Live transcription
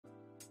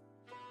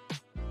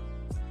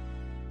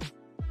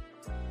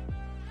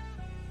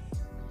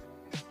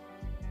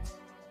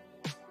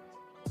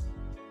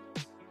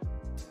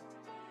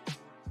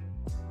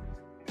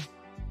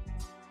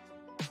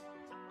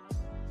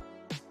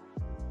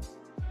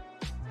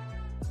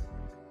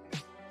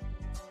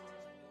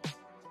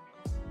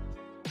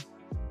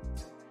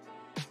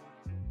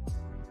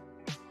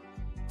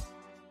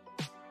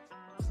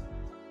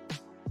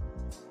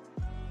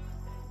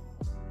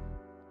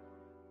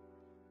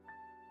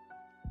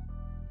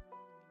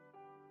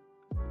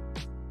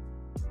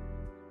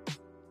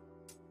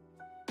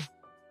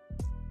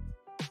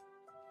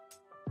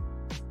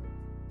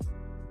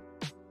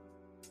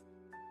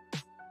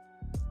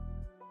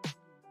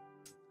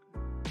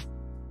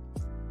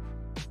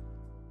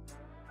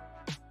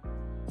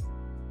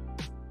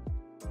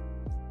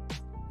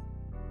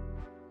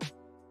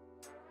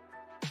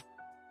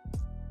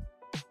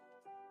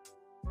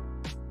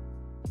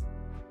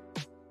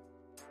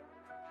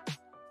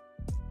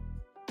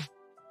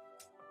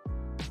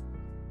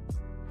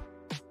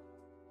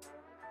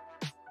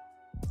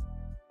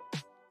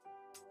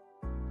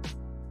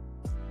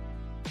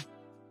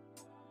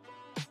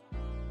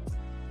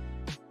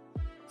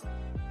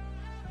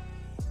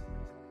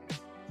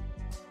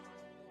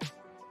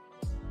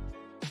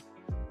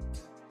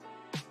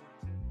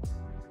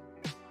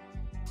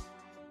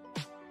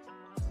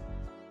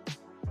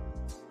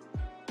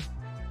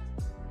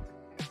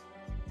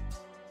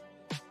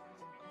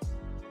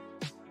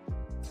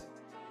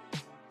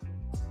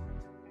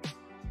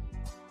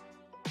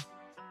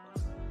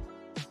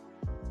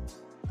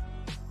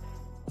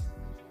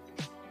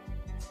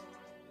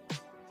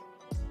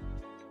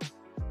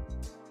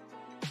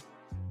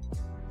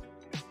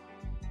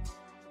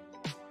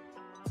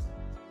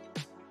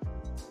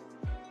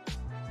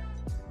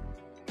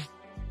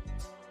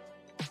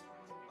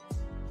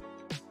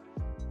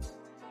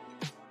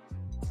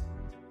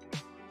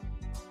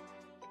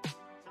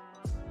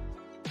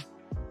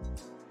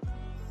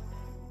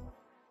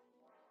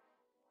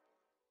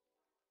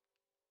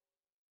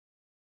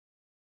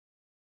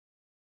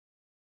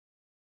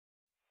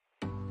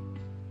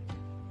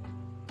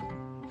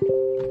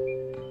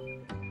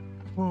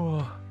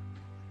Oh,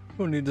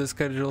 who need the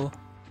schedule?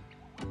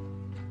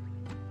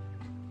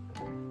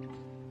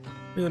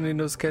 You don't need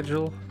no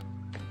schedule.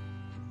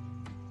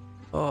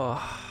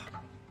 Oh,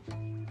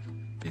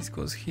 this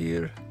goes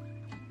here.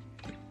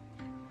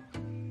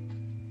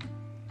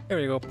 There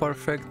we go,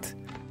 perfect.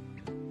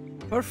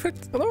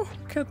 Perfect. Hello,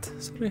 cat.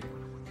 Sorry.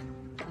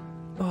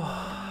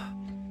 Oh.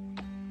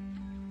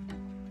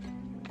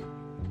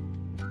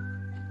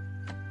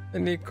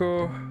 And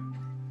Nico,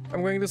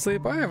 I'm going to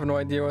sleep. I have no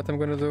idea what I'm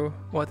gonna do.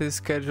 What is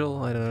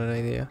schedule? I don't have an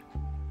idea.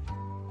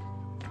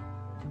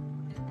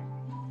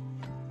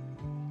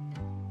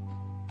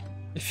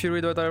 If you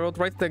read what I wrote,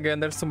 write it again.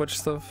 There's so much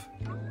stuff.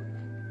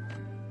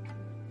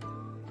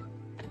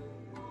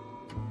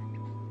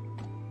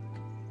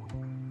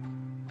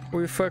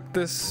 We fucked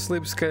this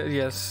sleep schedule.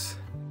 Yes.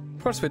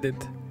 Of course we did.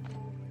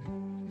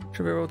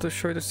 Should be able to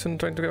show you this soon,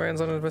 trying to get my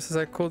hands on it as best as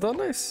I could. Oh,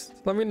 nice.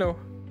 Let me know.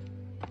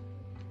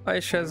 Hi,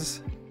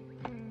 Shaz.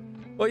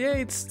 Oh yeah,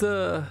 it's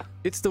the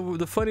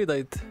funny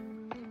date.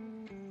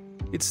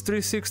 It's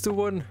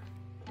 3621.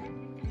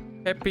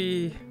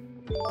 Happy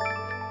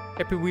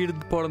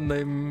weird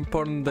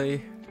porn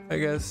day, I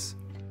guess.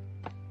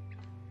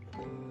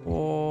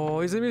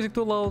 Oh, is the music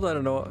too loud? I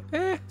don't know.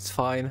 It's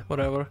fine,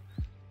 whatever.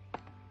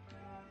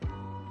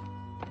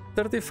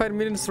 35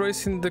 minutes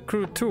racing the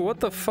crew too. What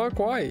the fuck?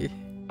 Why?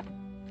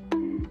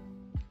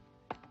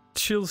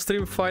 Chill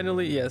stream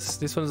finally. Yes,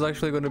 this one's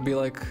actually gonna be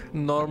like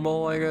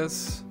normal, I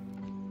guess.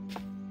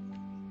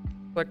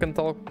 I can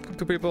talk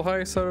to people.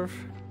 Hi, Serve.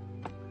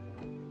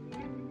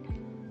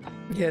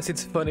 Yes,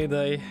 it's funny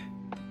day.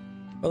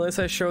 Unless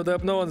I showed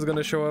up, no one's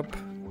gonna show up.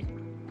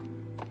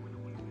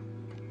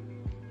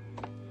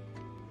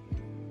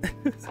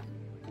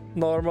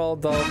 Normal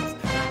dog.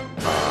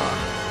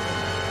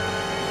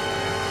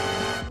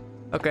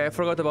 Okay, I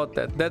forgot about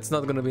that. That's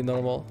not gonna be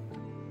normal.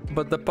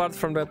 But apart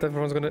from that,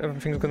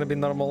 everything's gonna be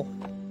normal.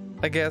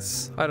 I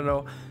guess. I don't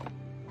know.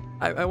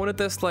 I wanna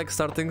test like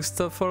starting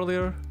stuff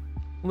earlier.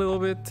 A little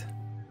bit.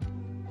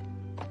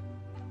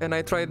 And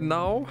I tried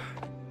now.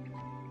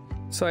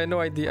 So I had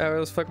no idea. I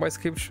was fuck my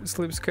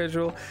sleep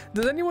schedule.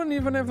 Does anyone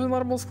even have a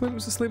normal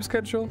sleep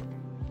schedule?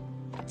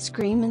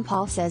 Scream and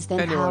Paul says, then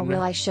Anyone? How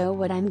will I show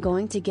what I'm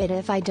going to get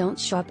if I don't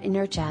show up in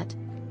your chat?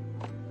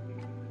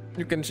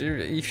 You can,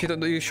 if you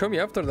don't, you show me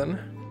after then.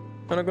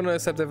 I'm not gonna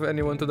accept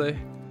anyone today.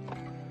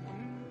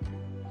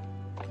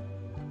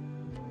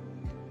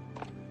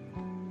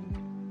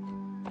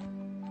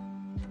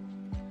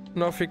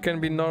 No, if it can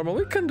be normal,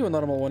 we can do a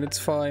normal one. It's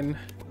fine.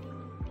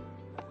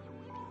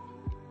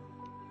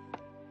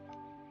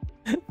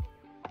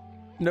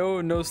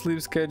 No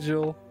sleep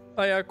schedule.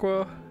 Hi,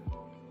 Aqua.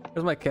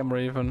 Where's my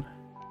camera even?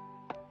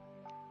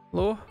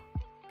 Hello?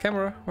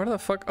 Camera? Where the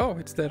fuck? Oh,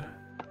 it's there.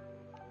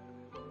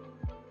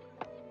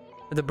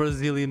 The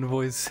Brazilian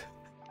voice.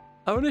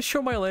 I want to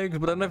show my legs,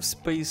 but I don't have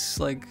space.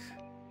 Like,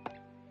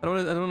 I don't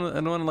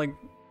want to like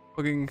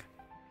fucking.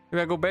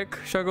 Maybe I go back.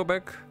 Should I go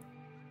back?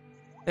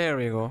 There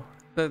we go.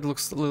 That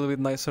looks a little bit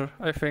nicer,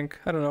 I think.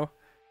 I don't know.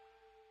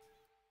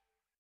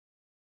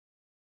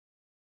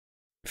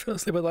 Fell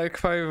asleep at like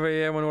 5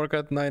 AM and work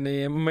at 9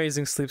 AM.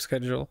 Amazing sleep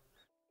schedule.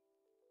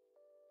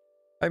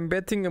 I'm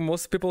betting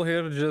most people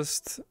here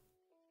just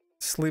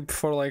sleep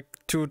for like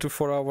 2 to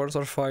 4 hours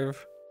or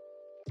 5.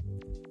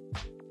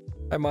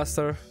 I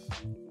master.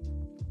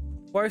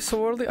 Why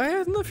so early? I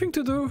had nothing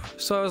to do,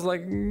 so I was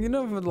like, you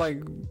know,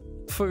 like,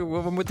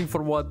 I'm waiting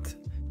for what?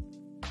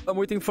 I'm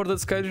waiting for the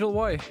schedule.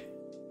 Why?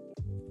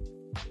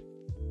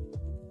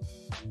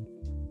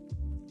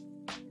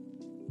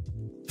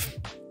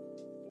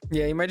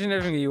 Yeah, imagine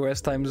having a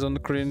US time zone.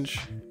 Cringe.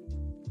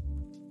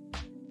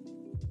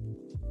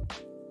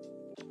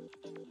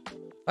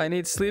 I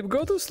need sleep.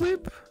 Go to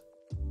sleep.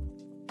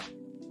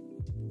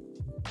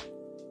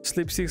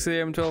 Sleep 6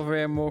 AM, 12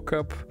 AM, woke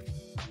up.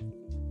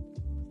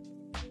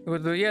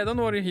 Yeah, don't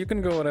worry, you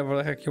can go whatever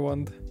the heck you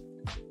want.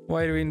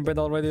 Why are you in bed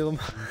already?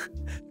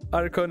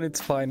 Archon,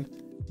 it's fine.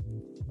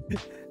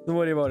 Don't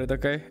worry about it,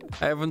 okay?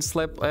 I haven't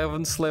slept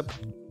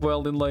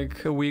well in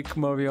like a week,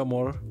 maybe or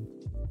more.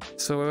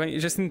 So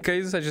just in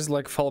case, I just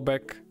like fall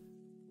back.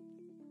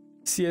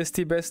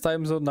 CST best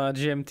time zone? Nah,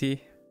 GMT.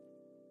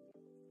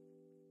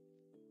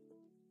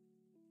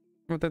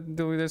 What that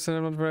do with this?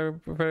 I'm not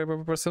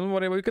very person. Don't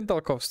worry, we can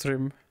talk off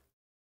stream.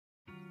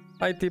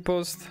 IT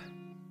post.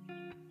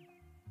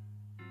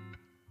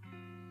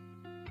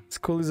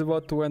 School is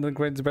about to end and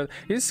grades bad.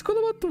 Is school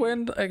about to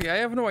end? I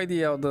have no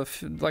idea how the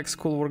like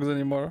school works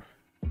anymore.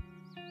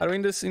 Are we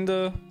in this in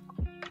the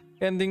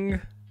ending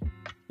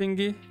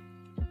thingy?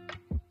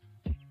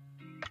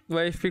 Do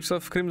I have pictures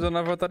of Crimson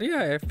Avatar? Yeah,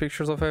 I have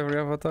pictures of every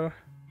avatar.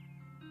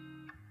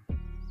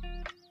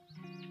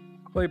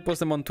 Will I post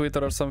them on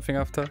Twitter or something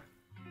after?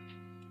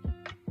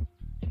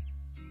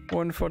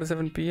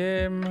 1:47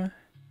 PM.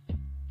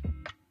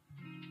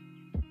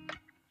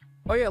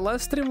 Oh yeah,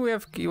 last stream we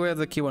had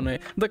the Q&A.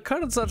 The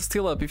cards are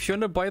still up. If you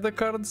wanna buy the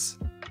cards,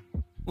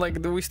 like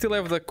we still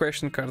have the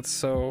question cards.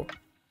 So,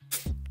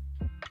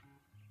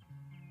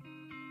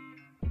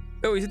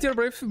 oh, is it your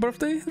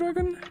birthday,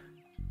 Dragon?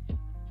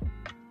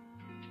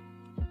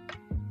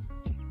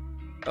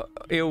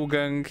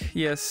 Eugang.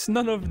 Yes,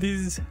 none of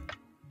these.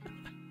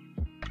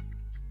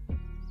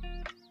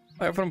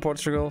 I'm from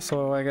Portugal,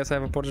 so I guess I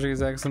have a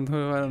Portuguese accent.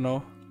 I don't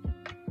know.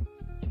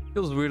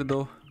 Feels weird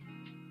though.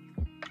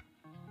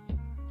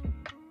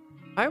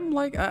 I'm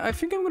like, I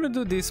think I'm gonna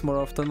do this more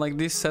often, like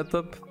this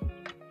setup.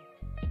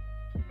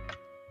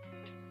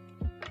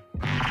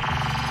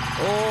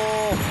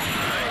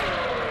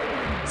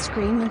 Oh!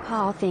 Screaming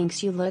Paul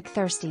thinks you look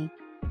thirsty.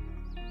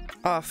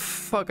 Ah,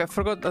 fuck, I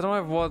forgot, I don't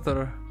have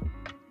water.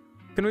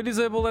 Can we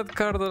disable that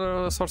card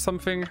or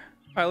something?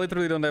 I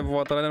literally don't have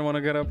water, I don't want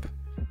to get up.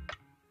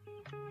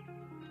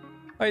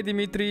 Hi,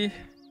 Dimitri.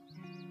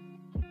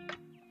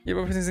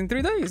 You've been in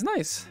 3 days,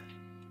 nice.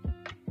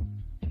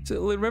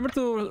 So remember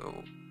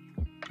to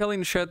tell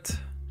in chat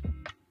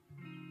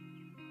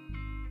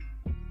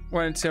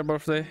when it's your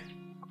birthday.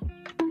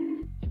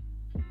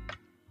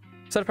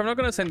 Sir, I'm not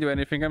gonna send you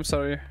anything, I'm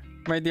sorry.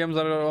 My DMs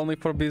are only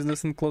for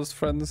business and close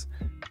friends.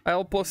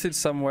 I'll post it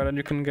somewhere and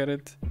you can get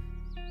it.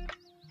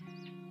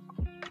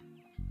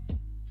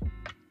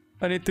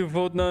 I need to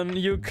vote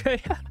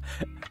non-UK.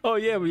 Oh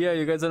yeah,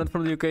 you guys are not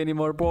from the UK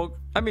anymore. But,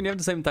 I mean, you have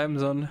the same time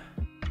zone.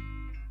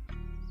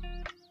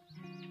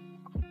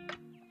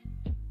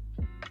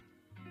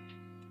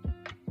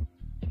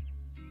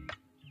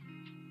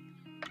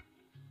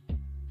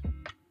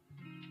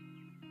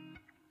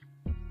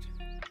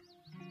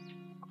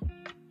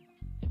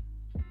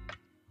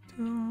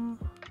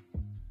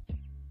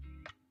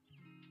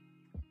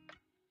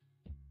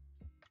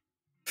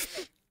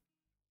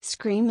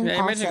 Screaming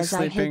Paul says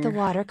I hit the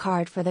water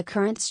card for the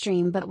current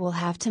stream but will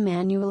have to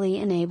manually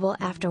enable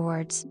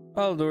afterwards.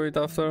 I'll do it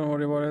after, don't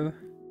worry about it.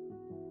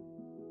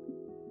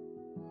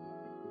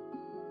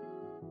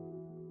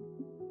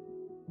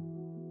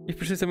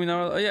 If you stream in an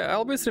hour, yeah,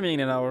 I'll be streaming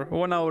in an hour.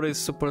 1 hour is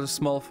super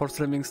small for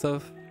streaming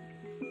stuff.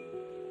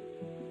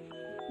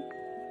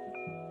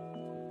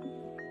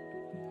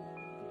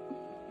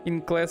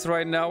 In class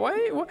right now,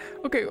 why?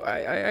 Okay,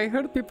 I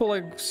heard people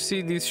like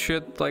see this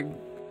shit like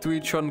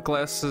Twitch on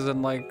classes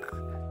and like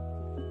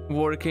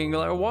working,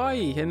 like why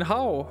and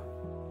how?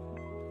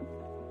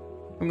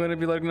 I'm gonna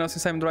be like now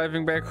since I'm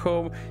driving back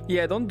home.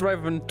 Yeah, don't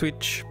drive on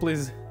Twitch,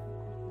 please.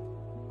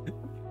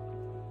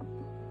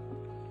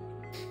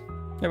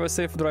 Have a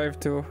safe drive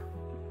too.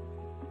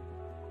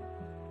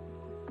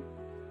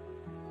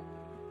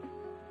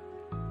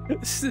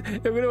 I'm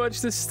gonna watch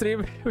the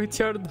stream with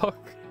your dog.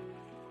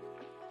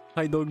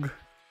 Hi dog.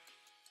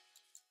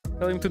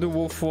 Tell him to do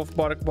woof woof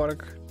bark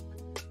bark.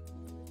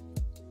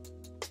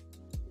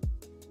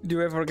 Do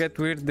you ever get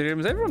weird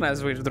dreams? Everyone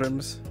has weird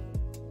dreams.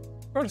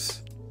 Of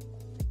course.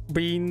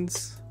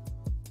 Beans.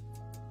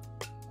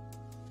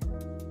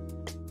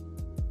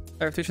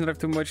 I've tuition drive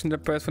too much in the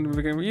past when we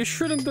began. You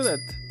shouldn't do that.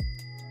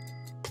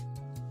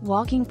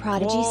 Walking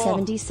Prodigy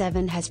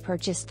 77 has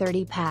purchased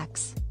 30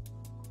 packs.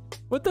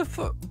 What the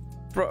fuck?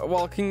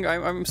 Walking,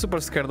 I'm super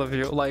scared of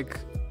you. Like,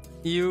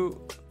 you're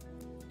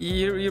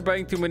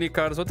buying too many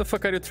cars. What the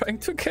fuck are you trying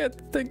to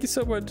get? Thank you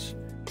so much.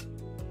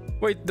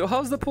 Wait,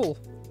 how's the pool?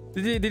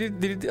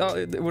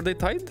 Were they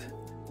tied?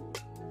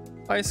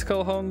 Hi,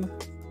 Skullhound.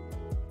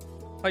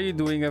 How you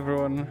doing,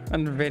 everyone?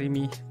 And very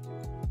me.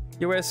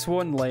 US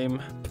 1,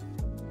 lame.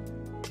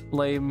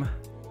 Lame.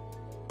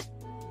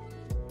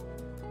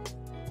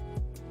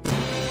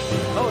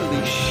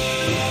 Holy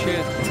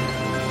shit.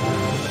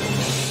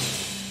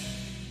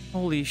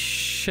 Holy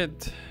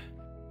shit.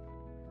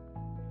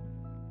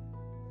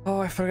 Oh,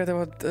 I forgot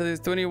about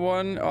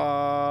 21.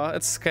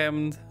 It's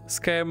scammed.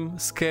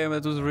 Scam,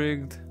 it was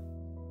rigged.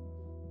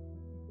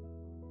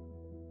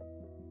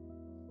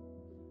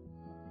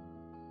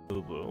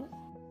 Boo boo.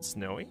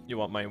 Snowy, you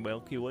want my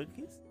Welky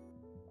Welkies?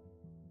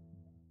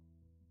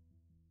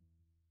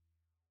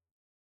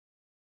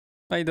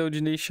 Hi,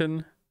 Doge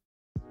Nation.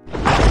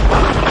 Holy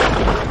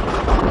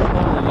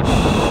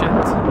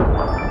shit.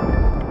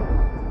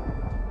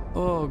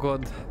 Oh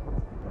god.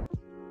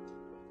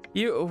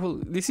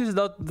 This is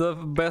not the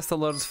best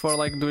alerts for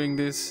like doing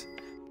this.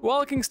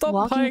 Walking, stop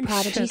Walking buying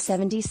Prodigy shit.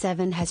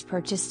 77 has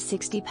purchased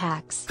 60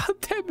 packs. God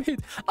damn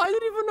it. I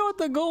don't even know what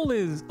the goal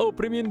is. Oh,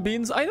 premium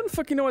beans. I don't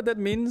fucking know what that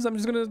means. I'm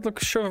just gonna like,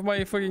 shove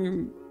my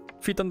fucking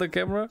feet on the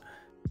camera.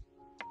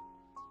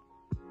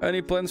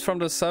 Any plans from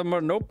the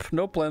summer? Nope,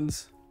 no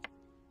plans.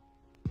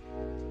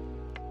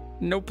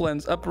 No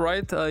plans. Up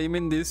right, you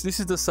mean this? This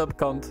is the sub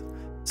count.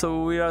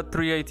 So we are at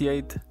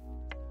 388.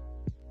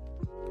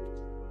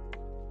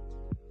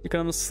 You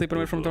can sleep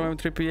away from time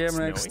 3 PM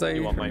next day.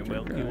 You want my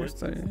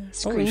Welky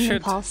Screaming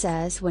Paul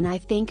says, when I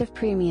think of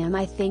premium,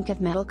 I think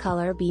of metal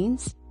color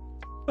beans.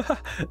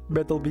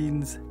 Metal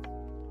beans.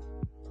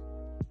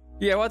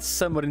 Yeah, what's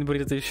summer in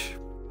British?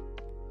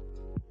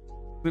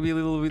 Maybe a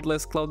little bit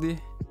less cloudy.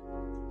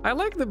 I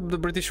like the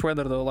British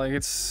weather though. Like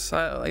it's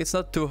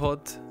not too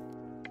hot.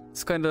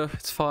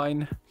 It's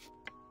fine.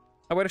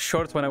 I wear a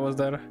short when I was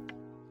there.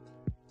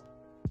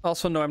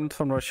 Also, no, I'm not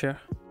from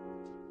Russia.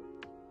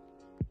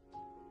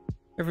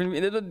 You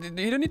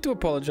don't need to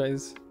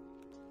apologize.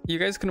 You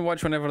guys can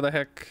watch whenever the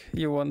heck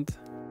you want.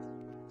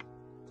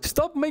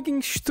 Stop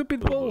making stupid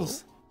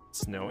polls.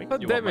 Snowy,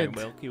 God you damn want it.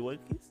 my Welky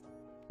Welkies?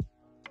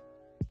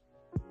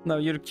 No,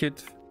 you're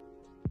cute.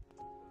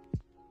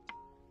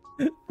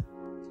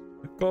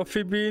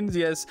 Coffee beans,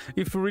 yes.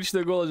 If we reach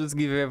the goal, I'll just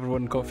give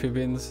everyone coffee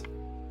beans.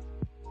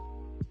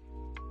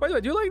 By the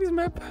way, do you like this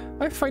map?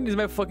 I find this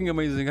map fucking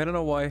amazing. I don't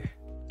know why.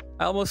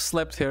 I almost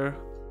slept here.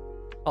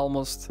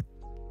 Almost.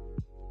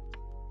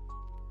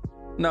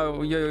 No,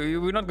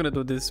 we're not gonna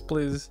do this,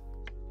 please.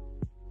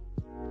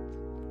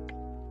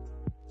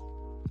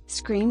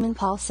 Scream and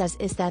Paul says,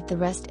 is that the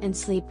rest and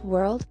sleep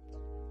world?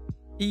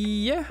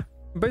 Yeah,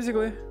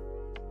 basically.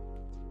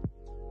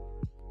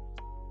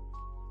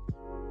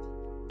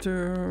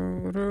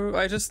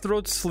 I just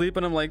wrote sleep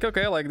and I'm like,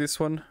 okay, I like this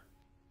one.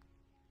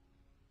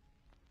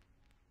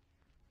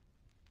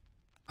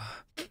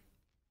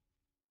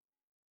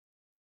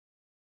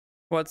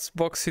 What's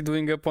Boxy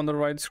doing up on the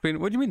right screen?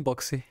 What do you mean,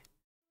 Boxy?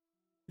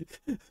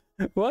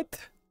 What?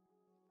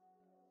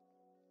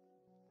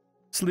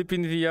 Sleep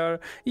in VR?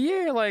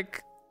 Yeah,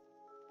 like...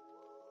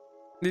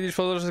 The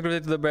dishwasher is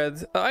related to the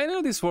bed. I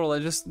know this world, I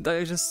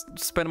just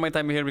spend my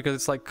time here because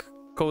it's like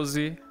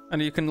cozy.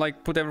 And you can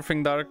like put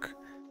everything dark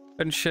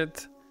and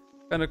shit.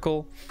 Kinda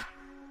cool.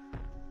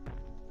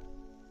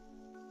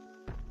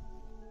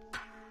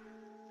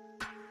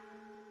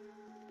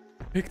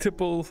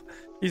 Victable.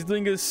 He's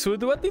doing a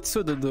sudo. What did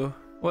sudo do?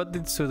 What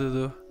did sudo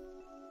do?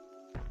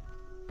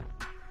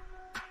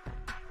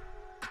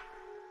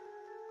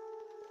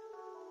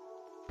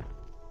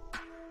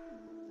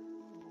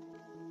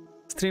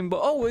 Stream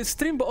boss. Oh, it's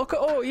stream boss. Okay.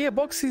 Oh, yeah,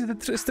 Box is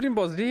the stream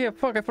boss. Yeah,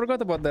 fuck, I forgot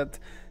about that.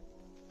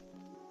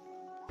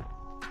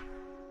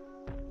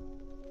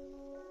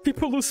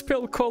 People who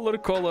spell color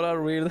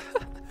are weird.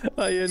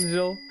 Hi,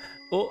 Angel.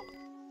 Oh.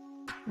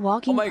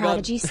 Walking my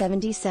Prodigy God.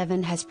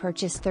 77 has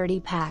purchased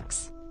 30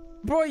 packs.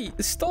 Boy,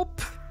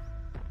 stop.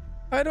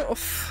 I don't...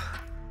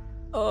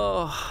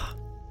 Oh.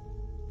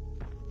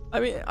 I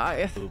mean,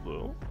 Boo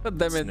boo. God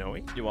damn it.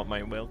 Snowy, you want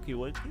my Welky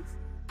Welkies?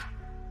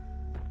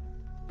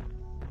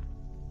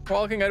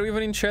 Walking, are you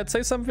even in chat?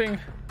 Say something.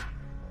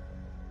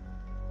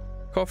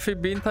 Coffee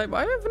bean time.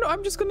 I have no...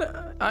 I'm just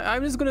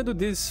gonna do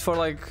this for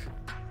like...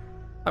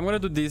 I'm gonna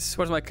do this.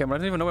 Where's my camera? I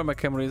don't even know where my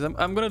camera is.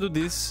 I'm gonna do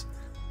this.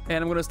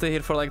 And I'm gonna stay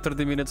here for like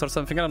 30 minutes or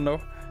something. I don't know.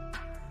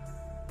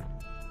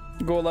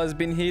 Goal has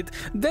been hit.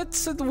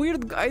 That's a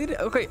weird... I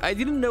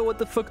didn't know what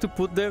the fuck to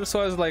put there.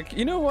 So I was like,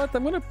 you know what?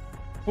 I'm gonna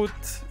put...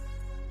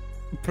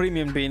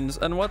 premium beans.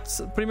 And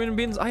what's premium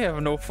beans? I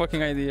have no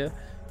fucking idea.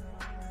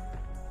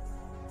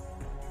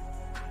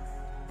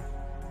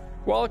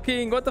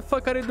 Walking, what the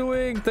fuck are you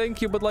doing?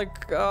 Thank you, but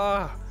like,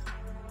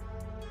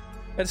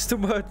 that's too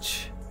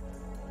much.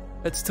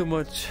 That's too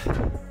much.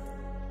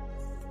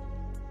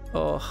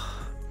 Oh.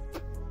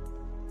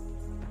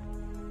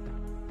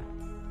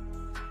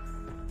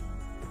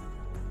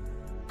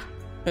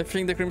 I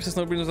think the Crimson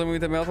Snow Beans was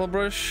with a metal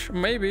brush.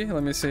 Maybe,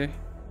 let me see.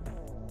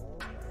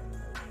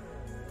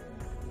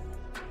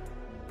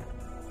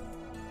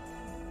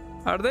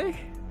 Are they?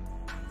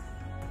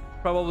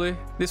 Probably.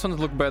 These ones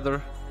look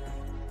better.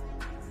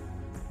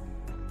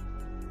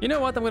 You know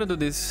what? I'm gonna do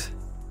this.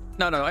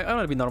 No, I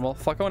wanna be normal.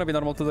 Fuck, I wanna be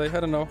normal today. I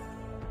don't know.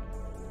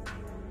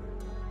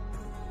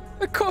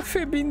 A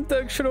coffee bean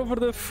texture over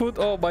the foot.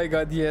 Oh my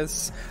god,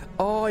 yes.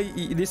 Oh,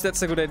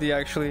 that's a good idea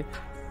actually.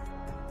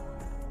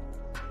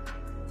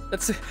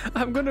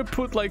 I'm gonna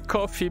put like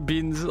coffee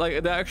beans,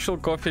 like the actual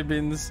coffee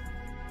beans.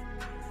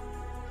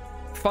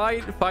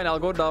 Fine, I'll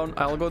go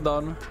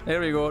down.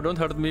 There we go. Don't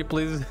hurt me,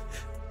 please.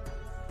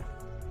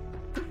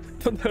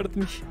 Don't hurt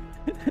me.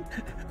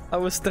 I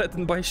was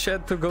threatened by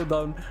Shed to go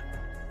down.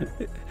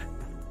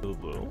 Boo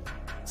boo.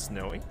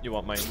 Snowy, you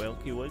want my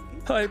Welky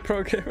Welkies? Hi,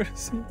 pro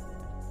gamers.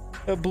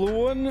 A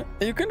blue one?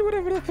 You can do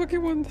whatever the fuck you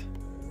want.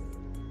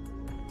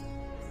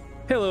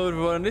 Hello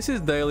everyone, this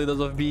is Daily Dose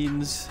of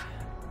Beans.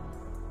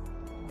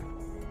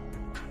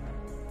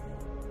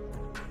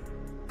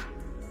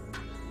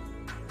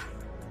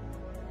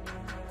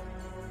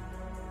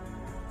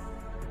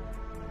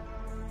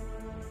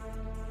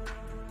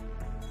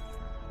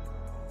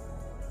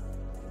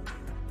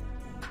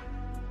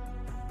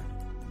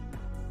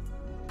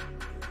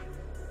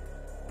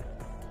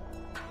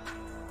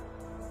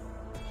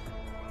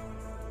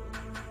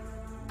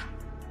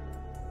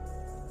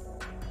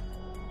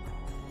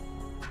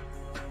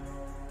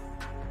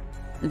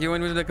 Do you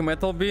want me to make a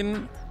metal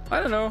bean? I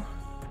don't know.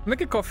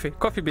 Make a coffee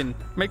bean.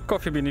 Make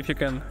coffee bean if you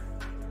can.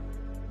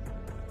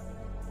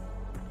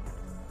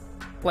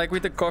 Like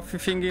with the coffee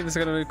thingy, it's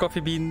gonna be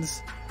coffee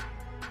beans.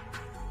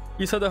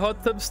 You saw the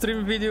hot tub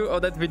stream video? Oh,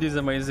 that video is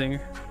amazing.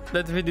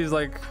 That video is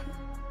like...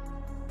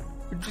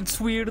 It's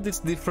weird, it's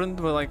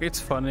different, but like, it's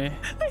funny.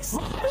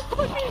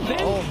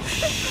 Oh,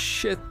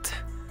 shit.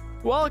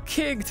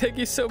 Walking, thank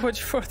you so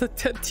much for the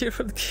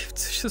 10-year-old gift.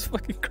 Jesus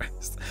fucking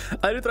Christ.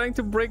 Are you trying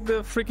to break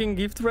the freaking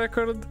gift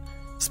record?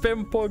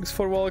 Spam pogs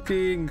for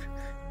walking.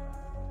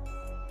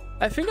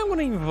 I think I'm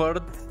gonna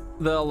invert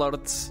the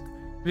alerts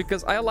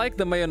because I like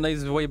the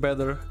mayonnaise way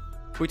better,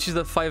 which is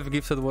the 5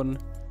 gifted one.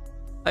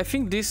 I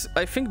think this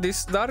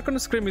the Archon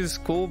Scream is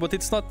cool, but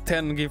it's not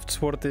 10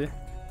 gifts worthy.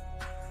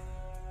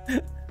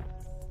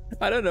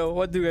 I don't know.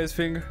 What do you guys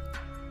think?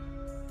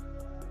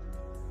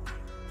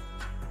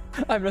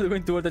 I'm not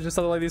going to word. I just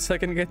thought like this so I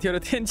can get your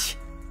attention.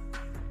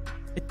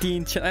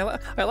 Attention.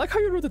 I like how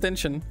you wrote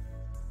attention.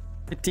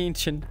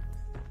 Attention.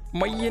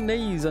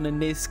 Mayonnaise on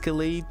an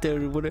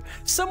escalator.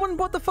 Someone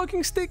bought the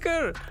fucking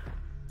sticker.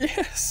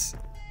 Yes.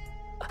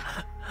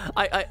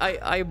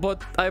 I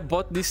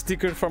bought this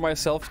sticker for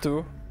myself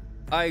too.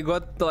 I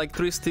got like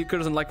 3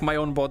 stickers and like my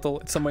own bottle.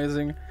 It's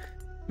amazing.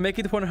 Make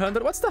it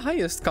 100. What's the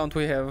highest count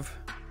we have?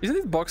 Isn't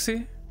it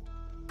Boxy?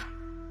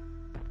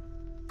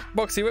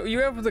 Boxy, you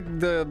have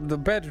the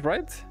badge,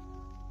 right?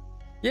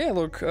 Yeah,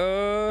 look.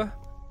 Let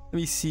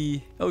me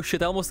see. Oh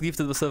shit! I almost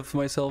gifted the stuff to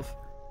myself.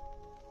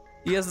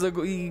 He has the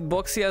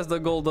Boxy has the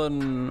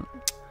golden.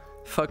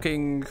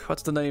 Fucking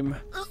what's the name?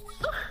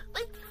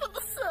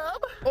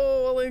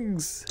 Oh,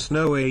 links.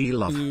 Snowy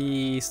love.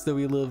 Yes,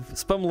 Snowy love.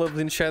 Spam love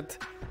in chat.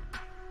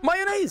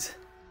 Mayonnaise.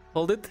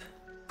 Hold it.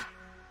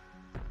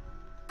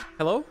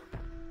 Hello?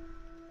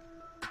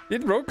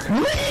 It broke.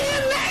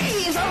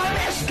 Mayonnaise on an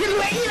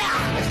escalator.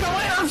 It's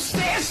going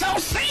upstairs, so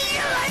see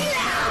you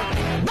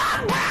later.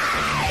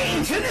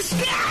 Bye-bye to the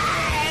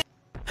sky.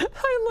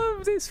 I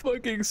love this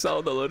fucking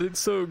sound alert. It's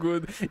so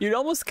good. You're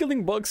almost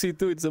killing Boxy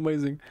too. It's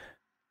amazing.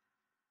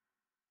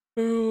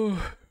 Ooh.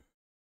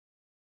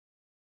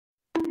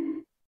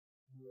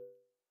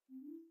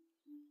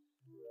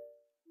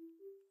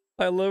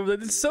 I love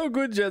that. It's so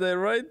good, Jedi,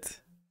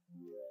 right?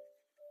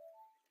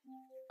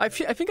 I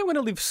think I'm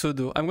gonna leave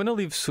Sudo. I'm gonna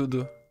leave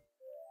Sudo.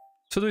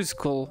 Sudo is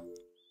cool.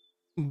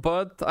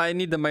 But I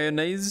need the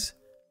mayonnaise.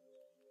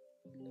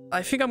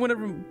 I think I'm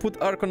gonna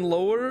put Archon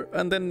lower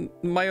and then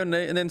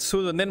mayonnaise and then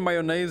Sudo and then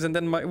mayonnaise and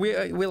then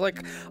we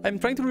like I'm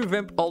trying to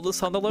revamp all the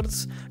sound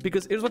alerts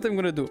because here's what I'm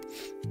gonna do.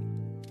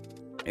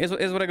 Here's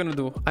what I'm gonna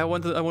do. I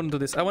want to do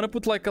this. I want to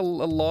put like a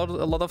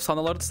lot of sound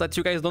alerts that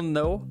you guys don't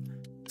know.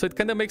 So it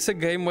kind of makes a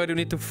game where you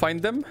need to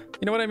find them.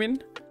 You know what I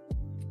mean?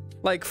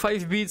 Like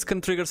 5 beats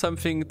can trigger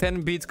something,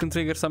 10 beats can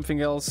trigger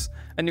something else,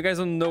 and you guys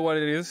don't know what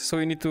it is, so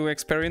you need to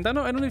experiment. I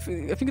don't know if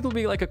I think it'll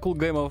be like a cool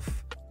game of.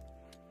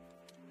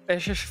 I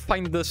just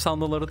find the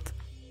sound alert.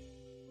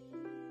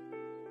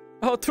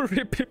 How to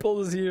rip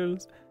people's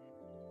ears.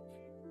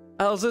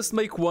 I'll just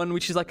make one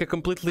which is like a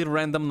completely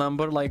random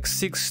number, like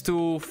 6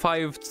 to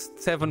 5,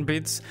 7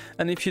 bits,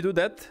 and if you do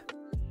that,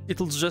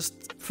 it'll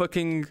just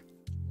fucking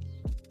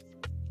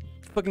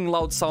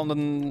loud sound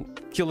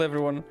and kill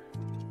everyone.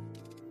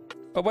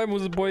 Oh, bye,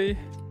 Moose Boy.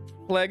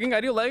 Lagging?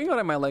 Are you lagging or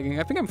am I lagging?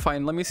 I think I'm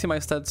fine. Let me see my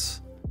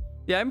stats.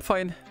 Yeah, I'm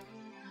fine.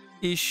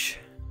 Ish.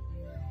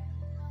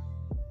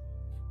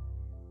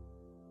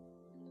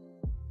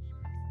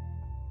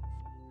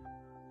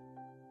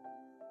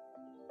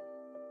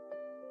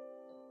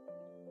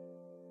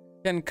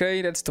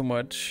 $10K? That's too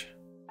much.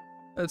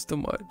 That's too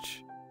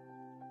much.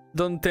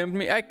 Don't tempt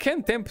me. I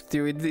can't tempt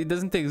you. It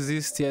doesn't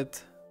exist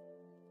yet.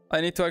 I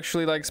need to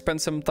actually like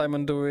spend some time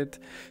and do it.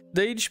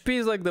 The HP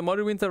is like the more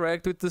you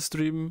interact with the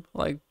stream,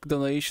 like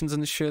donations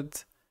and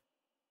shit,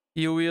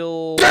 you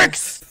will.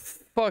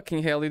 Dicks!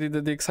 Fucking hell, you did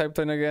the Dix hype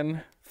turn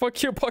again.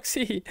 Fuck you,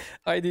 Boxy.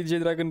 I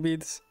DJ Dragon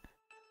Beats.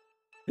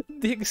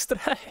 Dig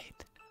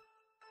stride.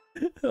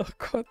 Oh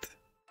god.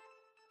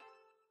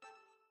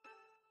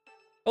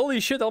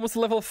 Holy shit, almost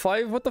level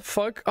 5. What the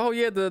fuck? Oh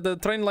yeah, the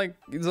train like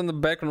is on the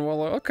background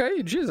wall.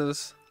 Okay,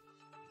 Jesus.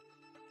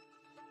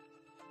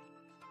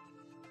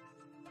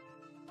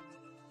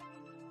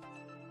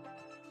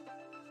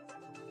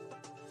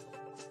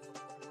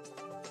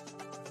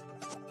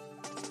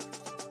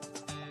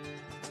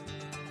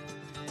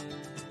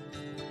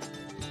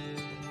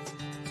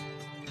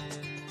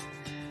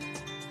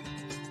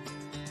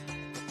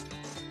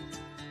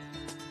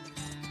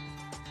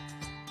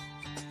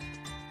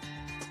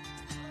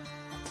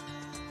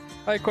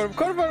 Hi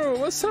Corvaru,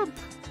 what's up?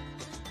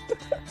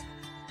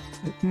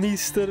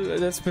 Mister,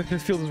 that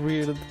feels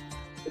weird.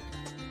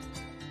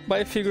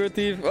 Bye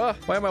figurative. Ah,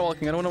 why am I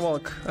walking? I don't want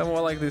to walk. I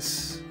want like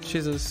this.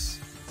 Jesus.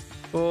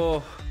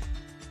 Oh.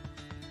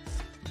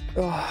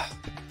 Oh.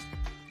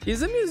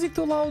 Is the music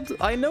too loud?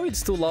 I know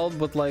it's too loud,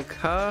 but like,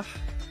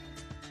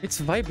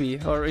 it's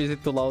vibey, or is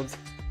it too loud?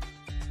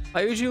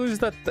 I usually use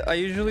that. I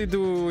usually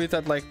do it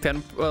at like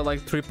 10,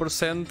 like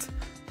 3%.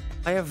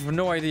 I have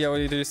no idea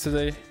what it is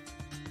today.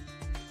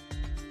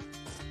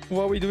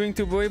 What are we doing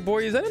to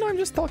boys? I don't know, I'm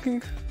just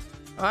talking.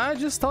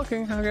 Just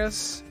talking, I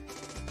guess.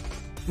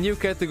 New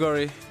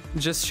category.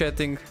 Just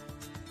chatting.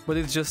 But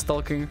it's just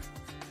talking.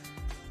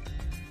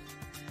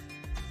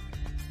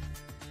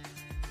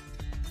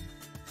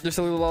 Just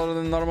a little louder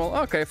than normal.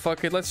 Okay,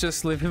 fuck it, let's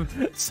just leave him.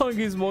 Song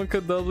is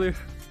Monka W.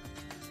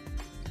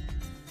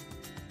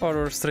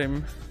 Horror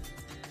stream.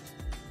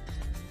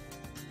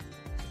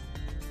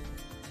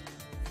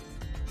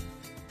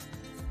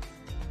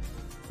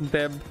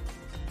 Deb.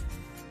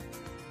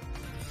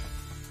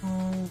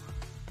 Oh.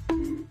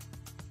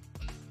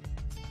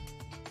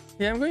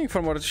 Yeah, I'm going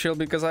for more chill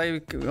because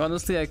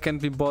honestly I can't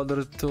be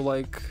bothered to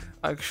like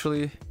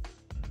actually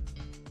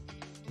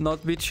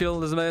not be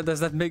chill. Does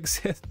that make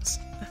sense?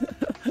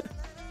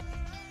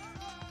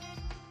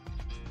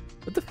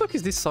 What the fuck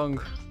is this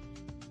song?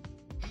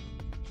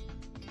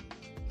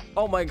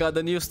 Oh my god,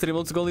 the new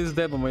streamloots goal is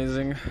damn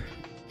amazing.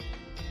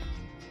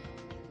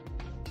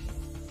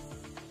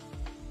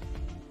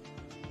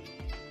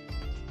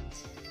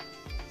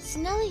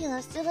 Snowy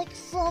has to like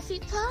fluffy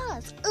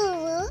paws.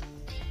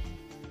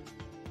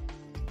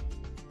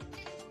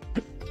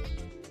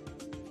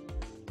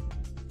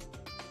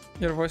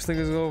 Your voice link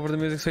is over the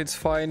music, so it's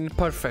fine.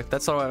 Perfect.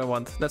 That's all I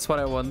want. That's what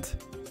I want.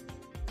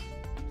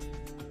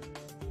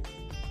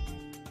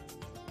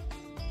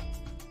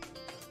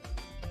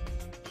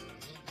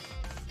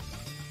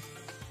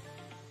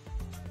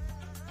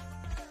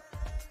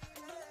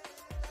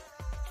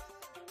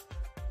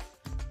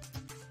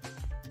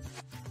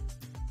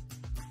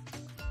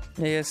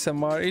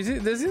 ASMR. Is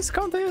it? Does this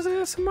count as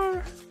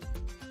ASMR?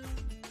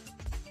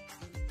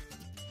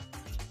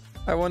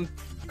 I want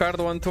card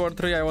 1, 2, or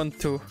 3. I want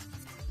 2.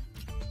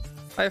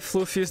 I have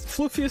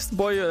fluffiest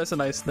boy. That's a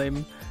nice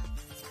name.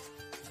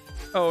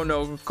 Oh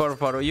no,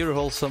 Corvaro, you're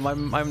wholesome.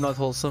 I'm not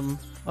wholesome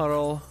at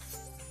all.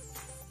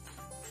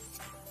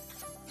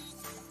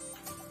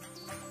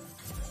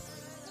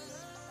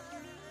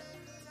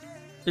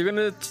 You're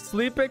gonna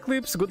sleep,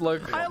 Eclipse? Good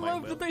luck. I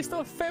love the taste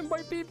of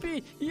fanboy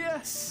PP.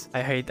 Yes.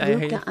 I hate.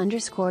 Luca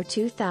 _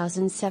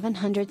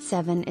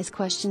 2707 is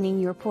questioning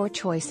your poor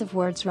choice of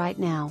words right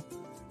now.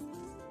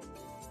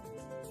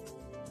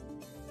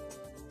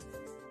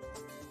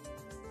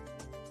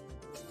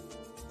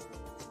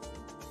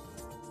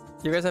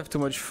 You guys have too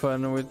much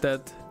fun with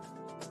that.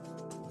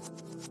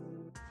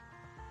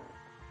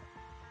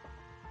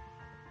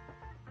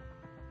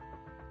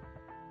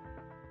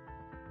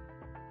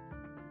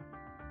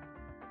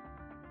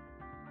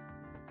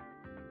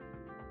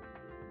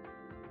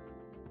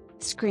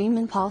 Scream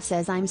and Paul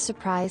says I'm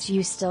surprised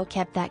you still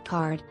kept that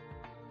card.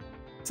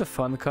 It's a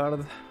fun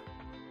card.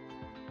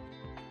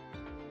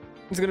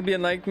 It's gonna be a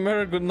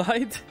nightmare. Good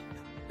night.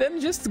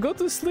 Then just go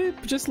to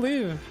sleep. Just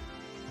leave.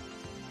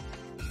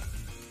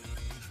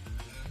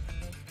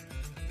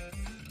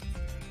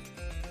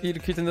 You're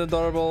cute and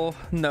adorable.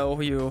 No,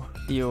 you.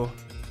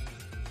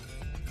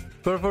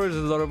 Purple is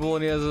adorable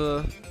and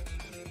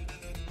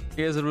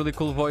he has a really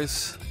cool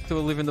voice to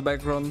live in the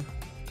background.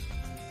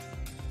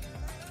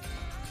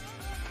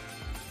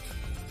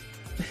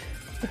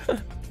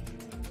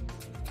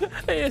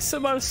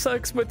 ASMR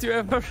sucks, but you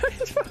have a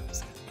right.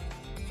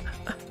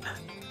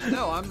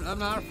 No, I'm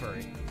not a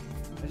furry.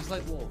 I just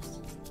like wolves.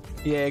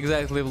 Yeah,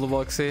 exactly, Blue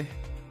Boxy.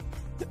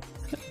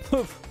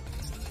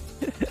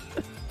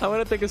 I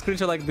wanna take a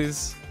screenshot like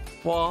this.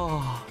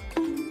 Wow.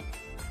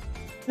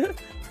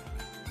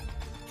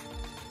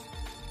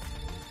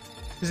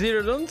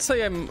 Zero, don't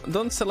say.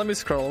 Let me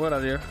scroll. Where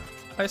are you?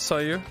 I saw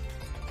you.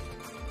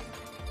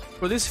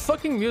 Bro, this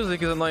fucking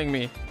music is annoying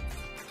me.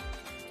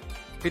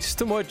 It's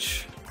too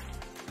much.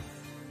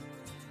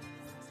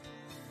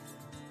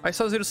 I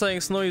saw Zero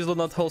saying snow is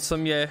not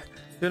wholesome. Yeah. You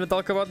wanna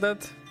talk about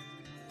that?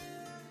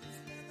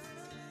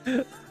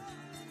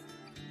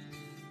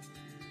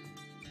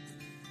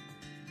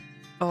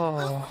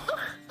 Oh.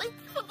 Thank you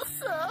for the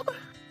sub.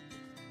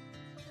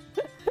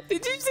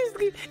 Did you just...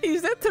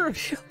 Is that the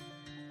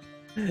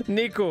real...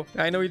 Nico,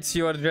 I know it's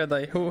you,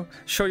 Jedi. Who?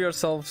 Show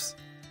yourselves.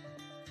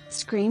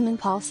 Scream and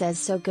Paul says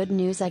so good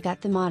news, I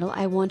got the model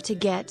I want to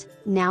get.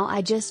 Now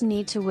I just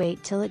need to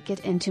wait till it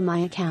get into my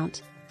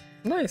account.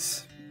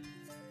 Nice.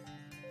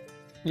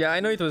 Yeah,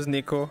 I know it was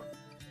Nico.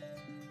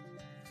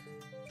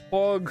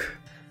 Pog.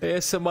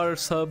 ASMR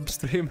sub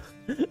stream.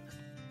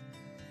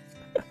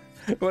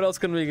 What else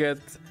can we get?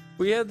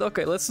 We had...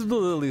 Okay, let's do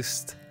the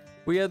list.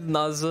 We had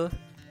NASA.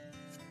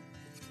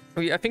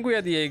 I think we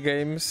had EA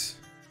Games.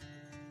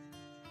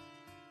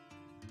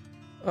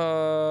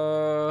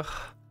 The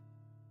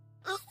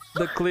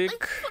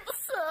Click.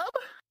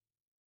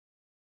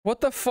 What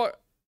the fuck?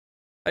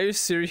 Are you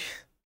serious?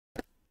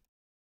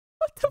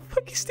 What the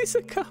fuck is this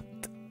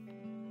account?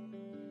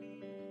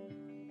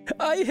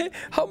 How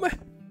am I...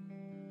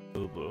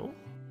 Boo-boo.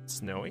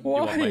 Snowy. Why?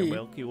 You want my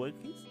Welky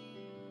Wokies?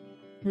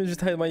 Let me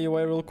just hide my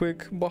UI real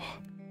quick. Bah.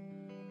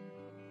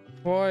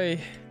 Why?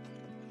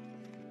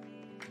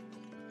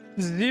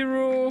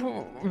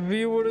 0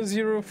 viewer,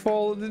 0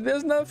 fall.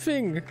 There's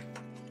nothing.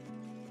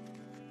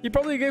 He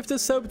probably gave the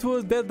sub to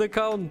a dead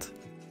account.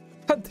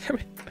 God damn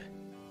it.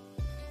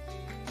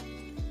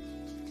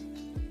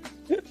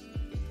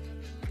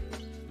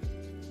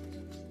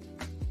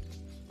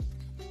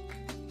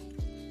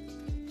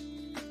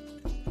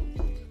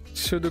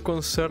 Should you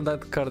concern?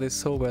 That card is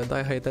so bad.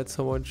 I hate that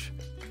so much.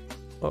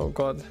 Oh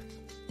god.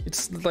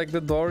 It's like the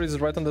door is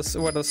right on the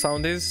where the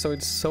sound is, so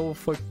it's so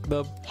fucked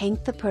up.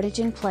 Hank the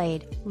Protogen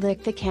played.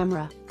 Lick the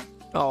camera.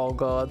 Oh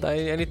god,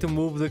 I need to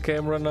move the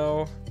camera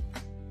now.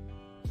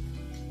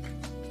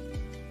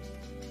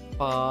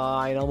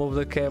 Fine, I'll move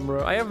the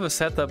camera. I have a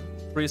setup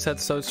preset,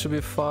 so it should be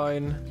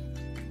fine.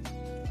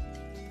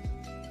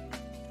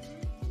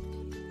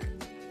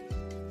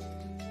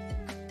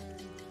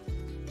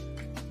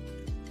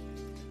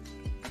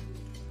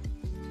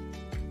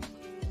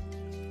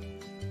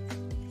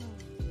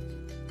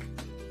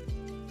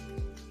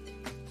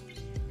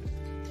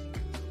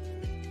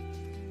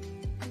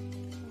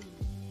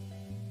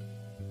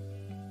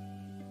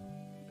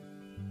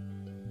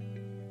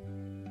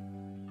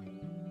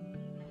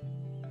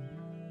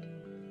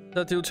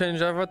 That you'll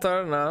change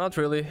avatar? Nah, not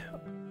really.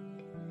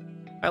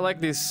 I like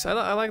this.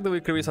 I like the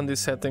weak release on this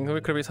setting. The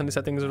weak release on this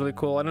setting is really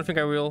cool. I don't think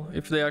I will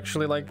if they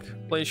actually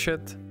like play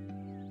shit.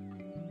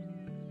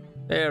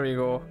 There we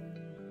go.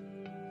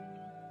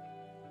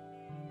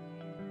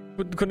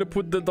 Gonna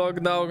put the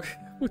dog now.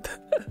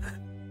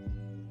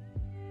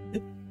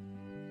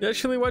 You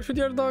actually watch with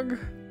your dog?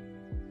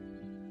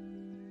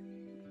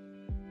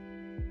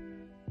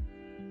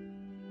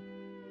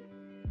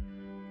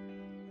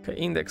 Okay,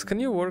 Index, can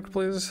you work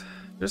please?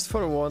 Just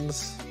for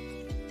once.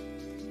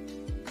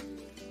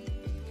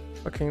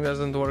 Fucking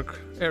doesn't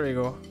work. There we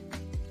go.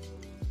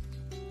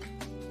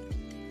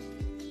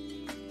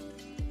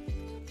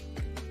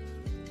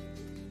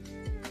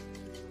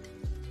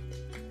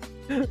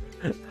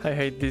 I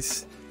hate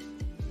this.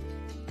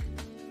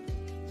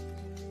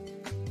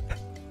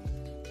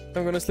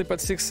 I'm gonna sleep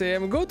at 6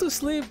 AM. Go to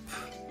sleep!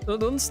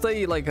 Don't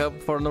stay like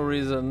up for no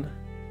reason.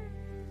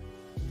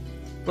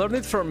 Learn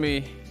it from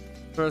me.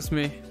 Trust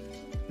me.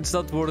 It's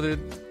not worth it.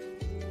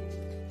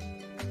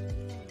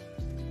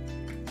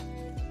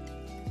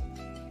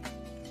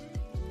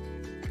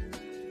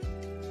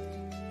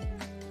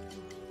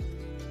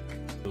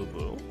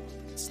 Boo-boo.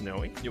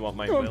 Snowy, you want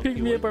my Don't Milky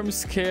pick me up, Way? I'm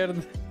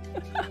scared.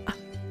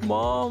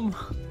 Mom!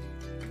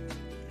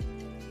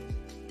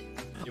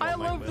 You I want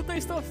my love the Milky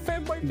taste of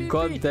fanboy PP!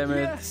 God damn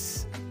it.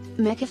 Yes!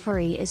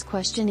 Mechafurry is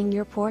questioning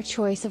your poor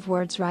choice of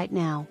words right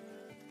now.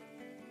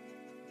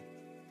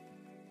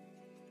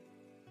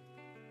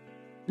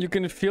 You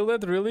can feel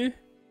that, really?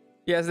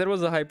 Yes, there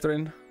was a hype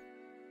train.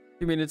 A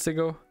few minutes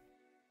ago.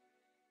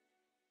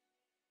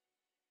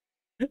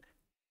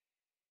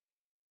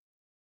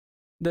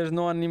 There's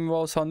no anime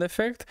wow sound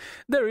effect.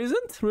 There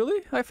isn't,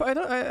 really? I thought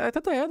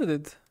I added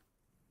it.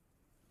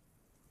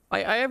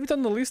 I have it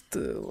on the list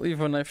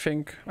even, I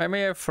think. I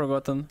may have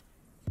forgotten.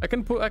 I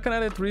can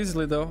add it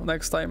easily though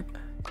next time.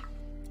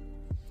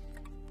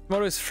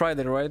 Tomorrow is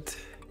Friday, right?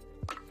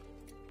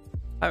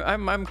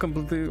 I'm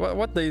completely.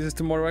 What day is it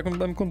tomorrow?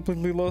 I'm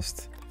completely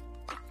lost.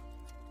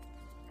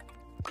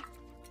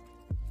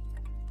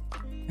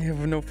 I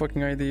have no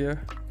fucking idea.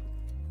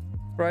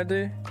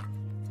 Friday?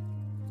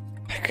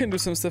 I can do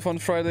some stuff on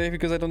Friday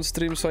because I don't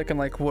stream, so I can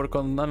like work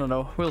on. I don't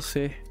know. We'll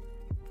see.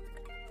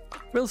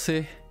 We'll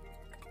see.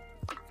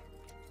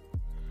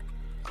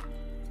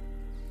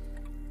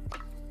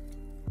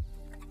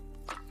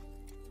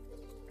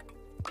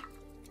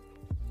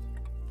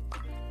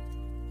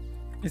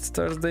 It's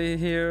Thursday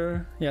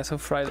here. Yeah, so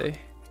Friday.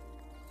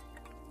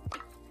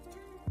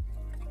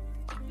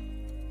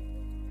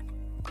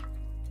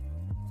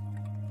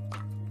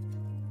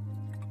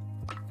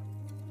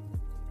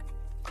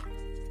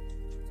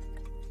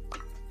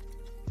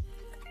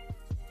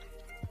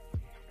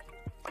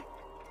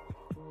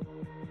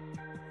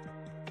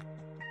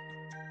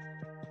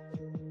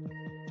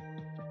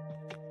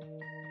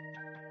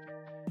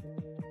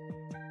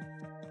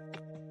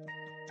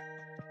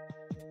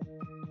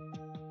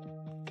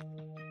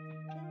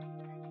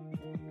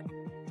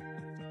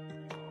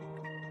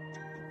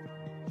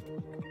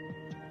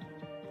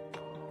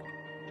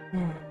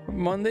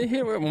 Monday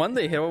here?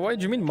 Monday here? Why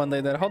do you mean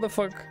Monday there? How the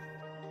fuck?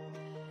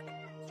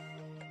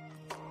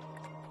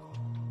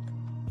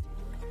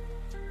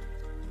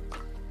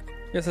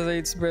 Yes, I say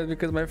it's bad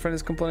because my friend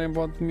is complaining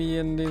about me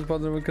and he's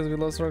bothered because we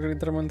lost Rocket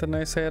Tournament and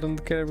I say I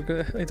don't care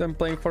because I'm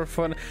playing for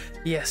fun.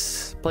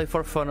 Yes, play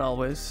for fun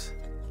always.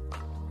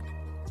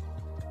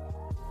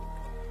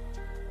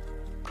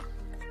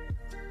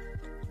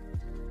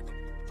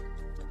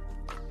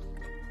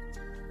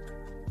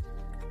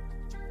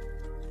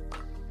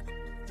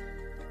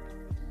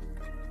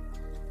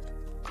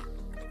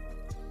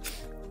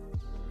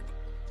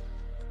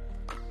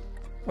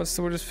 What's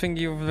the weirdest thing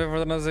you've ever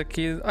done as a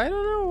kid? I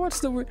don't know.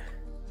 What's the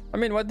I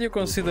mean, what do you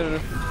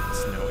consider?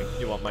 Snowy,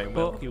 you want my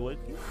Milky Way?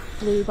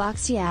 Blue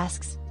Boxy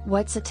asks,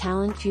 what's a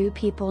talent few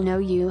people know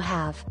you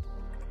have?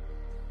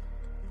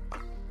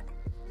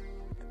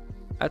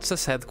 That's a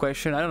sad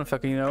question. I don't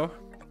fucking know.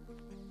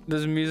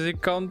 Does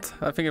music count?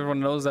 I think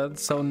everyone knows that.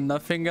 So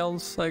nothing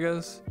else, I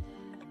guess.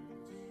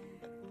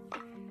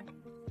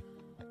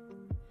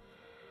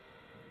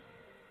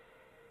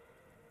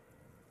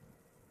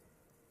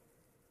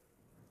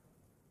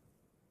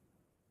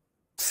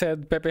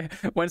 Said Pepe,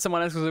 when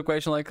someone asks a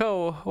question like,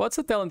 oh, what's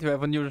a talent you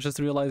have, and you just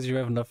realize you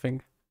have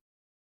nothing,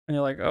 and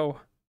you're like, oh.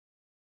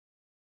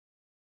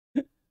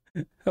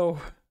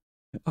 Oh,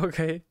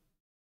 okay.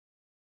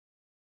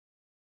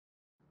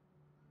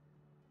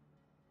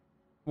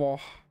 Wow.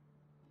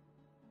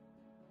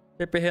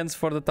 Pepe hands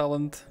for the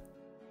talent.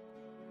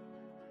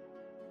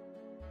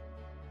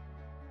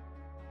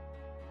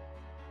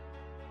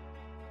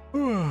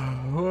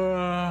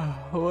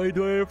 Why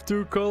do I have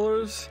two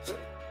colors?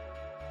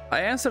 I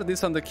answered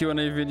this on the Q&A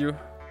video,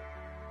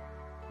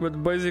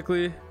 but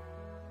basically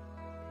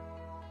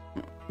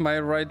my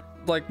right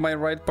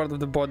part of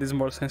the body is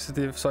more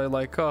sensitive, so I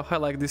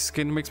like this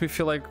skin. Makes me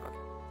feel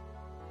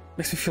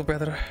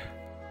better.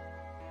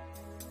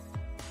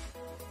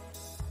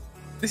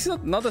 This is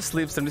not a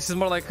sleep stream. This is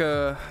more like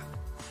a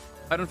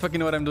I don't fucking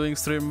know what I'm doing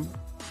stream,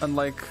 and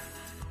like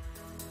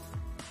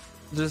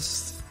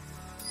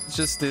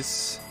Just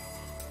this.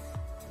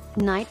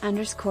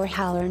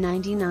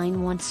 Knight_Howler99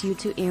 wants you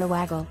to ear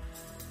waggle.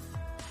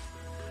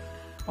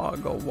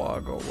 Waggle,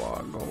 waggle,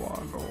 waggle,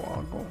 waggle,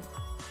 waggle.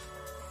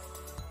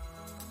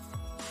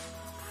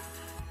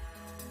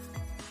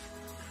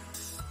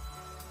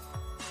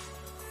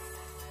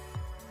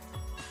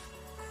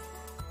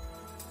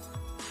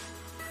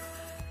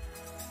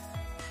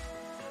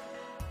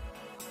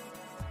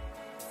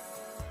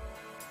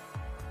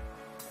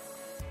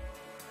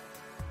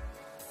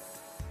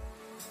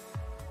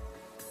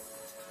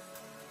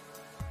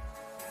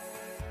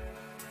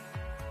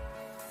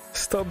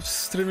 Stop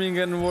streaming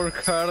and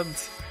work hard.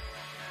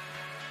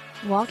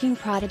 Walking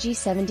Prodigy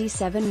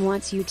 77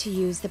 wants you to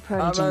use the I'm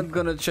Prodigy. not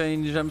gonna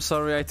change, I'm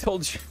sorry, I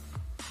told you.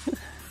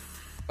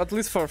 At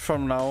least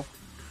from now.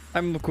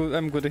 I'm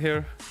good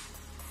here.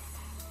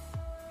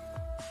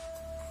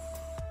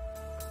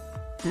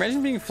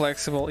 Imagine being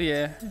flexible,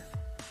 yeah.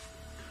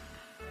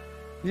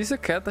 Is this a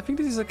cat? I think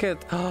this is a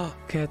cat. Oh,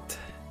 cat.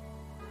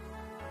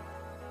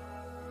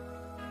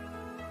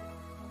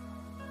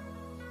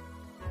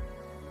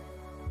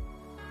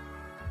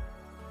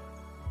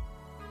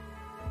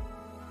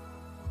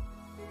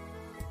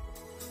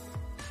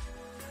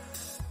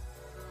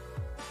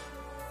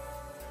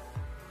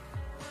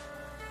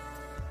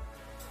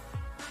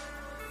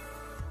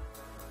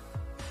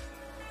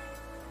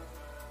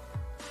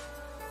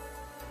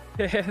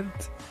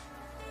 Cat.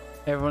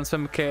 Everyone's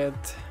from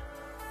cat.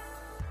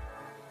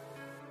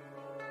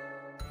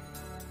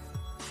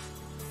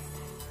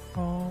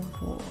 Oh,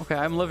 okay,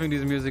 I'm loving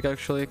this music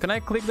actually. Can I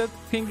click that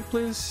ping,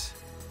 please?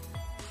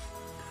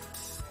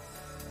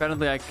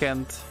 Apparently I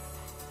can't.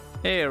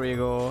 Here we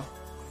go.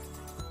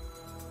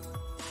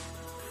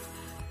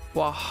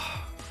 Wow.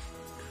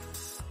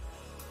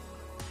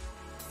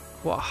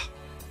 Wow.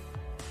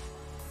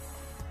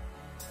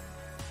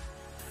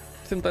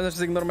 Sometimes I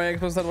just ignore my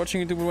Xbox and start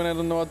watching YouTube when I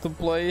don't know how to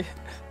play.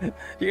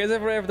 You guys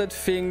ever have that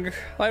thing?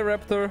 Hi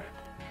Raptor.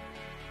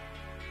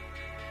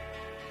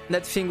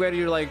 That thing where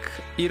you're like,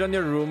 you're in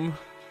your room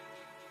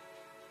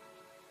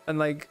and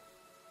like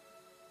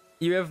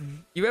you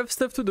have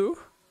stuff to do,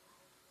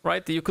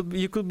 right? You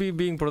could be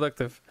being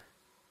productive,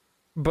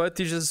 but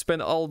you just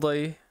spend all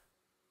day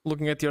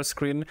looking at your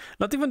screen,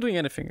 not even doing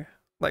anything,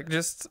 like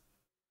just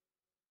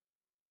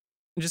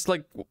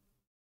like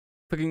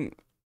fucking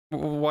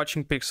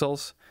watching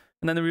pixels.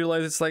 And then I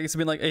realize it's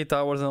been like 8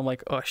 hours and I'm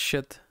like, oh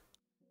shit,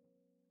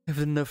 I've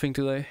done nothing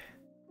today.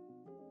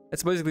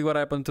 It's basically what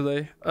happened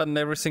today and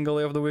every single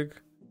day of the week.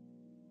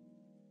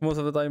 Most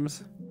of the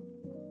times.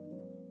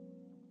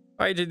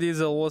 IG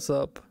Diesel, what's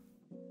up?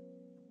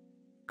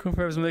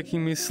 Confirms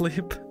making me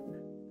sleep.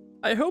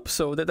 I hope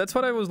so, that's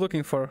what I was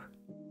looking for.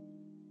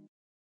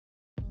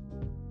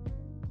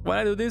 When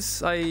I do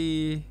this,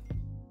 I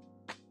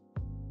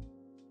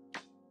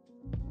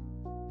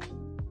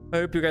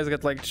hope you guys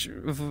get like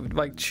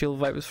chill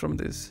vibes from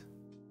this.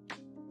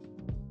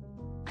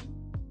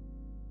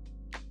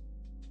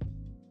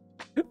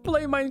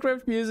 Play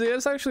Minecraft music.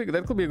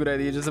 That could be a good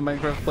idea. Just a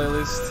Minecraft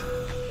playlist.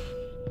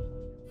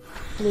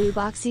 Blue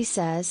Boxy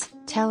says,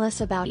 tell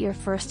us about your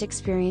first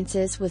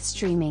experiences with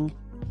streaming.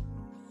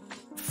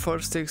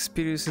 First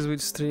experiences with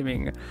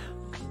streaming.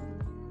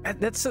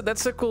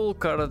 That's a cool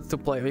card to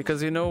play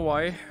because you know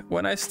why?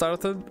 When I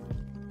started,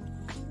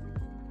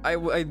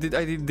 I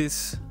did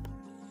this.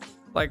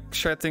 Like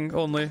chatting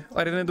only.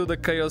 I didn't do the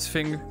chaos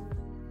thing.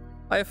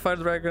 I Fire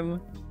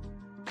Dragon.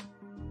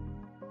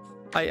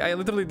 I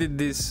literally did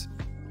this.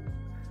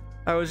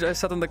 I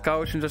sat on the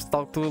couch and just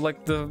talked to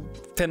like the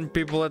 10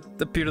 people that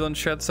appeared on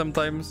chat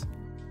sometimes.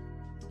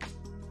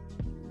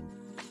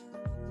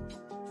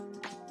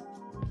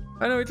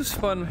 I know, it was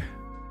fun.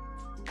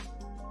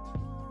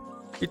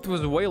 It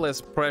was way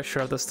less pressure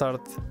at the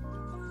start.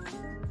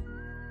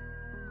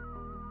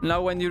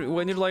 Now when you're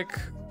like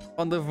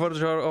on the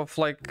verge of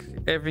like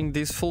having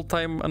this full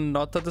time and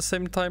not at the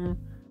same time,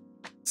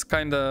 it's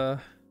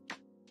kinda,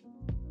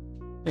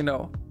 you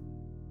know,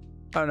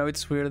 I don't know,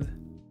 it's weird.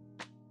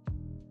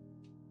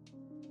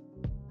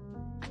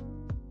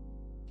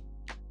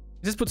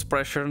 It just puts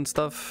pressure and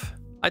stuff.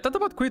 I thought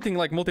about quitting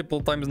like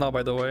multiple times now,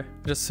 by the way,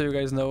 just so you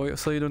guys know,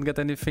 so you don't get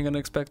anything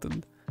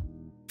unexpected.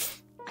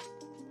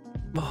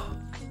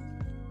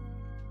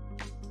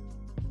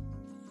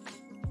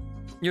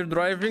 You're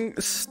driving?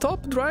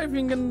 Stop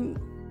driving and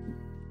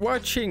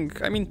watching.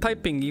 I mean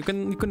typing. You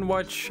can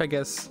watch, I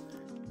guess.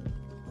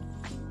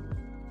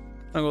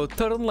 I'll go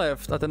turn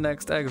left at the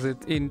next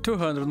exit in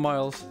 200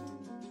 miles.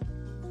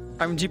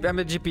 I'm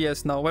at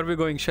GPS now. Where are we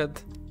going,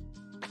 Shed?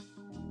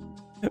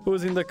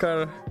 Who's in the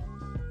car?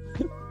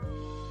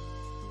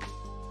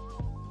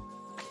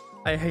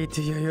 I hate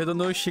you. You don't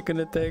know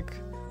chicken attack.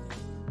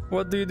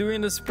 What do you do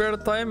in the spare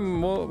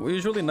time? Well,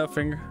 usually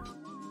nothing.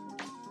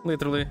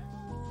 Literally.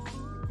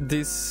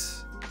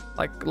 This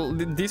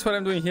what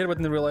I'm doing here, but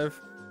in real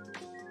life.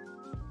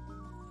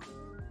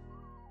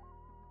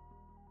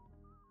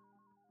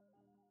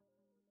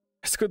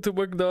 Let's go to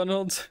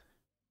McDonald's.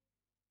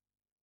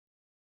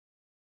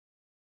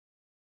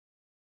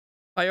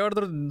 I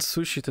ordered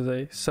sushi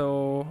today,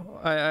 so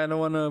I don't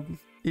wanna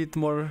eat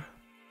more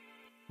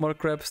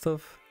crab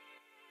stuff.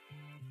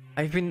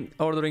 I've been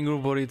ordering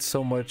Uber Eats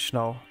so much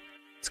now.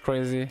 It's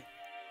crazy.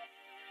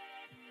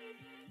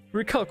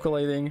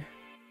 Recalculating.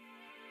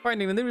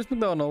 Finding the nearest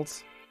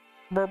McDonald's.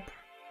 Burp.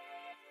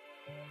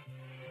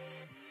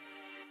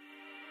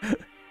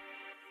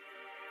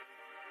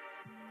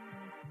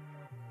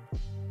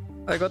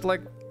 I got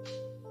like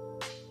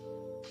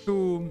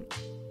 2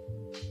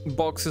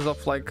 boxes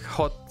of like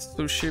hot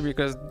sushi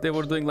because they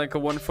were doing like a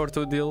 1 for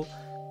 2 deal.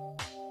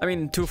 I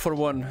mean 2 for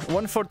 1.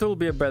 1 for 2 will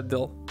be a bad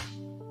deal.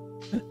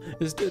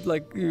 It's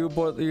like you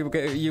buy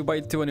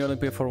 2 and you only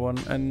pay for 1,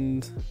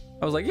 and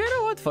I was like, you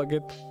know what, fuck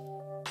it.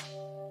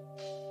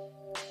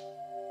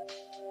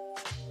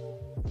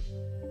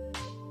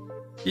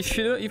 If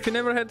you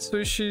never had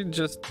sushi,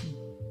 just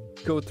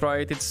go try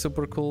it. It's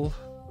super cool.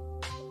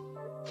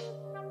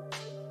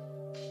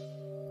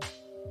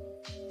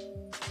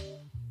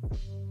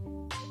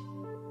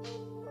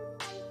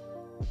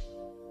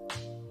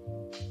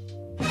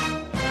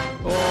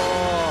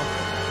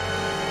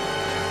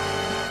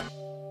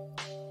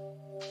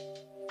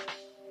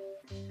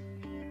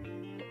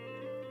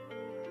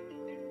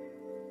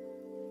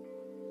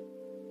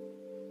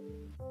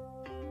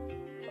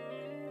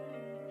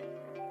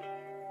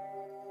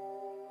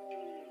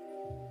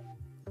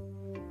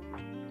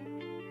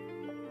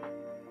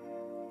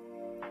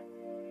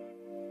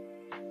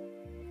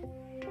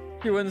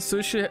 You want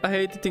sushi? I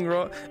hate eating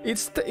raw.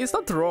 It's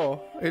not raw.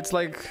 It's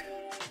like,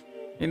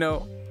 you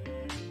know,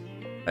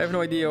 I have no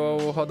idea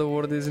how the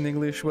word is in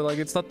English, but like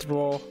it's not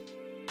raw.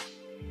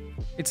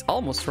 It's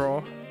almost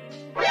raw.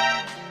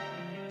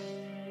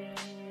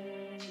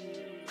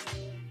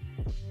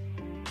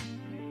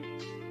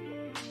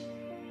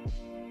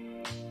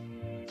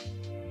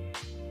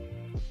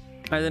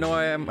 I don't know.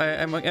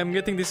 I'm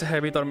getting this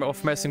habit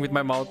of messing with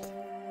my mouth.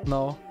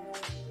 No,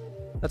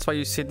 that's why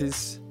you see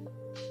this.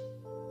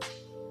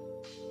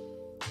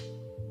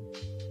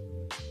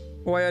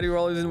 Why are you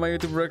always in my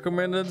YouTube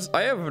recommended?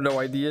 I have no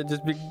idea.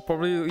 Just you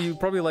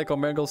probably like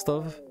Omegle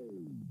stuff.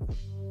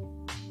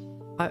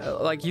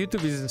 Like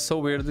YouTube is so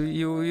weird.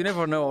 You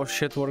never know how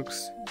shit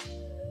works.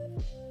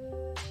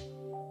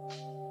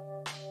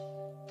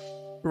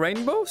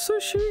 Rainbow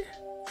sushi?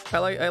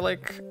 I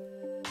like.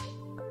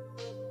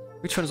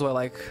 Which ones do I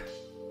like?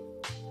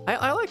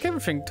 I like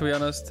everything, to be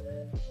honest,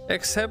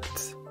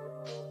 except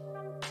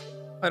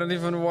I don't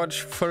even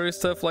watch furry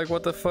stuff. Like,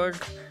 what the fuck?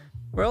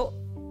 Well,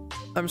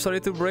 I'm sorry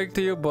to break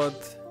to you, but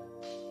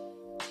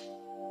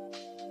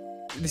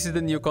this is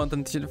the new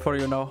content for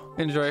you now.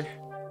 Enjoy.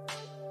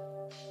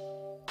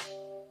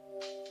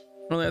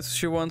 Only had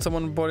sushi once,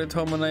 someone bought it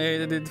home and I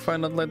hated it.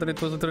 Find out later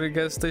it was literally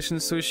gas station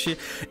sushi.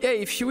 Yeah,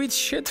 if you eat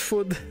shit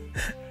food,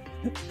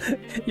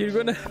 you're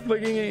gonna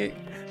fucking...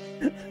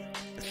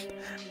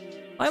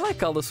 I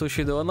like all the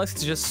sushi though, unless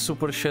it's just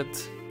super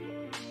shit.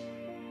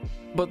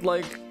 But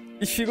like,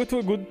 if you go to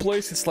a good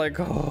place, it's like,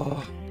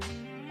 oh...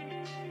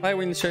 Hi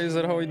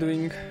Windchaser, how are you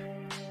doing?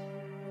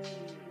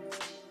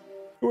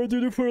 What do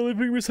you do for a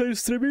living besides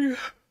streaming?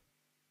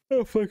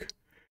 Oh fuck.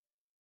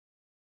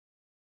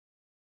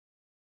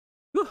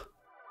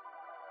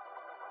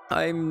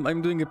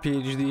 I'm doing a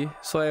PhD,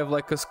 so I have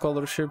like a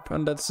scholarship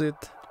and that's it.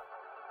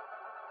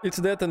 It's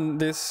that and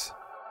this.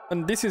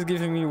 And this is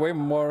giving me way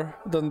more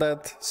than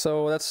that,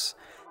 so that's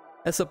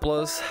a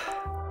plus.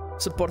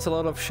 Supports a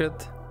lot of shit.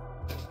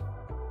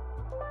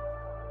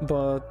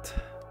 But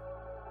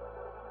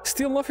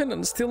still not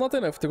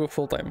enough to go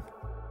full time.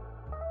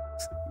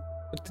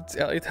 But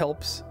it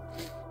helps.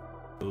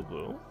 Boo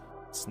boo.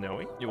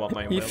 Snowy. You want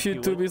my If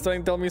YouTube is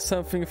trying to tell me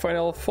something, fine,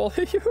 I'll follow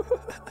you.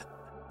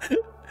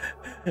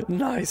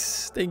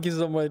 Nice. Thank you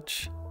so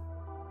much.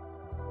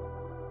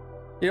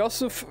 He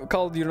also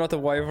called You're Not a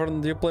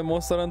Wyvern. Do you play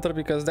Monster Hunter?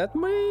 Because that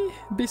may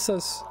be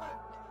sus.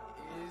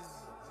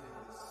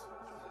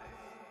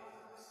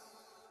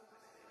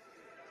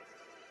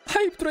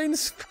 Hype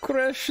trains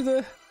crash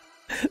the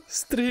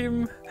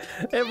stream.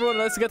 Everyone,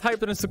 let's get hype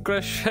trains to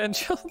crash and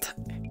chill.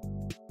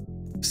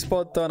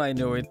 Spot on, I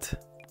knew it.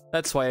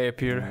 That's why I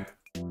appear.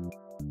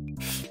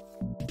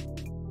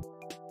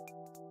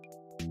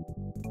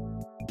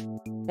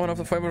 One of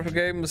the favorite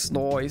games,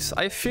 noise.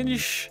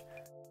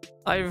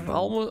 I've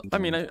almost. I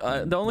mean,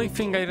 the only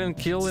thing I didn't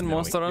kill in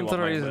Monster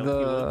Hunter is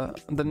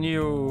the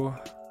new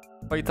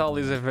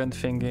Vitalis event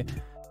thingy.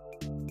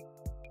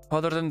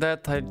 Other than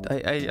that,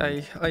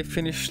 I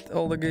finished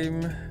all the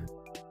game.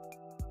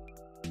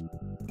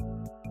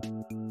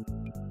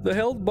 The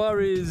health bar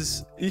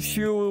is if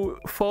you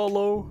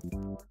follow.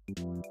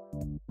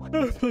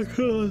 Oh my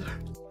god.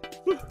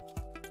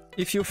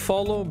 If you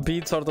follow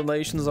beats or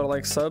donations or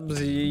like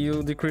subs,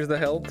 you decrease the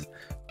health.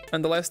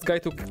 And the last guy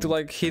to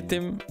like hit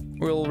him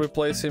will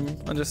replace him.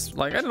 And just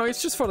like, I don't know,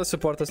 it's just for the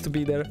supporters to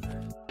be there.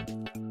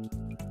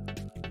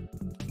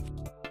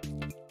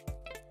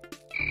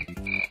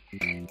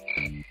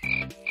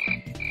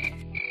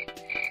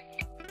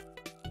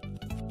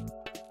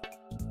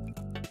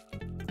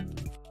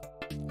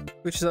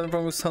 Twitch is having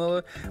problems.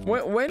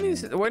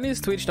 When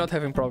is Twitch not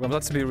having problems?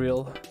 Let's be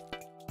real.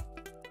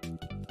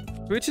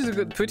 Twitch is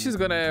good. Twitch is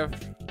gonna have.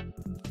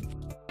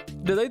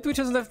 The day Twitch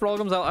doesn't have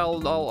problems,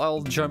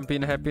 I'll jump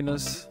in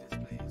happiness.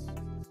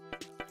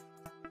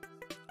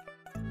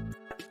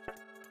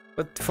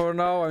 But for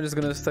now, I'm just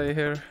gonna stay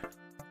here.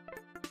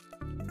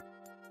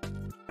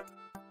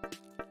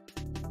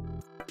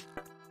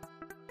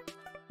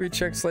 Twitch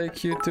checks like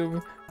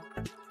YouTube.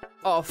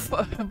 Oh,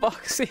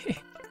 Boxy.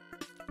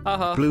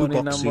 Haha, Blue funny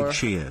Boxy number.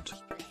 cheered.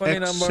 Funny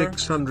number.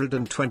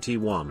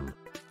 X621.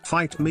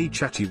 Fight me,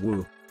 chatty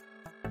woo.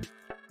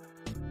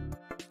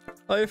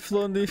 Hi,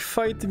 Flondy,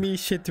 fight me,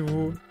 shit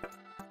woo.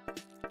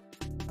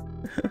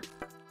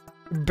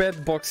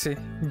 Bad Boxy.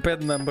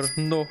 Bad number.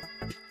 No.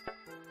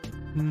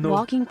 No.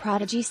 Walking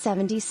Prodigy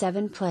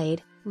 77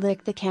 played,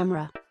 lick the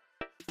camera.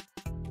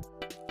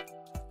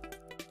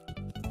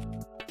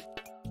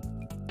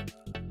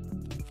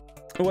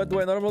 What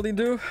do I normally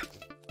do?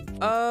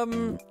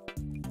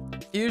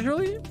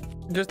 Usually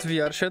just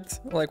VR shit,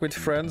 like with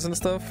friends and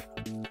stuff.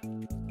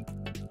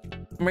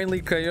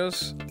 Mainly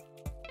chaos.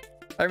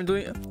 I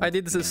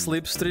did this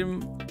sleep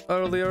stream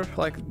earlier,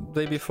 like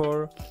day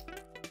before.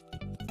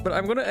 But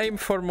I'm gonna aim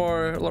for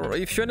more.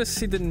 If you wanna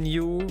see the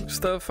new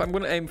stuff, I'm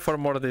gonna aim for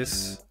more of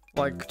this,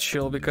 like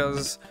chill,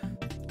 because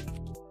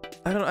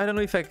I don't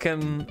know if I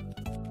can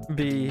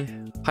be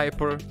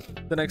hyper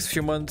the next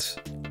few months.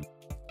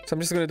 So I'm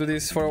just gonna do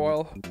this for a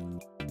while.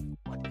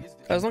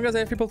 As long as I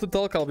have people to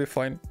talk, I'll be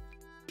fine.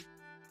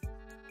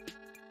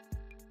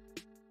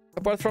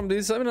 Apart from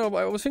this, I don't know,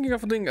 I was thinking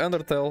of doing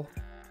Undertale.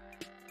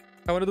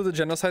 I want to do the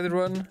genocide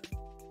run.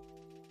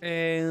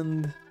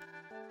 And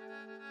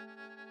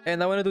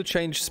I want to do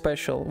change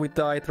special with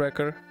the eye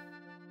tracker.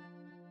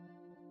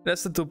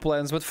 That's the two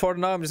plans, but for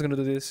now I'm just gonna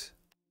do this.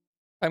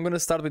 I'm gonna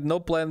start with no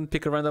plan,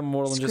 pick a random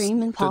world and just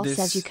Scream and Paul do this.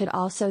 says you could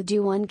also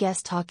do one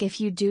guest talk if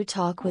you do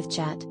talk with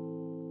chat.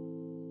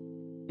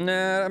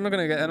 Nah, I'm not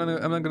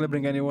gonna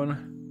bring anyone.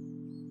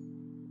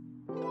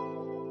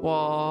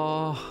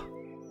 Wow.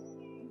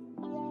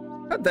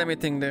 God damn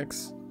it,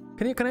 Index.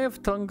 Can I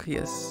have tongue?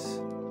 Yes.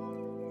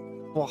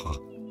 Wow.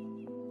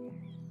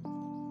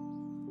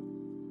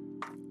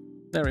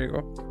 There we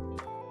go.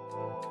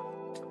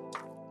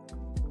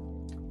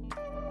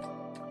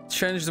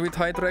 Changed with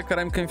high tracker,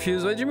 I'm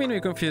confused. What do you mean you're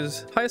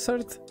confused? Hi,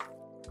 Sart.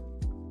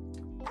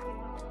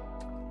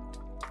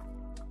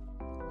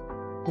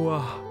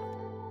 Wow.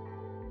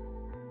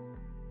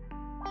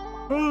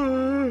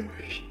 Oh,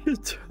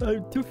 shit.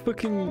 I'm too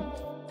fucking...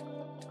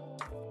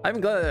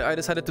 I'm glad I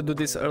decided to do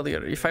this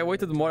earlier. If I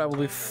waited more, I will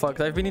be fucked.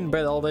 I've been in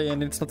bed all day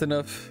and it's not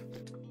enough.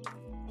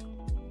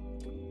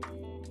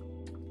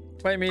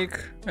 Bye, Meek.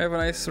 Have a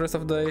nice rest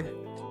of the day.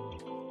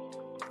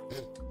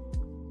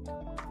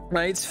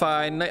 Nah, it's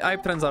fine. Eye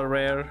trends are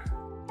rare.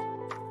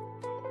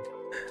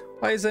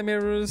 Hi,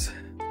 Zamiruz.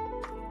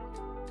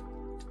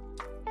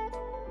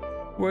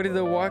 Where did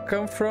the walk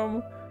come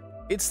from?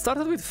 It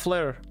started with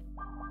Flare.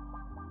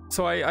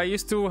 So I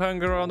used to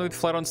hang around with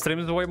Flare on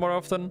streams way more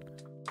often.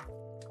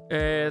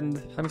 And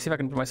let me see if I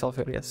can put myself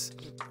here, yes.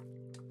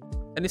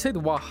 And he said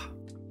wah.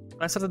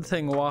 I started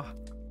saying wah.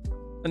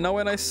 And now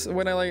when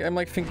I'm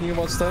like thinking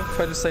about stuff,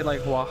 I just say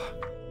like wah.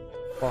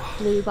 Wah.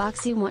 Blue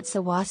Boxy wants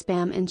a wah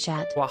spam in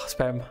chat. Wah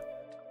spam.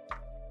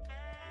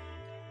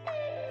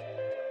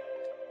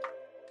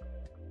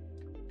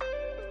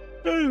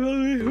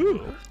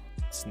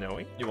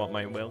 Snowy, you want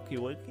my welky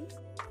welkies?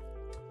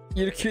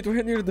 You're cute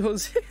when you're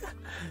dozy.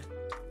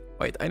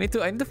 Wait, I need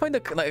to find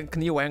a like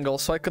new angle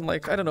so I can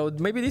like, I don't know,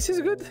 maybe this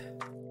is good.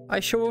 I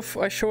show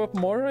up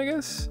more, I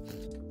guess.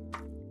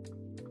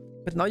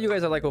 But now you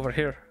guys are like over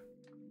here.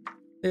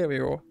 There we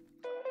go.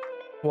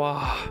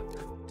 Wow.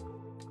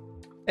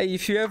 Hey,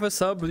 if you have a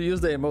sub,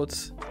 use the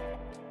emotes.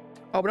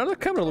 Oh, but now the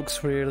camera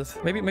looks weird.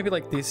 Maybe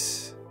like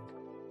this.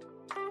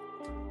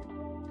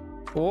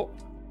 Oh.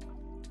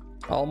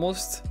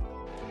 Almost.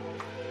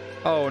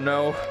 Oh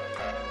no.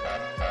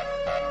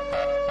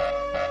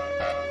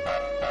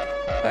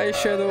 Hi,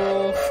 Shadow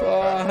Wolf.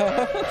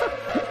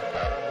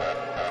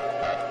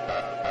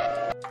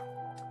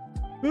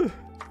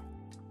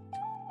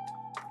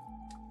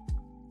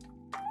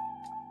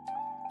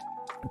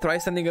 Try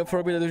standing up for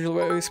a bit. That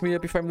usually wakes me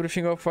up if I'm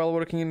rushing off while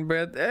working in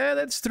bed.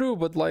 That's true,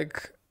 but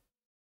like...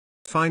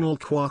 Final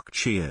Quark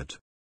cheered.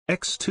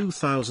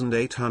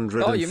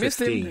 X2815. Oh, you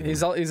missed him.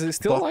 Is he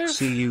still alive?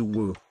 Boxy you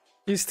woo.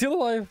 He's still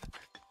alive.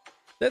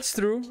 That's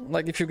true.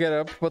 Like, if you get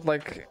up, but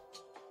like...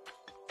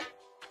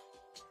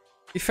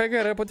 If I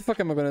get up, what the fuck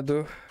am I gonna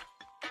do?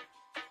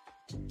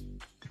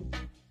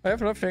 I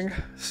have nothing,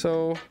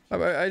 so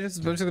I'm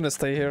just gonna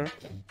stay here.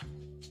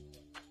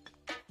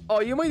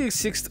 Oh, you made it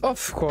 6th?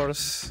 Of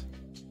course.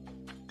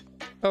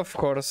 Of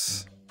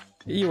course.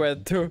 You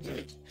had to.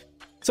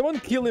 Someone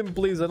kill him,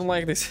 please. I don't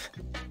like this.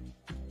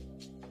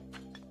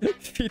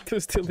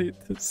 Fetus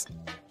deletus.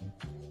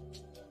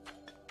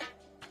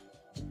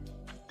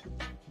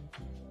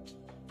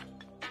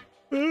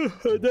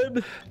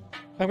 Then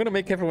I'm gonna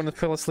make everyone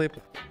fall asleep.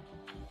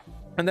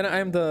 And then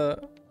I'm the...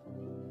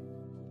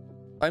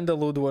 I'm the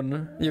lewd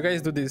one. You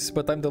guys do this,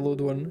 but I'm the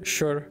lewd one.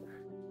 Sure.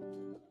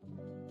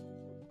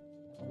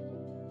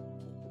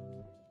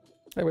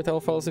 I would tell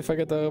false if I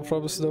get the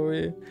props though.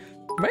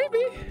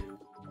 Maybe.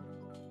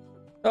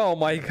 Oh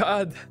my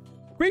god.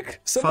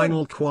 Quick! Someone,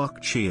 Final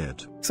Quark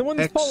cheered. someone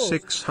follows.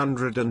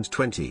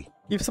 X620.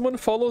 If someone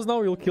follows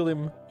now, you'll kill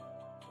him.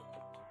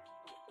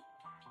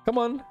 Come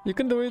on, you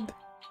can do it.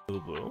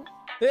 Boo-boo.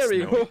 There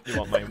we Snowy, go. you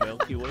want my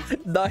Milky Way?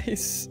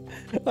 Nice.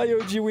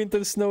 IOG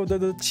Winter Snow da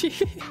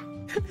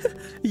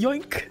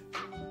Yoink.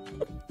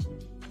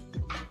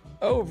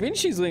 Oh,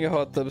 Vinci's doing a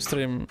hot tub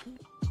stream.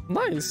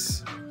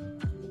 Nice.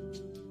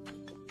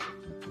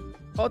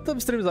 Hot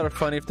tub streams are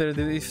fun if you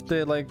do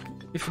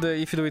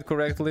it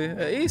correctly.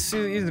 He's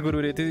good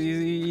with it.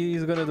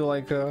 He's gonna do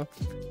like a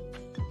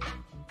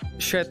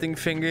chatting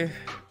thingy.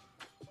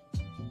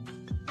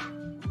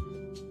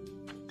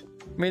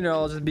 Meanwhile,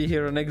 I'll just be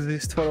here and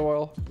exist for a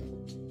while.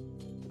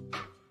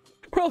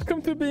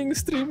 Welcome to being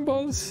stream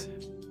boss.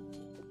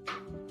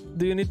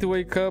 Do you need to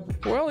wake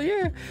up? Well,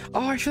 yeah.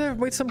 Oh, I should have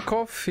made some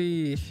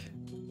coffee.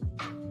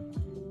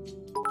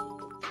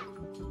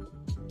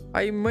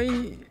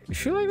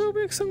 Should I go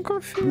make some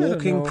coffee?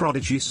 Walking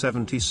Prodigy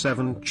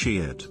 77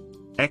 cheered.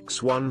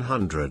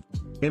 X100.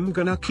 I'm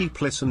gonna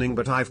keep listening,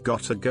 but I've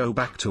gotta go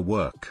back to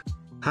work.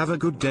 Have a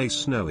good day,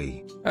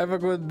 Snowy. Have a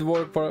good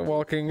work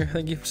walking.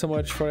 Thank you so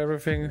much for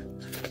everything.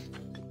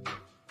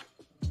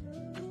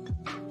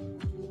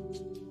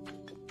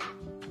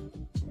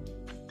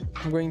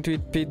 I'm going to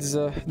eat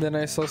pizza. Then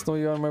I saw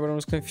Snowy on my brain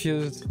was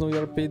confused. Snowy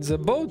or pizza.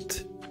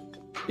 Both!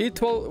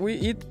 We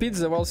eat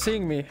pizza while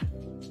seeing me.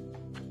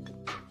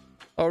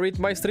 Or eat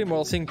my stream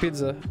while seeing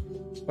pizza.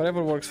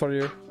 Whatever works for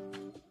you.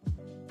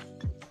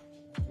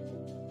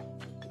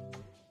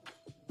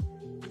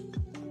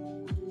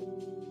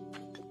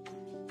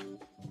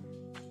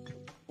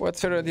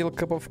 What's your ideal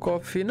cup of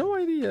coffee? No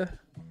idea.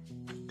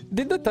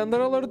 Did the thunder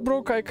alert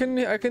broke? I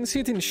can see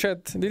it in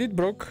chat. Did it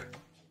broke?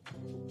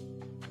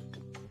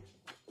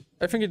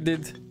 I think it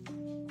did.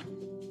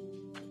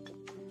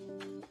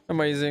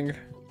 Amazing.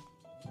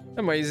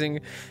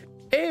 Amazing.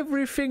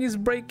 Everything is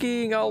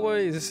breaking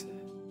always.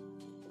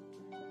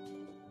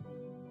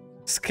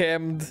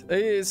 Scammed.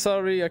 Hey,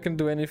 sorry, I can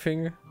do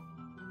anything.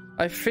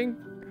 I think...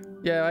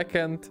 Yeah, I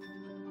can't.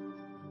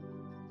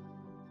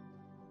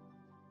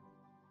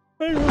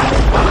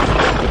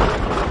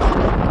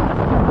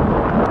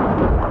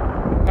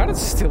 How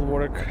does it still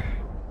work?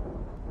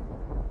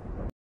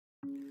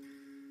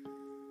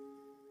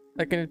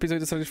 I can eat pizza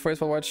with a Swedish voice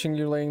while watching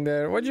you laying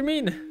there. What do you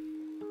mean?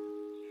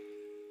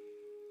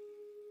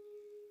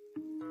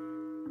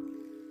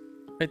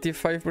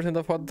 %85%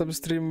 of hot tub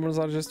streamers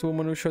are just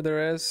women who show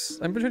their ass.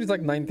 I'm pretty sure it's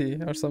like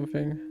 90 or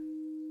something.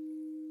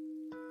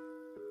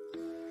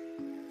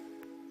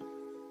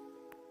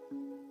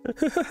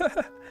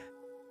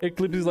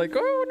 Eclipse is like,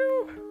 oh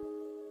no!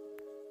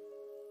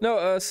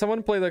 No,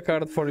 someone played a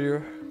card for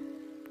you.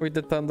 With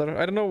the thunder.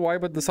 I don't know why,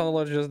 but the sound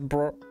alert just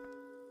broke.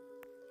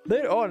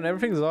 They're on,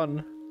 everything's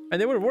on. And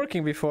they were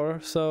working before,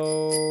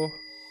 so...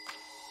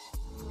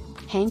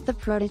 Hank the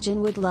Protogen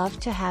would love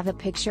to have a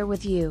picture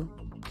with you.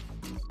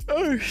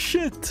 Oh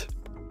shit!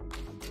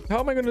 How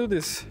am I gonna do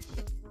this?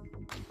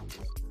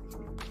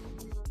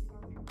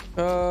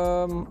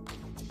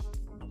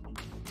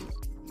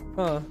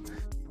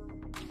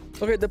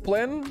 Okay, the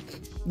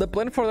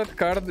plan for that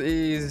card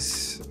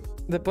is...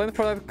 The plan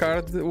for that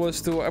card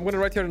was to... I'm gonna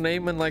write your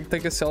name and like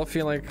take a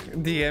selfie and like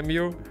DM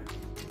you.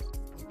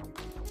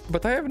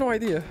 But I have no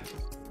idea.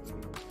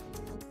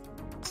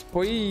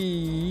 Oh.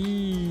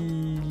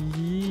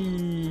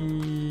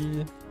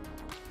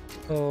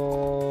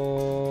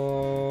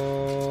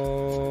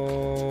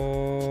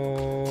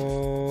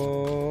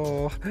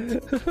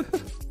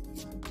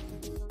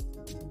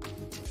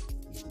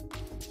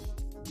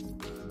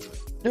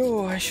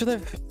 Oh, I should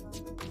have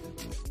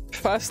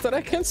faster.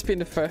 I can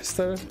spin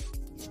faster.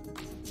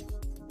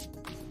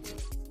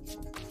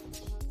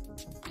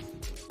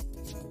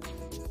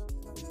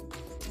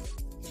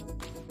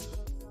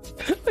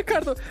 The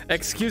card.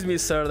 Excuse me,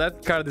 sir.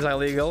 That card is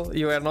illegal.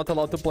 You are not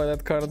allowed to play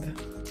that card.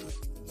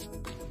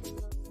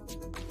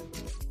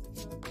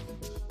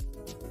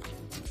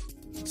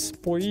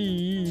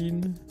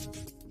 Spoin.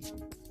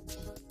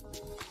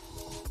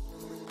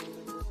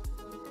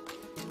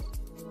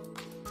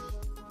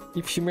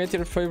 If you met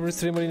your favorite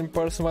streamer in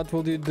person, what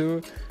would you do?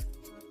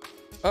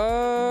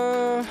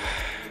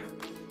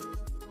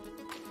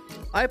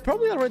 I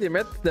probably already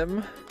met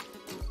them.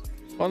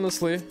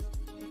 Honestly.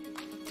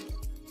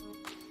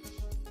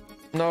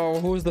 No,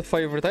 who's the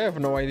favorite? I have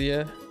no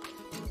idea.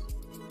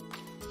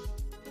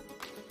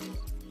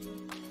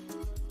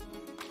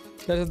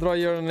 Let's draw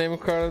your name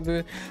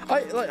card.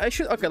 I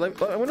should. Okay, I'm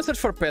gonna search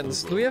for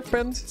pens. Do we have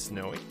pens?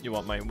 Snowy, you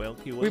want my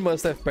Milky Way? We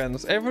must have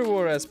pens.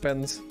 Everywhere has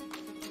pens.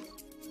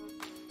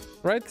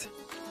 Right?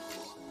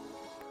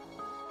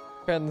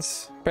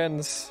 Pens,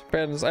 pens,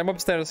 pens. I'm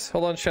upstairs.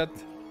 Hold on, chat.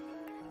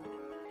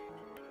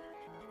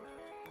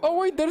 Oh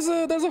wait, there's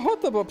a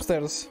hot tub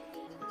upstairs.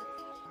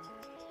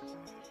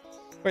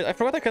 Wait, I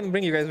forgot I can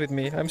bring you guys with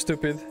me. I'm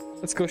stupid.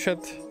 Let's go, chat.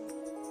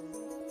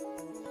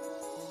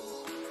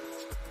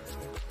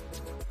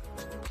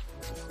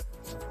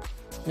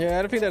 Yeah,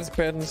 I don't think that's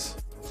pens.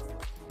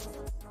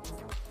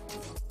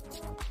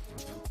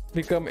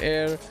 Become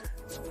air.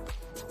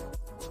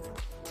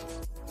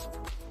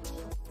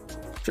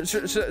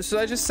 Should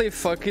I just say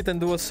fuck it and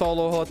do a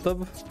solo hot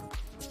tub?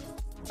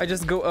 I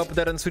just go up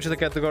there and switch the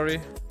category.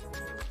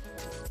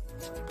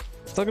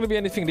 It's not gonna be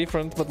anything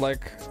different, but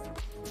like...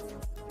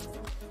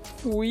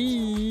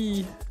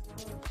 Wee.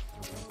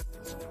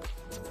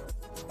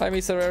 Hi,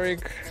 Mr.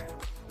 Eric.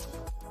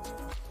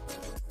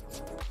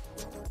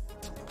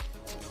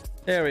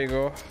 There we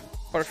go.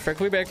 Perfect.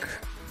 We back.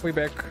 We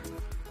back.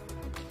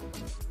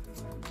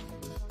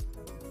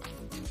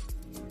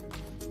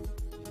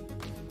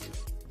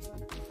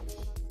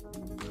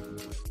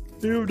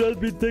 You've not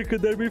been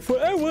taken there before.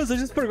 I was. I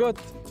just forgot.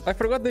 I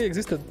forgot they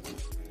existed.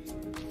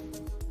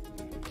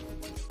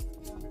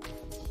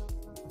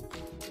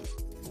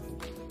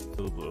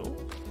 Boo-boo.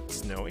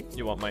 Snowy,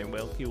 you want my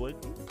welky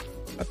welky?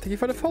 Thank you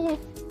for the follow.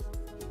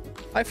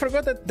 I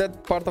forgot that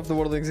that part of the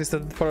world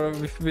existed for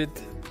a bit.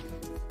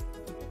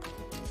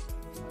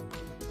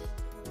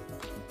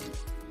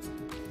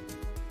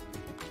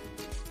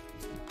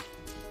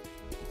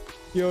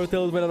 Your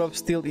tail is made out of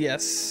steel.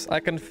 Yes,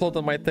 I can float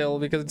on my tail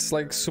because it's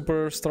like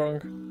super strong.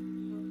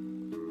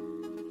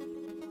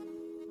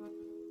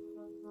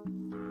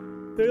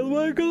 Tail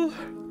Michael.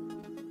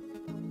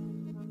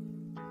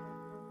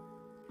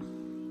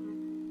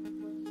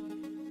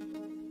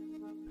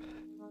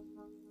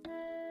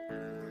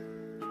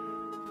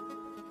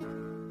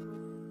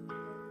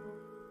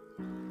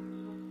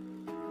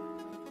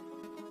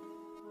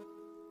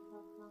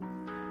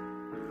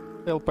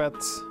 Tail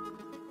pets.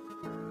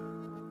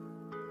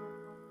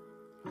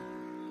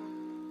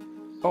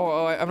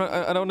 Oh, I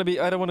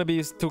don't want to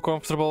be too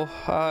comfortable.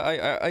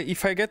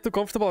 If I get too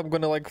comfortable, I'm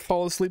gonna like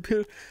fall asleep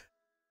here.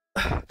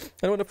 I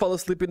don't want to fall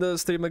asleep in the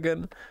stream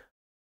again.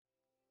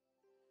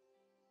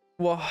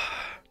 Wow.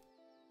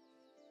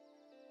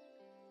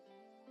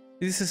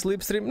 Is this a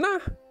sleep stream? Nah,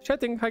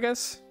 chatting, I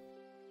guess.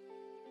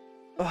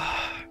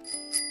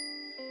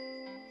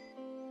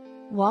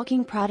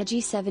 Walking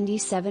Prodigy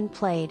 77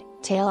 played,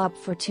 tail up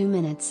for 2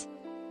 minutes.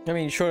 I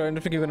mean, sure, I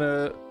don't think you're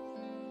gonna...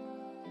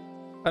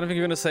 I don't think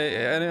you're gonna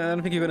say... I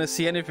don't think you're gonna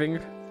see anything.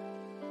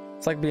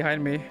 It's like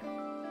behind me.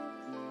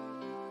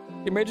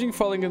 Imagine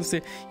falling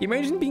asleep.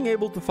 Imagine being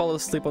able to fall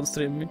asleep on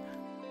stream.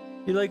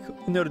 You're like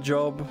in your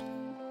job,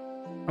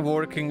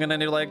 working, and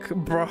then you're like,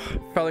 bruh,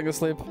 falling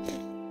asleep.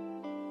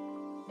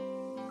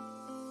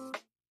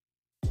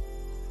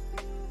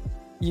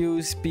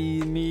 You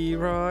speed me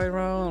right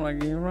round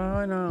like you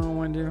right now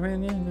when you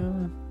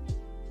know.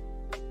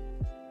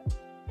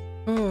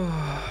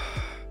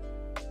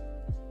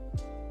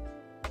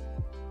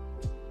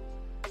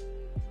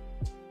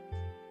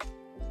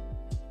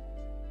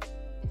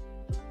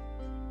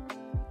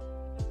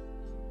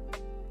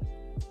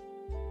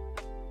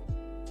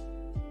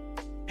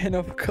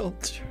 Enough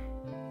culture.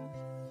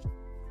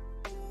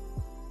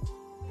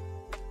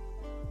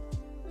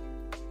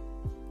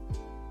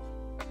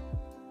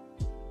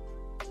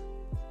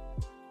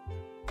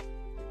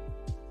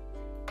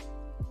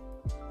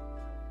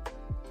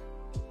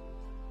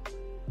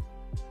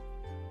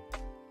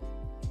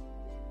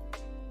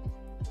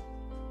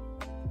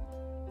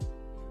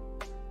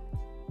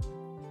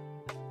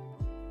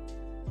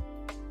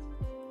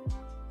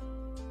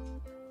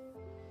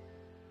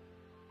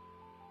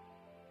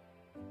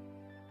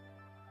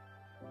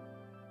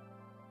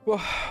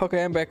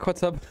 Okay, I'm back.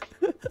 What's up?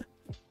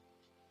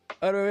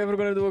 Are we ever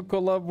gonna do a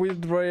collab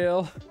with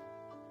Royale?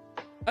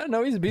 I don't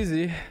know, he's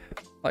busy.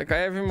 Like, I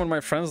have him on my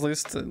friends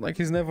list. Like,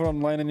 he's never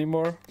online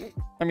anymore.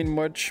 I mean,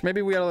 much.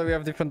 Maybe we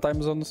have different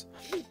time zones.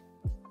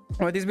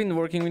 But he's been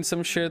working with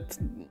some shit,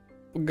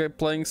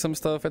 playing some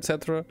stuff,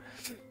 etc.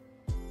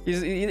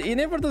 He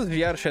never does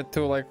VR shit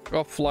too, like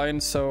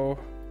offline. So,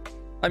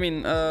 I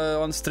mean,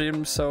 on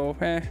stream. So,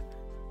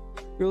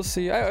 we'll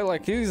see. I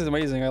like. He's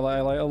amazing. I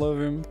love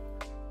him.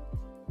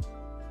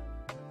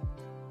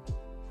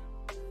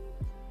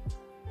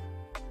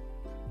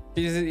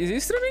 Is he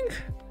streaming?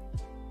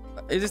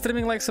 Is he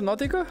streaming like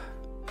Subnautica?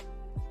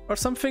 Or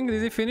something?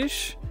 Did he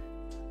finish?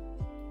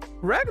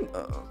 Rag?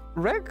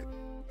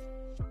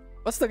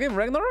 What's the game?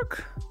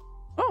 Ragnarok?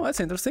 Oh, that's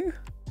interesting.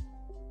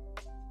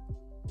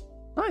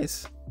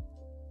 Nice.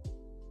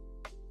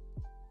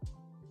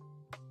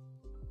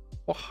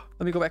 Oh,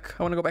 let me go back.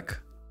 I want to go back.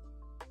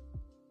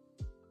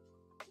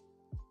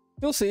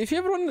 You'll see. If he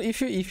ever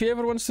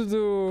wants to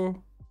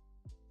do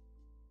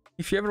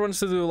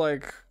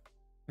like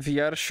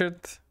VR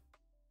shit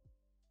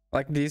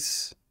like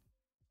this,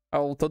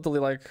 I'll totally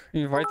like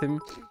invite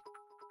him.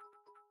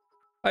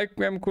 Hi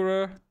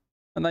Kura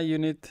and I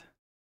unit.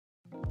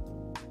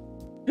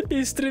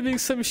 He's streaming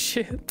some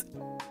shit.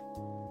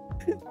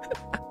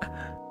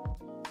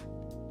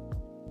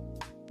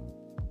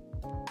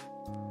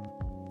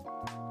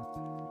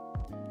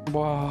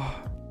 Wow.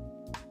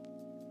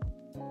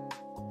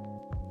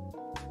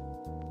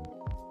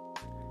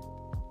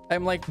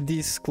 I'm like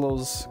this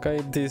close, okay?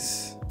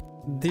 This.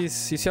 You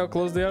see how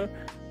close they are?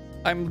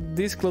 I'm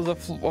this close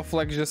of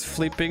like just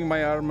flipping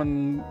my arm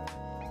and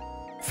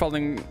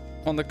falling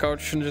on the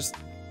couch and just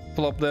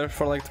flop there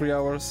for like 3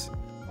 hours.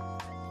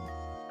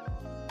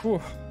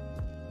 Whew.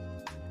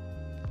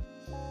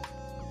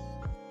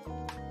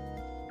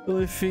 The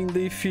only thing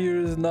they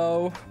fear is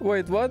now...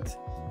 Wait, what?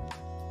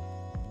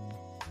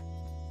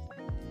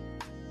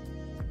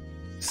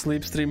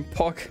 Sleep stream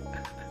POC.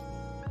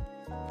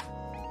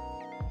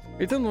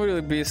 It won't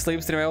really be a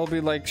sleep stream, I'll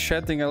be like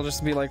shedding, I'll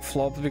just be like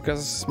flopped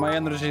because my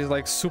energy is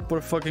like super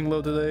fucking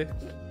low today.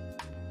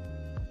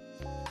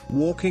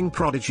 Walking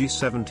Prodigy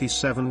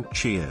 77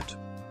 cheered.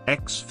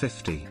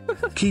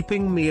 X50.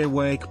 Keeping me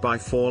awake by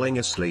falling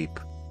asleep.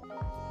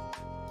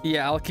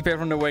 Yeah, I'll keep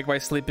everyone awake by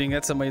sleeping,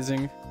 that's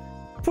amazing.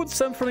 Put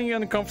something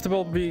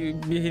uncomfortable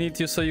beneath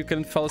you so you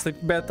can fall asleep.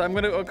 Bet, I'm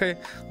gonna... Okay,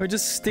 let me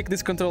just stick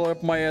this controller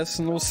up my ass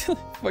and we'll see.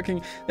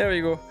 Fucking... There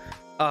we go.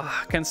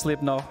 Ah, can't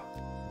sleep now.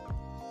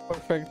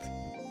 Perfect.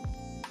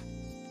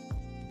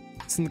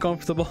 It's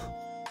uncomfortable.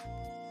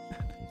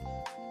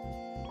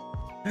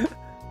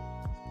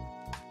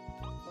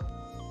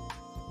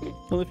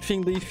 Only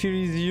thing they fear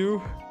is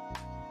you.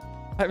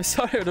 I'm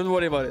sorry, don't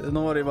worry about it.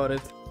 Don't worry about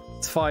it.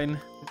 It's fine.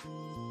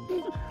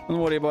 Don't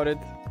worry about it.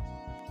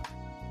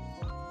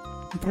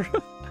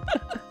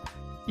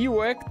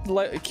 You act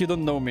like you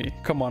don't know me.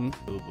 Come on.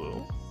 Boo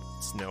boo.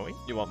 Snowy,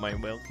 you want my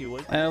welky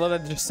wood? And I love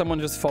that someone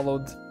just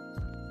followed.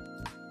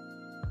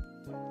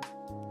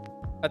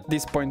 At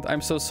this point,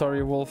 I'm so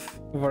sorry, Wolf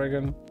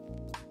Vargan.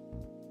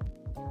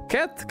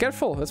 Cat,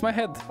 careful, that's my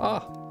head.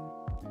 Ah.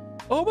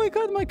 Oh my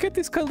god, my cat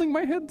is cuddling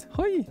my head.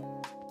 Hi.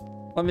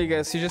 Let me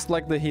guess, you just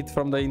like the heat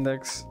from the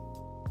index.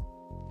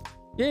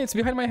 Yeah, it's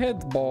behind my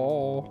head.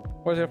 Boh.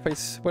 Where's your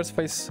face? Where's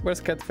face?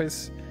 Where's cat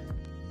face?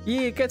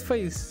 Yeah, cat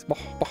face. Boh,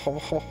 boh,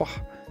 boh, boh, boh.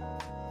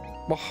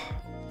 Boh.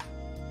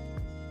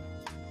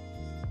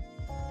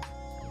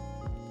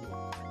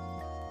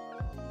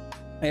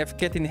 I have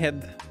cat in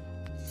head.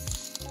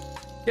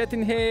 Cat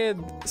in head.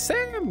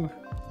 Sam!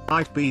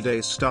 My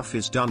B-Day stuff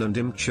is done and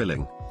I'm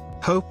chilling.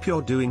 Hope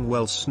you're doing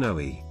well,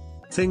 Snowy.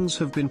 Things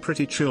have been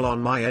pretty chill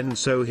on my end,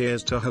 so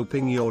here's to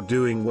hoping you're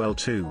doing well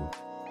too.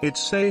 It'd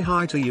say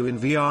hi to you in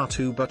VR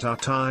too, but our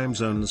time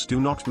zones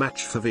do not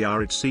match for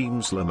VR, it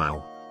seems,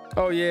 Lamau.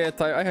 Oh yeah,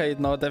 I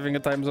hate not having a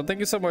time zone. Thank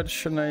you so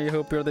much, and I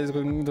hope your day is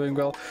doing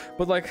well.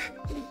 But like,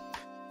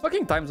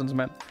 fucking time zones,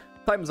 man.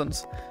 Time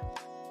zones.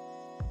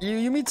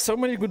 You meet so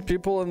many good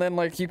people, and then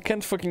like you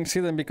can't fucking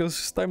see them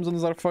because time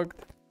zones are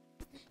fucked.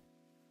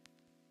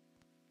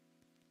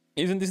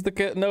 Isn't this the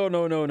cat? No.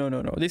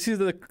 This is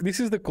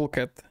the cool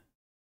cat.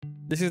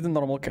 This is the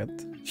normal cat.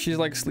 She's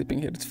like sleeping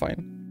here. It's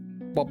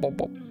fine. Bop bop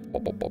bop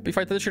bop bop bop. If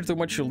I touch her too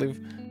much, she'll leave.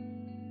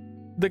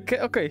 The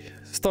cat. Okay.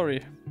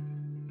 Story.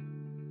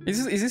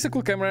 Is this a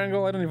cool camera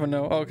angle? I don't even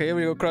know. Okay, here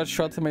we go. Crouch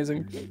shot.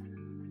 Amazing.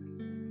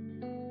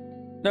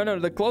 No.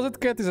 The closet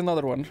cat is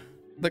another one.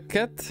 The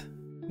cat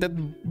that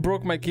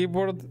broke my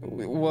keyboard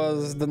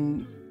was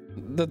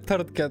the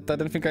third cat. I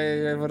don't think I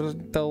ever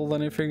tell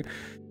anything.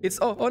 It's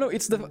oh no,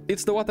 it's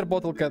the water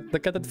bottle cat. The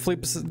cat that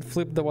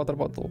flipped the water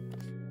bottle.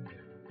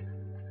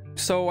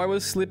 So I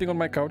was sleeping on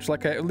my couch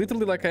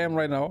literally like I am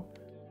right now.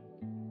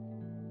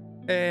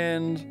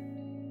 And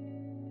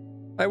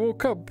I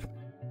woke up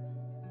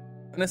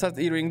and I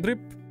started hearing drip,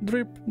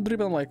 drip,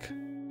 drip. I'm like,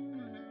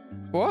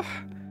 what?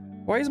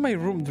 Why is my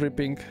room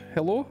dripping?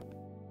 Hello?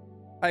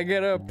 I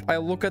get up, I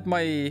look at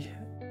my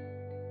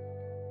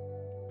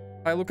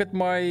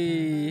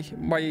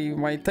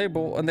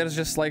table, and there's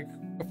just like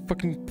a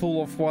fucking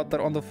pool of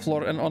water on the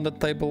floor and on the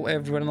table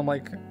everywhere, and I'm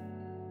like,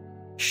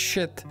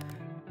 shit.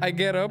 I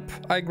get up,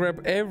 I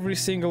grab every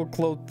single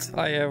cloth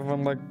I have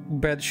on like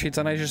bed sheets,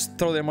 and I just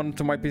throw them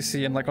onto my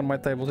PC and like on my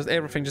table, just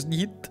everything, just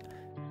yeet.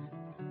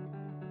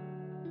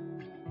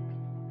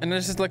 And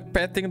it's just like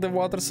patting the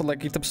water so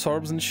like it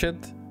absorbs and shit.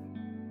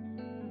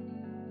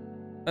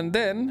 And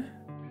then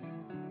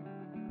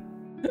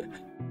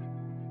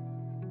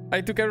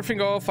I took everything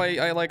off. I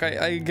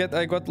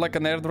got like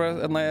an air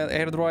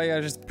dry.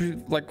 I just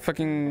like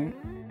fucking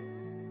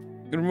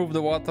remove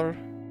the water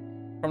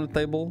from the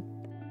table.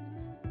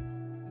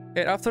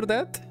 And after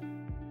that,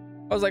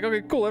 I was like,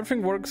 okay, cool,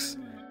 everything works.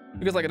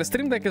 Because like the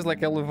Stream Deck is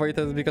like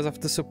elevated because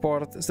of the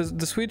support.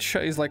 The Switch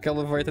is like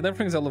elevated.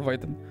 Everything's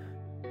elevated.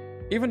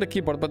 Even the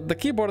keyboard, but the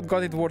keyboard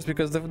got it worse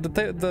because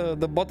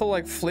the bottle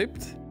like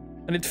flipped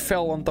and it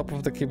fell on top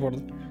of the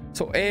keyboard.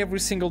 So every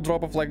single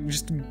drop of like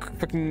just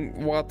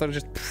fucking water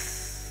just.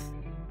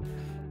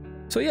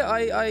 So yeah,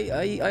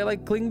 I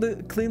like clean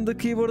the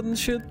keyboard and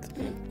shit.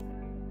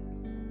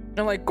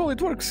 And like, cool,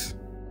 it works.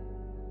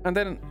 And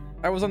then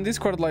I was on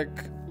Discord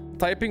like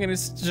typing, and it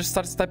just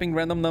starts typing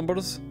random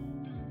numbers.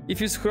 If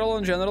you scroll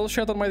on general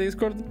chat on my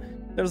Discord,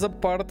 there's a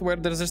part where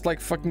there's just like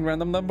fucking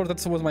random numbers.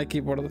 That was my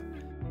keyboard.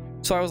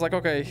 So I was like,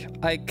 okay,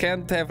 I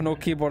can't have no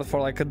keyboard for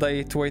like a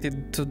day to wait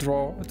it to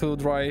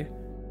dry.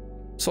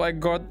 So I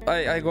got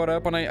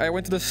up and I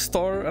went to the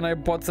store and I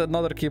bought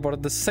another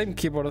keyboard, the same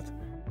keyboard.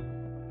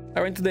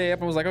 I went to the app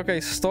and was like, okay,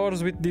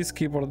 stores with this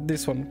keyboard,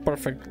 this one,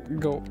 perfect,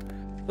 go.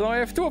 So now I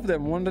have two of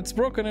them, one that's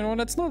broken and one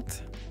that's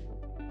not.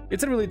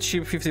 It's a really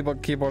cheap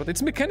 $50 keyboard.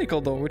 It's mechanical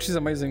though, which is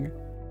amazing.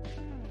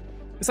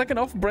 It's like an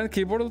off-brand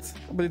keyboard,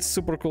 but it's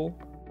super cool.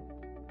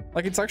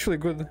 Like, it's actually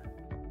good.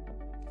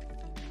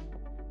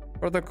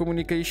 Auto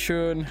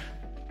communication.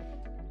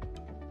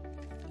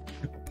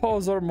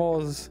 Pause or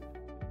Moz.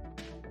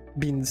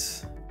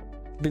 Beans.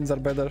 Beans are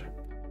better.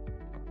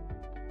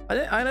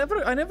 I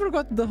never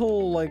got the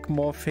whole like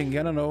Mo thing.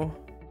 I don't know.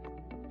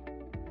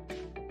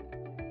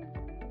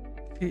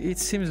 It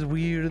seems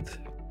weird.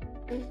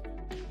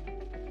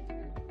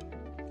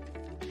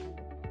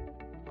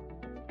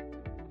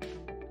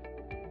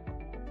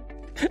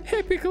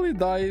 Epically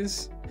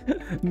dies.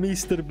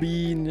 Mr.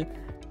 Bean.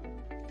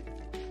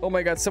 Oh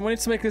my god, someone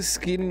needs to make a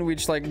skin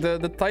which like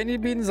the tiny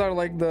beans are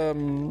like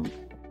the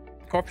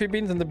coffee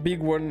beans and the big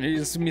one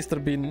is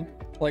Mr. Bean.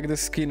 Like the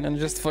skin and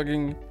just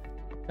fucking...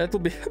 That will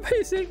be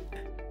amazing.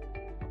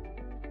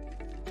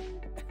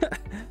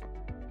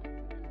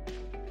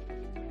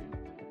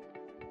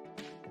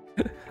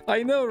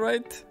 I know,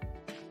 right?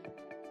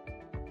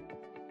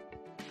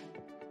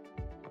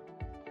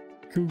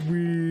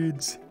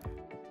 Weeds.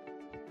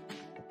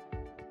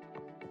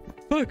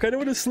 Fuck, I don't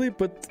want to sleep,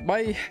 but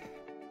my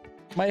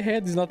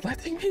head is not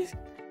letting me.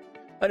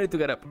 I need to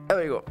get up. There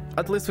we go.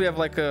 At least we have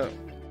like a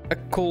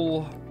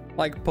cool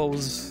like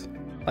pose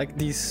like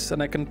this,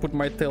 and I can put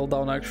my tail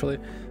down actually.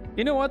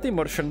 You know what?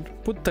 Immersion.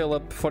 Put tail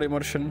up for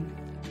immersion.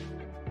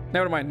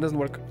 Never mind, doesn't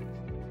work.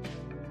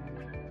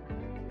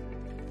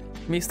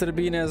 Mr.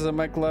 Bean has a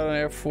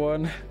McLaren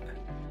F1.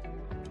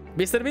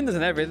 Mr. Bean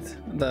doesn't have it.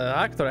 The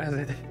actor has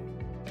it.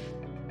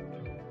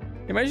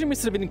 Imagine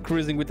Mr. Bean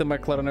cruising with a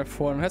McLaren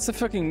F1.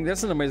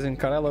 That's an amazing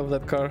car. I love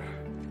that car.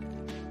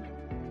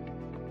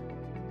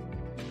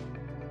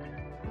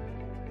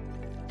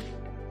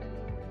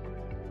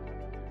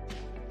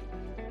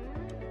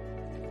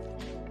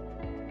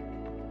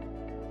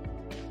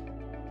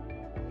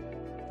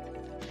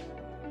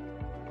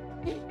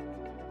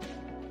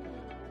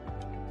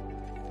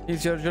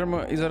 Is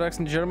your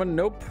accent German?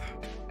 Nope.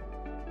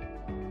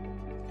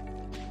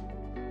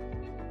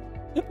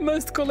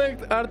 Must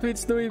collect art with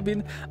Snowy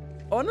Bean.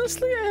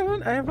 Honestly,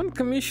 I haven't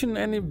commissioned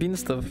any Bean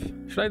stuff.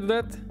 Should I do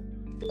that?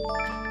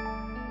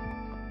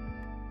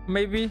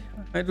 Maybe.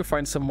 I need to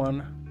find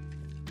someone.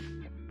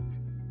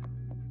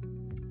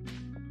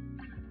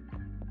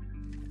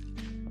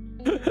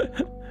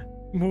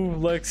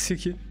 Move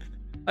Lexicon.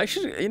 I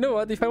should, you know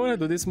what, if I want to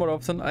do this more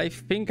often, I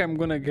think I'm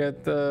gonna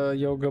get a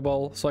yoga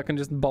ball so I can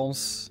just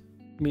bounce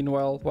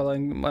meanwhile while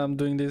I'm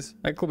doing this.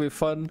 That could be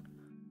fun.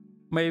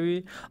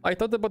 Maybe. I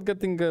thought about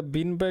getting a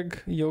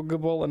beanbag, yoga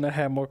ball, and a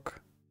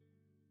hammock.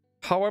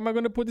 How am I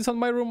gonna put this on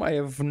my room? I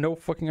have no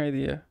fucking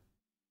idea.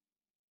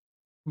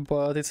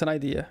 But it's an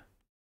idea.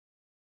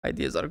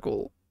 Ideas are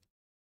cool.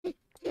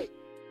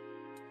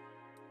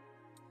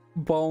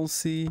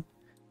 Bouncy.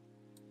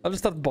 I'll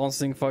just start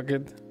bouncing, fuck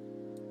it.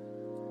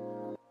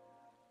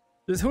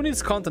 Just who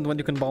needs content when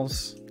you can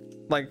bounce?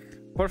 Like,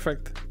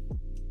 perfect.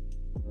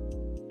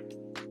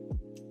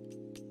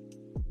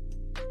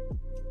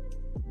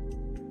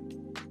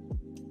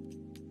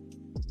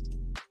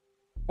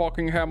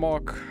 Fucking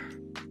hammock.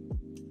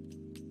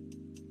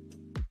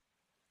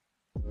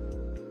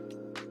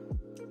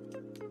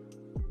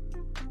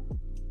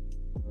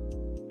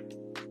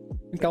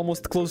 I think I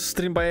almost closed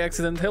stream by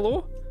accident.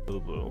 Hello?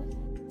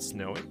 Boo-boo.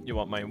 Snowy, you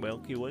want my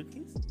Welky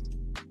Welkies?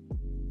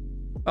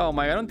 Oh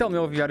my god, don't tell me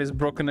OVR is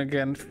broken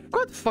again.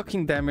 God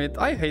fucking damn it.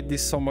 I hate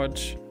this so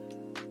much.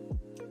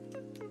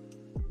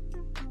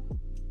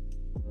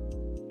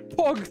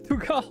 Pog to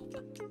gal.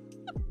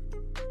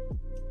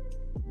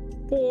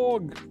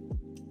 Pog.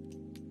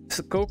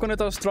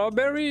 Coconut or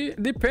strawberry?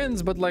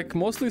 Depends, but like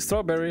mostly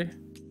strawberry.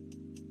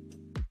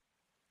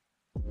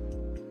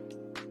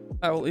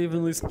 I will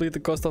evenly split the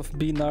cost of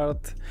bean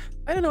art.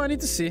 I don't know, I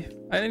need to see.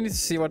 I need to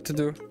see what to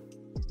do.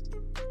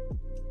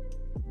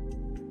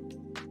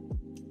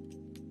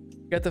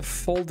 Get a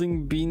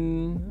folding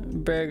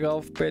bean bag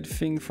off bed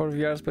thing for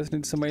VR space.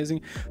 It's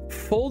amazing.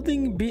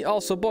 Folding bean.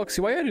 Also, Boxy,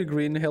 why are you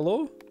green?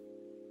 Hello?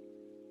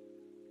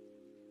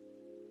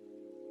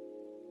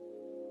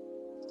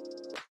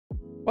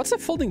 What's a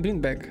folding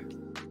bean bag?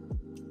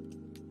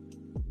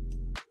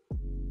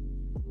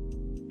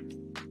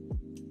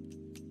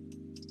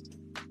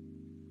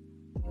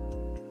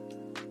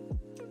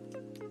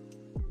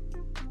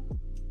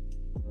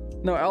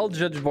 No, I'll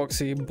judge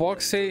Boxy.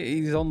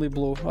 Boxy is only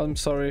blue. I'm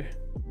sorry.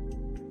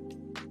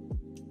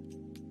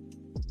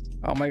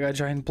 Oh my god,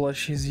 giant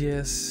plushies,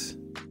 yes.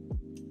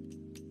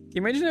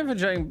 Imagine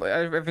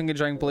having a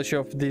giant plushie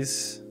of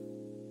this.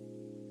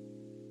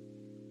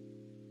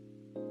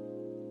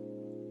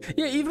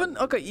 Yeah, even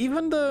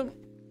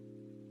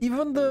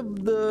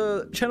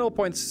the channel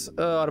points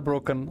are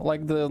broken,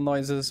 like the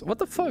noises. What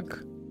the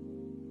fuck?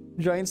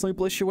 Giant snowy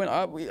plushie when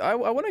I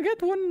want to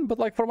get one, but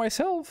like for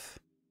myself.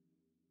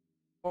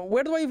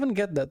 Where do I even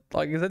get that?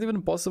 Like, is that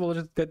even possible?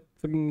 Just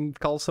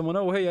call someone.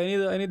 Oh, hey,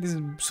 I need this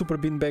super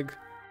bean bag.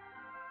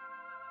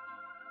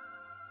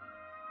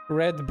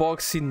 Red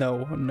Boxy,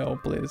 no,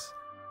 please.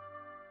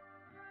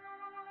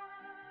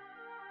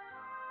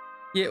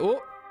 Yeah,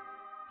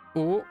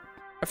 oh.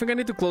 I think I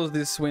need to close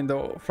this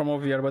window from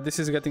over here, but this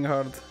is getting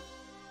hard.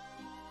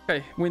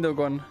 Okay, window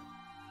gone.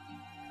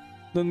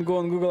 Don't go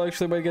on Google,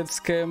 actually might get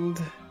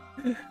scammed.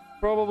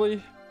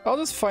 Probably. I'll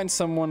just find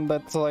someone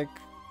that like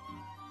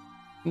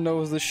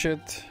knows the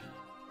shit.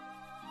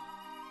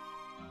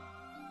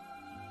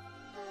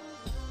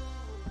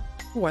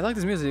 Oh, I like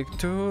this music.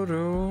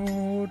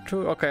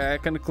 Okay, I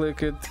can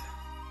click it.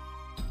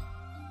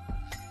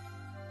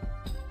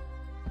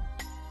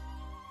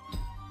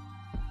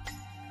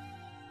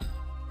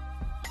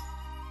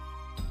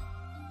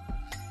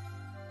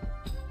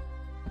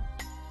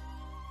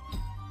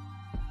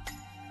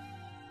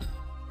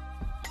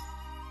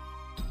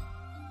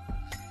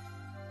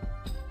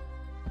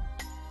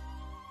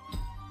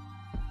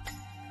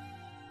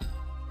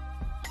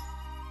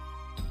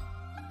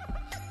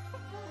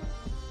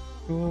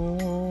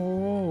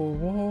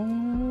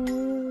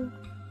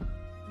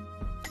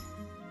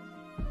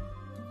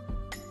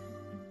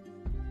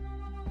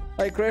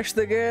 I crashed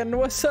again.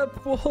 What's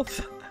up,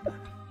 Wolf?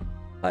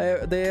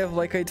 They have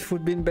like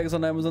 8-foot bean bags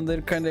on Amazon.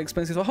 They're kind of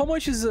expensive. How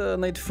much is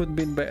an 8-foot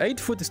bean bag? 8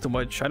 foot is too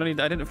much. I don't need.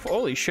 I didn't.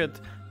 Holy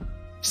shit.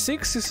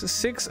 6 is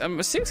 6.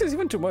 6 is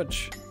even too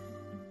much.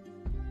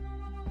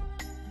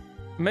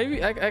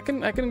 Maybe I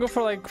can go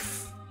for like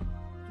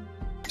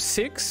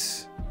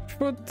 6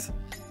 foot.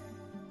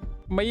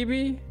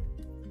 Maybe.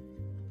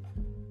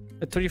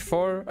 A 3,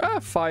 4.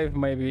 5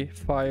 maybe.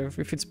 5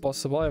 if it's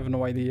possible. I have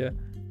no idea.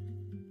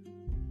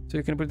 So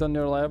you can put it on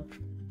your lap.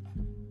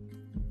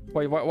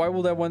 Wait, why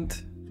would I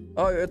want?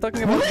 Oh, you're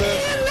talking about the.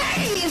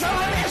 Ladies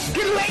on an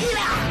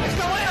escalator. It's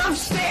going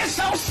upstairs,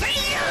 so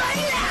see you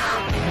later.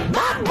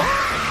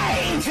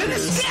 Bye-bye to the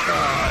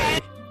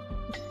sky.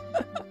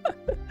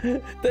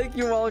 Thank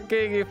you,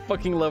 Walking. I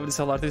fucking love this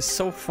a lot. It's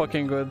so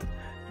fucking good.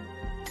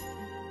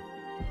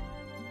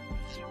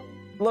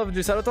 Love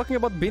juice. Are you talking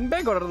about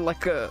beanbag or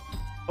like a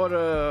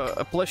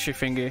plushie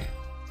thingy?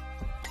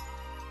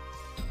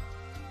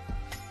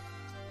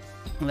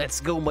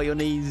 Let's go,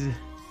 mayonnaise.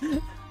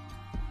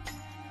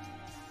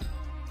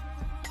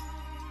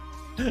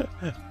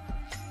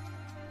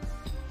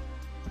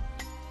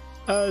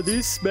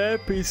 This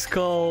map is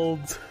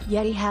called...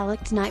 Yeti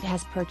Halleck Knight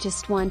has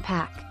purchased 1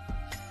 pack.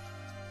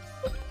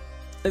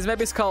 This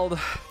map is called...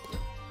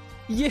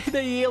 Yeah,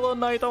 the Yellow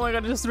Knight. Oh my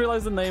god, I just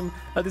realized the name.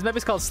 This map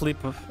is called Sleep.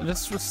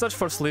 Just search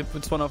for Sleep.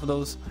 It's one of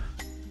those.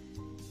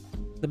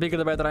 The bigger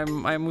the better.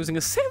 I'm using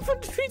a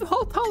 7 feet.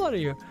 How tall are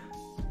you?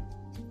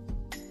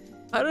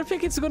 I don't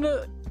think it's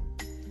gonna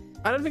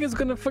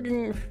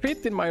fucking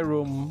fit in my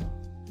room.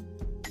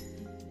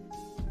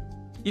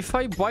 If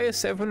I buy a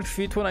 7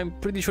 feet one, I'm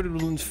pretty sure it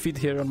wouldn't fit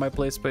here on my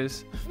play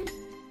space.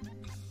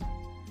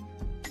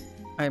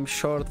 I'm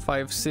short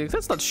 5'6".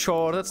 That's not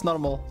short, that's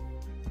normal.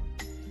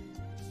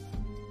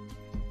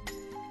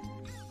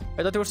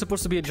 I thought you were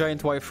supposed to be a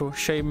giant waifu.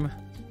 Shame.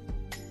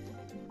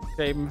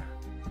 Shame.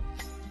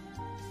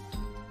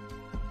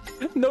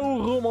 No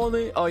room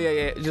only. Oh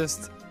yeah,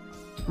 just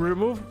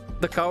remove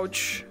the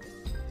couch,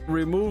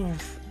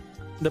 remove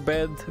the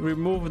bed,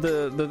 remove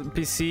the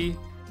PC,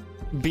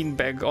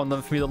 beanbag on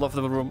the middle of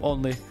the room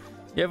only.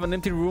 You have an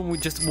empty room with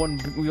just one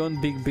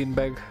big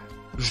beanbag.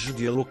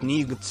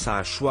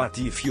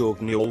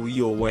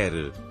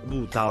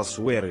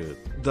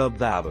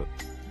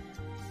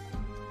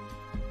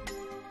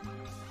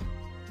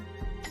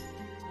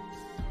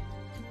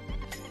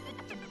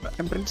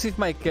 I'm trying to see if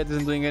my cat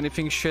isn't doing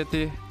anything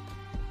shitty.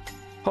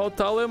 How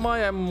tall am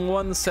I? I'm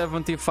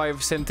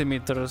 175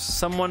 centimeters.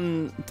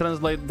 Someone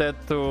translate that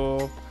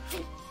to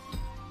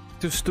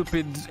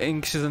stupid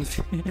inches and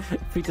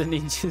feet and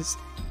inches.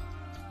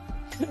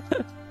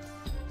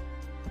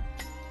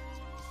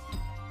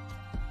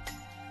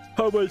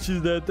 How much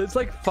is that? It's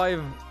like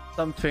 5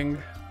 something.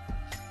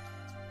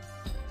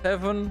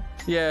 7?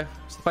 Yeah,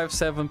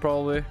 5'7"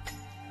 probably.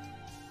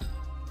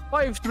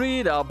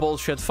 5'3"? Ah,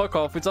 bullshit. Fuck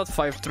off. It's not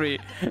 5'3".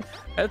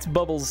 That's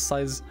Bubbles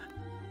size.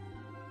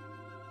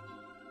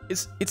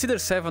 It's either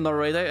 7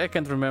 or 8. I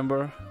can't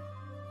remember.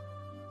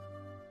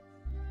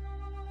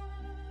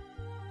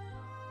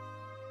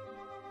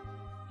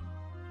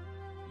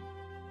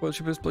 Well,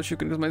 plus you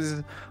can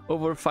customize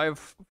over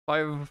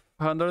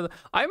 500.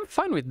 I'm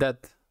fine with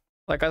that.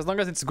 Like, as long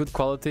as it's good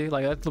quality,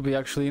 like that will be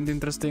actually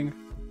interesting.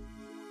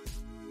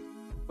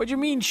 What do you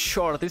mean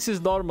short? This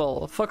is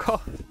normal. Fuck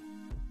off.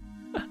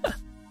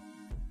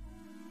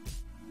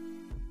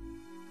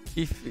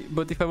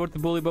 But if I were to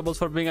bully Bubbles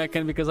for being I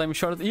can because I'm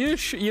short,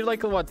 you're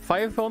like what,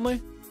 5 only?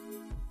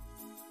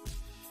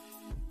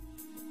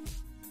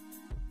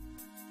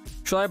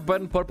 Should I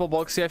ban Purple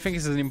Boxy? I think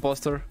he's an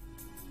imposter.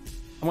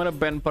 I'm gonna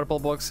ban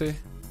Purple Boxy.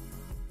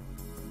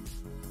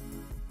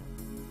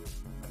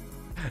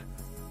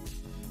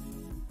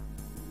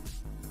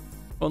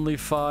 Only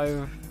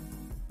 5.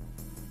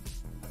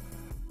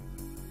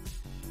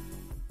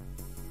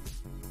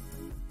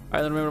 I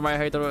don't remember my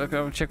height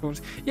or check.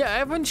 Yeah, I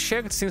haven't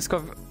checked since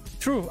COVID.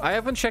 True, I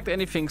haven't checked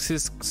anything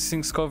since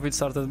COVID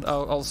started.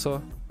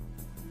 Also,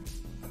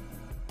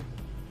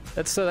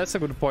 that's a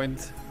good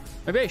point.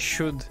 Maybe I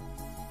should.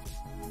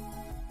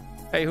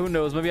 Hey, who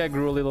knows? Maybe I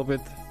grew a little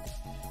bit.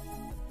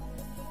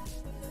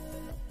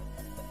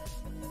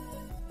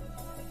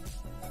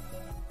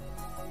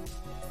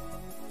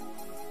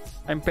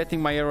 I'm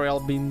petting my royal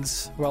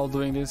beans while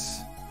doing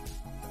this.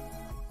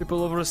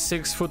 People over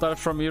 6 foot are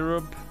from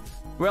Europe.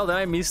 Well, then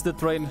I missed the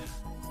train.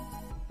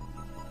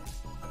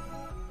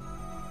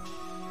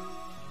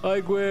 Hi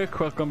Gwek,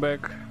 welcome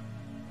back.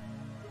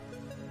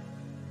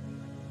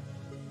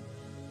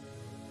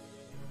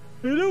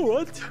 You know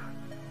what?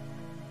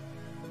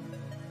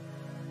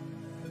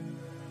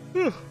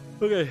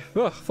 Okay,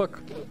 oh fuck.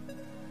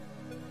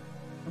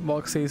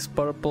 Box is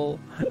purple.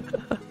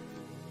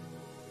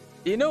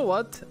 You know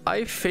what?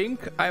 I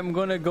think I'm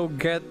gonna go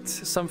get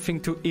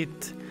something to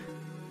eat.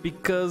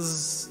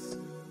 Because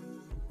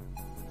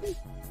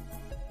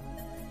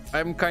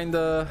I'm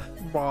kinda...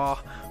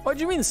 What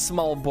do you mean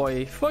small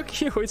boy? Fuck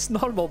you, it's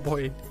normal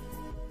boy.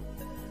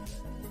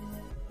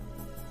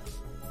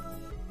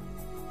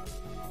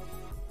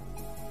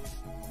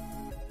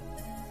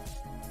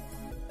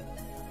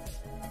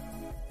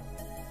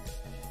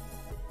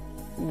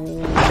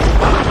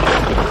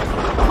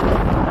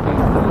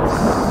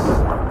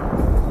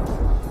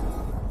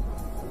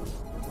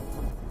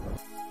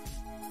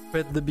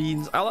 With the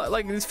beans, I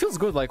like this feels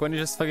good. Like when you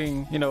just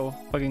fucking, you know,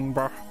 fucking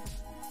bruh.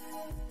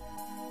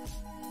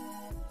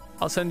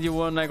 I'll send you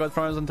one I got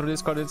from Amazon through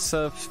Discord. It's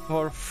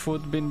 4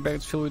 food bean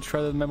bags filled with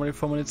shredded memory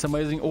foam, and it's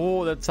amazing.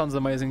 Oh, that sounds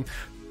amazing.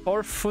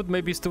 4 food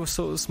maybe is too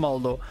so small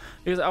though,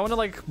 because I wanna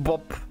like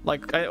bop,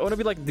 like I wanna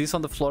be like this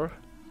on the floor,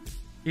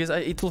 because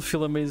it will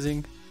feel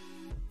amazing.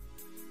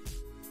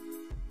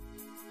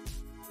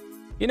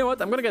 You know what?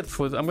 I'm gonna get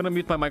food. I'm gonna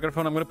mute my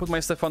microphone. I'm gonna put my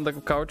stuff on the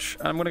couch.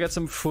 I'm gonna get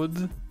some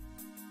food.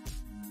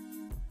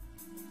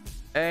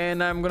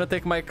 And I'm gonna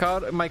take my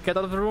cat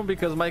out of the room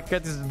because my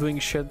cat is doing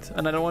shit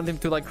and I don't want him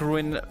to like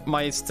ruin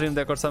my stream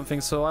deck or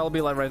something, so I'll be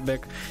like right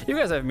back. You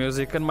guys have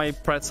music and my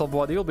pretzel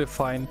body, you'll be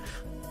fine.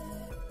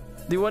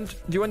 Do you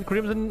want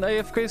Crimson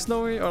AFK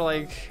Snowy or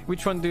like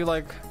which one do you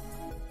like?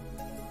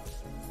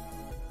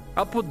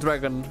 I'll put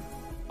Dragon.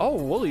 Oh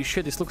holy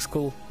shit, this looks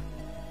cool.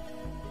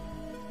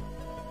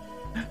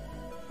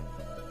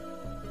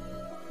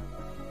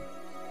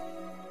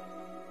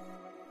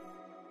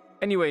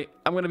 Anyway,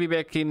 I'm gonna be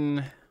back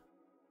in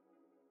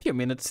few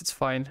minutes, it's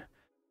fine.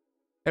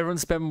 Everyone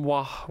spam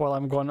wah while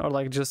I'm gone, or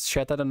like just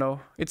chat, I don't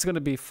know. It's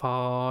gonna be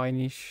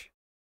fine-ish.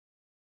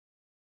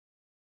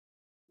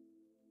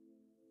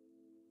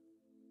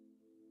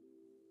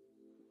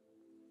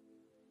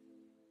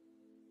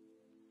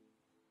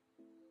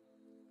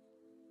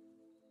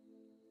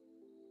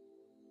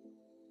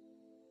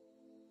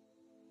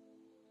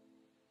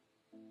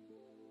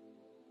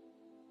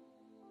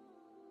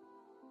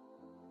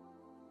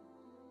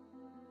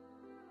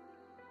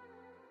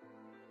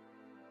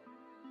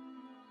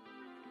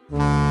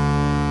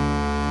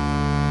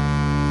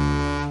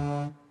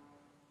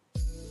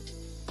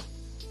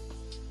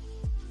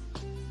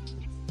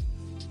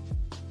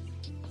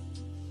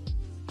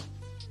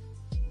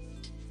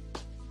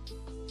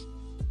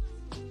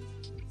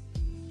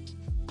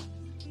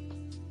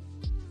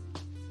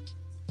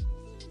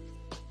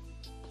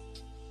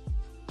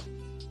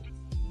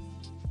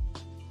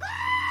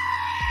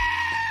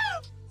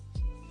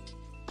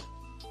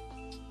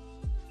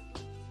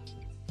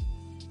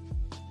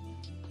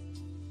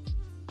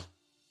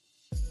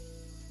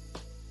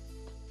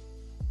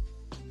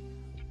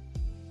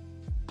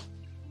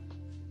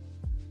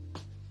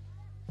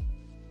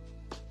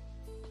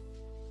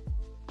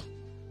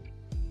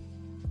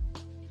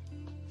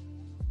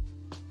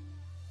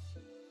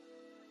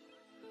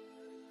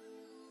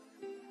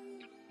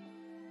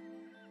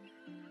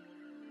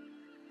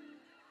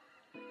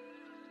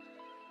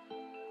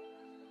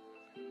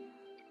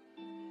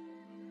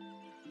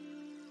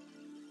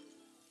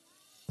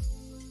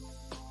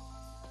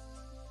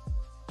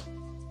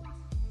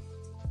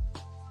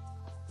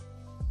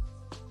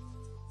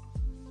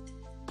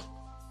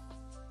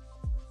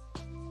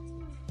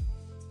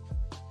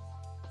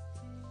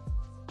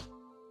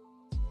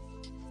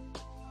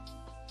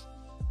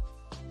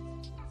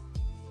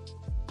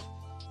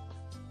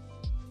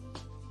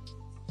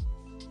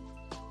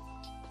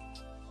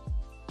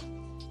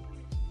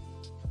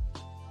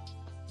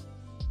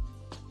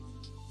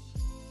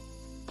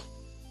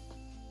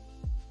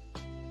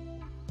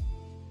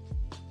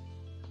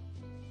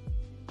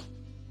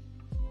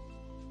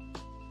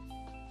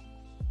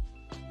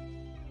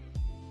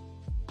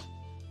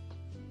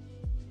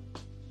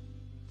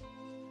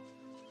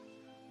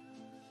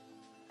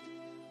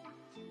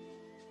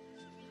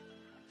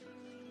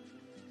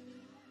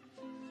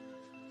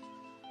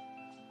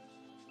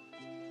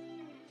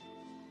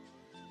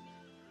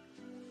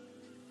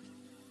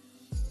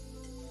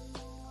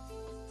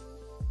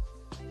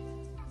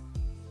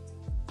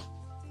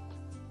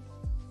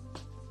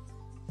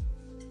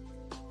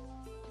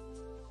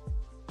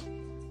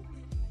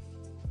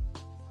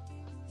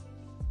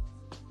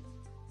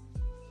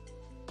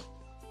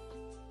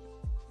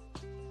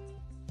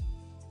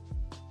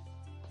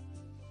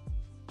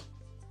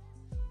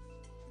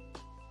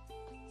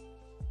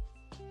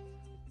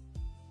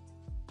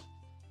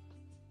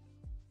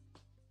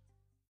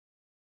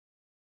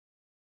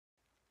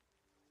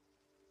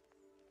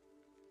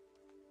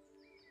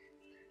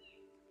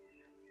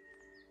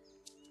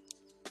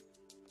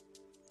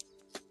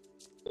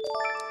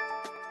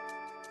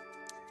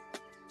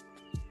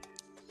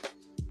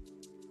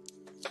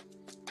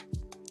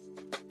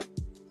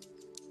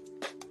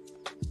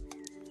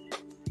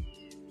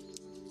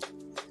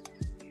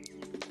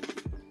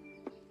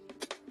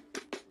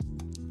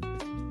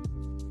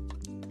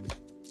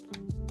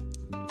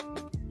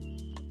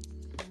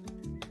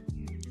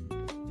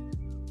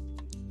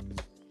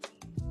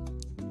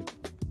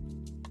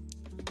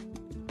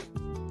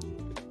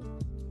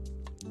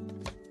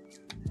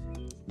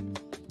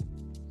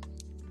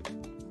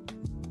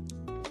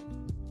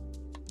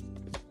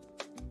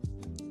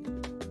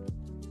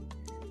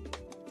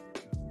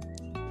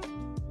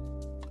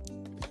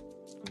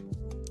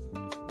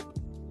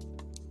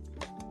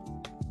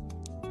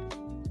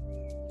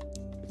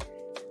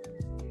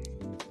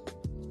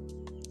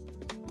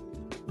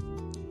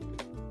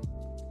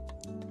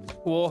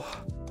 Whoa.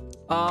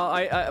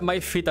 My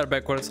feet are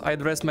backwards. I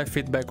dressed my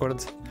feet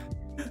backwards.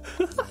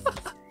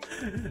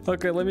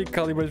 Okay, let me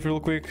calibrate real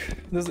quick.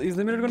 Is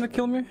the mirror gonna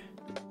kill me?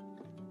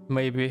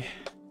 Maybe.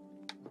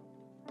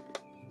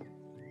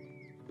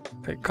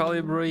 Okay,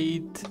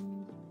 calibrate.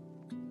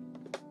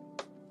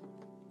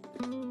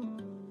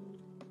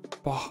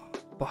 Bah,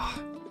 bah.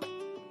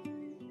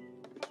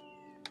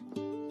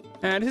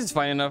 And this is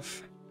fine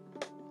enough.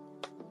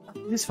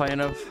 This is fine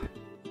enough.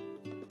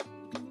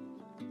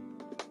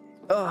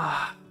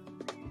 Ugh.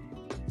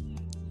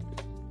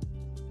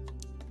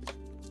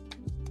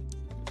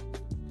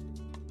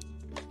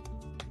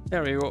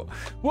 There we go.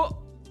 Whoa!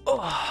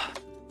 Oh.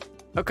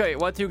 Okay,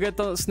 what you get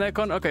a snack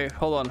on? Okay,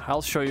 hold on.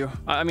 I'll show you.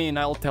 I mean,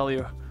 I'll tell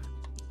you.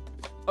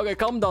 Okay,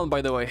 calm down,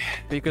 by the way,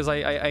 because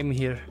I'm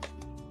here.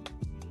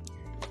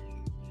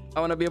 I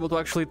want to be able to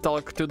actually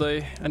talk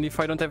today, and if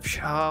I don't have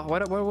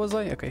where was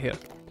I? Okay, here.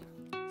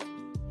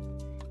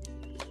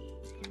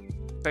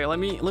 Okay, let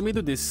me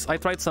do this. I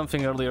tried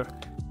something earlier.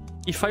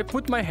 If I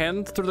put my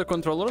hand through the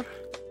controller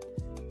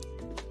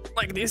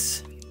like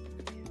this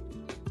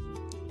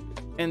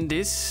and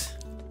this,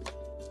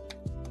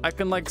 I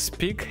can like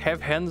speak,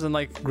 have hands, and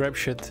like grab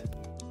shit.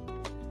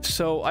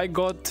 So I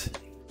got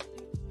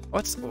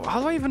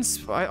how do I even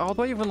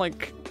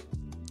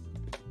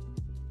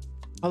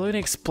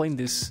explain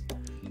this?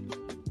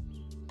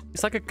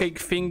 It's like a cake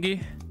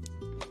thingy.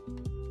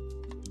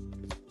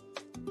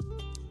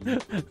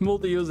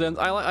 Multi-use ends.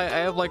 I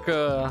have like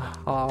a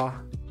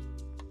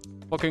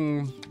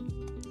fucking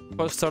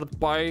custard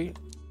pie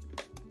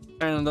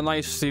and a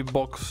nice seed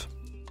box.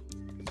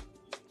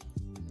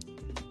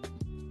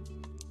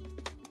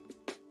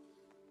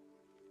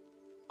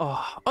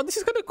 Oh, this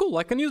is kind of cool.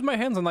 I can use my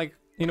hands and like,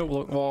 you know,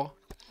 well,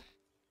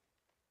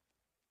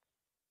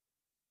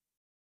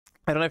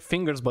 I don't have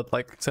fingers, but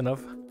like it's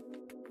enough.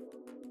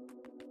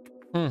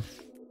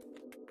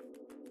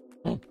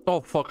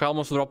 Oh fuck! I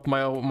almost dropped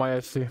my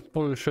FC.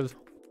 Holy shit!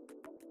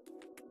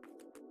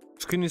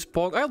 Skin is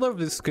pog. I love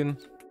this skin.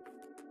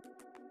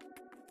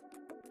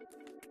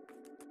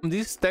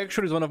 This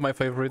texture is one of my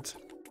favorites.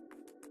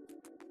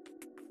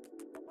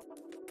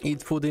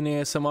 Eat food in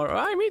ASMR.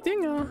 I'm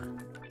eating.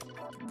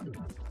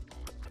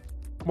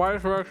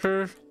 Wise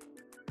Rexers.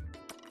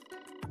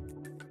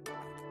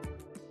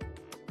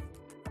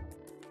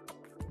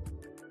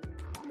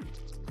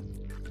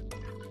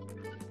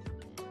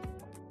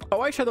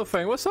 Oh, hi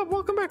Shadowfang, what's up?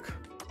 Welcome back.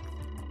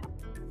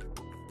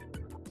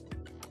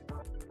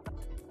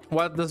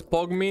 What does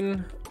pog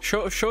mean?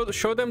 Show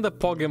them the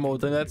pog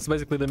emote, and that's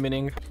basically the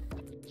meaning.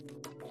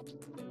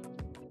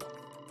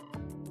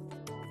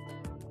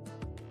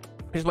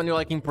 It's when you're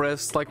like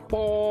impressed, like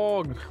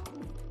pog.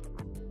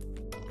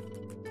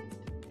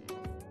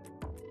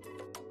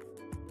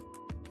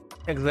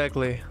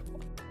 Exactly.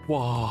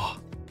 Wow.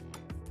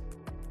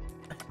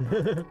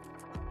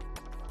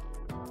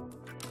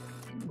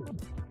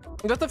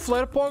 Is that a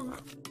flare pog?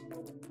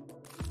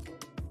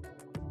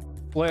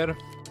 Flare.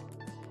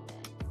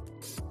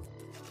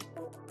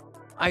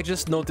 I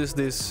just noticed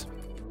this.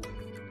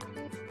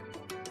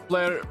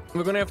 Flare,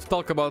 we're gonna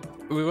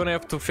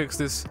have to fix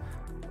this.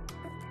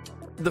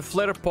 The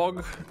flare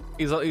pog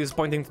is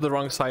pointing to the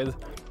wrong side.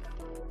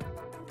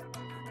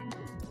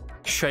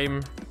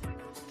 Shame.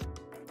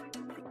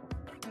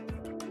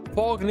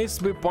 Pog needs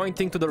to be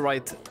pointing to the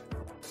right.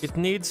 It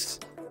needs...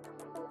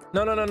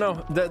 No.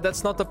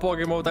 That's not a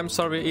pog emote. I'm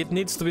sorry. It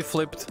needs to be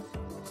flipped.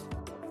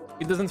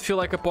 It doesn't feel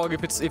like a pog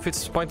if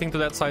it's pointing to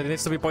that side. It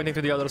needs to be pointing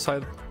to the other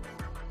side.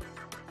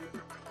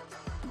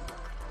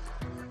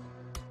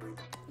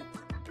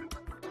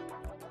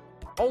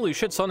 Holy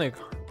shit, Sonic.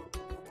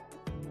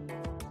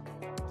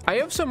 I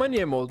have so many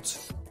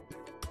emotes.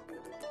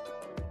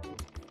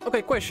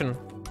 Okay, question.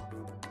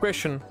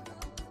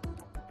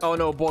 Oh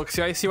no,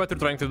 Boxy, I see what you're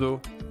trying to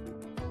do.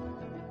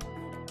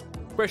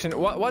 Question,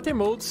 what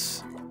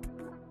emotes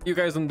you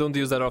guys don't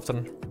use that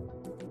often?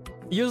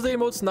 Use the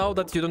emotes now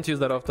that you don't use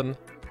that often.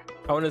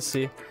 I want to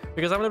see,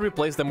 because I'm gonna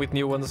replace them with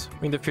new ones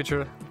in the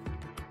future.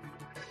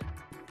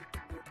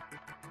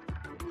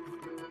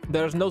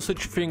 There's no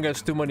such thing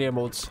as too many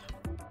emotes.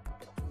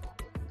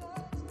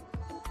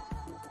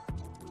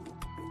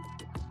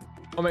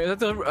 Oh man, is that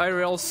the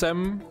IRL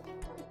Sam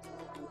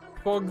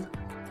Pog?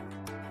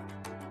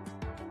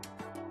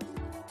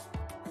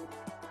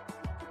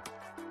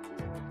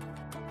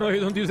 No, you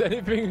don't use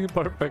anything?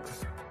 Perfect.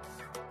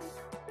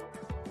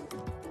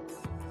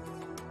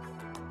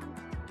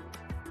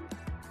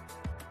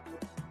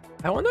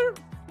 I wonder...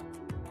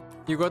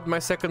 You got my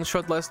second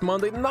shot last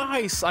Monday.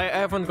 Nice! I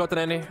haven't gotten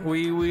any.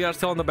 We are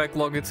still on the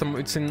backlog. It's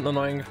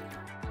annoying.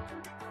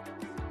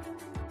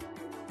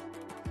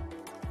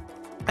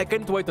 I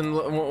can't wait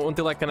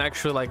until I can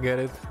actually like get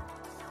it.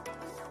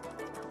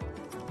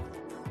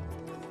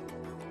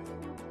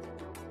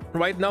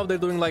 Right now they're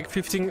doing like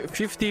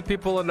 50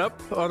 people and up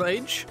on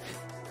age,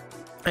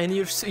 and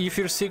if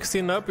you're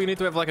 16 up, you need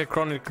to have like a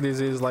chronic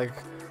disease, like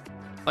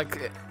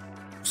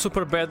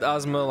super bad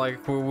asthma,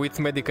 like with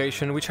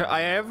medication, which I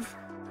have,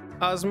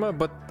 asthma,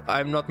 but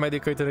I'm not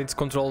medicated, it's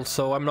controlled,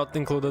 so I'm not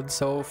included.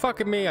 So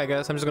fuck me, I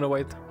guess. I'm just gonna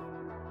wait.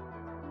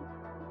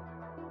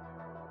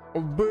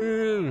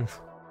 Boom.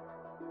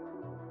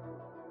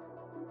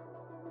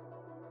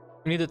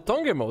 We need a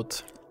tongue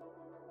emote.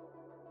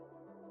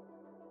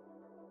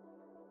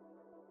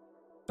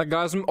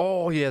 Orgasm.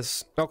 Oh,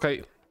 yes.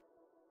 Okay.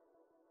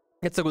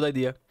 It's a good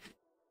idea.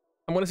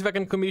 I'm gonna see if I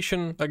can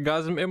commission a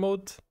gasm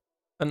emote.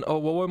 An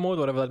OWO emote,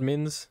 whatever that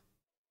means.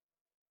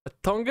 A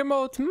tongue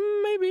emote?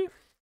 Maybe.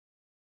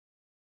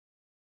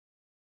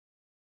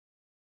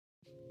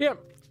 Yeah.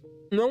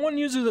 No one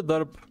uses the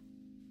derp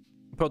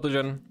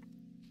protogen.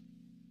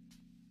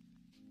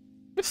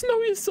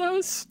 Snowy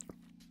says.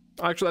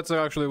 Actually, that's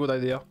actually a good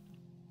idea.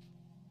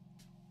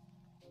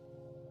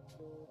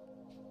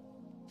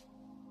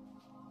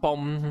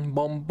 Bum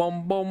bum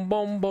bum bum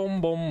bum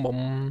bum bum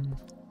bum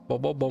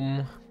bum bum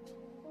bum.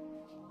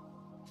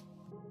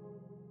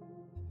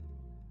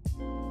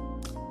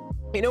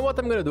 You know what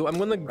I'm gonna do? I'm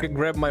gonna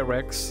grab my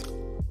Rex,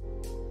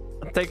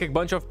 take a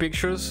bunch of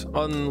pictures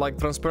on like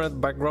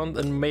transparent background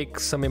and make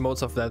some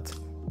emotes of that.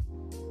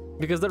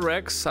 Because the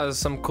Rex has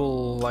some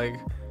cool like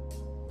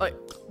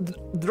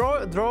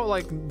drawn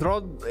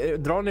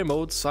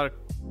emotes are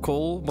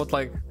cool, but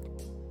like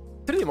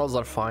 3D emotes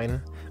are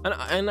fine.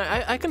 And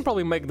I can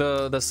probably make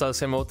the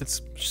sus emote.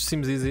 It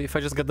seems easy if I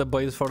just get the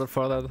boys for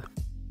that.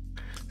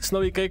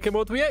 Snowy cake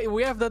emote.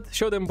 We have that.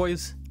 Show them,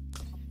 boys.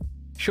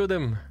 Show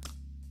them.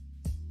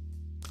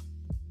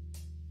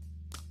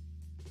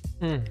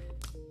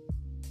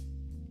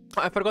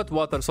 I forgot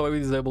water, so I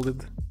disabled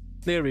it.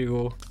 There we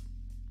go.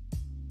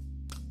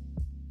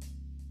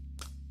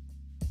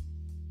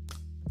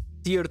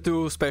 Tier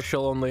 2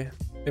 special only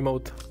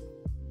emote.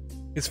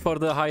 It's for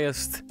the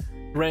highest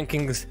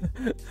rankings.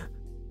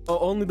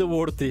 Only the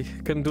worthy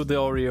can do the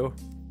Oreo.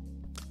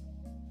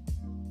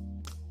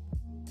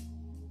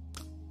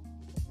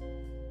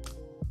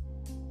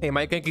 Hey,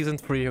 my cake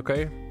isn't free,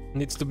 okay?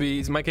 Needs to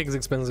be. My cake is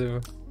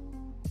expensive.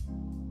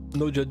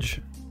 No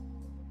judge.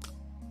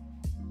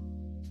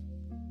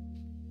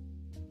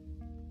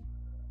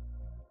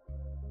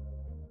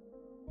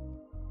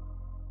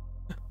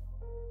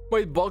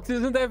 Wait, Box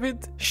doesn't have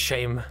it?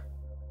 Shame.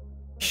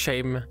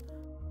 Shame.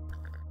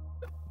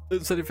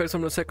 Side effects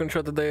from the second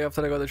shot the day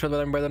after I got the shot, but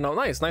I'm better now.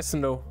 Nice to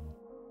know.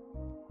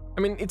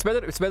 I mean, it's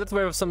better to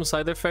have some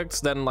side effects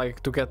than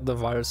like to get the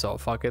virus, so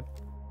fuck it.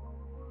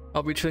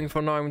 I'll be chilling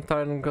for now, I'm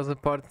tired because the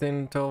party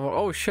in 12 hours.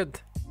 Oh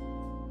shit.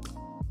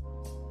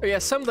 Oh, yeah,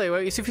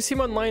 someday, if you see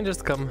me online,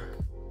 just come.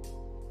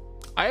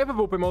 I have a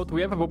boop emote,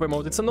 we have a boop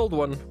emote, it's an old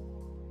one.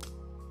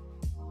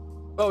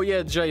 Oh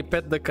yeah, Jay,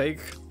 pet the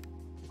cake.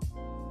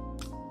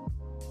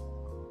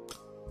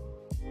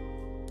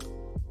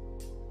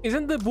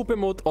 Isn't the boop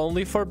emote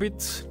only for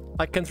bits?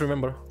 I can't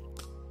remember.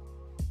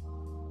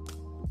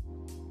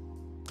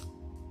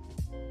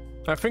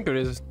 I think it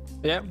is.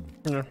 Yeah.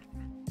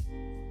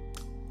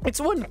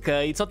 It's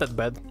 1k, it's not that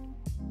bad.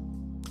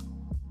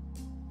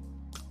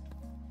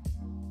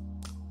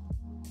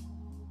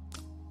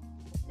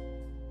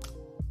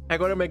 I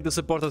gotta make the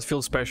supporters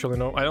feel special, you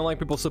know? I don't like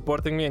people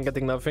supporting me and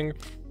getting nothing.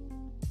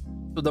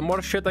 So the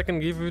more shit I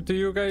can give to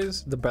you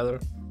guys, the better.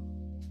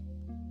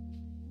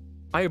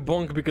 I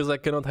bonk because I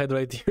cannot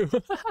hydrate you.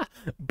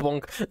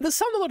 Bonk. The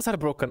sound alerts are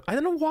broken. I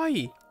don't know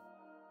why.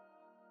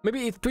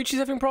 Maybe if Twitch is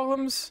having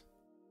problems?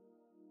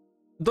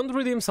 Don't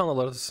redeem sound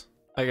alerts,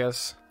 I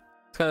guess.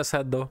 It's kinda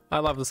sad though. I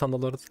love the sound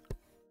alerts.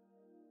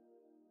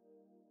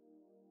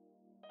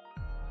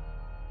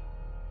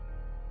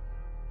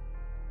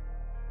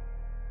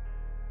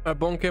 A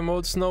bonk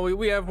emote, Snowy.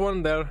 We have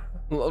one there.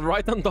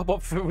 Right on top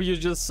of you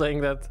just saying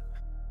that.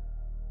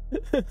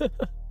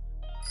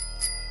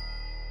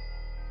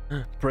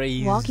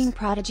 Praise. Walking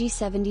Prodigy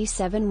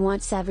 77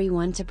 wants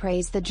everyone to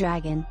praise the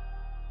dragon.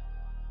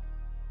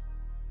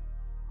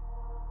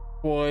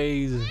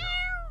 Praise.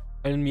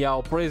 And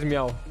meow. Praise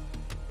meow.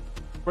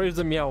 Praise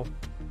the meow.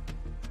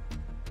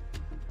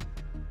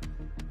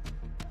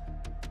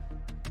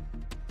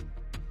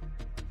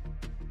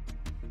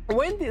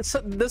 When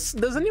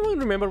does anyone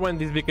remember when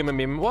this became a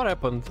meme? What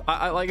happened?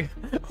 I like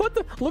what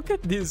the, look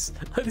at this.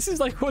 This is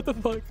like what the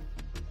fuck.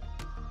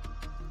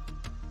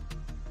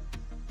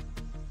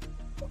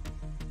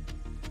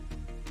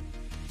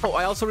 Oh,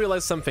 I also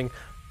realized something.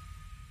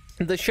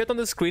 The shit on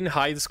the screen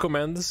hides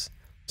commands,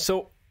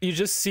 so you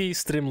just see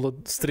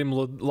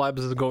Streamloot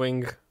Labs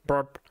going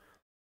burp.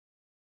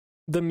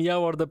 The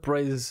meow or the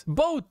praise.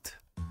 Both!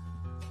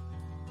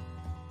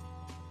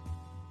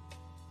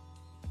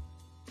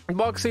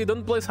 Boxy,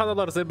 don't place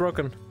 $100, they're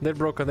broken. They're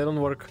broken, they don't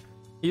work.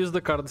 Use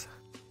the cards.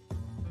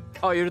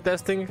 Oh, you're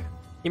testing?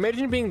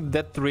 Imagine being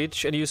that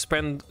rich and you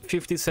spend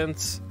 50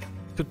 cents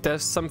to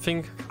test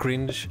something.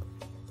 Cringe.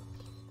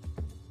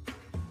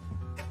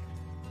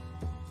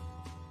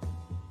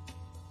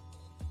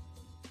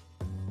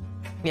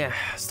 Yeah,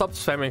 stop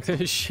spamming.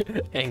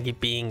 Angie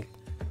ping.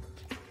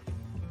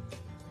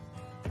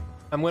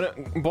 I'm gonna...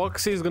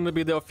 Boxy is gonna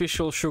be the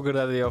official sugar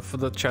daddy of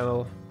the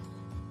channel.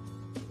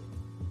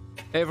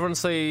 Everyone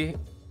say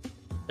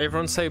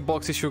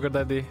Boxy sugar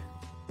daddy.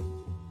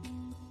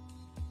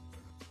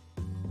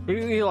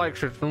 He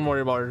likes it, don't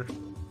worry about it.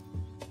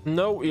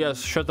 No,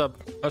 yes, shut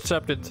up.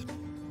 Accept it.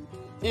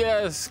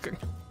 Yes.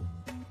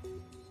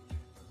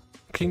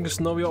 King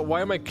Snowy,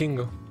 why am I king?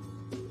 Oh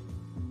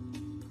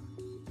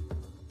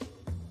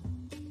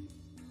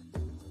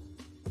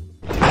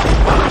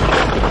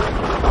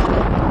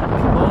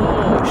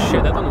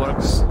shit, that one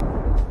works.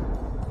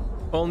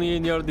 Only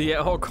in your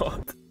DM. Oh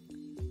god.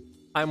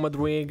 I'm a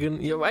dragon.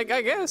 Yeah, I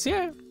guess,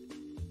 yeah.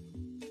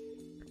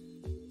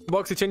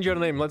 Boxy, change your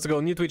name. Let's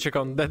go. New Twitch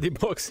account. Daddy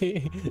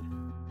Boxy.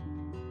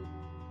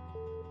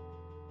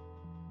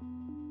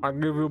 I'll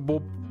give you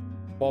boop.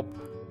 Pop.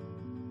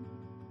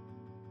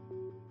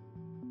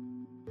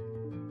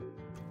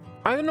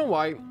 I don't know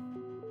why.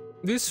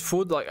 This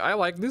food, like, I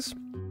like this.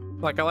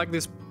 Like, I like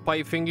this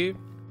pie thingy.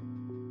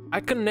 I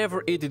can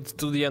never eat it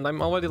to the end.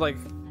 I'm already, like,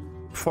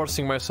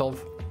 forcing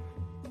myself.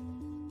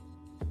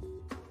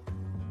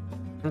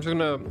 I'm just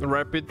gonna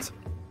wrap it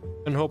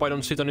and hope I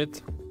don't sit on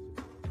it.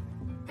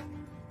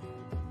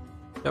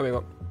 There we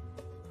go.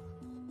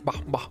 Bah,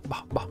 bah,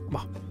 bah, bah,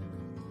 bah.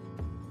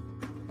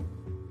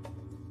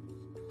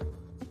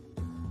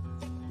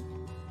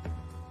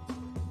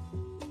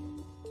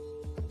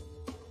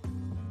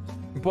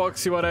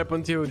 Boxy, what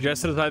happened to you?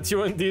 Just that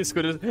you on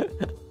Discord.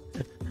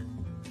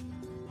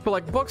 But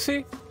like,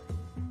 Boxy,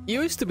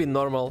 you used to be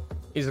normal.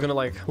 He's gonna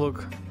like,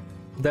 look,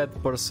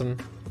 that person.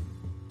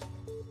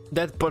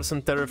 That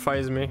person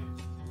terrifies me.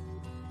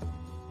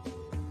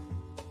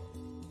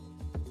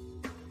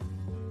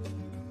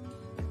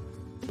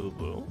 Boo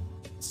boo.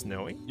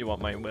 Snowy, you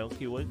want my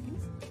Welky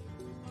Welkies?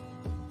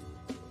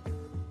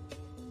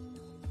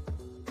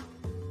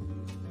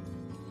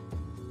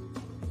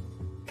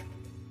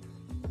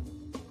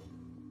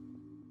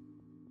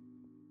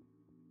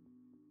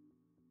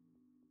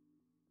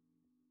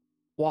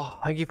 Wow,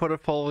 thank you for the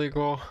follow,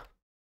 Igor.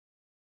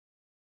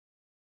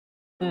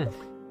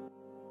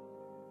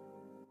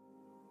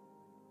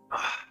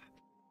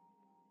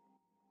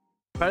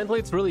 Apparently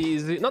it's really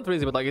easy, not really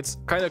easy, but like it's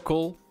kind of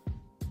cool.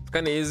 It's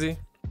kind of easy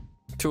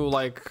to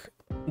like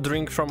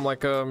drink from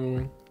like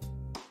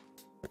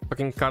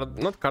fucking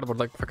not cardboard,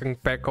 like fucking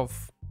pack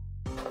of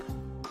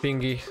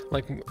thingy.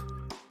 Like,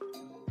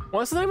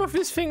 what's the name of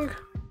this thing?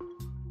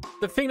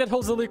 The thing that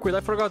holds the liquid,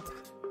 I forgot.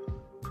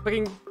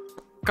 Fucking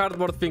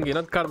cardboard thingy,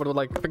 not cardboard, but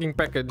like fucking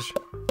package.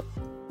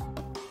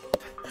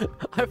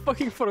 I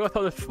fucking forgot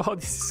how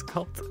this is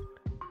called.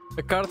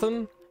 A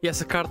carton? Yes,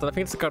 a carton. I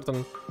think it's a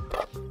carton.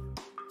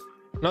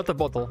 Not a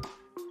bottle.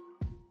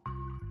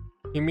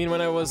 You mean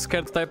when I was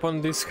scared to type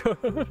on Discord?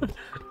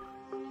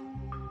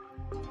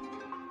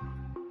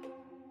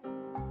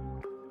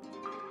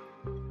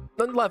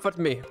 Don't laugh at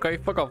me, okay?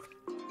 Fuck off.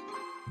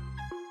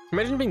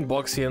 Imagine being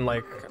Boxy and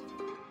like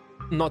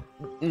not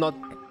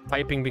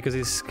typing because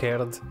he's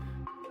scared.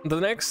 The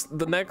next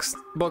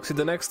Boxy,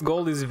 the next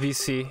goal is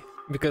VC,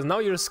 because now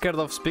you're scared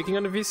of speaking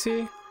on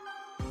VC,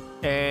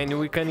 and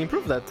we can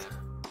improve that.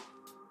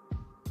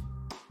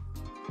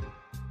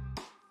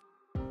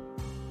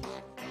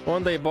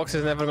 One day Boxy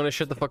is never gonna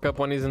shut the fuck up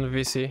when he's in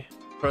VC.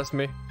 Trust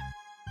me.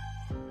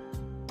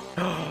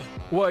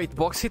 Wait,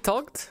 Boxy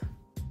talked?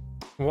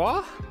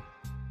 What?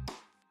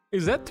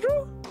 Is that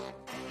true?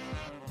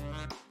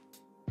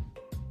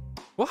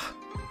 What?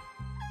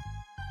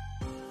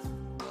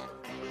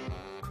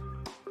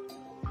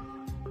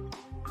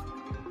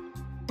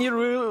 You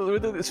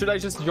really, should I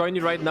just join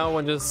you right now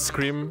and just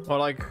scream? Or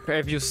like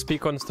have you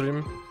speak on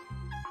stream?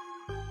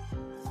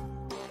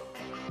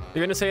 You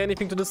gonna say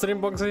anything to the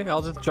stream, Boxy?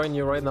 I'll just join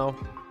you right now.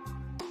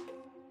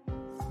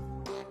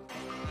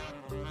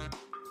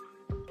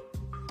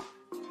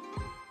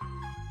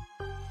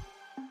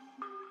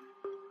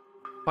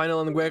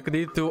 Final and Gwek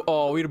D2.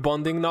 Oh, we're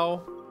bonding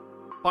now.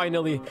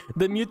 Finally,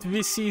 the mute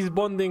VC is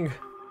bonding.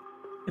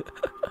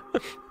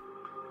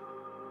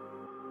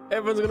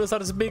 Everyone's gonna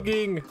start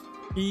speaking.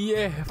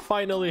 Yeah,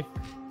 finally.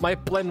 My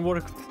plan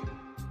worked.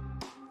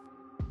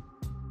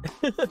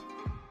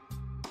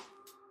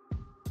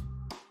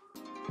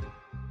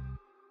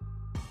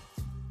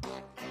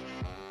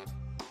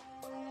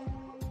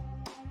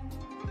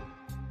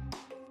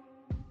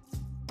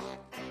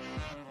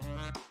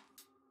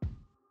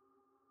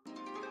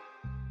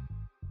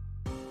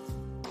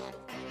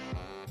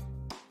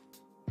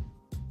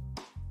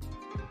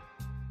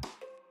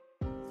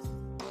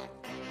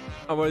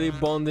 Already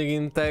bonding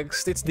in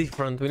text. It's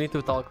different. We need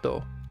to talk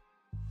though.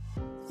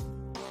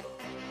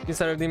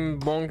 Instead of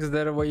them bonks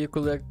there where you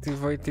could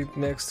activate it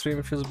next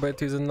stream, feels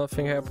better and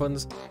nothing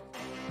happens.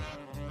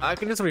 I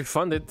can just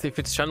refund it if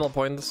it's channel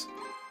points.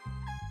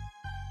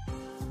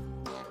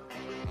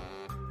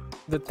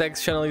 The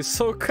text channel is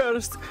so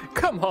cursed.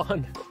 Come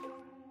on.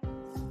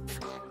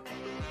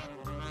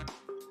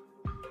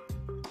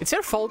 It's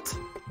your fault.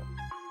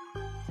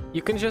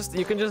 You can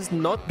just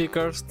not be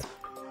cursed.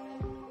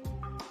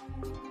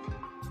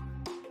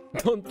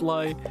 Don't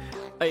lie.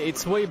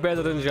 It's way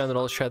better than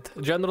general chat.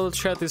 General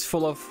chat is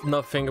full of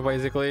nothing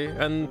basically,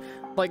 and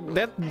like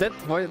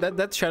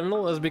that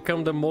channel has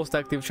become the most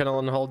active channel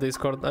on the whole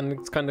Discord, and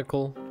it's kind of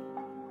cool.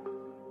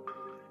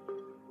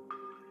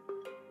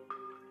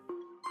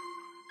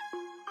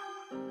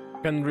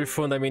 Can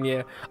refund, I mean,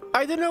 yeah.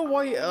 I don't know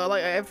why,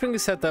 like, everything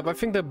is set up. I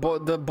think the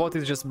bot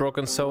is just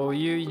broken, so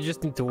you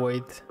just need to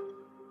wait.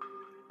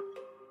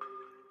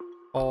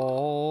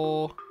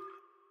 Oh.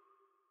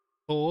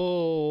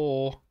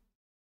 Oh.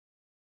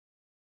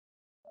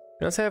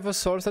 Does I have a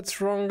source that's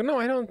wrong? No,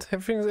 I don't.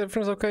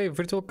 Everything's okay.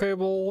 Virtual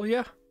cable,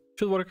 yeah,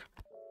 should work.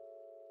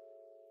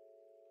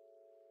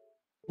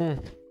 Yeah,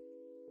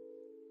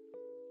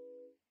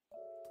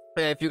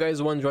 if you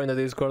guys want to join the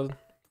Discord,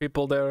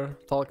 people there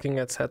talking,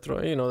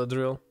 etc. You know the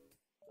drill.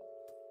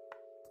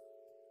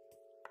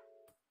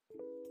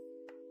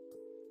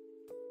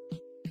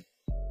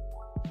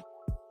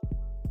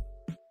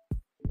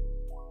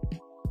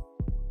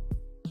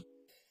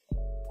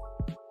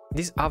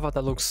 This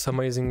avatar looks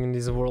amazing in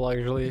this world,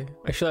 actually.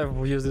 I should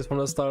have used this from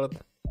the start.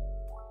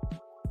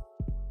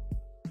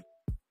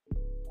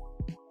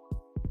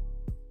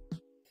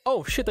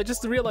 Oh shit, I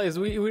just realized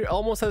we're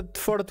almost at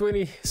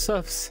 420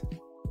 subs.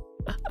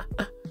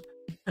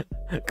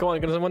 Come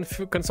on,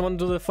 can someone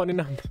do the funny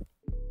number?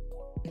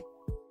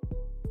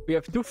 We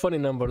have two funny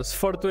numbers,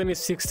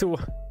 426 to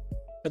 1.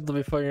 That'll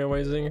be fucking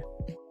amazing.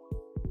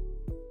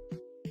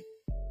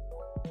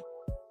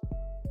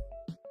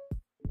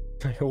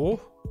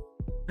 Oh.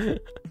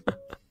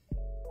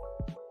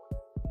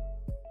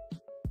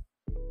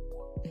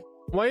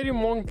 Why are you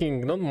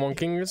monking? Not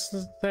monking, it's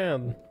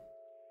sad.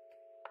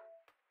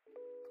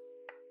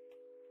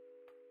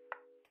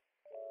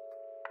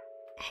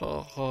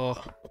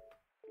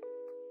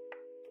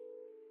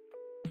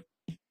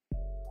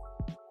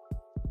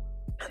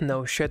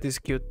 No, shit is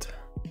cute.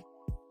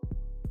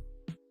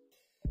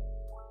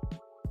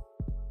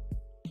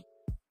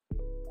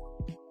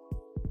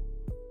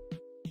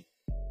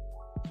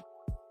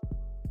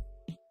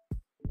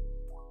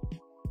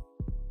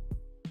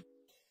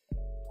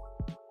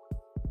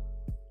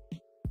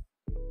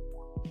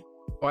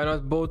 Why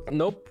not both?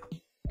 Nope,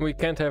 we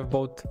can't have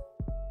both.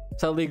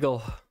 It's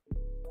illegal.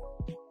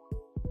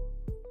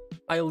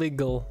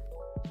 Illegal.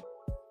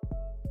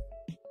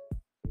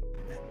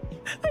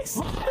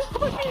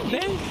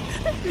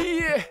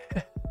 Yeah.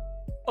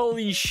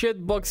 Holy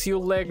shit, Box, you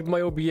lagged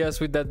my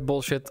OBS with that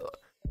bullshit.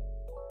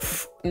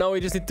 Now we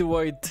just need to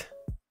wait.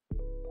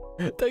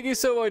 Thank you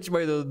so much,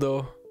 my dude,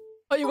 though.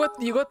 Oh,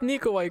 you got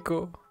Nico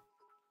Aiko.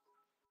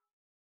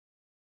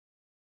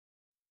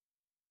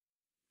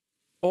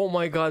 Oh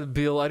my god,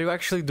 Bill, are you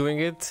actually doing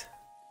it?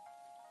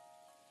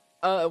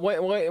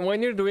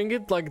 When you're doing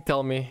it, like,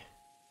 tell me.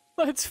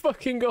 Let's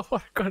fucking go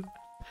hardcore.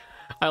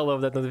 I love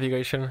that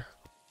notification.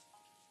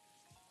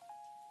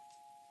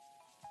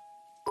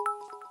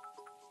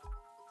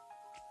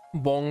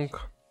 Bonk.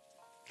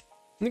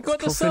 Nico,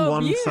 the sub,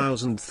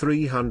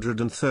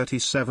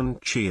 1337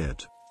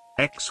 cheered.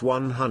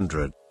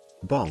 X100.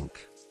 Bonk.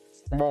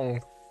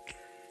 Bonk.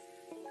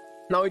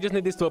 Now we just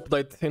need this to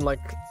update in like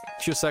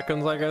 2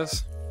 seconds, I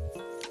guess.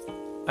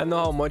 I know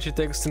how much it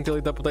takes until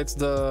it updates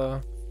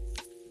the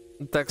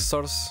text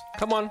source.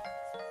 Come on.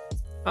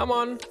 Come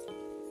on.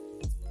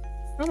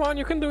 Come on,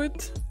 you can do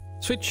it.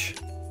 Switch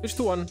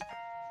to 1.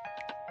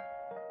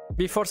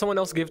 Before someone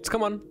else gifts,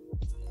 come on.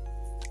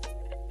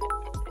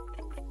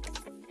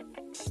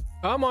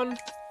 Come on.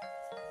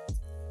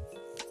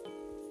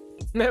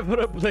 Never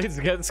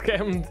updates get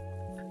scammed.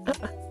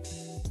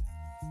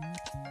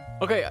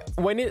 Okay,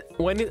 when it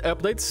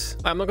updates,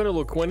 I'm not gonna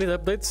look. When it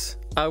updates,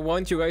 I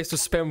want you guys to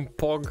spam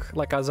POG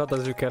like as hard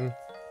as you can.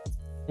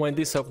 When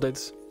this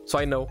updates, so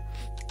I know.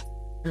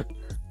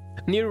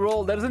 New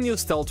role, there's a new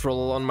stealth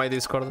role on my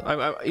Discord.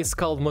 It's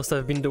called Must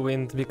Have Been the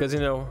Wind, because, you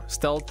know,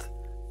 stealth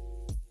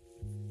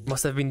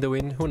must have been the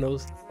wind, who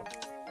knows.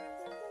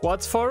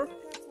 What's for?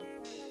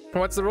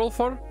 What's the role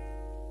for?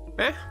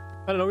 I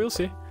don't know, we'll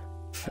see.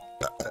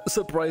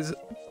 Surprise.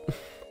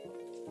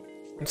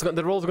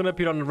 The role's gonna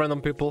appear on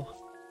random people.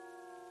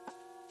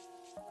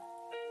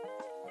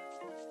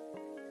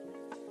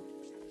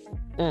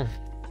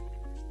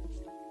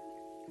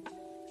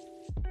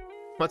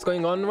 What's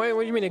going on? What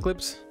do you mean,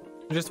 Eclipse?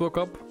 Just woke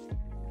up.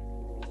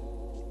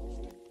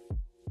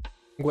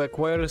 Gwek,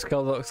 why are you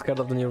scared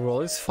of the new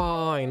role? It's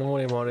fine, don't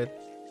worry about it.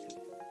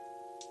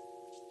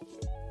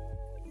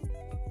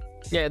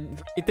 Yeah,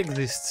 it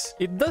exists.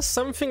 It does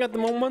something at the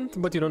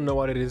moment, but you don't know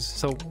what it is,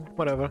 so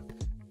whatever.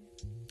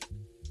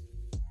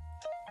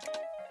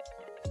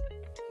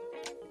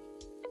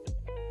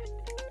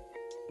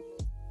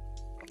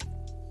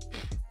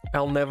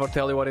 I'll never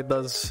tell you what it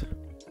does.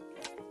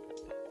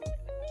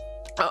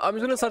 I'm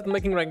just gonna start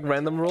making like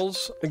random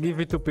rolls, give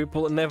it to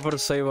people, and never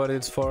say what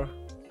it's for.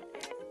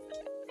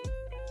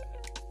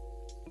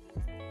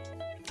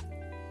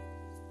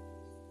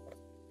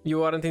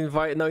 You aren't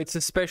invited. No, it's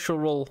a special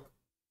roll.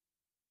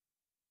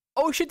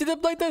 Oh shit, it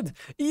updated!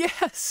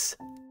 Yes!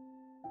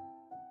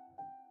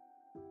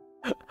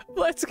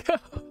 Let's go!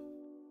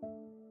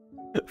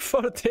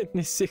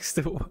 426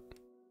 to 1.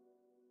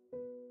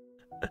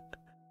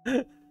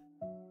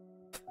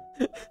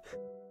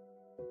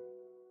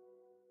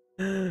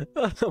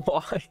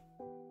 Why?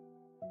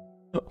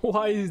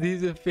 Why is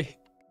this a thing?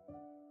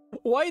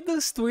 Why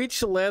does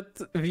Twitch let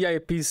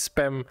VIP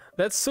spam?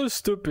 That's so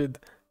stupid.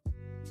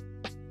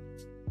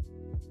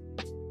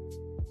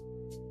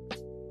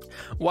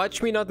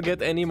 Watch me not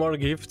get any more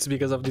gifts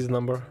because of this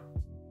number.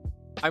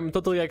 I'm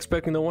totally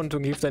expecting no one to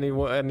gift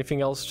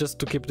anything else just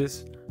to keep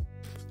this.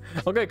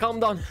 Okay,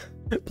 calm down,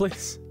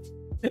 please.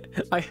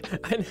 I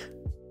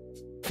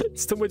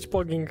it's too much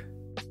pogging.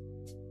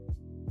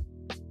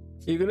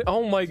 You gonna?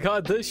 Oh my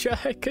god, this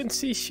shit! I can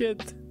see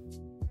shit.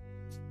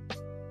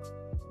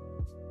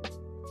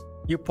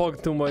 You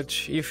pogged too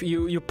much. If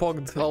you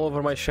pogged all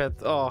over my shit.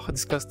 Oh,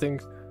 disgusting.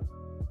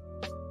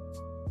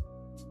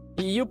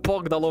 You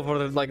pogged all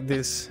over it like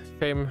this.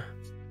 Shame.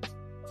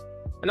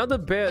 And now the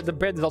bed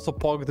is also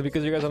pogged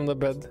because you guys are on the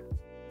bed.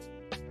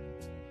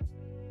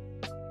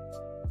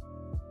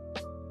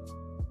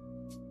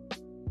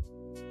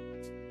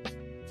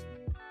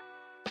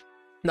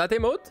 That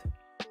emote?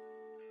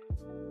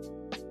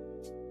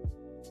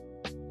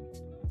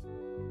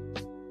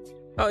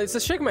 Oh, it's a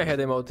shake my head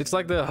emote. It's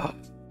like the... Oh,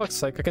 fuck's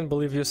sake, I can't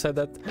believe you said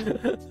that.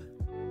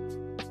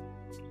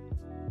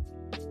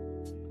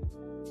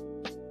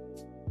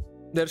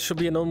 There should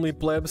be an only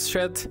plebs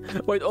chat.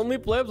 Wait, only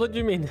plebs? What do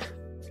you mean?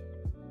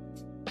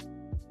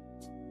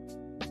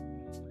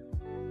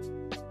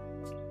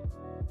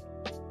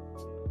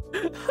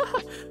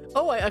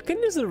 Oh, I can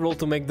use the role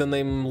to make the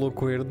name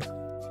look weird.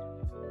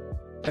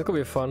 That could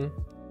be fun.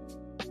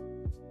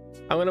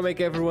 I'm gonna make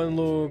everyone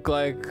look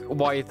like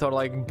white or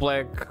like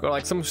black or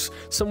like some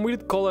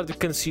weird color that you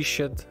can see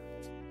shit.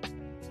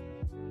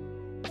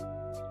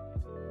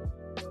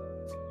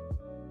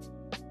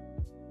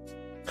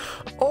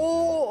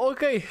 Oh,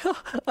 okay.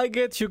 I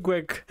get you,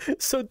 Greg.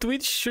 So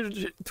Twitch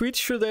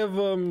should have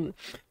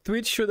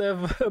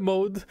a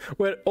mode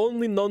where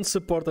only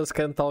non-supporters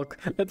can talk.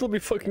 That will be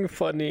fucking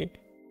funny.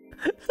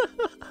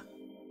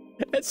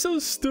 That's so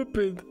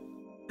stupid.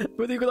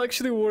 But it could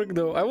actually work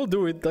though. I will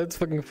do it. That's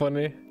fucking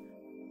funny.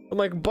 I'm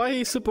like,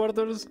 bye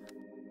supporters.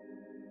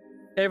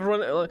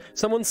 Everyone,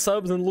 someone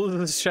subs and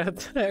loses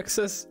chat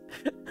access.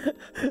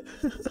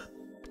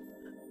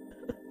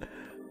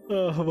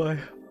 Oh my.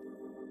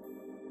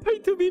 Pay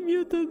to be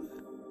muted.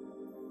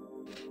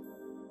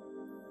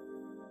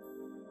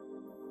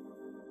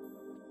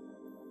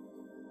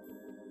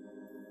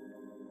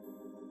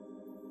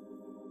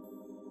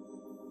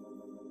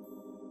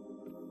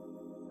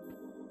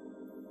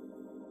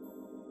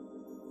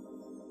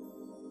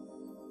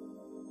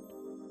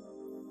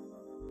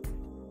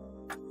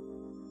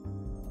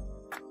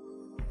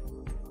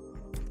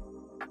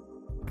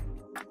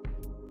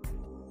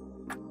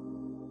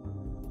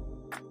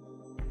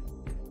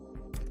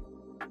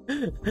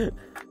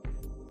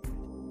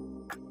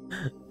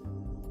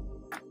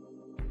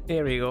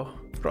 Here we go.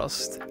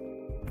 Frost.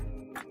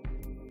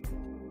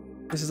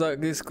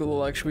 This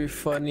could actually be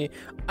funny.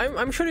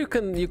 I'm sure you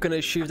can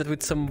achieve that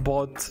with some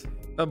bot.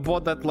 A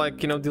bot that,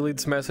 like, you know,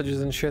 deletes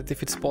messages and shit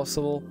if it's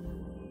possible.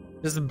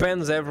 Just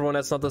bans everyone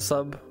that's not a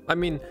sub. I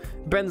mean,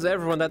 bans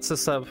everyone that's a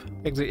sub.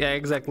 Yeah,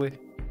 exactly.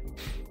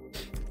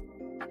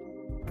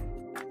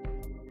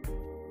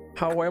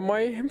 How am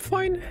I? I'm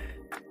fine.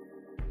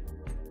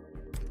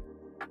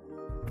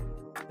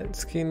 And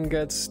skin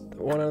gets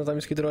 100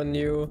 times skitter on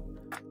you.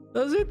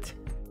 Does it?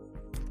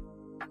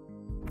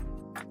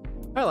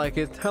 I like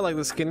it. I like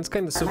the skin. It's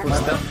kind of super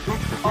stuff.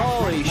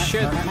 Holy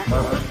shit!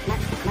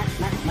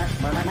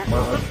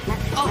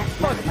 Oh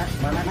fuck!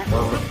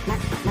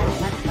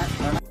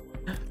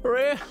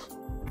 Real.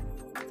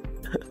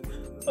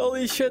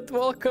 Holy shit!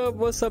 Welcome.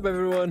 What's up,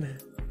 everyone?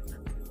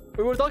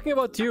 We were talking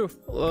about you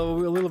a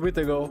little bit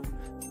ago.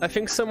 I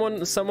think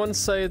someone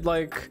said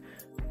like,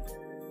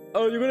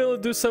 "Oh, you're gonna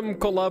do some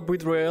collab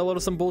with Rael or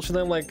some bullshit."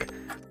 I'm like,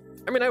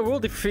 I mean, I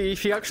would if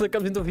he actually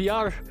comes into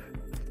VR.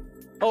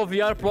 Oh,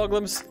 VR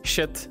problems?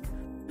 Shit.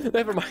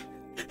 Never mind.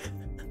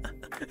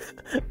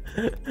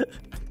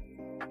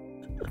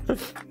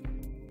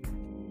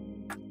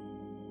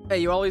 Hey,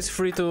 you're always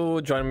free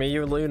to join me.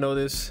 You know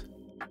this.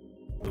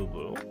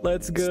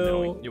 Let's go.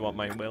 Snowy, you want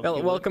my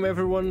welcome? Welcome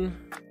everyone.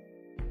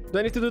 Do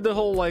I need to do the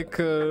whole like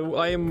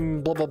I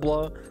am blah blah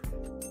blah?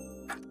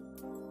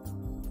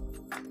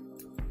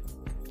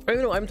 I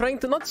don't know, I'm trying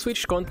to not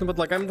switch content, but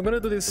like I'm gonna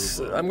do this.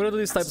 I'm gonna do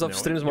these types of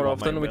streams more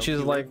often, which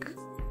is like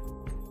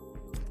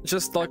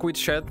just talk with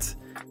chat.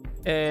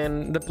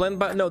 And the plan,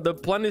 no, the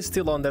plan is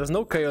still on. There's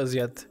no chaos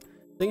yet.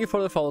 Thank you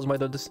for the follows, my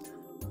dudes.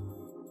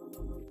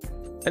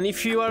 And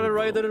if you are a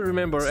rider,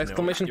 remember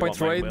exclamation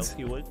point raid.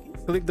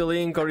 Click the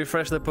link or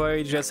refresh the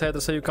page. Just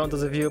head so you count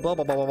as a view. Blah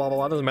blah blah blah blah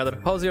blah. Doesn't matter.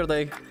 How's your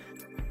day?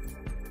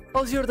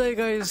 How's your day,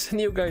 guys?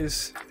 New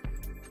guys.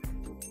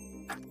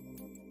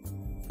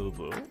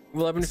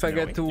 Will happen if I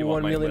get to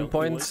 1 million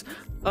points.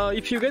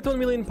 If you get 1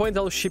 million points,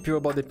 I'll ship you a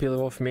body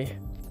pillow of me.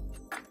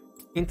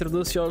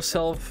 Introduce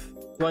yourself.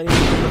 Do I need to...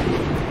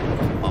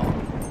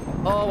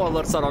 Oh,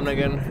 alerts are on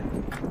again.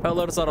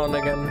 Alerts are on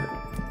again.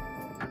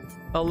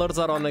 Alerts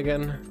are on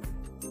again.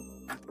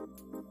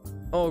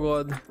 Oh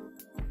god.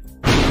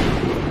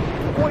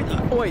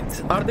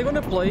 Wait, are they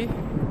gonna play?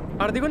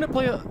 Are they gonna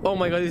play? Oh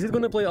my god, is it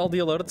gonna play all the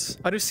alerts?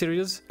 Are you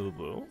serious?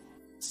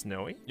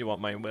 Snowy, you want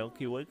my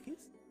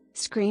welkies?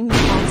 Scream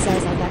Paul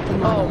says I got the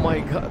model. Oh my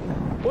god.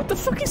 What the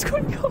fuck is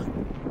going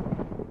on?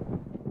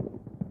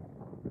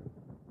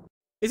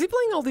 Is he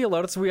playing all the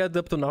alerts we had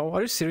up to now?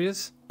 Are you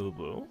serious? Boo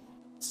boo.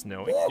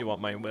 Snowy, you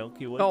want my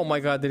Welky Welky? Oh my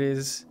god, it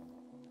is.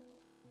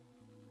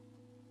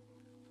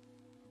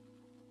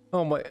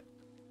 Oh my...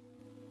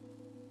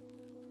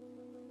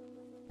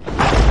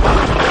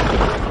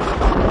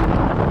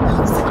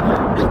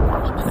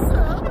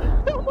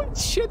 Oh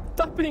shit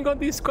happening on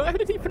this squad. I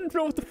didn't even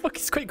know what the fuck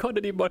is going on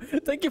anymore.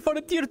 Thank you for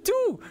the tier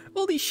 2.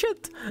 Holy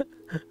shit.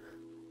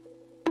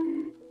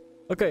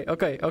 Okay,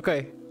 okay,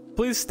 okay.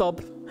 Please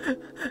stop.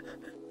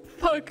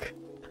 Fuck.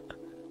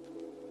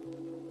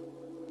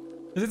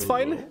 Is it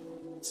fine?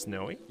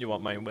 Snowy, you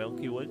want my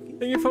Welky Welky?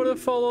 Thank you for the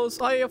follows.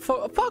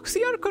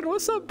 Foxy Archon,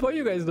 what's up? How are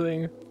you guys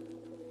doing?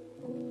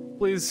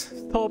 Please,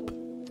 stop.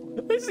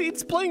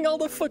 It's playing all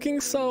the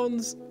fucking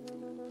sounds.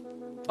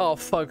 Oh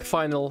fuck,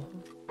 final.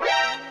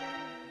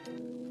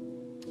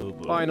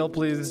 Final,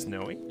 please.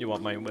 Snowy, you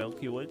want my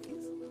Welky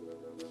Welkies?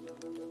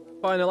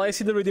 Final, I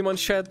see the redeem on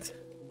chat.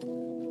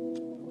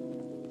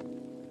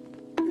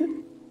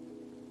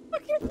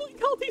 Fucking playing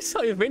all these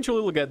sounds.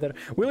 Eventually we'll get there.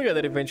 We'll get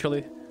there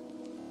eventually.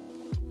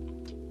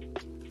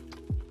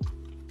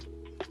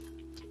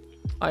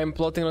 I am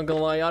plotting, not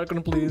gonna lie.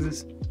 Archon,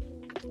 please.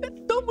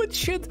 So much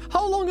shit.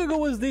 How long ago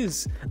was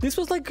this? This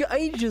was like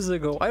ages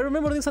ago. I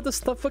remember this at the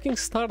fucking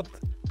start.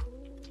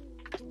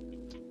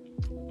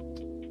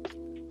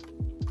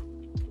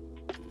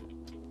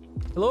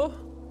 Hello?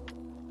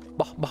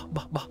 Bah, bah,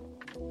 bah, bah.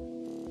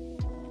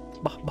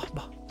 Bah, bah,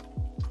 bah.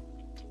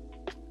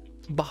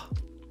 Bah.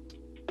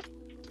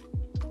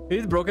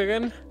 Is it broke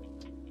again?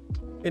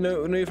 You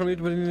know you're from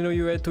YouTube, but you know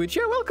you at Twitch.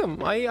 Yeah,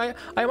 welcome.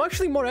 I'm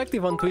actually more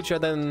active on Twitch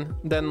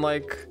than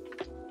like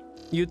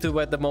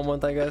YouTube at the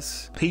moment, I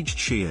guess. Peach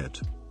cheered.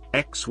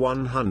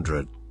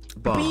 X100.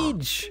 Bah.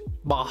 Peach.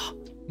 Bah.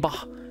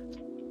 Bah.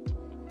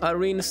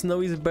 Irene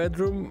Snowy's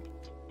bedroom.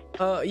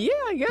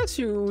 Yeah, I guess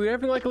we're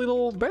having like a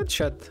little bed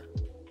chat.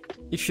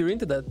 If you're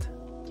into that.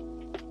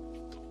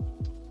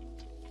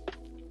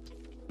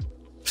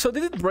 So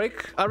did it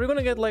break? Are we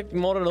gonna get like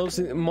more alerts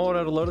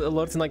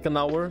in like an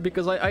hour?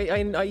 Because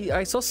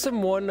I saw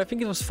someone, I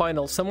think it was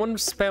Final, someone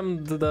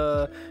spammed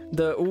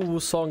the ooh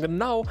song and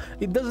now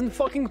it doesn't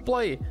fucking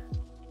play.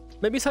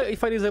 Maybe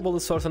if I disable the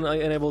source and I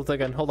enable it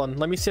again. Hold on,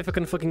 let me see if I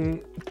can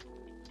fucking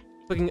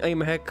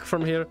aim hack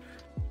from here.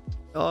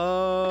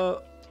 Bah.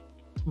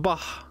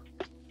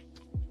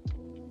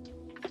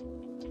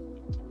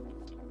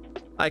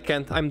 I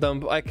can't, I'm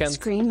dumb, I can't.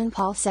 Scream and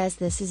Paul says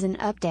this is an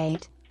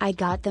update. I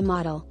got the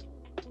model.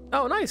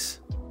 Oh, nice.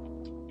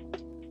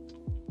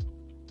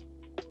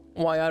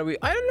 Why are we?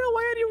 I don't know,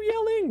 why are you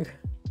yelling?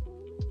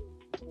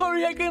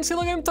 Sorry, I can't say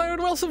like I'm tired,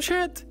 well some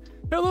shit.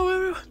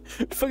 Hello,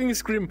 fucking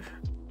scream.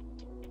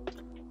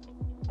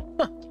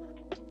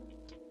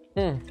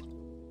 I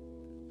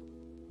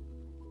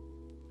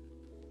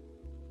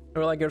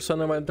like your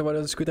son about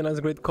the squid and has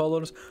great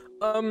colors.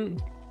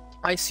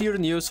 I see your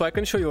news, so I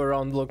can show you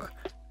around. Look,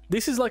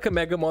 this is like a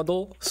mega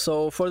model,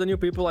 so for the new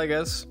people, I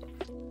guess.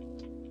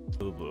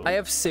 I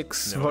have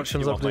 6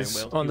 versions of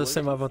this on the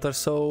same avatar,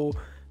 so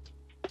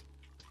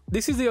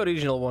this is the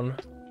original one.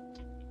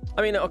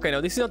 I mean, okay,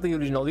 no, this is not the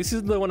original. This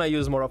is the one I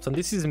use more often.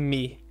 This is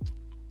me.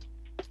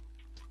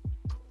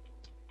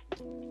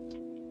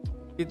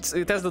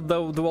 It has the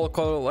dual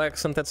call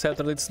accent,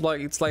 etc. It's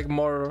like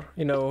more,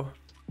 you know,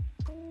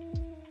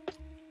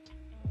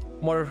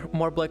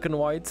 more black and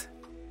white.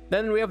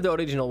 Then we have the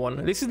original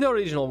one. This is the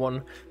original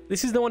one.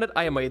 This is the one that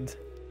I made.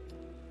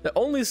 The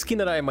only skin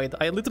that I made.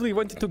 I literally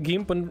went into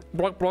GIMP and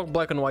block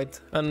black and white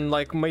and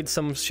like made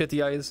some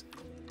shitty eyes.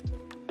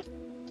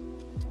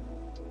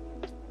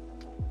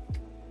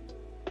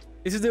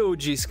 This is the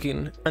OG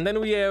skin. And then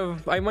we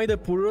have, I made a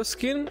Puro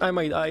skin.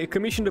 I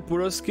commissioned a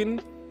Puro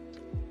skin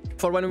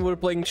for when we were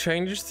playing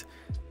Changed.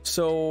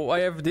 So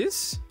I have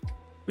this,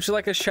 which is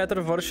like a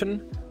shatter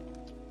version.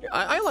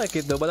 I like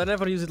it though, but I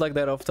never use it like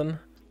that often.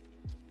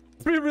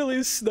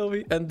 Pre-release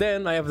Snowy. And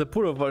then I have the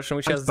Puro version,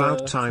 which has about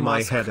the time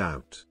mask. I head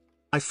out.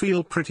 I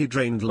feel pretty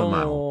drained,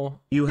 Lamau. Oh,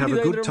 You have a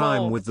pretty good drained,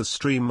 time Lamau. with the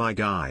stream, my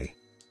guy.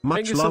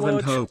 Much you so love and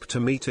much. hope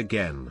to meet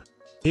again.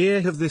 Here,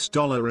 have this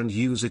dollar and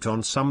use it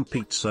on some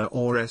pizza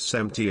or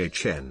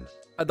SMTHN.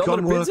 $1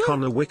 Gonna work pizza?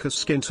 on a wicker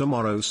skin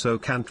tomorrow, so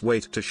can't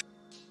wait to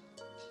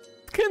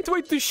Can't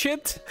wait to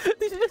shit.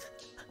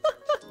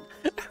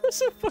 That was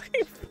so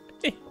fucking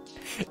funny.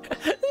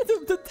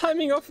 The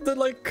timing of the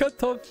like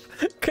cut off.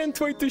 Can't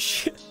wait to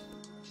shit.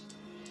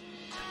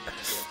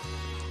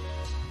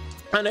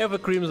 And I have a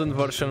crimson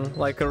version,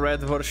 like a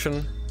red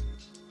version.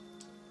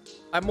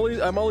 I'm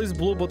always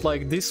blue, but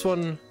like this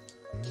one,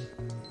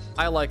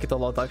 I like it a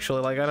lot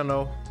actually. Like I don't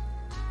know.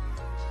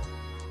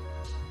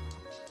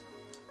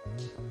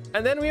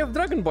 And then we have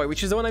Dragon Boy,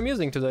 which is the one I'm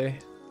using today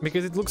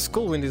because it looks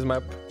cool in this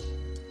map.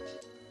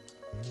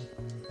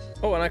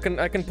 Oh, and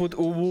I can put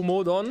Uwu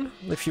mode on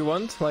if you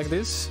want, like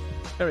this.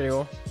 There you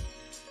go.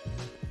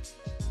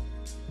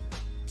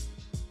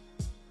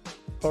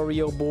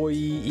 Oreo boy,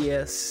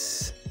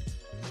 yes.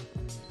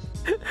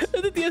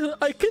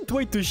 I can't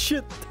wait to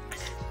shit.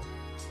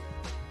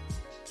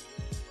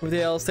 With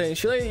the L saying,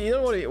 should I? You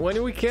know what?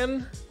 When we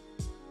can,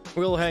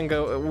 We'll hang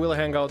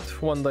out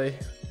one day.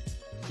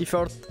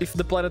 If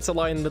the planets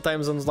align, the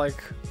time zones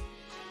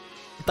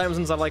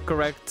are like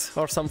correct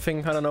or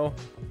something. I don't know.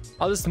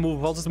 I'll just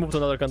move to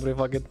another country.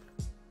 Fuck it.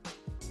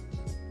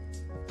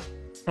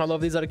 I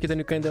love these are cute and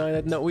you can't deny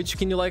that. No, which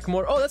skin you like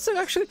more? Oh, that's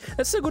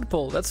a good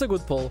poll. That's a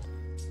good poll.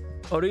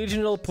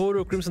 Original,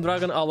 Puro, Crimson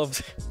Dragon, all of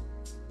them.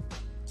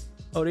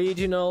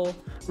 Original.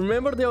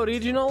 Remember the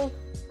original?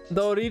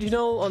 The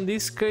original on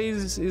this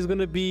case is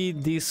gonna be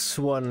this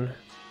one.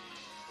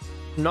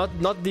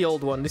 Not the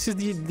old one. This is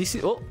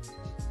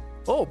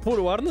oh,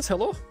 Puro Arnes,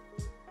 hello?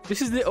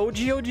 This is the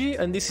OG,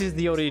 and this is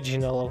the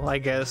original, I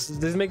guess. Does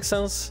this make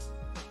sense?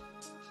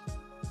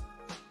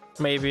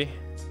 Maybe.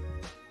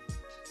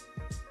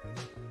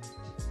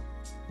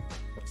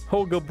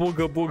 Hoga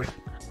booga booga.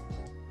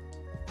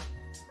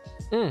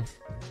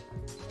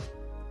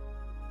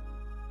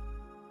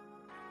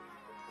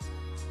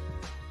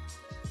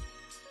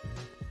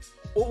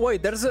 Oh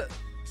wait, there's a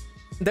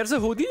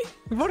hoodie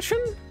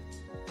version?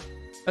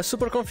 A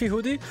super comfy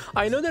hoodie?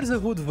 I know there's a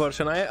hood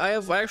version. I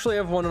actually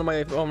have one on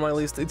my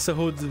list. It's a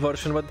hood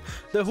version, but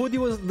the hoodie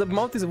the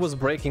mount was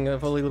breaking a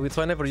little bit,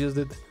 so I never used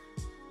it.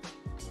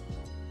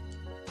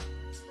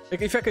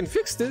 Like, if I can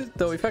fix it,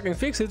 though,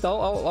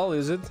 I'll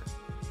use it.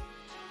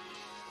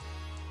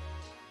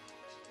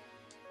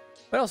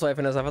 What else do I have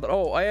in as avatar?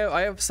 Oh,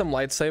 I have some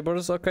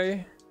lightsabers.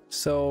 Okay,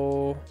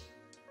 so.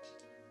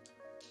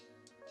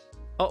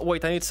 Oh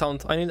wait, I need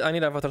sound. I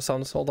need avatar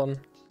sounds. Hold on.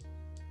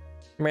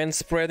 Man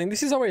spreading.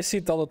 This is how I see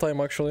it all the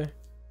time, actually.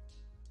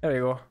 There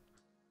you go.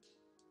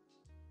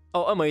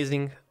 Oh,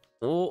 amazing.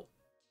 Oh.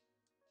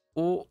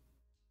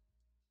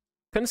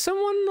 Can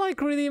someone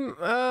like redeem?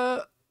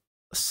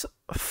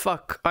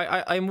 Fuck.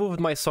 I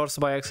moved my source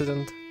by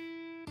accident.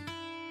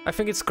 I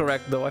think it's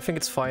correct though. I think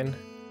it's fine.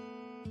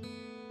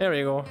 There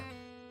you go.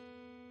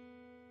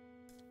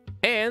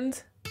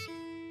 And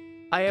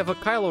I have a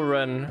Kylo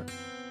Ren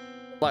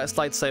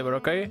lightsaber,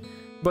 okay?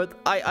 But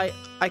I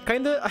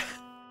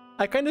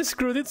kinda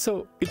screwed it,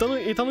 so it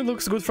only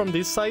looks good from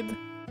this side.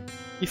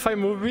 If I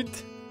move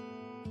it,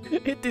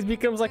 it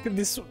becomes like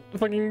this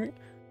fucking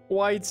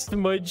white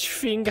smudge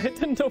thing. I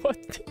don't know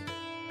what.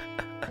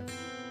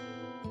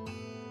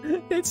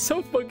 It's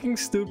so fucking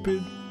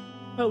stupid.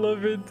 I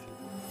love it.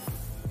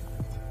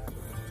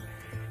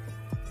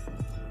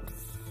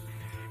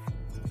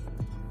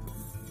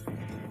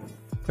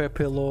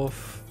 Pepe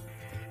loaf.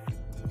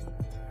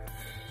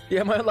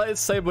 Yeah, my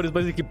lightsaber is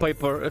basically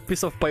paper, a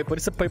piece of paper.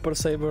 It's a paper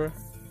saber.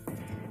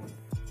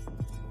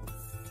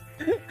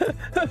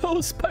 A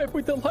hose pipe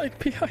with a light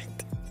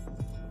behind.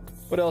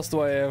 What else do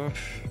I have?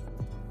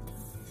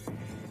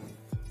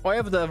 Oh, I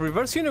have the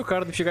reverse Uno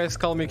card if you guys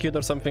call me cute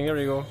or something. Here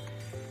you go.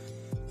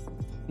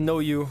 Know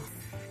you.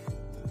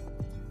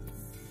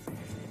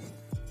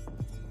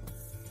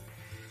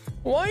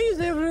 Why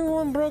is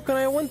everyone broken?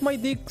 I want my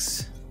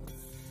dicks.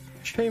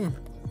 Shame.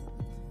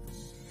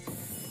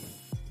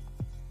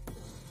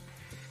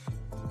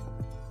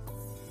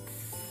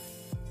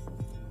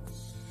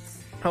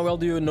 How well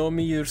do you know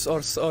me or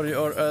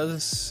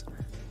us?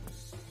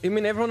 You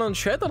mean everyone on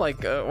chat, or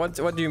like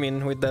what do you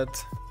mean with that?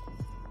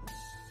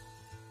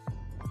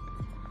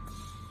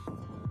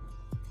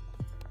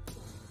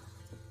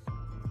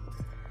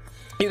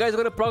 You guys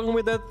got a problem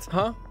with that?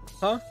 Huh?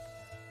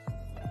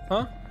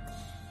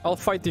 I'll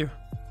fight you.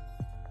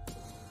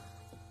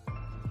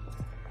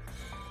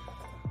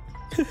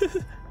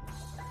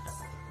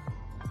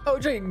 Oh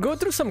Jay, go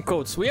through some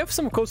codes. We have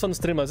some codes on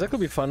streamers. That could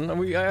be fun.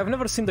 I've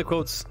never seen the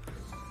codes.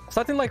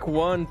 Starting like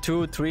 1,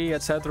 2, 3,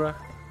 etc.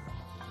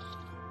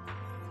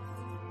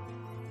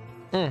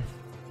 There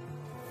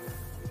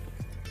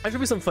should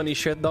be some funny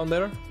shit down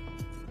there.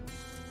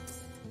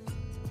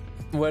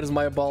 Where's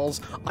my balls?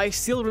 I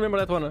still remember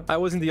that one. I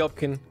was in the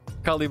Opkin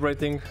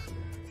calibrating.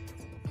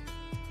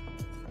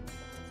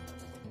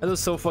 That was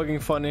so fucking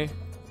funny.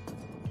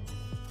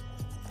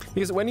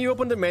 Because when you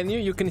open the menu,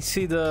 you can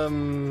see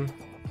the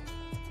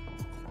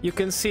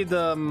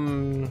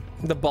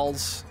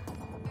balls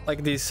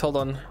like this. Hold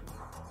on.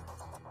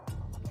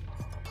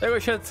 There we go,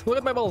 shit. Look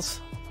at my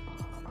balls.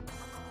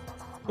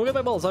 Look at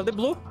my balls. Are they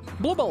blue?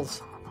 Blue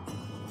balls.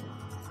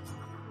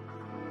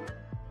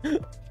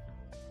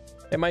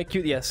 Am I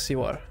cute? Yes,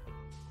 you are.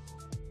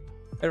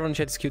 Everyone in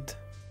chat is cute.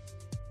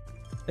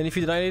 And if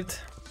you deny it,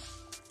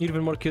 you're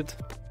even more cute.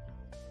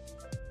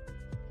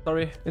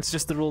 Sorry, it's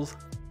just the rule.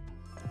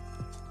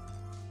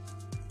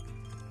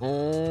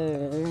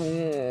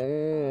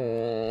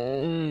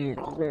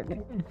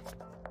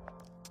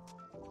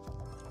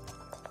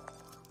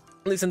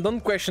 Listen, don't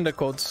question the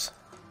codes.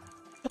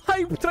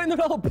 I'm trying to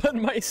help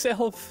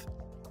myself.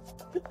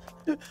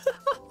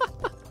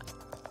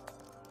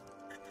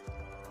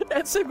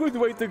 That's a good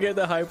way to get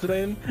a hype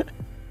train.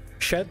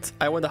 Shit,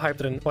 I want a hype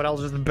train, or I'll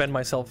just ban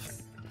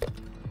myself.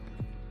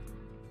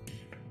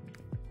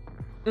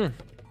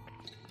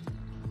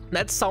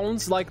 That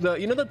sounds like the,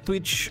 you know, that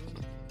Twitch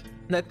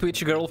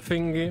girl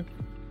thingy,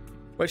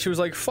 where she was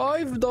like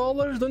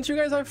 $5. Don't you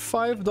guys have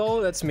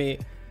 $5? That's me.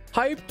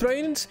 Hype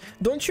trains?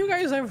 Don't you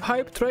guys have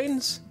hype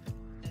trains?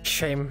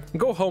 Shame.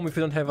 Go home if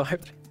you don't have a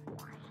hype train.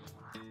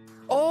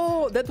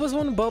 Oh, that was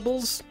when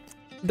Bubbles.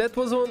 That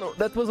was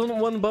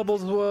when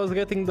Bubbles was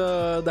getting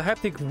the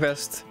haptic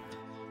vest.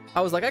 I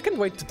was like, I can't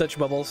wait to touch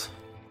Bubbles.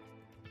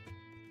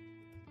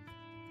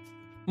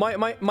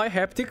 My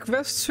haptic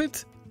vest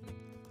suit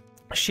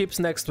ships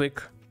next week.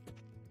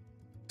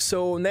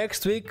 So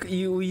next week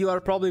you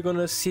are probably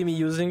gonna see me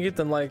using it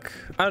and like,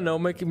 I don't know,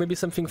 make maybe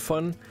something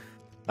fun.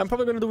 I'm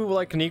probably gonna do it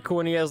like Nico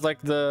when he has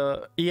like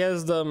the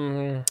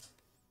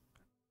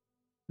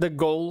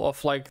goal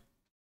of like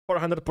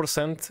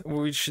 400%,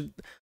 which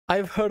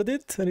I've heard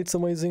it and it's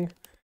amazing.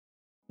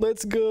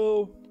 Let's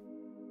go.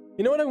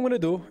 You know what I'm gonna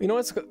do? You know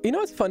what's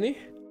funny?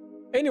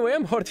 Anyway,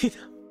 I'm horny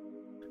now.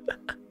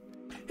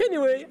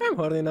 Anyway, I'm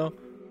horny now.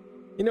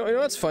 You know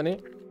what's funny?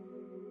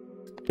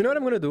 You know what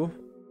I'm gonna do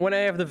when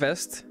I have the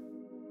vest?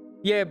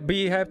 Yeah,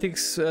 B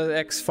Haptics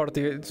X40,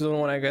 it's the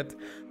one I get.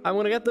 I'm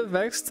gonna get the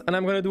vest and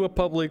I'm gonna do a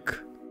public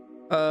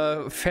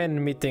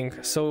fan meeting.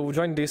 So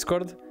join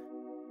Discord.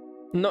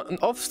 No,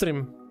 off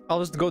stream. I'll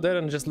just go there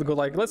and just go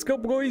like, let's go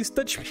boys,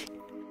 touch me.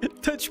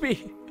 Touch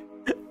me.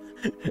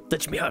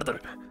 Touch me harder.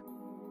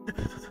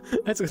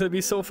 That's gonna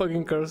be so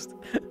fucking cursed.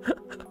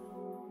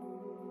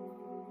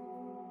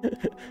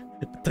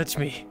 Touch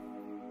me.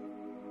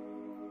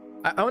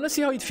 I wanna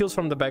see how it feels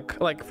from the back.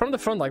 Like from the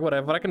front, like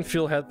whatever. I can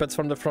feel headpads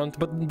from the front,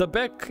 but the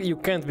back you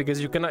can't because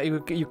you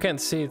can't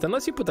see it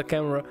unless you put a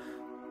camera.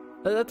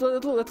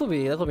 That'll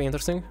be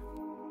interesting.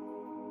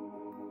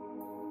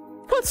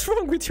 What's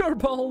wrong with your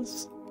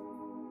balls?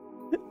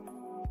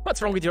 What's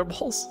wrong with your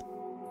balls?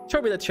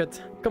 Show me that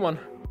shit. Come on.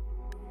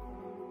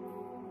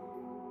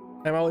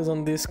 I'm always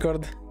on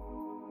Discord.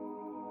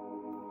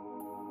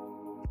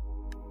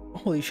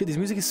 Holy shit, this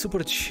music is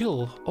super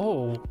chill.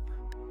 Oh.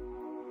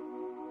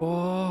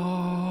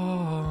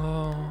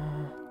 Whoa.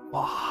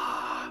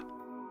 Wow.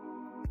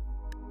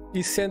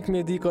 He sent me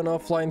a deacon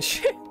offline.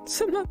 Shit,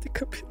 I'm not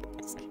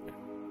decapitated.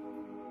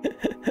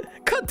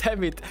 God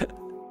damn it.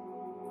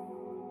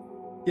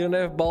 You don't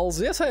have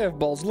balls? Yes, I have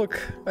balls. Look,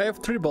 I have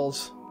 3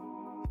 balls.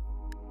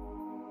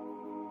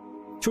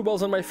 2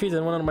 balls on my feet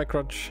and 1 on my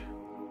crotch.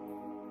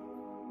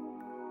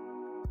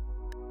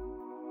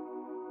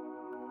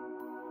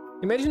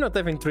 Imagine not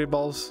having 3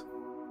 balls.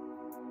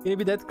 Can it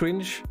be that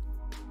cringe?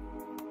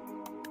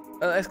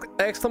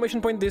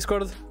 Exclamation point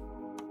Discord.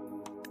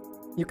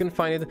 You can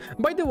find it.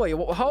 By the way,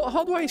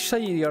 how do I say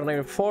your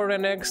name?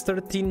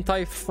 4NX13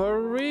 Thai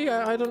Furry?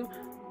 I don't...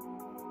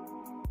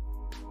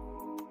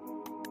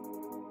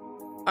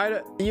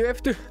 You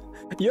have to...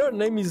 Your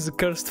name is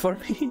cursed for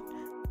me.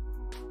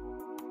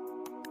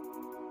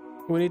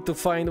 We need to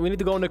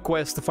go on a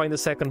quest to find the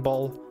second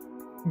ball.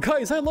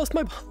 Guys, I lost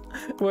my ball.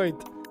 Wait,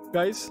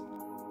 guys.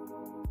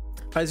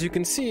 As you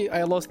can see,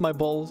 I lost my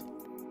balls.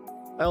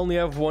 I only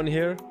have 1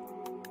 here.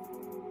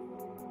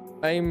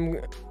 I'm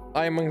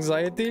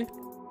anxiety.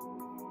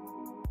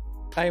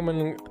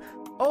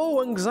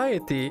 Oh,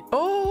 anxiety.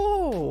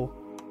 Oh,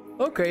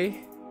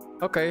 okay.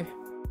 Okay.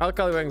 I'll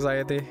call you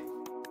anxiety.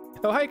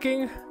 Oh, hi,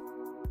 King.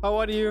 How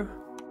are you?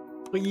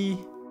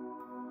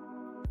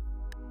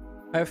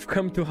 I've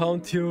come to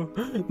haunt you.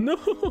 No!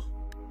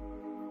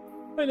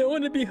 I don't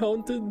want to be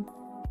haunted.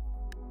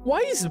 Why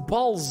is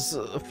balls...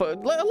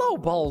 allow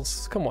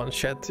balls. Come on,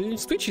 chat.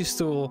 Twitch is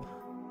too...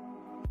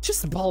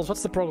 Just balls,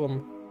 what's the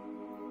problem?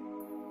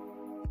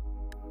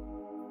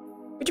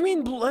 What do you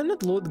mean? I'm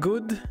not load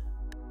good.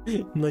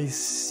 Nice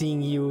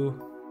seeing you.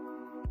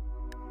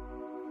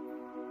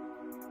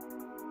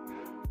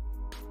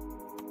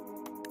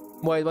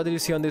 Wait, what did you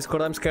see on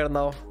Discord? I'm scared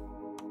now.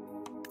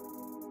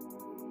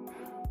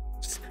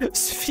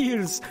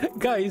 Spheres!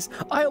 Guys,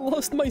 I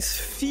lost my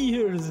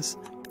spheres!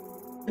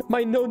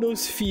 My no-no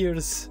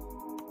spheres.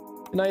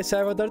 Nice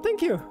avatar,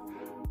 thank you!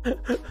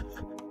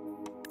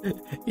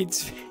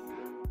 It's...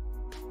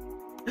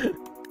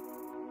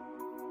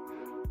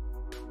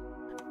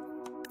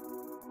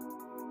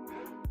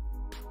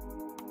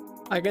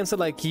 I can say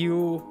like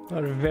you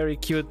are very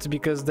cute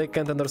because they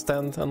can't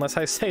understand unless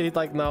I say it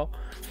like now.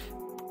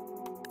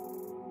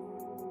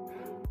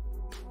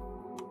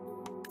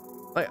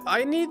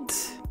 I need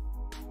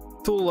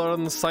to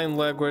learn sign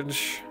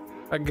language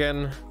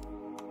again.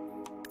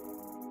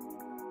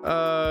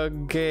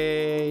 I've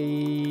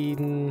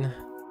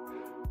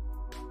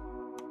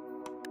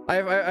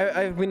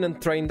been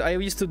untrained. I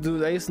used to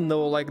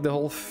know like the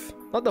whole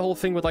not the whole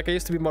thing, but like I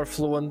used to be more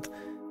fluent.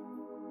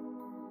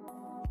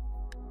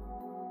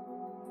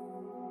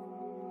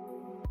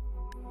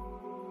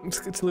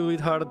 It's a little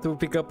bit hard to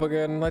pick up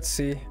again. Let's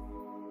see.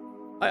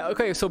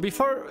 Okay, so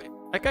before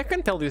I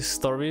can tell this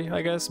story,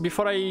 I guess.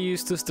 Before I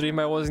used to stream,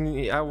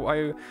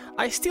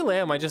 I still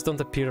am. I just don't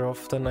appear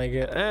often.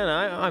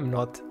 I'm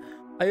not.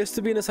 I used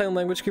to be in a sign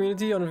language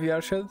community on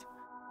VRChat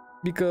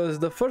because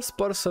the first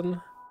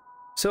person.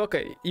 So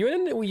okay, you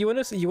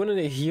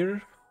wanna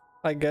hear?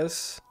 I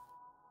guess.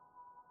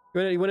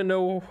 You wanna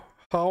know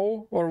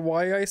how or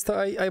why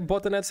I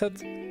bought an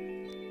headset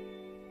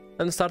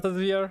and started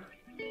VR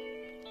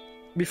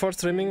before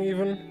streaming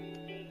even.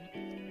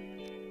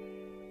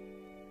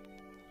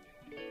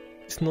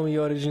 Snowy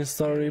origin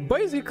story.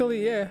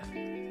 Basically, yeah.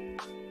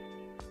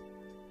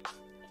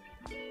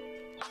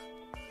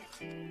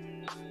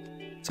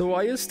 So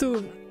I used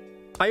to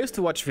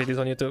watch videos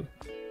on YouTube.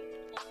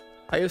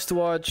 I used to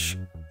watch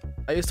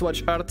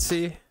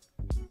Artsy.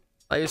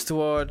 I used to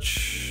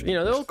watch, you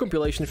know, the whole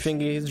compilation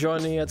thingy,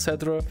 Johnny,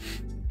 etc.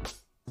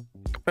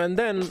 And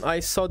then I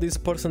saw this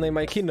person named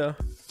Aikina.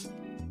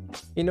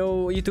 You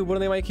know, YouTuber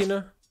named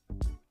Aikina?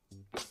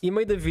 He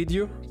made a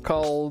video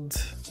called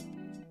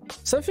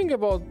something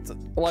about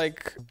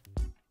like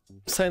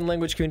sign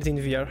language community in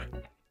VR.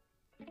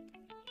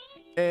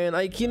 And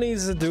Aikina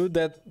is a dude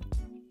that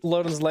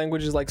learns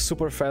languages like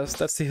super fast.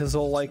 That's his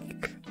whole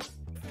like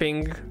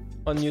thing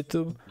on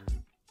YouTube.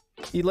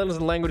 He learns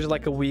the language in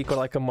like a week or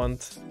like a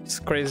month. It's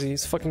crazy.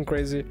 It's fucking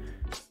crazy.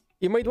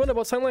 He made one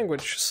about sign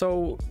language.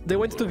 So they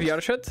went to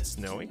VR chat.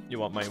 Snowy, you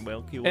want my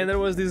welkie? And there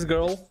was this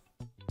girl.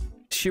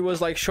 She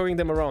was like showing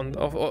them around.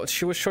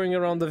 She was showing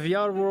around the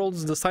VR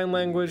worlds, the sign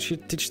language. She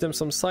teach them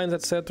some signs,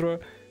 etc.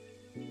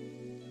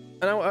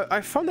 And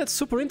I found that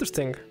super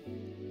interesting.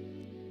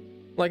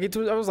 Like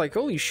I was like,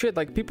 holy shit!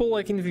 Like people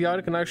like in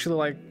VR can actually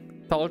like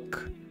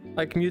talk.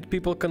 Like mute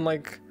people can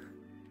like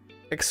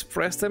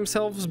express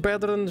themselves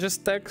better than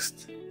just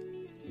text.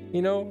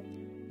 You know?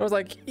 I was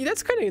like, yeah,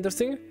 that's kind of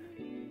interesting.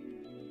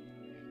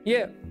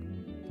 Yeah.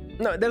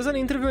 No, there's an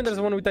interview and there's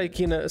one with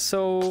Aikina.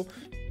 So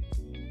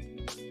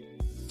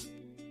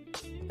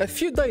a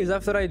few days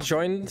after I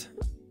joined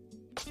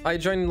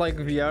like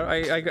VR.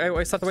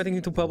 I started waiting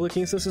into public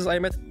instances. I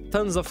met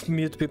tons of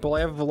mute people. I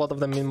have a lot of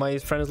them in my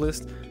friends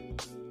list.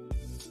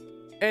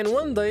 And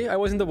one day I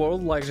was in the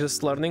world like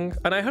just learning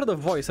and I heard a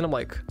voice and I'm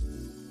like,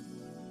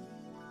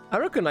 I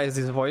recognize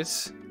this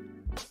voice.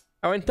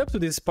 I went up to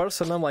this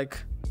person. I'm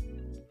like,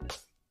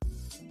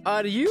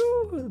 are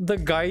you the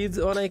guide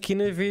on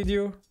Aikina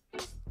video?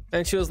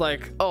 And she was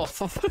like, oh,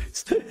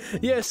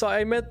 yeah. So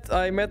I met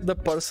the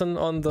person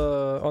on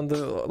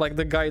the like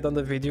the guide on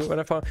the video,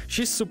 and I found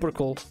she's super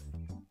cool.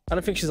 I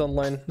don't think she's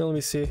online. Let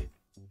me see.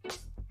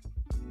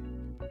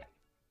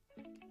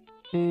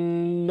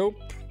 Nope.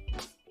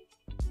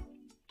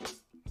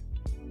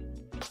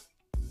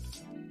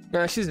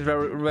 Nah, she's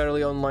very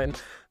rarely online.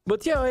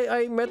 But yeah,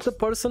 I met the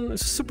person.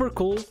 Super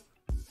cool.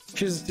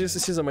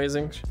 She's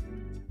amazing.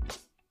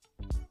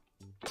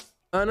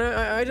 And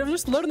I'm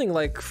just learning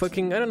like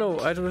fucking, I don't know,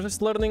 I was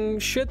just learning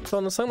shit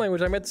on the sign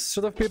language. I met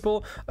sort of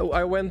people.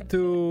 I went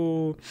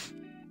to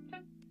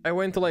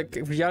like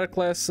VR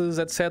classes,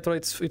 etc.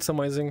 It's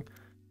amazing.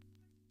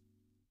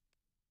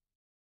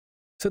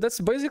 So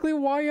that's basically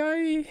why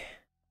I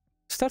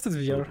started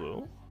VR.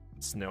 Blue.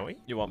 Snowy,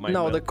 you want my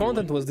No, the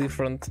content was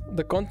different.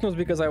 The content was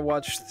because I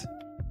watched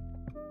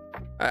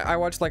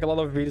like a lot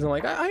of videos. And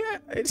like,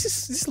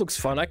 this looks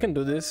fun. I can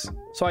do this.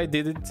 So I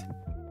did it.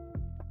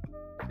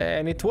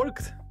 And it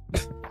worked.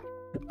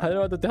 I don't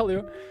know what to tell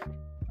you.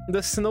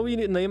 The Snowy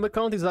name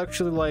account is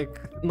actually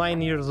like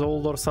 9 years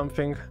old or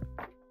something.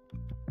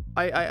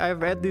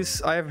 I've had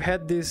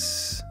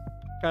this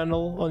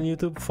channel on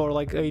YouTube for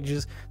like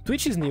ages.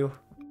 Twitch is new.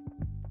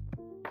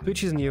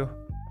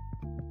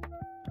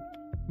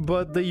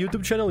 But the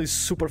YouTube channel is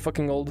super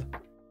fucking old.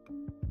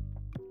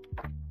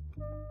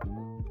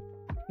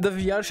 The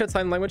VR chat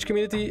sign language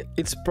community,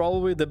 it's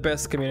probably the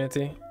best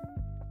community.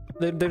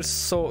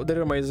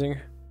 They're amazing.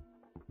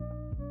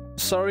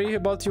 Sorry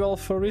about you all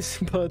furries,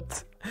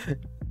 but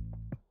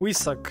we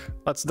suck.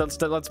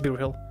 Let's be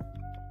real.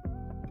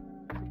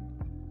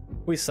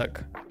 We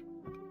suck.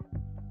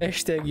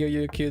 Hashtag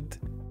you cute.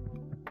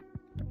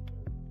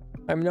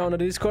 I'm now on the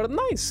Discord.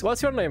 Nice.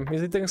 What's your name?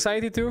 Is it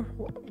Anxiety too?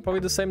 Probably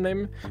the same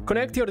name.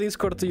 Connect your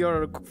Discord to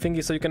your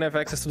thingy so you can have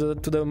access to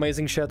the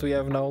amazing chat we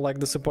have now, like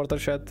the supporter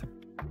chat.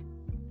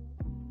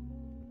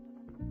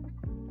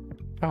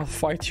 I'll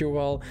fight you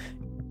all.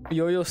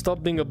 Yo,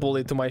 stop being a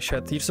bully to my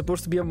chat. You're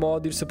supposed to be a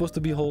mod, you're supposed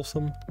to be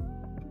wholesome.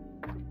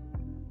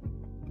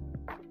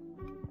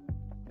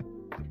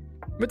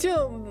 But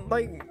yeah,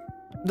 like,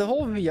 the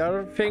whole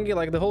VR thing,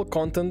 like, the whole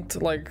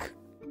content, like...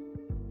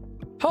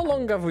 How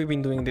long have we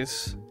been doing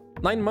this?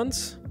 9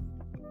 months?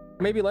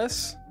 Maybe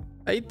less?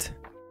 8?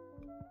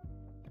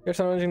 You're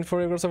challenging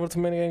for your crossover to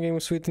many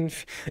games with...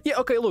 Yeah,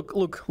 okay,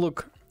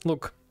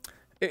 look.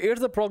 Here's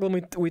the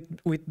problem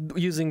with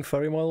using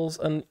furry models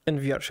and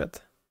VR chat.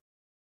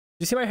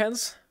 Do you see my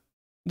hands?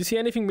 Do you see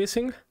anything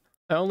missing?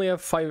 I only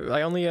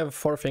have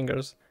 4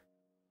 fingers.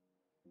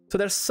 So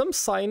there's some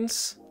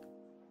signs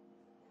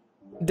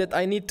that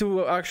I need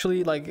to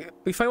actually, like,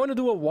 if I want to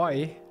do a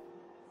Y,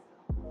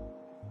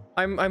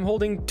 I'm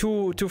holding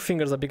two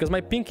fingers up because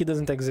my pinky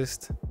doesn't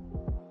exist.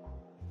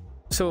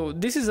 So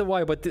this is a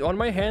Y, but on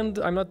my hand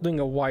I'm not doing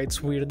a Y.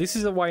 It's weird. This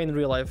is a Y in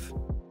real life.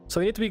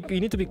 So you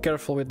need to be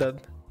careful with that.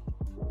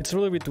 It's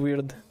really a bit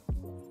weird.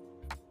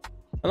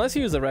 Unless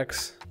you use the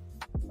Rex.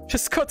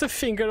 Just cut a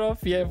finger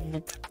off, yeah.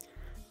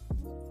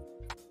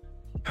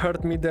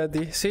 Hurt me,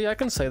 daddy. See, I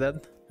can say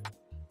that.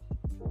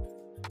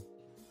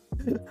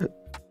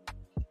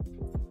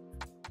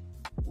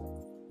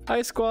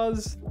 Hi,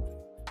 squads.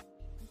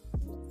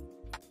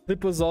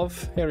 Flip was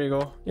off. Here we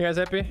go. You guys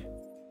happy?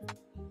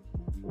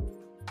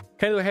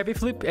 Can I do a happy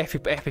flip?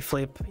 Happy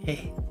flip.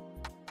 Yeah.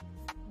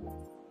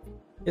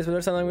 Yes, but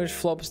their sign language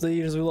flops, the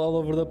ears will all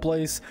over the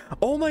place.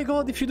 Oh my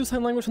god, if you do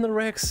sign language on the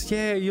Rex,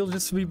 yeah, you'll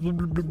just be blah,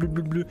 blah, blah,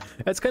 blah, blah.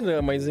 That's kind of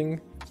amazing.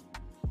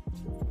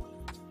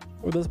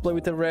 Who does play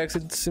with the Rex?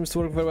 It seems to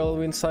work very well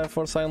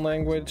for sign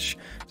language.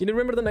 You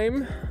remember the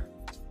name?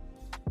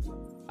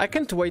 I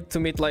can't wait to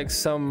meet like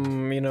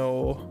some, you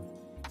know,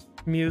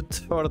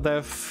 mute or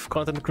deaf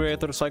content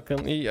creators so I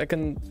can, you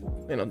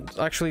know,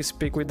 actually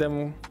speak with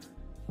them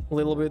a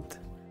little bit.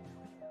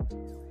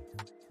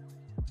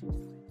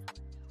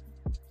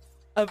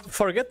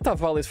 Forget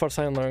Tavalis for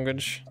sign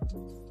language.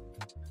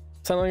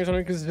 Sign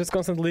language is just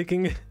constantly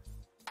leaking.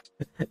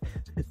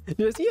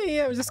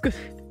 Yeah, I'm just good.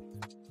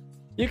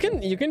 You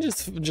can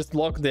just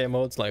lock the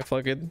emotes, like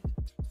fuck it.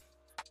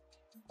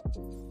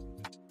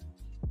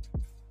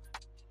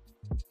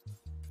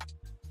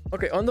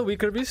 Okay, on the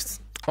weaker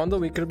beast,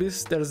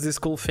 there's this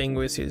cool thing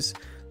which is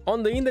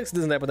on the index it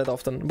doesn't happen that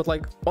often, but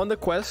like on the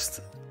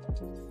quest.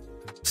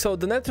 So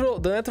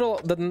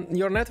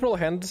your natural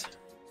hand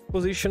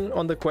position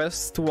on the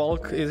quest to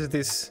walk is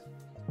this,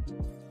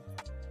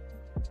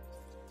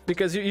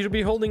 because you'll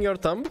be holding your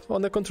thumb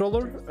on the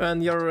controller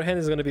and your hand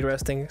is gonna be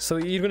resting, so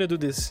you're gonna do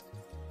this.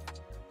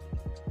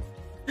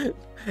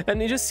 And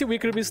you just see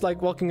weaker beasts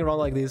like walking around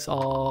like this.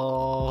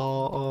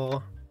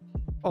 Oh,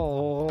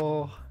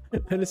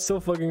 and it's so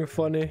fucking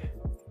funny.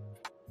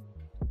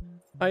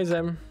 Hi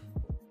Zem.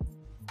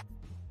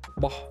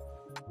 Bah.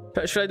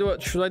 Should I do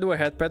a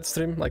headpad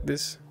stream like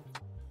this?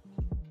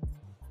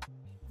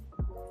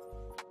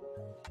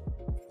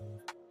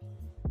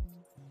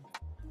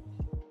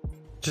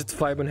 Just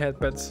vibe on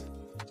headpads.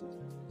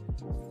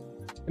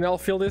 And I'll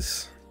feel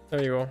this.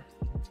 There you go.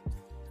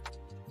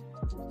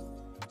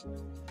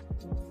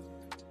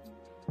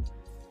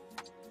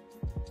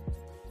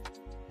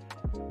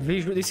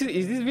 Visual. Is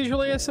this visual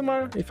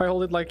ASMR? If I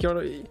hold it like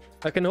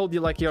I can hold you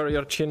like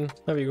your chin.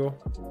 There we go.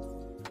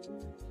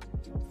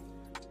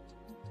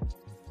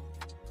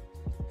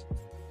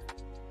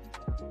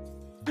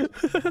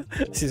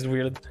 This is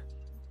weird.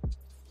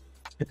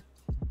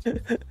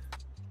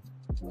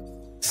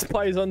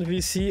 Spies on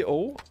VC.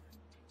 Oh.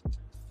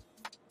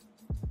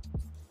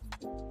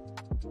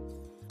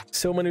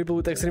 So many people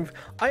with extreme.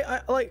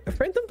 I like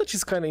Phantom Touch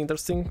is kind of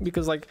interesting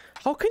because like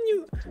how can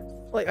you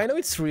like I know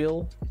it's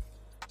real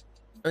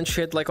and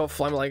shit like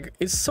offline, like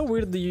it's so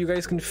weird that you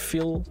guys can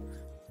feel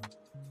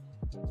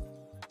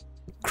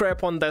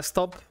crap on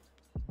desktop.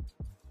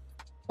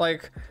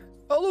 Like,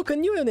 oh look, a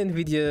new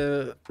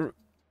NVIDIA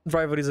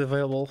driver is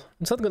available.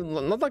 It's not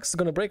like it's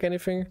gonna break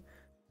anything.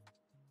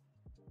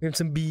 Give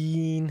some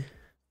bean.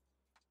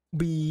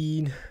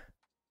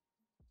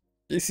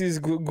 This is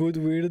good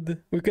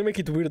weird. We can make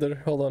it weirder.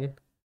 Hold on.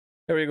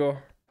 There we go.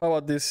 How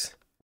about this?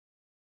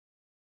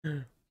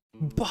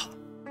 Bah.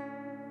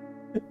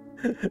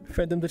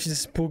 Phantom Touch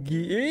is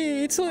spooky.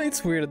 It's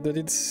weird, but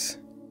it's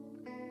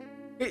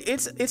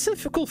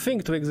a cool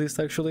thing to exist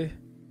actually.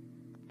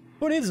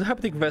 Who needs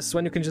haptic vests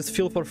when you can just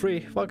feel for free?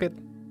 Fuck it.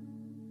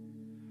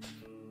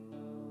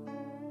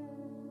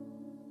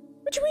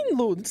 What do you mean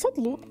loot? It's not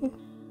loot.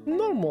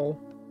 Normal.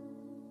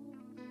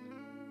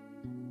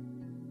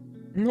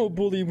 No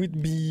bully with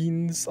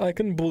beans. I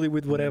can bully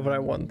with whatever I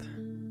want.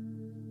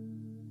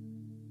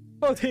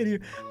 How dare you?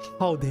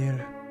 How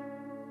dare?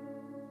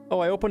 Oh,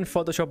 I opened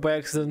Photoshop by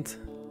accident.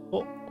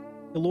 Oh,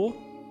 hello?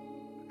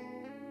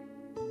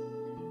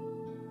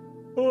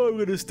 Oh,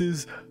 what is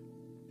this?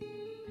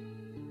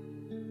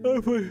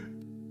 Oh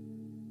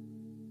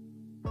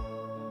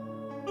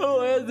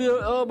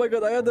my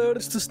god, I had the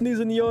urge to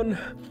sneeze and yawn.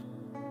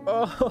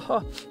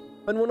 Oh,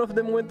 and one of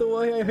them went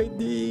away. I hate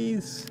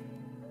these.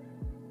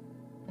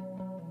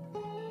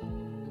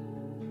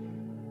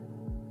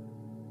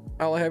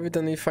 I'll have it,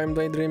 and if I'm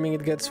daydreaming,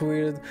 it gets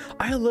weird.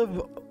 I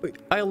love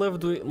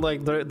doing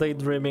like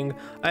daydreaming.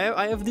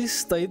 I have this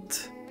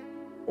state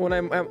when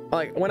I'm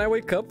like when I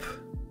wake up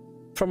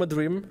from a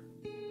dream.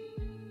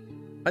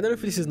 I don't know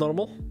if this is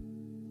normal.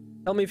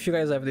 Tell me if you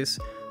guys have this.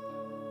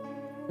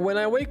 When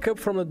I wake up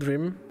from a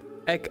dream,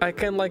 I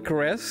can like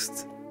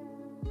rest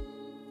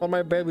on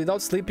my bed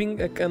without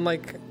sleeping. I can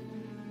like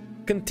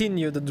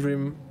continue the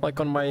dream like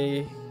on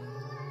my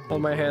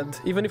head,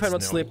 even if I'm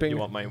not sleeping. You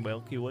want my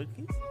welky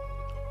welkies?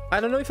 I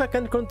don't know if I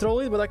can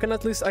control it, but I can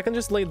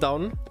just lay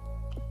down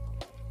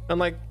and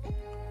like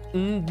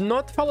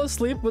not fall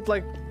asleep, but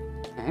like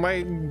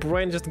my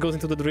brain just goes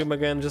into the dream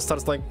again, just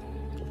starts like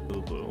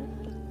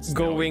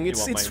going.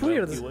 It's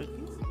weird.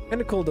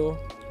 Kinda cool though.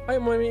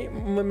 I'm my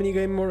mini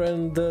gamer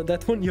and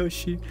that one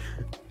Yoshi.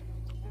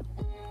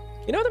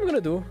 You know what I'm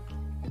gonna do?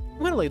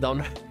 I'm gonna lay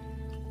down.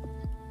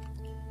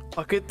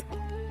 Fuck it.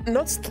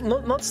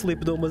 Not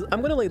sleep though, but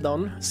I'm gonna lay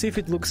down, see if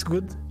it looks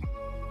good.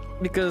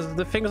 Because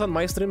the things on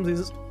my streams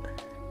is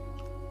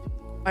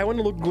I want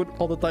to look good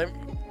all the time,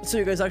 so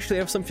you guys actually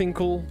have something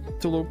cool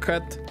to look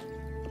at.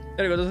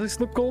 There you go. Does this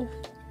look cool?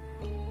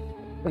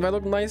 Does that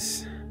look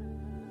nice?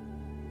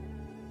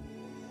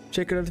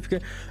 Check your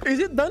notification. Is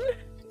it done?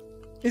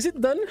 Is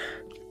it done?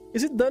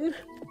 Is it done?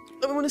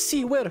 I want to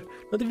see where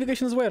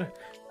notifications. Where?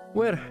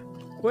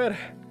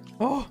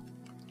 Oh.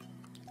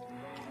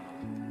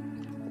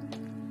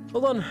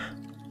 Hold on.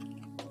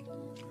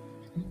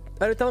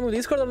 Are you telling me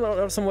Discord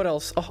or somewhere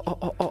else? Oh.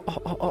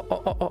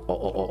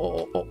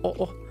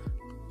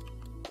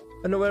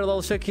 I know where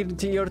I'll check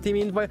your team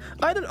invite.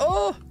 I don't.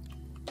 Oh!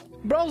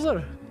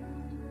 Browser!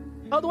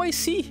 How do I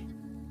see?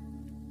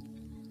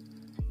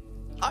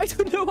 I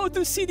don't know how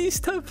to see this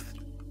stuff.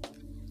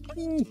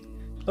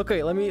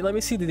 Okay, let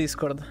me see the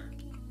Discord.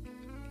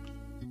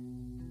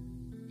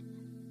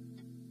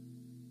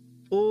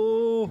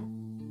 Oh.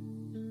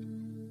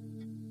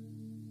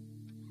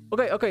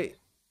 Okay.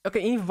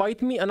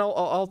 Invite me and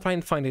I'll try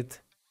and find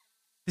it.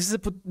 This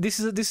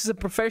is a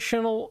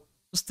professional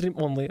stream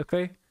only.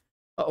 Okay.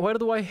 Where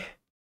do I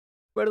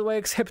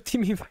accept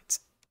team invites?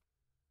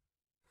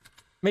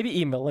 Maybe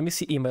email. Let me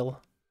see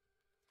email.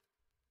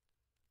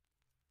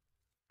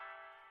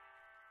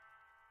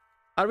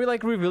 Are we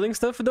like revealing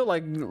stuff though?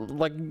 Like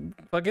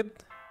fuck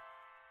it.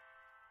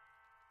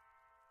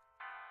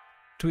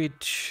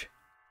 Twitch.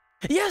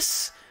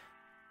 Yes!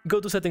 Go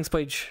to settings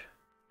page.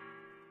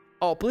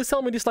 Oh, please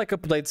tell me this like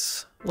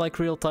updates like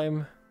real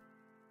time.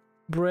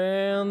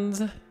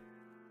 Brand.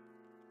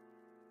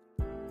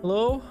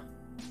 Hello?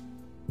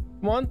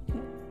 Come on.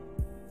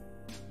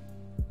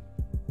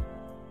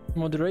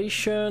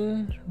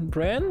 Moderation.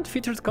 Brand.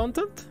 Featured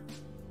content.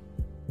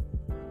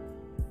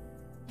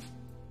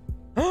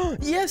 Oh,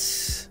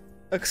 yes!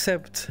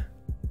 Accept.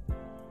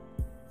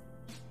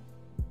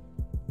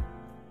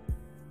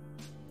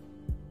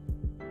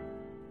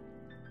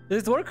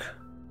 Does it work?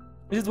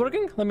 Is it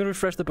working? Let me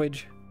refresh the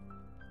page.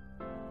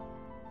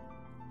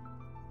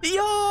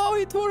 Yo,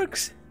 it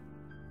works!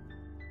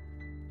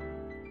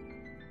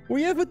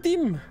 We have a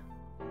team!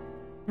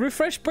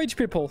 Refresh page,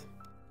 people!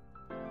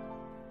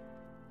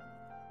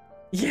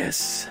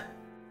 Yes!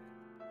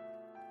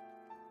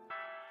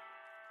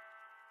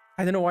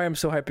 I don't know why I'm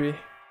so happy.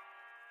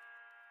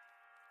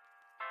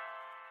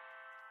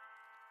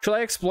 Should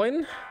I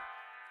explain?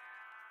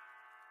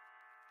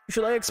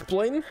 Should I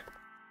explain?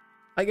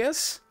 I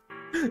guess?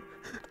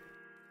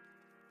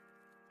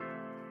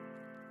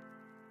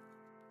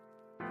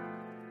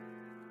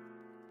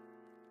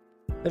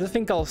 There's a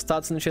thing called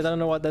stats and shit, I don't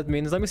know what that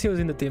means. Let me see who's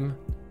in the team.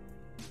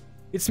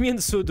 It's me and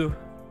Sudo.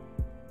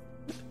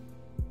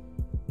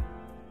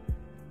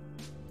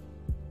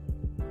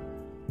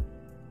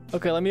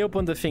 Okay, let me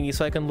open the thingy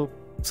so I can look,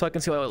 so I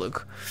can see how I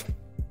look.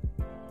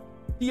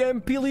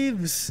 TMP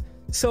lives!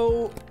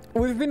 So,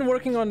 we've been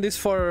working on this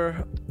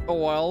for a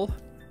while.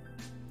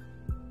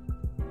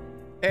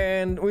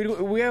 And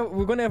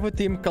we're gonna have a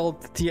team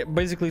called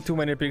basically too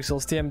many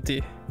pixels,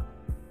 TMT.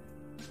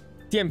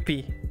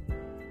 TMP.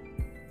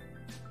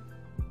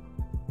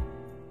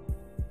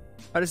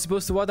 Are you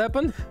supposed to what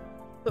happened?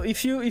 So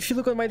if you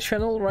look at my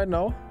channel right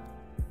now,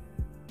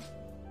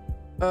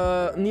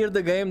 near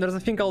the game there's a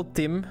thing called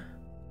team,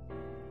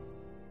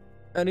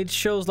 and it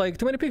shows like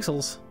too many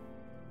pixels.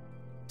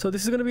 So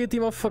this is gonna be a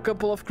team of a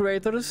couple of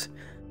creators.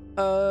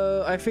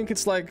 I think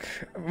it's like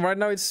right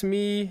now it's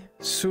me,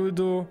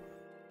 Sudo,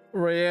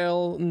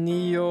 Rael,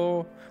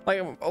 Neo,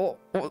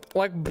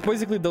 like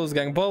basically those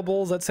gang,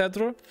 Bubbles,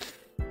 etc.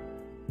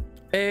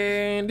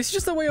 And this is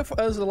just a way of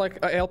us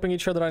like helping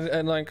each other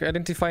and like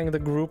identifying the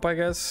group, I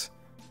guess.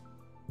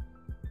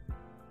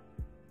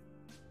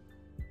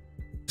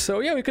 So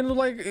yeah, we can do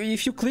like,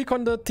 if you click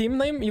on the team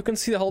name, you can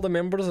see all the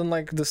members and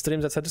like the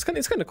streams, etc.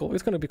 It's kind of cool.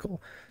 It's gonna be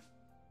cool.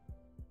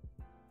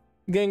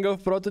 Gang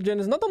of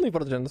protogens, not only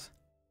protogens.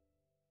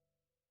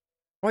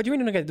 Why do you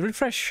mean again?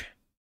 Refresh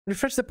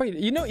the page.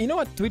 You know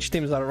what Twitch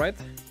teams are, right?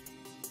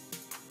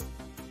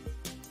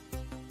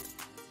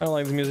 I don't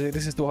like the music.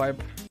 This is too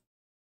hype.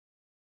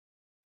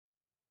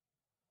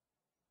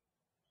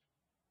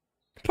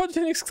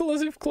 Protogen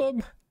exclusive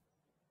club.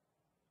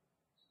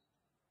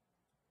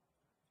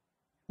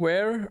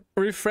 Where?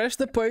 Refresh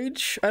the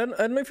page. I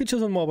don't know if it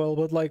shows on mobile,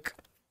 but like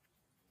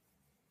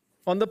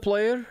on the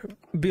player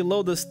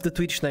below the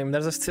Twitch name,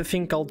 there's a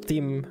thing called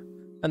team,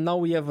 and now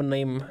we have a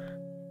name,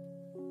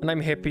 and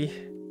I'm happy.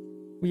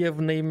 We have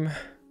a name.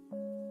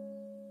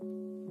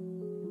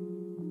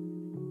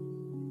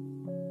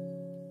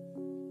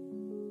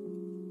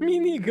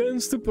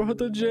 Miniguns to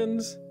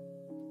protogens.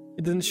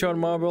 It didn't show on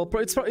mobile.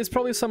 It's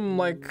probably some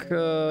like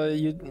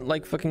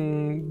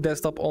fucking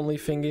desktop only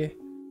thingy.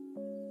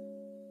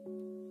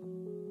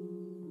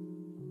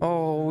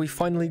 Oh, we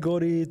finally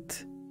got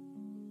it.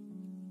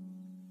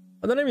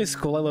 Oh, the name is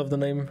cool. I love the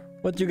name.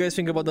 What do you guys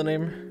think about the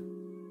name?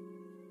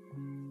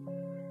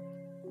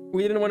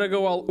 We didn't want to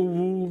go all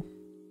ooh.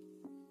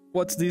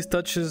 What's these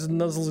touches,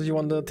 nuzzles you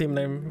want the team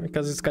name?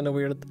 Because it's kind of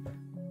weird.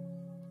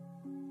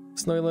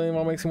 Snowy Lane,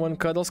 mom makes him one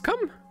cuddles.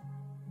 Come!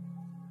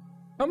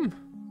 Come!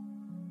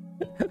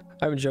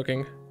 I'm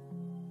joking.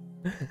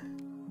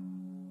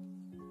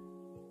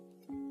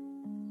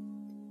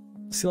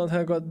 Still not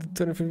have got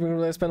 25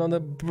 minutes I spent on the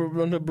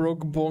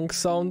broke bonk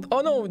sound.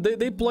 Oh no,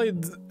 they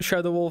played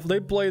Shadow Wolf. They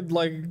played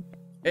like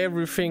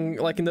everything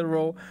like in a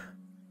row.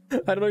 I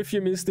don't know if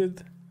you missed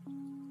it.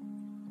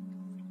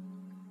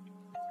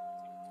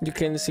 You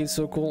can see it's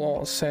so cool.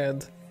 Oh,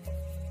 sad.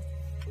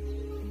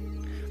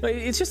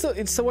 It's just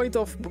it's a way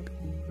of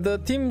the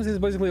teams is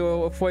basically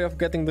a way of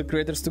getting the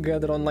creators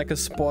together on like a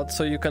spot,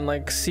 so you can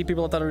like see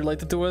people that are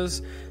related to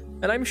us.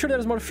 And I'm sure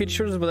there's more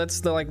features, but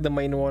that's the like the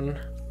main one.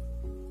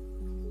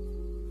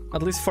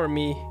 At least for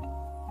me.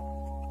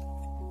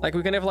 Like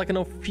we can have like an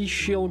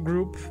official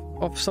group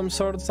of some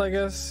sorts, I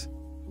guess.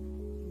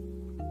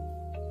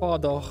 Oh,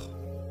 doch.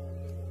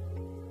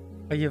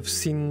 I have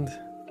sinned.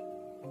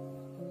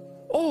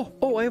 Oh,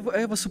 I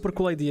have a super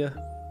cool idea.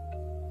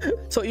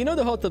 So you know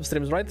the hot tub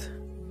streams, right?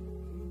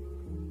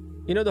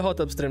 You know the hot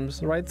tub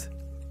streams, right?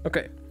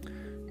 Okay.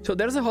 So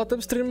there's a hot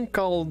tub stream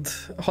called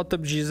Hot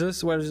Tub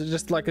Jesus, where it's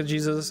just like a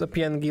Jesus, a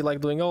PNG,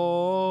 like doing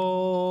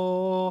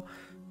oh.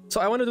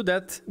 So I want to do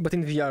that, but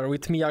in VR,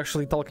 with me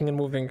actually talking and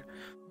moving.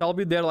 I'll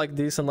be there like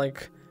this and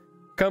like,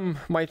 come,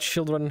 my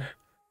children,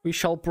 we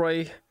shall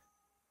pray.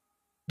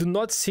 Do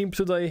not simp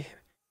today.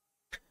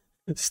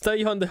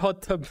 Stay on the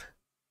hot tub,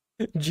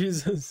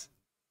 Jesus.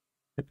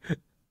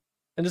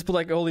 And just put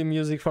like holy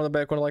music from the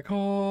background, like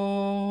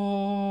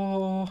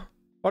oh.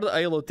 Or the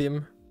Halo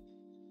team.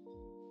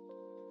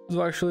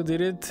 Who actually did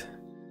it?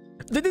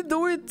 Did it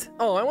do it?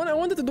 Oh, I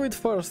wanted to do it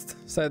first.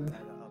 Sad.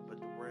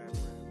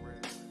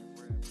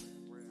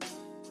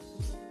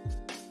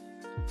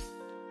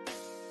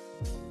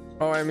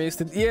 Oh, I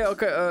missed it. Yeah,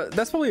 okay.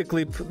 That's probably a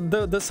clip.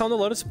 The sound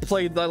alerts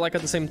played like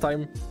at the same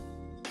time.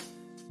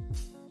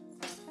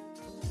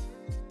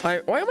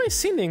 Why am I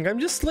sinning? I'm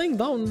just laying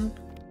down.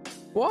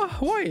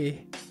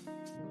 Why?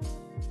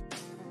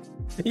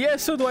 Yeah,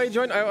 so do I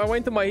join? I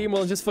went to my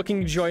email and just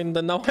fucking joined,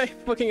 and now I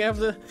fucking have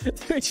the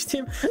Twitch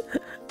team.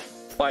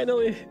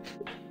 Finally.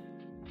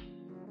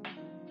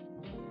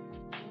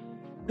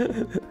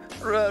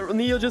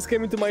 Neo just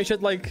came into my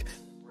chat like,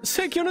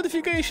 check your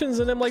notifications,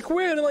 and I'm like,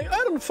 where? And I'm like, I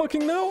don't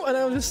fucking know, and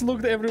I just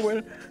looked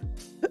everywhere.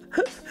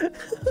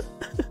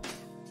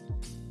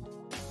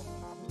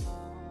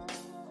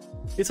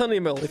 It's on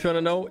email. If you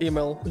wanna know,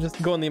 email.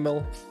 Just go on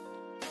email.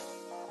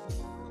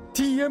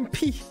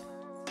 TMP.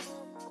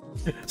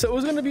 So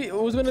who's gonna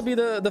be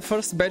the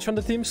first batch on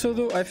the team,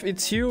 Sudo?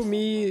 It's you,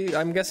 me,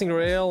 I'm guessing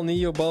Rael,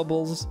 Neo,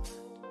 Bubbles.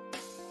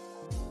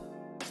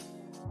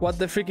 What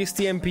the freak is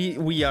TMP?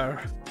 We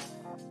are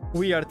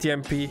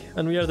TMP,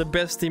 and we are the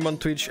best team on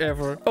Twitch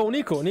ever. Oh,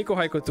 Nico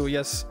Haiko too,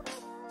 yes.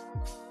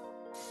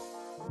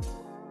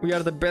 We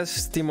are the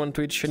best team on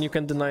Twitch, and you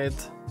can deny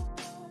it.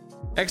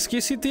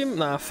 XQC team?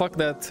 Nah, fuck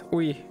that.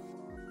 We.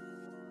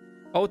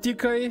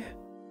 OTK?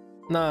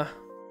 Nah.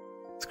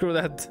 Screw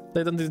that.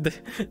 They don't do the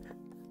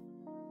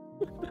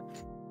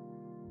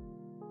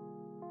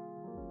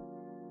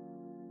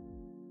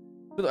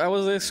I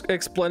was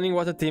explaining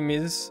what a team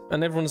is,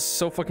 and everyone's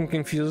so fucking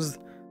confused.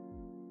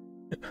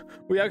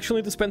 We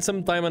actually need to spend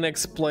some time and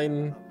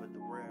explain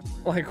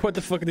like what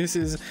the fuck this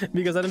is,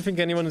 because I don't think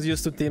anyone is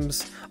used to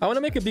teams. I want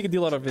to make a big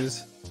deal out of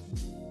this.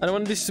 I don't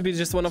want this to be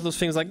just one of those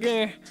things like,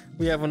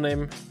 we have a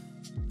name.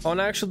 I want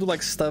to actually do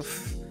like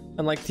stuff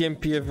and like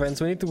TMP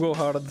events. We need to go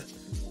hard.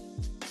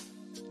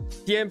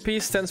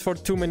 TMP stands for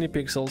too many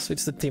pixels.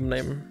 It's the team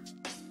name.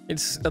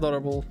 It's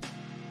adorable.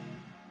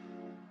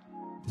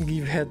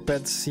 Give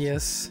headpads,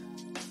 yes.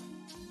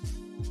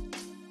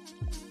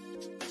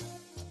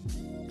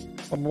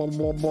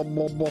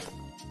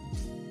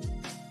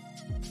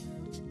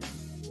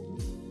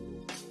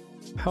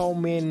 How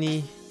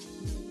many?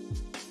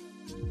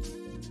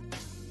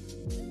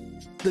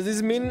 Does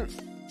this mean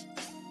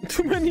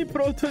too many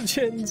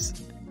protogens?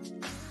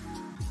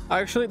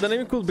 Actually, the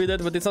name could be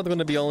that, but it's not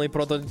gonna be only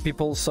proto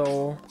people,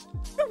 so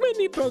too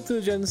many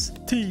protogens.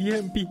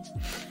 TMP.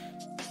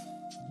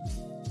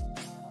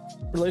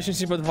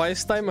 Relationship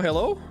advice time.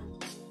 Hello?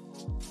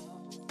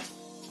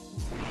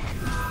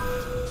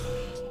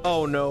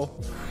 Oh no.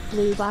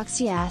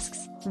 Blueboxy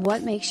asks,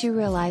 what makes you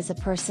realize a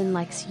person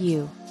likes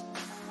you?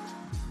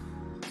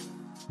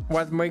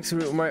 What makes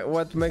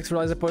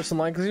realize a person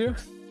likes you?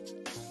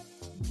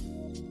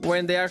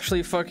 When they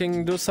actually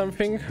fucking do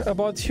something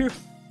about you.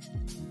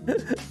 I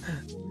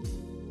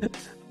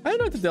don't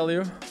know what to tell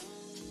you.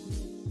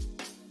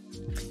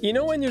 You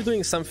know when you're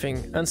doing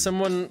something and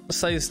someone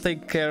says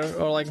take care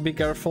or like be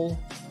careful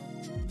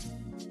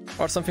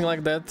or something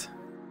like that?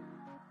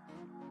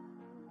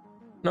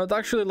 Not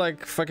actually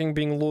like fucking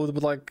being lewd,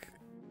 but like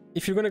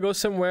if you're gonna go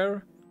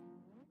somewhere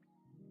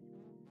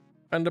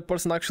and the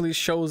person actually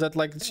shows that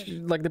like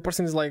the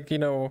person is like, you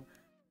know,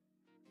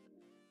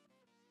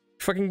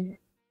 fucking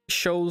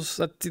shows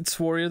that it's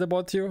worried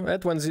about you.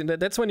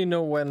 That's when you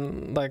know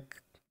when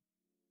like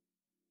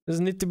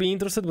doesn't need to be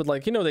interested, but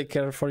like, you know, they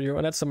care for you,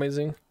 and that's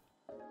amazing.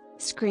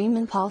 Scream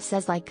and Paul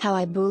says like how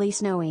I bully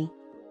Snowy.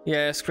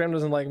 Yeah, Scream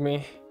doesn't like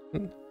me.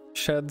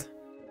 Shed.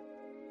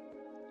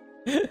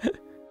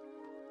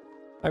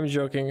 I'm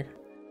joking.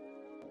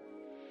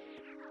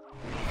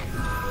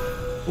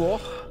 Whoa.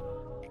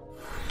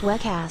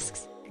 Weck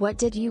asks, what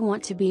did you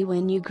want to be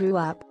when you grew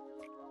up?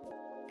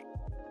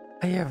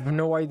 I have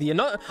no idea.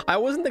 No, I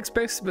wasn't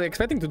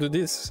expecting to do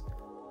this.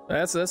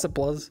 That's a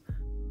plus.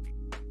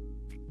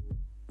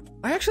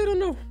 I actually don't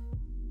know.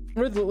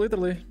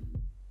 Literally.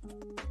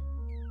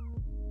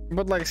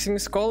 But like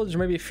since college,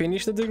 maybe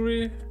finish the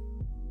degree.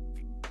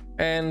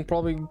 and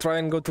probably try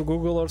and go to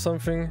Google or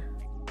something.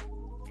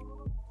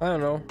 I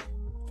don't know.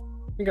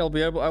 I think I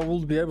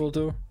will be able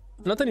to.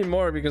 Not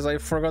anymore, because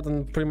I've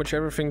forgotten pretty much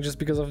everything just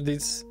because of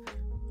this.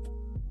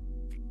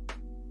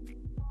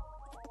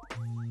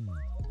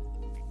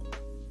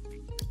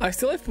 I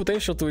still have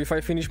potential to, if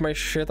I finish my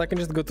shit, I can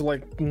just go to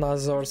like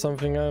NASA or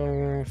something, I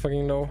don't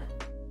fucking know.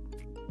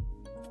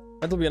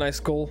 That'll be a nice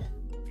goal.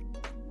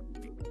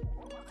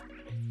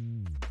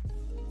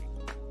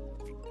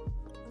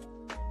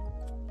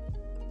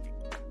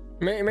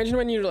 Imagine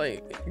when you're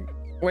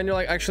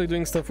like actually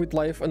doing stuff with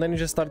life and then you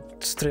just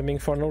start streaming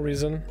for no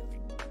reason.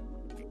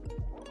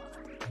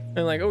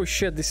 And like, oh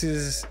shit, this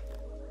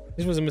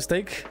was a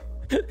mistake.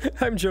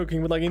 I'm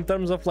joking, but like in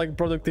terms of like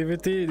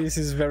productivity, this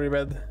is very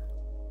bad.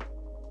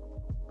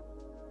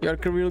 Your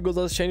career goals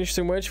has changed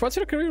so much. What's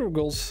your career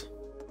goals?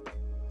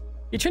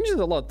 It changes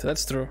a lot,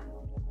 that's true.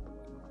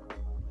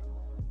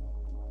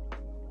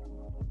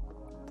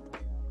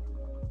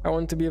 I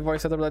want to be a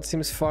voice actor, but that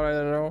seems far, I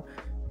don't know.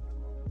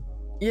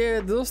 Yeah,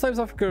 those types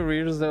of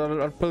careers that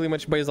are pretty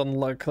much based on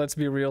luck, let's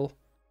be real.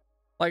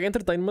 Like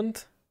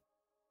entertainment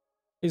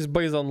is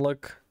based on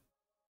luck.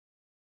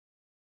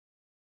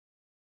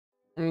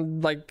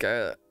 Like,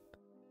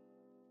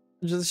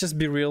 just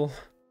be real.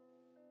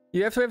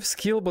 You have to have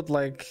skill, but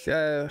like,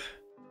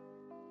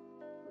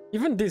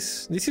 even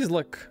this is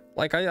luck.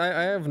 Like,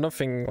 I have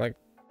nothing, like,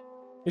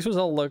 this was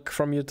all luck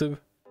from YouTube.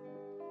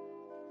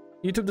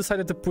 YouTube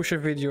decided to push a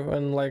video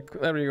and like,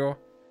 there we go.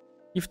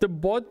 If the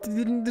bot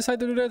didn't decide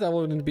to do that, I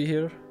wouldn't be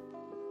here.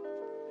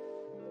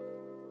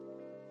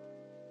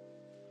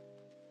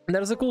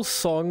 There's a cool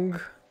song.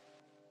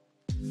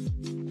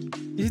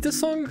 Is it a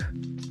song?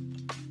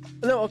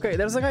 No, okay,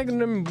 there's a guy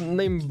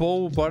named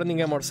Bo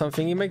Birmingham or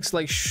something. He makes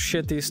like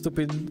shitty,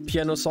 stupid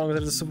piano songs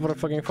that are super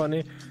fucking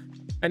funny.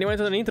 And he went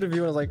to an interview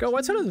and was like, oh,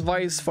 what's your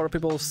advice for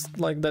people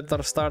like that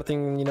are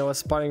starting, you know,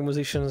 aspiring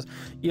musicians?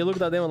 He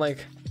looked at them and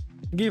like,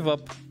 give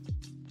up.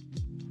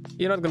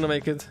 You're not gonna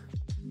make it.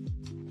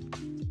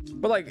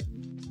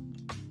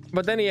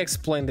 But then he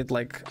explained it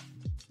like,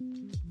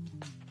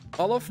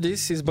 all of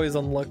this is based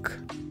on luck.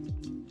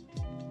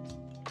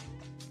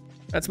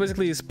 That's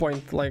basically his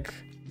point, like,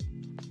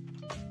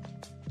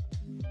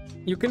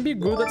 you can be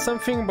good at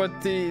something, but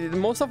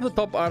most of the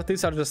top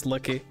artists are just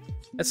lucky.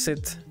 That's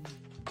it.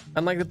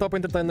 And like the top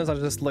entertainers are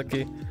just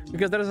lucky,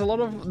 because there's a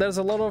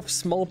lot of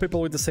small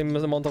people with the same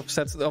amount of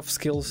sets of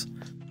skills.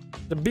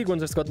 The big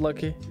ones just got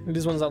lucky.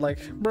 These ones are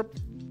like, burp.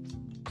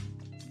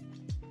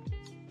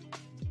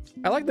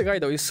 I like the guy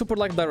though. He's super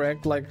like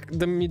direct. Like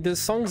the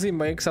songs he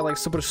makes are like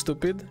super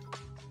stupid,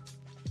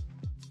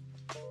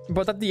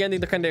 but at the end he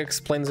kind of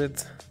explains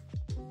it.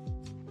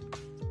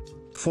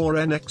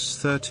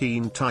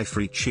 4NX13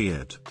 Tyfree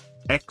cheered.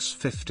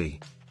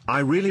 X50. I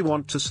really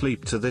want to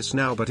sleep to this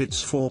now, but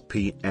it's 4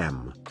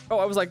 PM. Oh,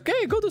 I was like,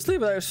 hey, go to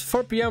sleep. It's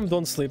 4 PM,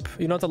 don't sleep.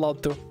 You're not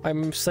allowed to.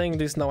 I'm saying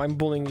this now, I'm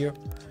bullying you.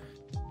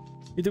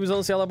 YouTube is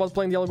honestly all about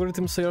playing the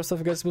algorithm, so your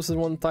stuff gets boosted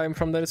one time.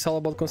 From there, it's all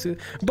about consider.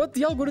 But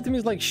the algorithm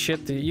is like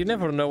shitty. You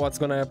never know what's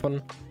gonna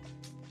happen.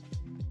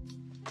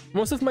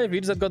 Most of my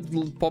videos that got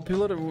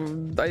popular,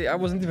 I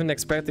wasn't even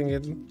expecting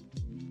it.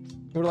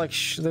 We're like,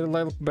 they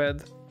look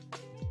bad.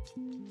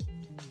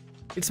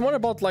 It's more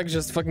about like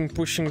just fucking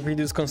pushing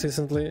videos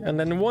consistently, and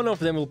then one of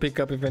them will pick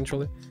up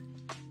eventually.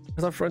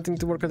 I was wanting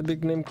to work at a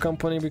big name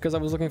company because I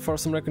was looking for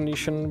some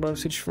recognition, but I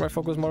switched my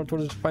focus more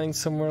towards finding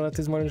somewhere that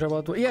is more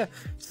enjoyable. Yeah,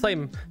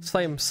 same.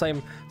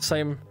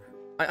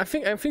 I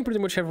think pretty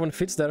much everyone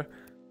fits there.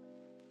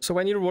 So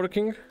when you're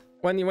working,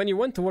 when you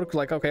want to work,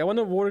 like, okay, I want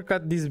to work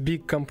at this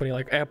big company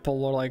like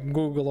Apple or like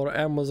Google or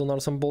Amazon or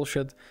some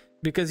bullshit,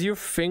 because you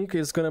think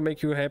it's gonna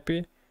make you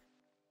happy,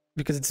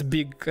 because it's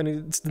big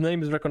and the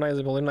name is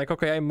recognizable, and like,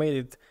 okay, I made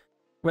it.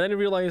 But then you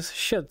realize,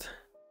 shit,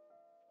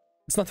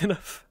 it's not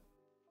enough.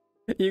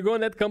 You go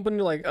in that company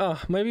like, oh,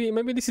 maybe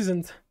this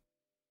isn't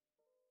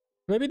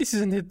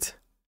it.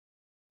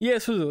 Yeah,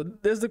 Suzu,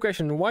 that's the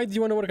question. Why do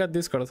you want to work at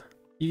Discord?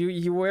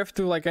 You have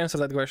to like answer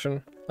that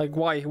question. Like,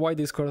 why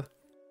Discord?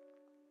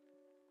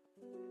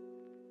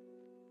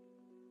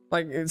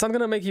 Like, it's not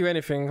gonna make you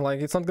anything. Like,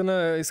 it's not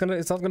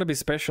gonna be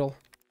special.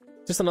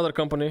 Just another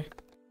company.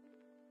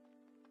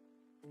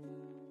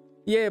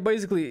 Yeah,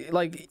 basically,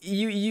 like,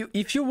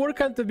 if you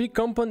work at a big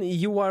company,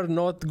 you are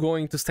not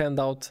going to stand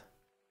out.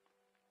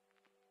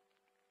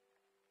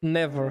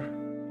 Never.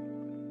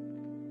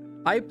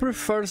 I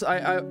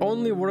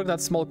only worked at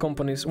small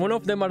companies. One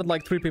of them are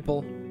like 3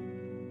 people.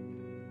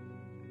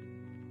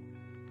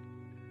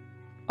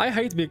 I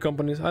hate big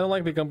companies. I don't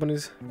like big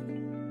companies.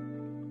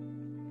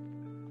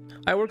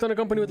 I worked on a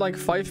company with like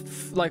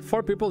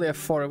 4 people. Yeah,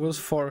 4. It was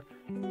 4.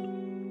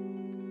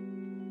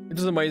 It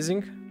was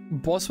amazing.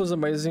 Boss was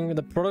amazing.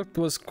 The product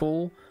was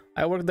cool.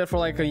 I worked there for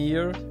like a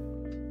year.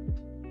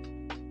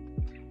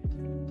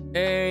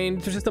 And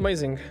it was just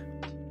amazing.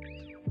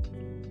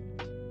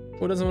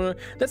 Who doesn't want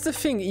to? That's the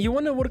thing. You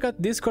want to work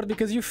at Discord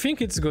because you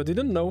think it's good. You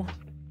don't know.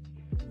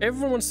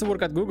 Everyone wants to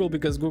work at Google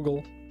because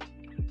Google.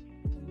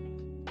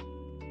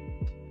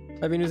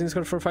 I've been using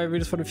Discord for 5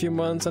 years for a few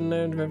months and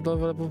then I've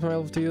developed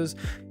myself to use.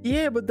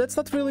 Yeah, but that's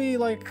not really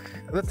like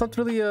that's not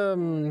really a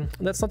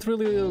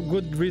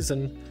good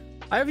reason.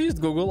 I've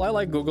used Google. I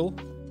like Google.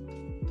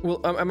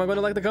 Well, am I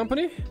gonna like the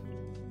company?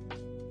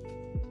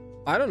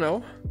 I don't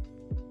know.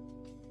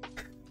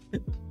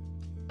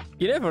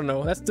 You never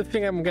know. That's the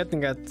thing I'm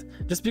getting at.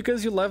 Just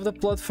because you love the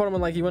platform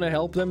and like you want to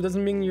help them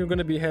doesn't mean you're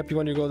gonna be happy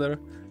when you go there.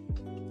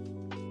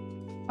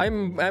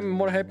 I'm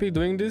more happy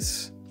doing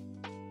this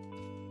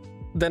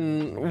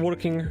than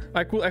working.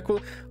 I could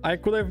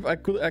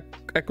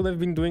have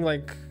been doing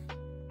like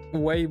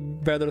way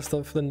better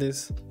stuff than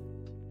this.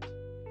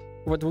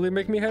 What will it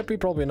make me happy?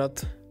 Probably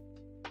not.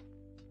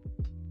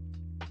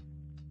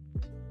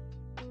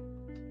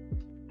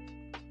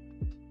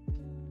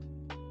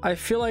 I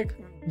feel like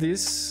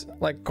this,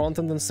 like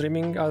content and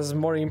streaming, has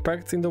more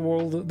impact in the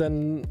world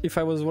than if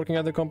I was working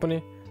at the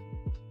company.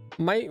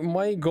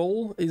 My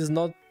goal is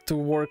not to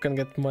work and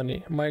get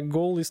money. My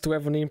goal is to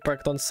have an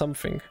impact on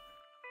something.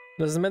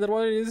 Doesn't matter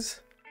what it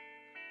is.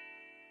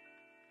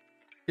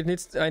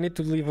 I need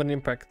to leave an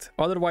impact.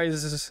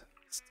 Otherwise, it's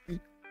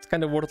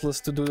kind of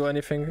worthless to do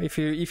anything. If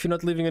you're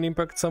not leaving an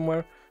impact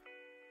somewhere.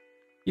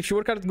 If you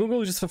work at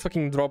Google, it's just a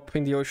fucking drop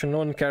in the ocean. No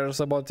one cares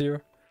about you.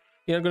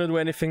 You're not gonna do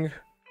anything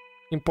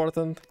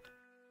important.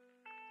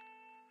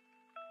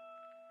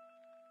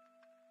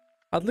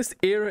 At least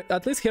here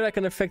I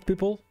can affect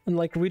people and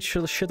like reach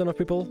a shit ton of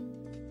people.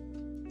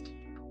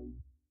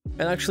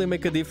 And actually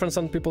make a difference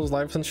on people's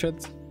lives and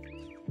shit.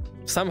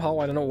 Somehow,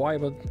 I don't know why,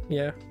 but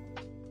yeah.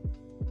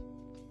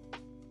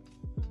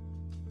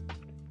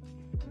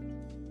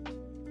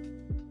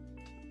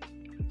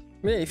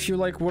 Yeah, if you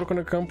like work on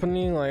a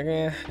company, like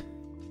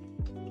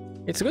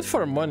it's good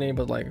for money,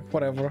 but like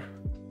whatever.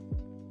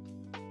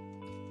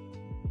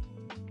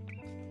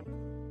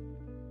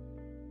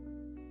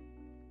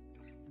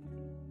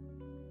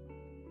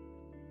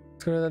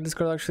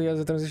 Discord actually has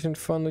a transition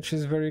fund, which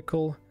is very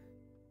cool.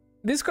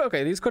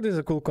 Discord is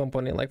a cool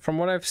company. Like from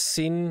what I've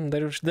seen,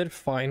 they're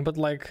fine, but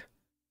like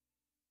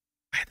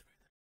I'd rather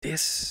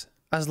this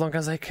as long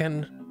as I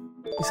can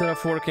instead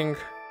of working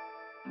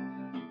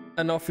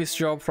an office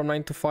job from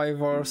 9 to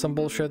 5 or some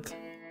bullshit.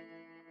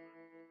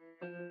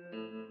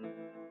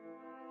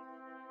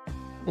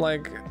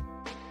 Like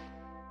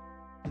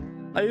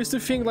I used to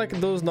think like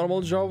those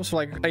normal jobs,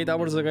 like 8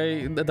 hours a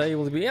day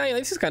would be, yeah,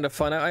 this is kind of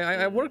fun.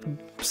 I work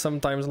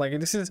sometimes, like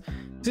this is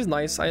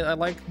nice. I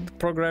like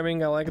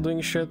programming, I like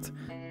doing shit,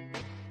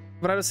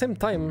 but at the same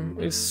time,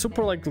 it's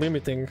super like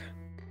limiting.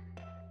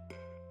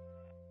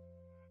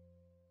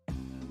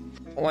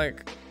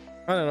 Like,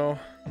 I don't know.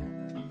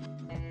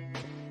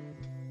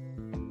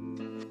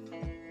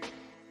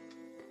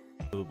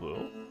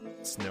 Boo-boo.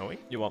 Snowy?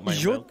 You want my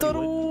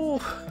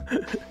Yotaro!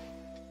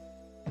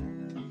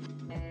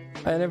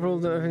 I never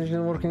would have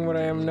envisioned working where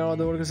I am now.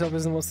 The work itself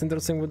is the most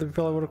interesting with the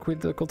people I work with,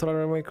 the culture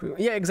I make.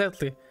 Yeah,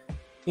 exactly.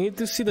 You need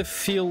to see the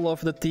feel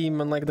of the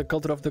team and like the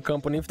culture of the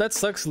company. If that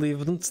sucks,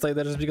 leave. Don't stay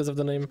there just because of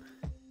the name.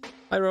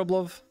 Hi,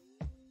 Roblov.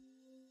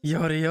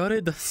 Yori Yori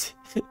does.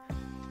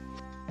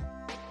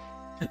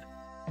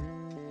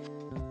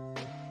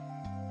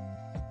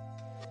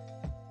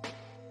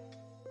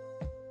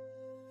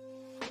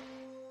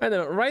 I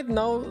don't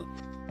know.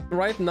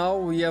 Right now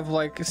we have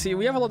like, see,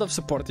 we have a lot of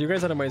support. You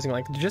guys are amazing.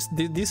 Like, just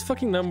this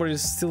fucking number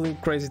is still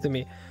crazy to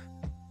me.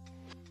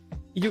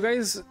 You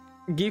guys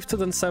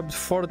gifted and subbed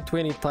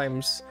 420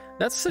 times.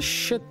 That's a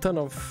shit ton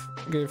of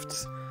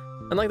gifts.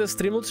 And like the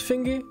streamloots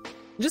thingy,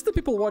 just the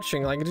people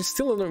watching, like it's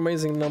still an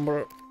amazing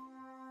number.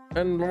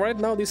 And right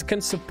now this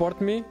can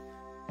support me.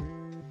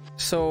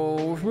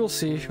 So we'll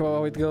see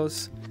how it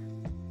goes.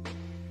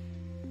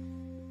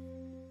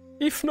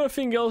 If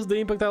nothing else, the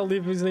impact I'll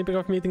leave is the impact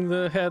of meeting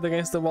the head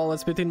against the wall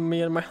that's between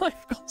me and my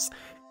life goals.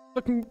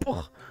 Fucking...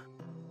 Oh.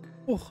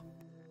 Oh.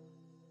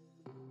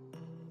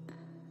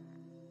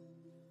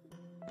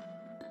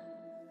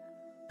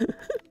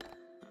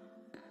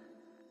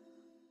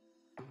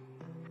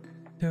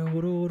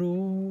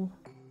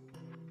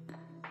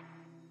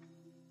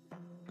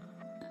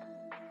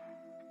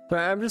 But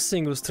I'm just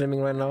seeing who's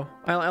streaming right now.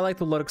 I like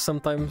to lurk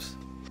sometimes.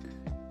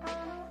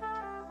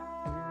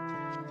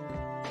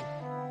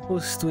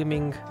 Who's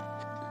streaming?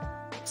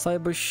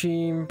 Cyber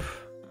Shimp.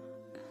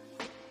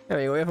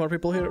 Anyway, we have more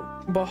people here.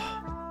 Bah.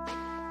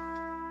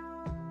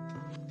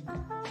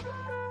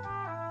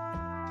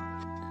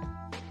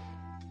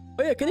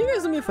 Oh yeah, can you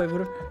guys do me a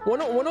favor?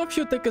 One of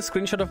you take a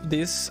screenshot of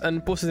this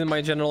and post it in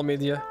my general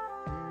media.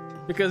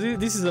 Because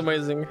this is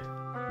amazing.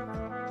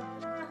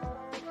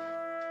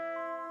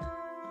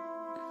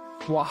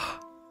 Wow.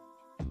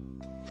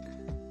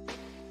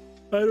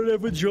 I don't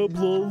have a job,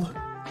 lol.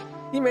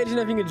 Imagine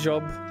having a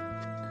job.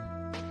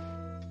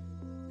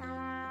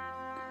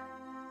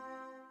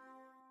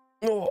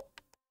 Oh,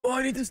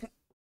 I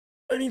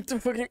need to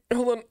fucking,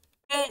 hold on.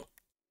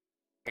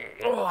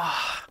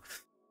 Oh.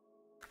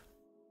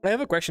 I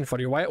have a question for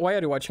you. Why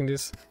are you watching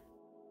this?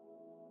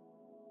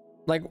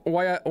 Like,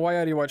 why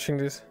are you watching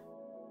this?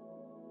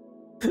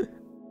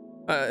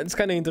 It's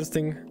kind of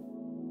interesting.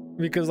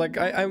 because like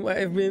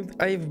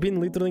I've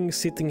been literally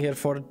sitting here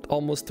for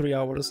almost 3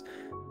 hours.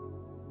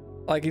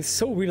 Like it's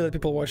so weird that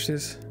people watch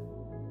this.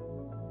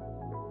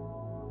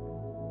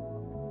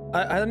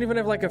 I don't even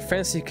have like a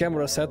fancy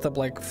camera setup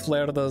like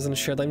Flare does and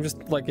shit. I'm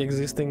just like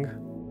existing.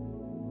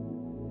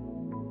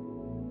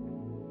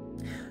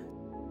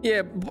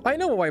 Yeah, I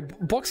know why.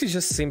 Boxy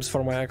just seems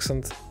for my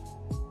accent.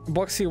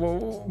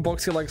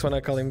 Boxy likes when I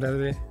call him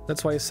daddy.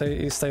 That's why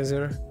he stays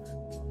here.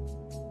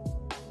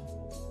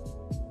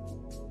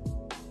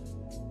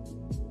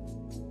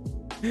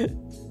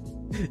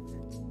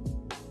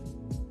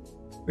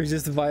 We're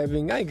just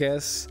vibing, I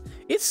guess.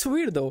 It's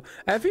weird though.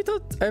 Have you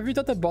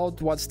thought about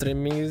what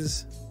streaming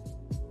is?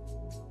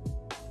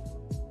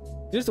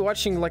 Just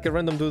watching like a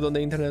random dude on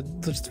the internet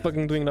just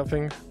fucking doing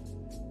nothing.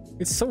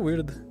 It's so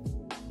weird.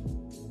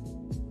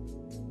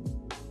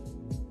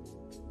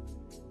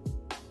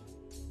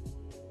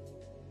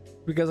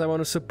 Because I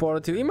want to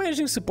support you.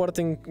 Imagine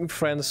supporting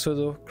friends,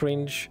 Sudo.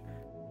 Cringe.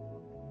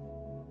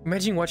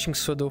 Imagine watching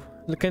Sudo.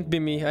 It can't be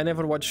me. I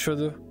never watched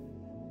Sudo.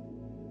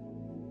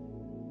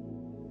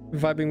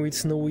 Vibing with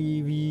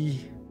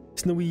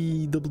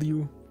Snowy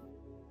W.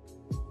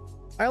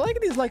 I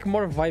like these like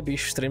more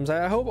vibe-ish streams.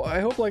 I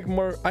hope like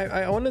more.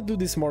 I want to do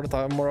this more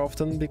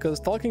often because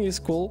talking is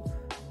cool.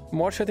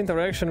 More chat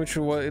interaction, which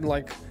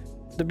like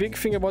the big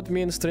thing about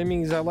me and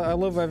streaming is I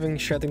love having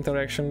chat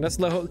interaction. That's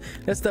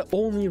the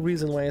only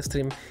reason why I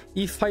stream.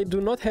 If I do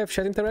not have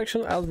chat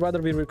interaction, I'd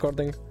rather be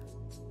recording.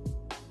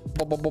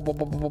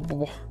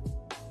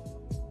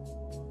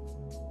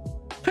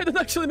 I don't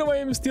actually know why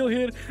I'm still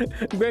here.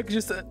 Greg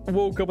just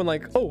woke up and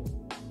like, oh,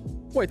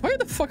 wait, why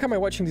the fuck am I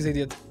watching this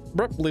idiot?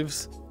 Bruh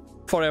lives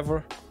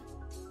forever.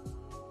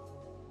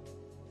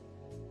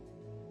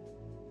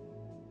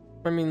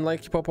 I mean,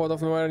 like, you pop out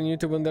of nowhere on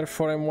YouTube and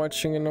therefore I'm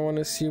watching and I want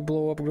to see you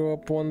blow up, grow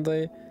up one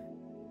day.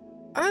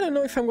 I don't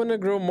know if I'm gonna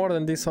grow more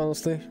than this,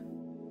 honestly.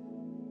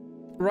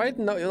 Right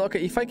now,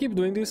 okay, if I keep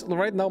doing this,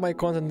 right now my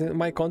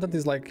content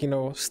is like, you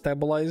know,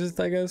 stabilized,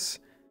 I guess.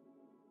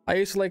 I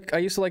used to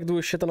like do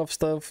a shit ton of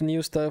stuff,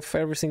 new stuff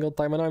every single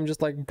time, and now I'm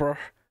just like, bruh,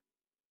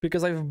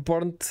 because I've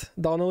burnt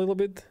down a little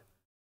bit.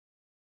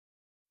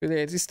 Yeah,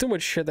 it's too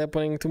much shit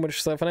happening, too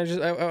much stuff, and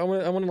I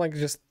want to like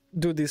just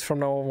do this from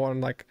now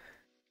on, like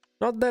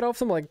not that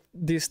often, like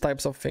these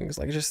types of things,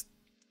 like just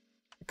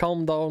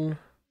calm down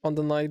on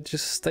the night,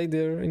 just stay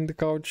there in the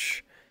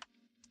couch,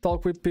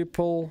 talk with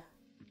people,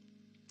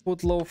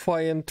 put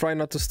lo-fi, and try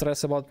not to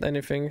stress about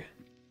anything.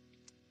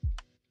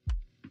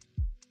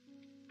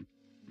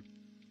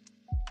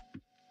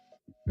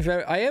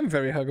 I am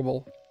very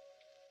huggable,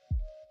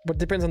 but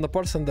depends on the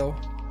person though.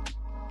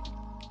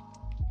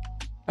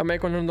 I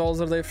make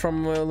 $100 a day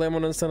from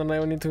Lemon and Sun, and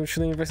I need to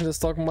actually invest in the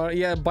stock market.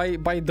 Yeah, buy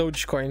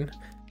Dogecoin.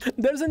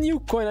 There's a new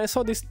coin. I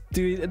saw this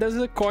dude. There's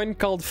a coin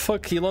called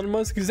Fuck Elon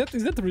Musk. Is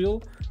that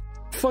real?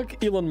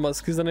 Fuck Elon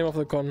Musk is the name of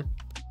the coin.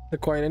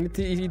 And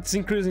it's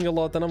increasing a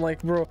lot. And I'm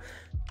like, bro,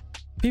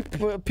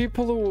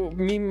 people who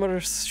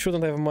memers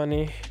shouldn't have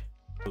money.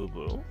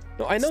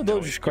 No, I know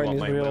Dogecoin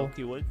is real.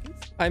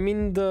 I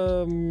mean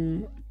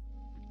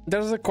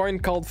there's a coin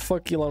called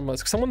Fuck Elon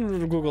Musk.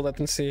 Someone Google that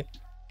and see.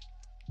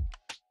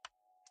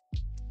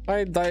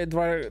 I died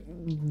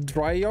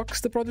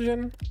Dryox the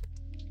Protogen.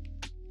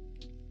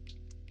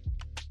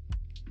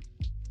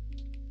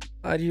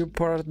 Are you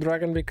part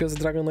dragon because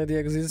Dragon Lady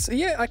exists?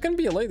 Yeah, I can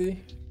be a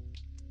lady.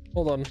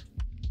 Hold on.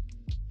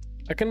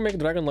 I can make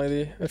Dragon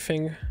Lady a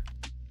thing.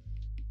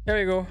 There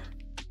we go.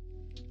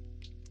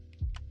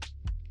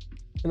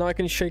 Now I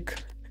can shake.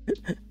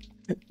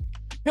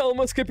 Elon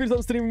Musk appears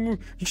on stream.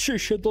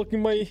 Shit talking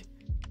my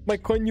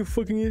coin, you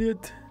fucking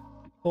idiot.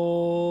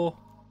 Oh.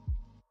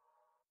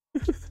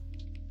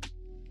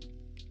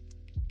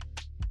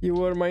 You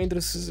were my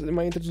interest to the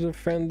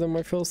fandom.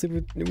 I fell asleep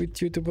with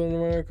YouTube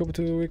and when I woke up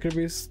to the wicker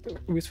beast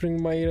whispering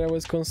in my ear. I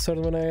was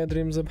concerned when I had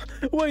dreams of.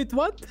 Wait,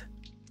 what?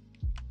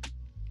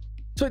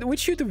 So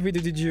which YouTube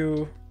video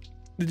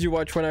did you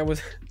watch when I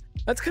was?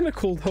 That's kind of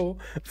cool though.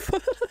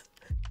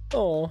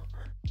 Oh.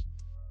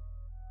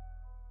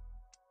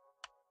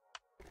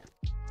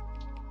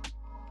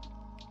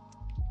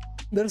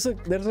 There's a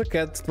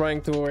cat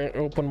trying to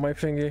open my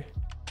thingy.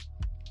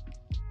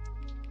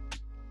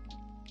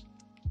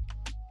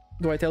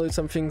 Do I tell you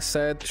something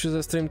sad? Choose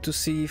a stream to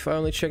see if I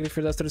only check if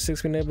your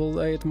 36 enabled.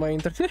 I hate my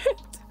internet.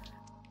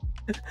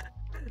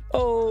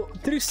 Oh,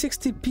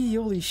 360p,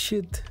 holy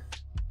shit.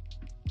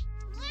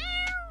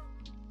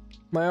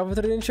 My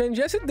avatar didn't change.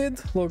 Yes, it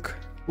did. Look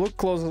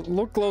closer,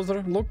 look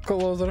closer.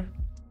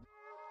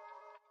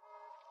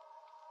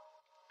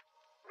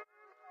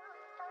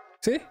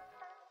 See?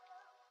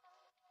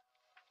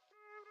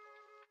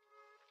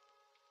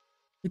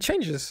 It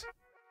changes.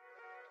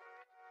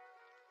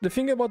 The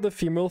thing about the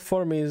female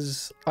form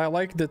is I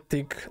like the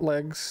thick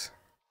legs.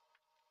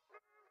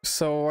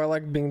 So I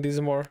like being this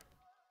more.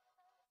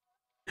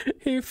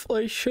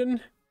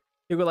 Inflation.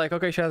 You go like,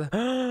 okay, Chad.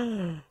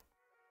 Oh.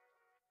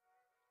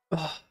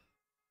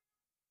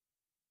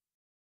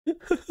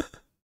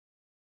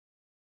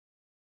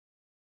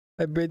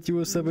 I bet you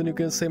a 7 you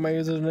can say my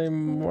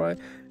username right.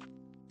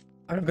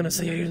 I'm not gonna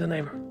say your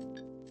username.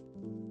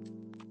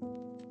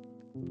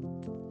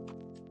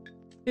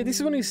 Yeah, this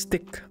one is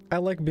thick. I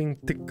like being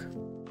thick.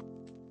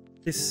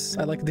 This,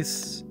 I like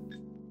this.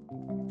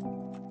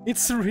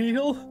 It's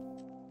real?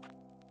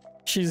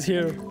 She's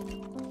here.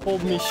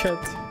 Hold me shut.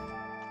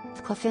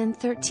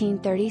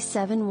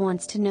 Clefin1337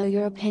 wants to know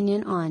your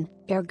opinion on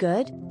Air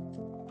Good?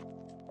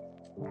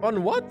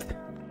 On what?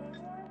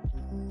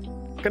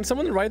 Can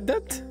someone write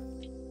that?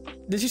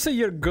 Did she say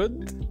you're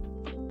good?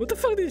 What the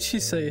fuck did she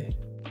say?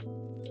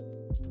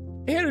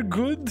 Air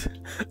good?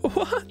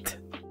 What?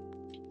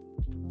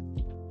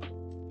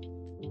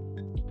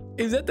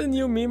 Is that a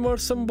new meme or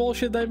some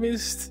bullshit I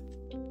missed?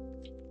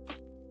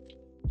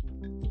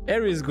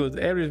 Air is good.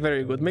 Air is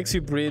very good. Makes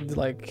you breathe.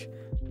 Like,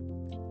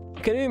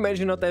 can you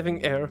imagine not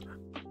having air?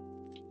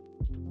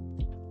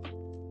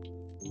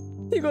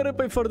 You gotta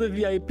pay for the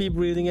VIP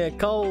breathing. Yeah,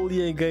 call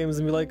EA Games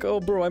and be like, oh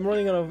bro, I'm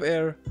running out of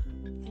air.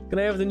 Can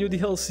I have the new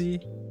DLC?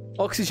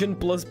 Oxygen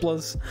plus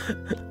plus.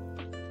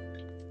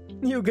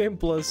 New game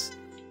plus.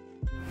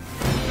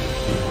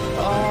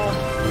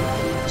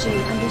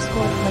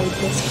 J_played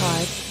this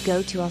card.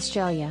 Go to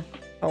Australia.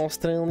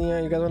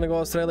 Australia. You guys wanna go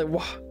Australia?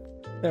 Wow.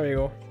 There we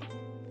go.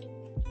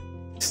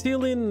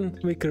 Still in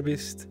Wicker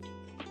Beast.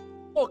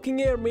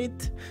 Fucking air,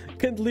 mate.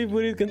 Can't live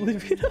with it, can't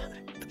live without it.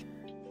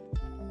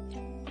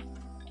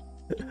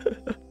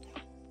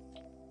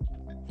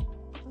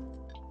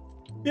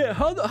 Yeah,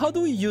 how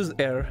do we use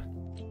air?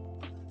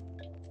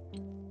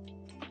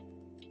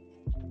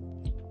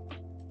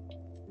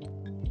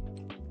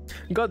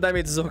 God damn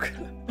it, Zok.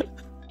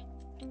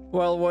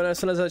 Well, as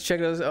soon as I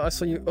checked, I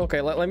saw you. Okay,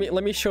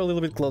 let me show a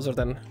little bit closer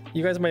then.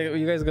 You guys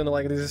gonna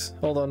like this.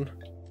 Hold on.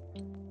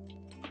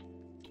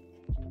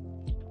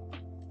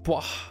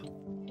 Bwah.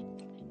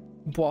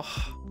 Bwah.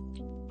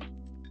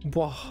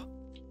 Bwah.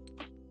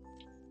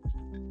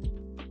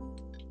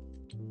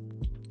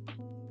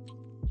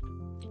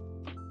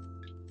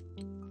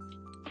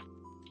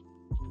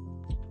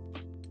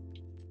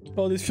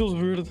 Oh, this feels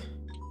weird.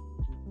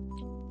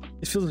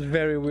 This feels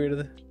very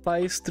weird.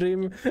 Thai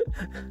stream.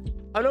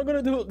 I'm not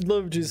gonna do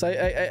love juice.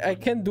 I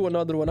can't do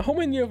another one. How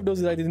many of those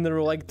did I did in a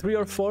row? Like 3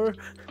 or 4?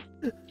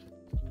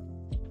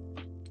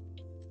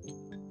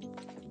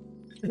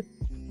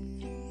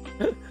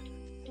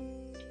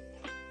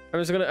 I'm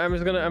just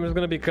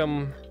gonna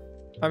become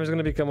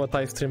a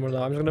Thai streamer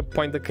now. I'm just gonna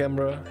point the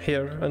camera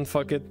here and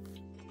fuck it.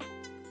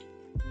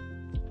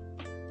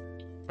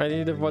 I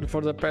need a vote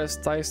for the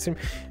best Thai stream.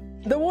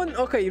 The one,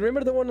 okay,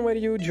 remember the one where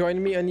you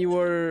joined me and you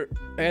were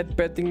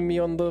headbutting me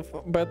on the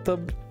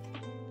bathtub?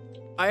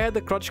 I had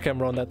the crotch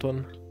camera on that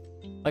one,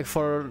 like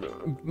for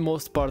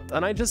most part,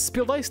 and I just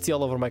spilled iced tea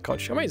all over my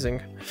couch.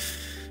 Amazing.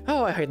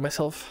 Oh, I hate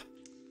myself.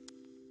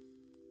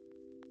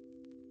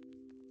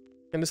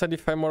 Can decide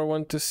if I more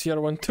want to see or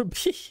want to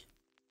be.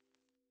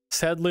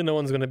 Sadly, no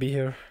one's gonna be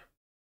here.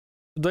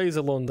 Today is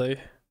a alone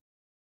day.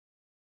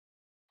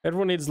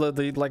 Everyone needs like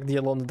the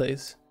alone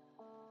days.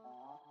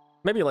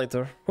 Maybe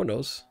later. Who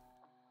knows?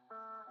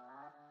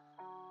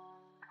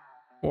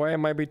 Why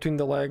am I between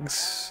the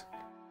legs?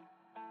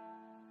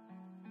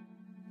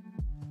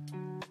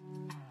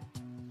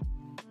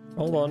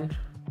 Hold on.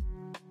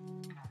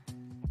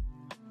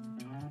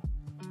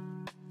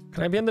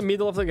 Can I be in the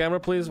middle of the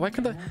camera, please? Why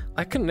can't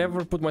I can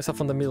never put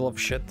myself in the middle of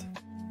shit.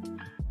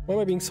 Why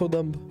am I being so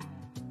dumb?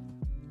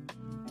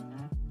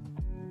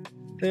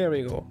 There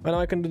we go. And now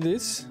I can do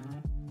this.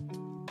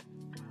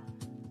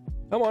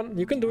 Come on,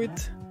 you can do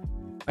it.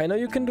 I know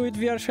you can do it,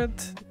 VR chat.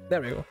 There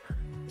we go.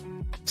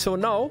 So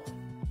now...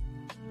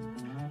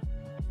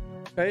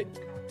 Okay.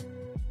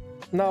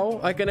 Now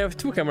I can have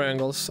 2 camera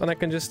angles and I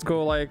can just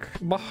go like...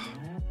 Bah.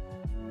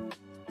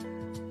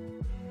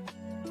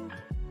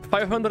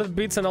 500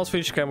 bits and I'll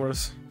switch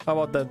cameras. How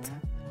about that?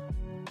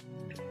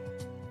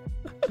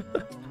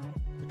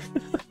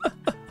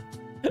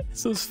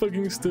 So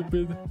fucking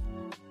stupid.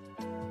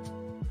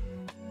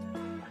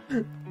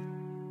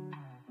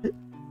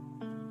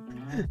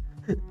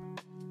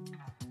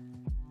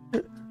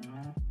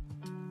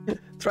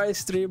 Try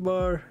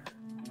streamer.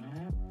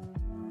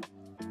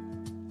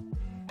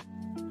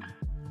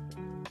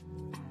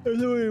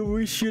 I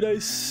wish you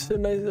guys a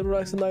nice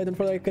rest night and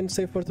for I can't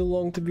stay for too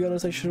long. To be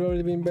honest, I should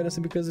already be in bed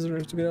because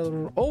it's to get out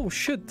of. Oh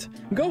shit!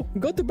 Go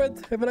to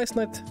bed. Have a nice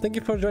night. Thank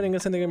you for joining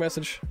and sending a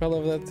message. I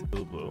love that.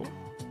 Blue,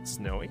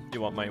 Snowy,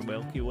 you want my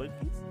Wilkies?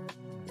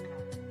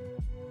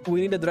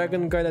 We need a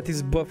dragon guy that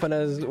is buff and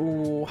has.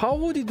 Ooh, how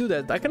would he do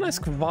that? I can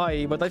ask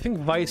Vi, but I think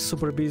Vi is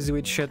super busy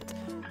with shit.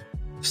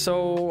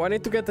 So I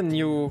need to get a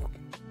new.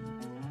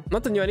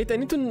 Not a new. I need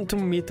to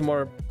meet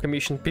more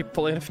commissioned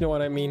people, if you know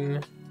what I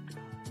mean.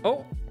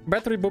 Oh.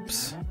 Battery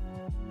boops.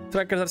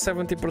 Trackers are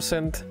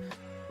 70%.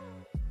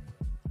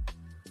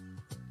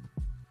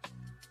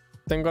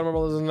 Thank God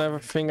mobile doesn't have a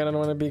thing. I don't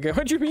want to be gay.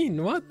 What do you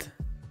mean? What?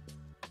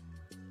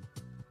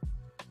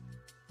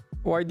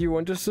 Why do you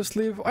want us to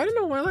sleep? I don't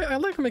know. I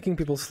like making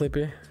people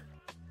sleepy.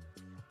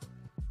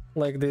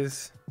 Like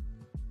this.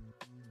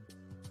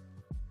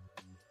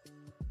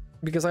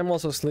 Because I'm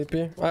also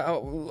sleepy. I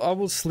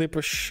will sleep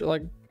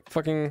like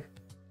fucking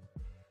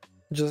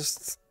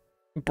Just,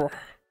 bro.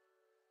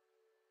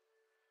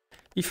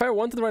 If I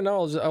wanted right now,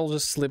 I'll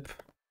just sleep.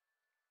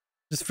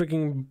 Just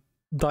freaking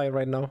die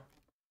right now.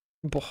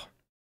 Bro.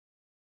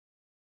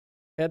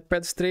 At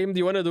pet stream, do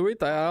you wanna do it?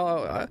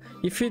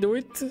 If you do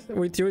it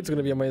with you, it's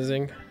gonna be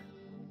amazing.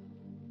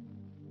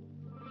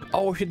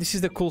 Oh shit, this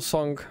is the cool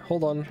song.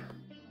 Hold on.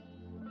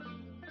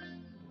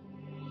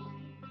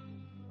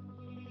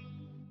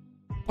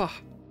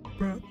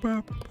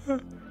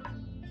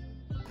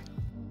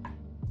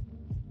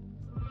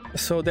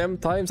 So damn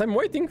times. I'm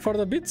waiting for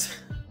the beats.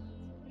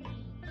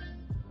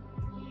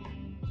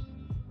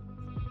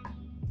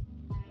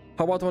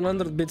 How about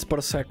 100 bits per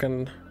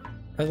second?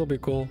 That'll be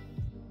cool.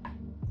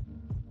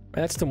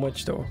 That's too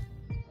much though.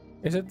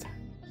 Is it?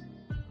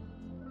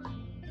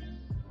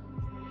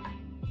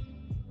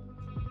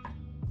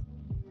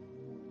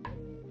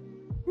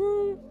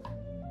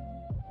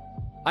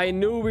 I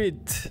knew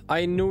it.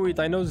 I know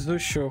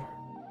Zushu.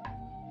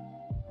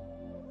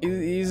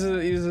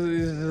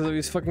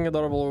 He's fucking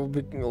adorable.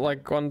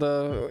 Like on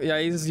the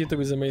his YouTube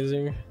is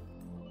amazing.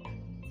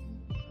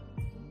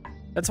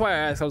 That's why I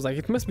asked. I was like,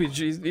 it must be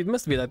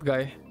that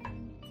guy.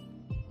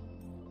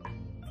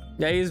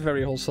 Yeah, he's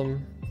very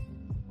wholesome.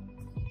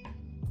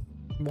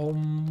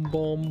 Boom,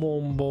 boom,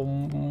 boom,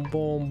 boom,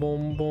 boom,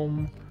 boom,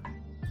 boom.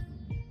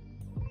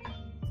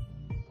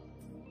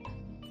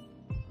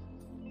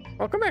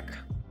 Welcome back.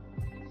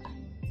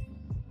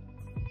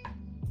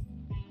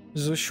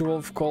 Zushu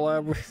Wolf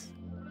collab with...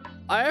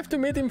 I have to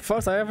meet him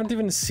first. I haven't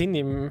even seen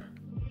him.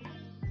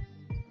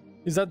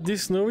 Is that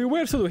this Snowy?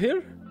 Where to do?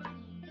 Here?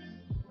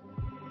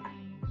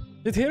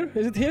 Is it here?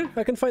 Is it here?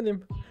 I can find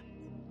him.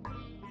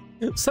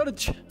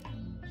 Search.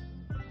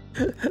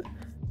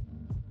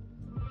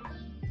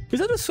 Is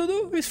that a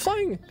Sudo? He's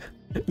flying.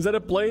 Is that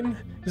a plane?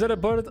 Is that a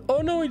bird?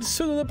 Oh no, it's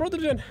Sudo the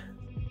Protogen.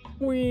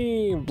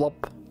 Wee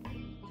blop.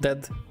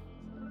 Dead.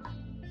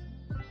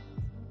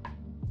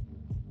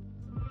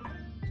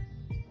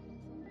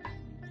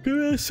 Come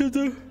here,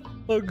 Sudo.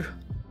 Hug.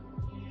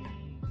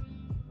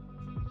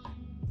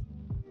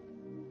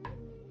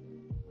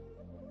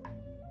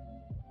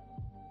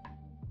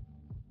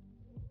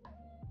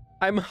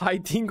 I'm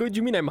hiding? What do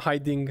you mean I'm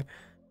hiding?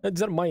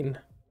 These are mine.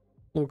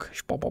 Look.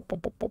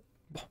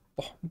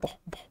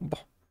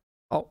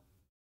 Oh.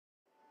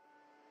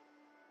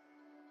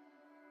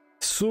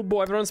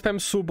 Subo. Everyone spam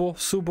Subo.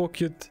 Subo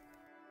cute.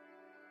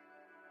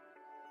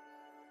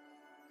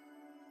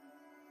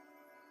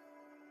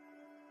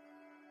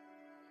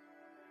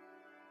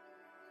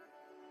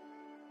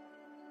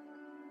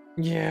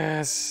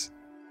 Yes.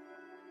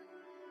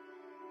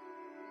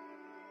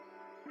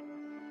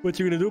 What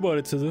you gonna do about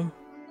it, Sudo?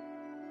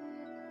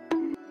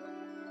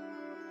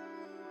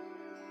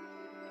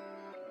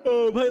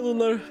 Oh, bye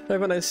Lunar.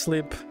 Have a nice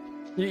sleep.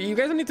 You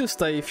guys don't need to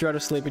stay if you are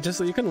asleep.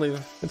 You can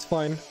leave. It's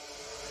fine.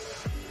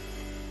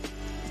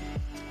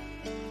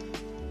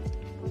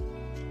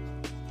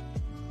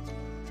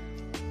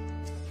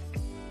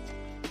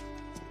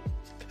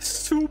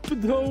 Soup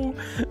though.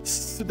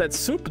 That's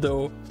soup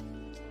though.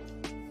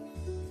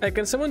 Hey,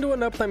 can someone do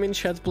an uptime in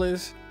chat,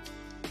 please?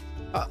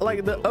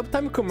 Like the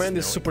uptime command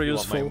is super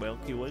useful.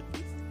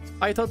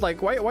 I thought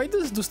like, why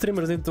do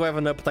streamers need to have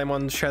an uptime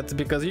on chat?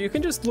 Because you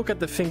can just look at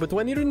the thing, but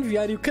when you're in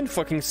VR, you can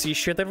fucking see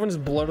shit. Everyone's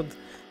blurred.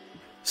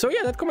 So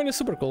yeah, that command is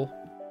super cool.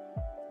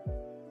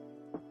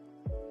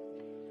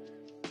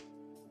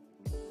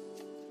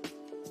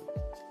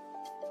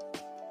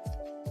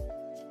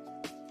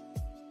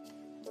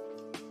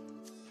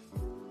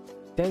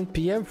 $10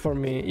 PM for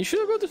me. You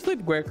should go to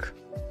sleep, Gwek.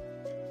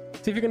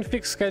 See if you can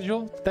fix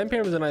schedule. 10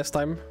 PM is a nice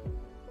time.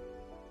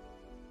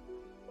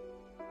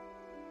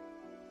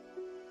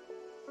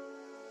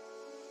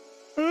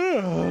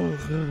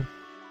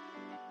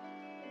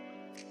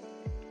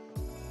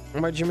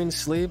 What do you mean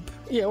sleep?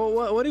 Yeah,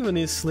 well, what even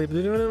is sleep?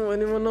 Do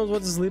anyone knows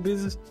what sleep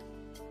is?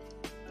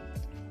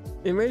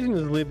 Imagine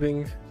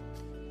sleeping.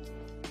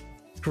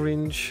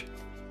 Cringe.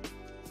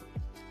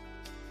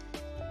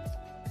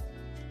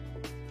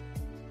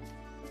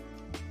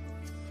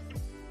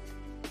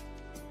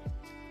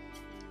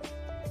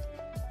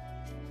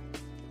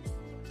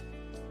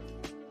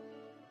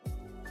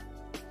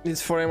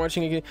 It's 4 AM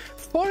watching again.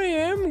 4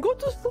 AM? Go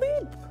to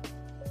sleep!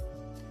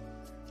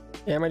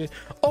 Yeah, imagine.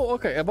 Oh,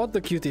 okay, about the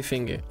cutie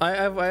thingy.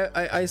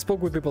 I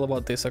spoke with people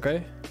about this,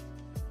 okay?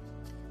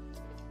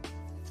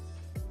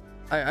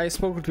 I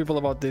spoke with people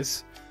about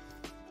this.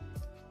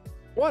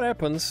 What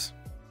happens?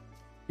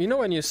 You know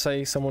when you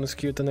say someone is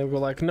cute and they go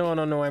like, no,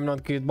 I'm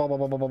not cute, blah, blah,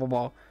 blah, blah, blah,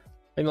 blah.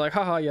 And you're like,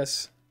 haha,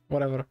 yes.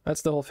 Whatever.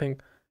 That's the whole thing.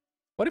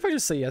 What if I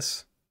just say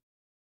yes?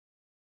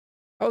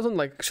 I wasn't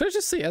like, should I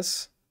just say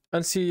yes?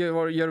 And see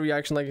your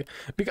reaction, like,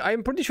 because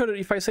I'm pretty sure that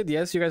if I said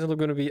yes, you guys are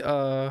gonna be,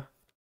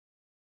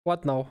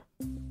 what now?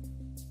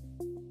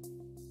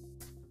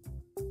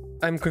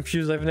 I'm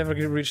confused, I've never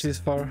reached this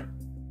far.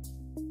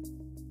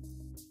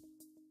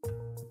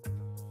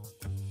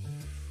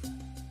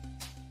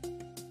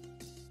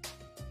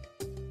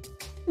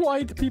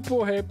 White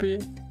people happy.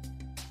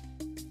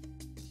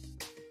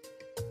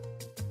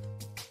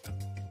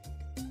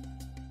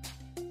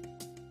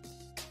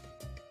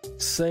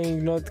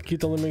 saying not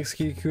cute only makes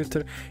you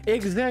cuter.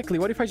 Exactly.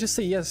 What if I just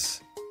say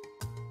yes?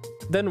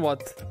 Then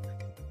what?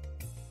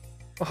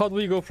 How do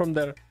we go from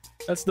there?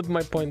 That's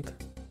my point.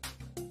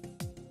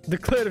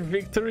 Declare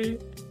victory.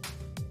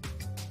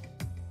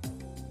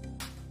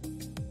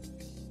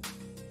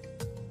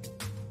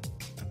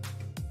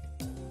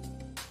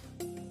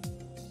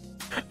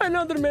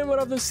 Another member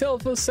of the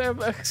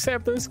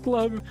self-acceptance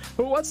club.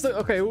 What's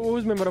the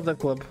who's member of that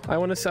club? I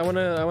wanna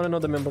know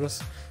the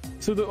members.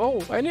 So the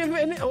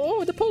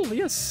the poll,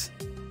 yes.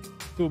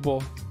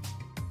 Ubo.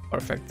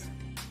 Perfect.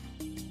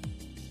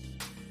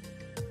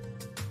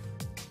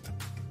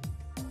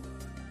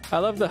 I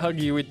love the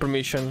huggy with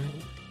permission.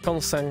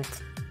 Consent.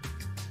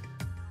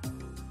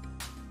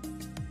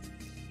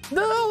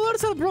 The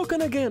alerts are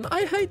broken again.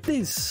 I hate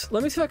this.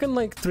 Let me see if I can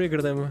like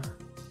trigger them.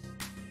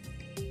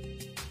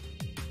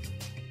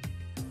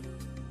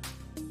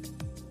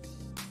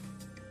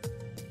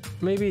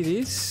 Maybe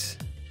this?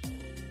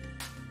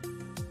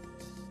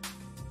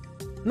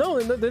 No,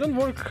 they don't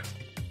work.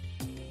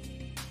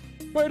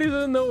 Where is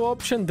the no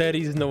option? There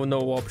is no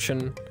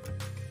option.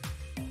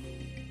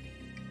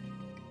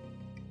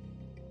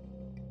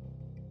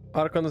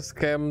 Archon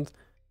scammed.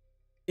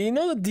 You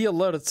know that the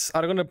alerts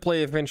are gonna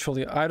play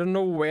eventually. I don't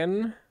know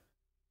when.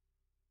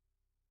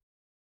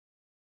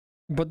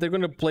 But they're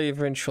gonna play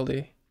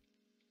eventually.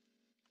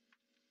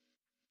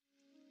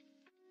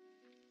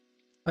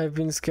 I've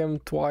been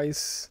scammed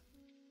twice.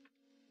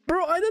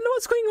 Bro, I don't know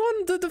what's going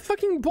on. The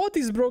fucking bot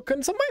is broken.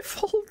 It's not my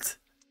fault.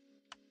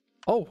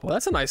 Oh, well,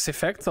 that's a nice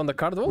effect on the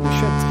card. Holy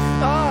shit.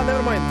 Ah,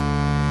 never mind.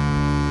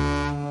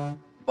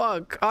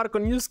 Fuck.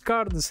 Archon, use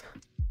cards.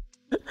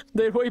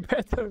 They're way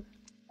better.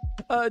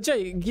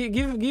 Jay,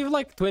 give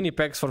like 20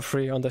 packs for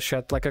free on the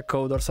chat, like a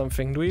code or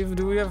something. Do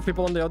we have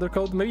people on the other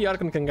code? Maybe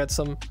Archon can get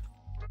some.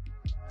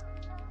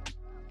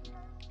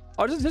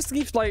 Or just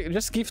give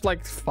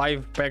like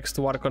 5 packs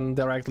to Archon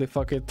directly.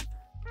 Fuck it.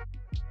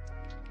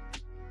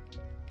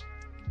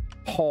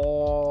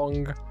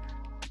 Hong.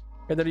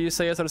 Either you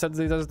say yes or said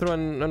that's true,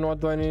 and what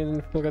do I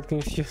need? People get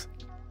confused.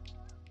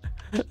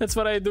 That's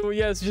what I do.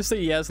 Yes, just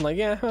say yes. Like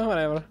yeah,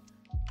 whatever.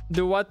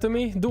 Do what to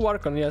me? Do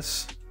Archon,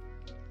 yes.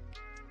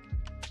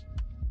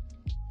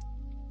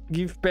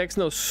 Give packs.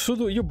 No,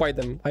 Sudo, you buy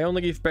them. I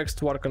only give packs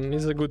to Archon.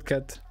 He's a good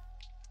cat.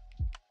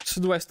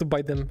 Sudo has to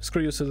buy them.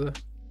 Screw you, Sudo.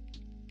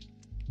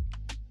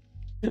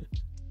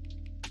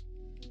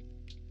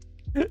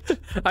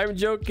 I'm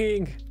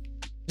joking.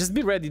 Just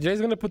be ready. Jay's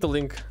gonna put a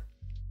link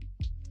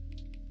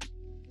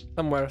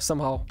somewhere,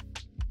 somehow.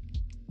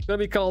 It's gonna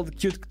be called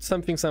cute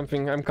something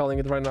something. I'm calling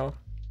it right now.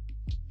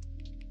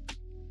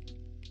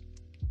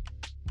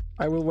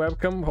 I will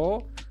webcam.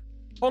 Oh,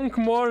 honk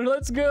more.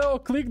 Let's go.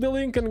 Click the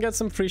link and get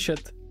some free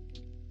shit.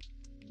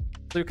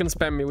 So you can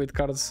spam me with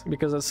cards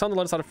because the sound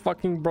alerts are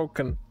fucking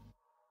broken.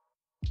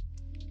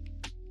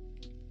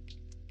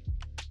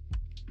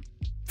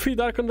 Feed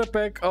Archon the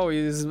pack. Oh,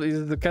 is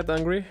the cat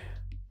hungry?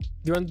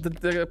 Do you want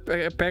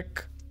the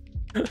pack?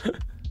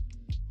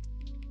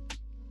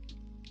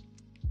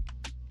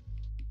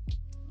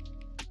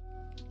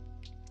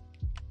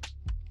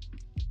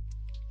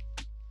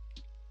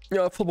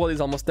 Yeah, full body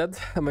is almost dead.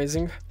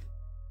 Amazing.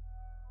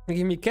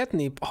 Give me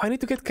catnip. Oh, I need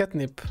to get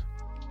catnip.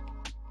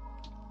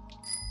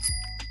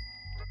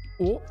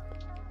 Oh.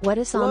 What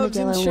if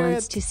Armadillo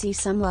wants to see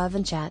some love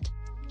in chat?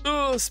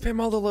 Oh, spam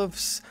all the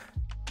loves.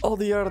 All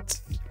the art.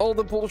 All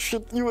the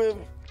bullshit you have.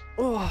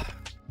 Oh.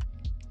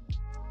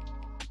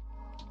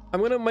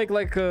 I'm gonna make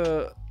like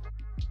a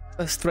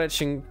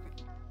stretching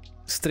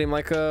stream.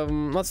 Like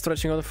not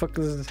stretching. What the fuck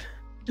is it?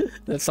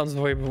 That sounds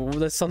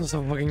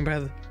so fucking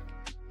bad.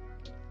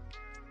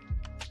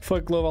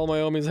 Fuck love, all my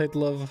homies hate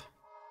love.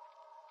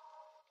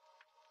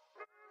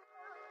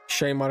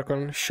 Shame,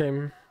 Archon,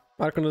 shame.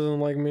 Archon doesn't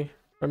like me.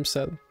 I'm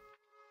sad.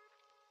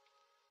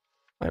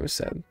 I'm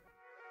sad.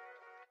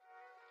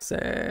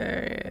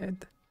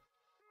 Sad.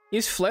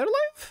 Is Flare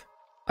live?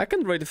 I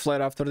can raid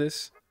Flare after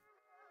this.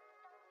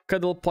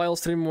 Cuddle pile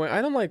stream away.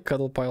 I don't like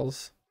cuddle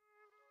piles.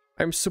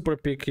 I'm super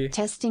picky.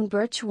 Testing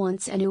Birch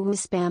wants a new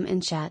spam in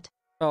chat.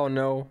 Oh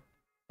no.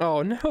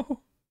 Oh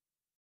no.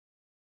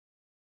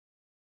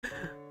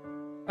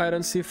 I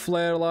don't see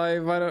Flare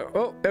live. I don't.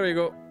 Oh, there we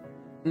go.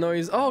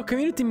 Noise. Oh,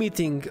 community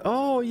meeting.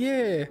 Oh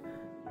yeah.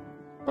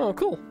 Oh,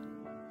 cool.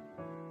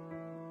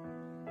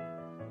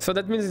 So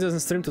that means he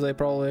doesn't stream today,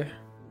 probably.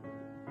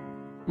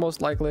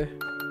 Most likely.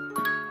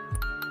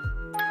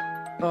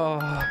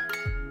 Oh.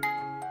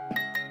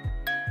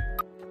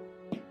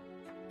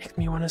 Makes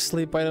me wanna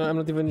sleep. I'm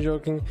not even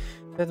joking.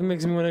 That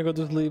makes me wanna go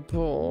to sleep.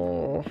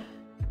 Oh.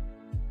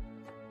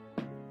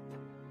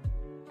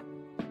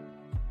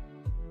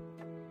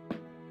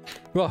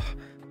 Oh,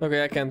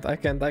 okay, I can't. I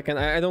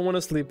don't want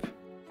to sleep.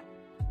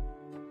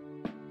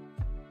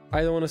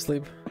 I don't want to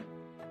sleep.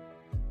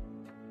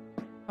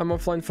 I'm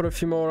offline for a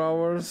few more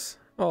hours.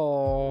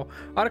 Oh,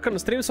 Archon,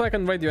 stream so I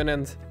can write you an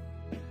end.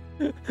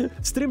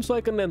 Stream so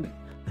I can end.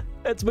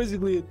 That's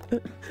basically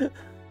it.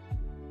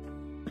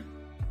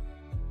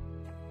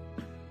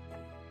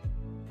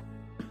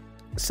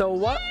 So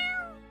what?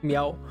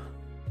 Meow.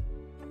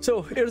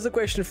 So here's a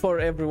question for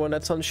everyone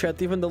that's on chat,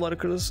 even the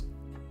lurkers,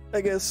 I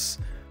guess.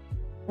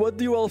 What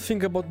do you all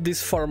think about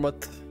this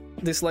format?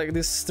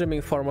 This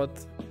streaming format?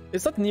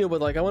 It's not new, but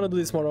like I want to do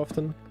this more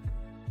often.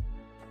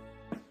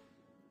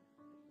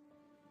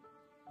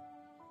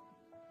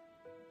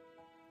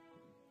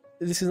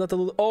 This is not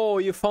a... Oh,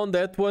 you found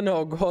that one?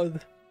 Oh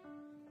god.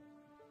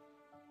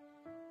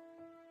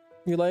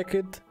 You like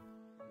it?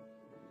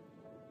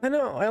 I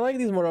know, I like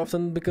this more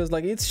often because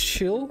like it's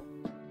chill,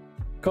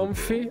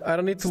 comfy. I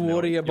don't need to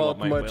worry about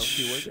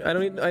much. I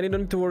don't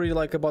need to worry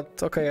like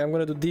about, okay, I'm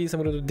gonna do this,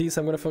 I'm gonna do this,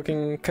 I'm gonna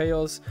fucking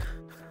chaos.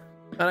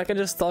 And I can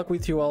just talk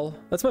with you all.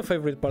 That's my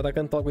favorite part, I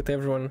can talk with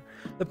everyone.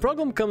 The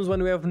problem comes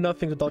when we have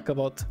nothing to talk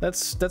about.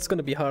 That's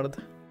gonna be hard.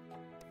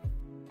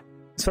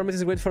 This format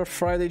is great for a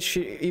Friday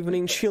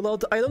evening chill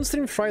out. I don't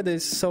stream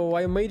Fridays, so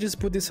I may just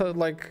put this out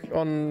like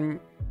on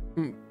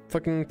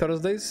fucking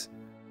Thursdays.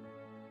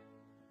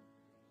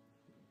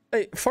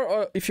 Hey,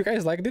 for if you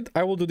guys liked it,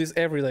 I will do this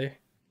every day.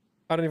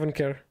 I don't even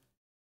care.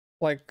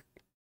 Like,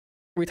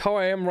 with how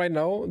I am right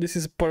now, this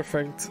is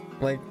perfect,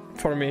 like,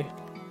 for me.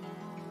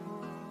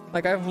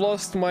 Like, I've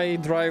lost my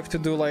drive to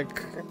do,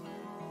 like,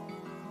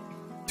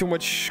 too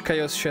much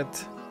chaos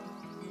shit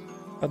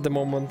at the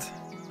moment.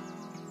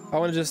 I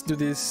wanna just do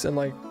this and,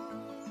 like,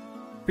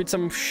 put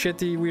some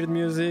shitty, weird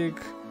music,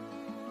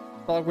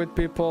 talk with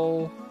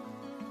people.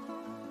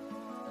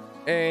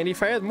 And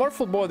if I had more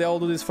full body, I'll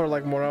do this for,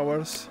 like, more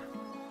hours.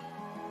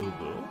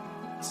 Boo-boo.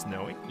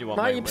 Snowy. You want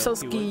my my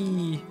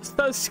Suski.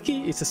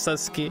 Suski. It's a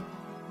Suski.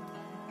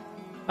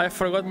 I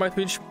forgot my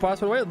Twitch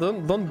password. Wait,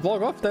 don't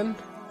log off then.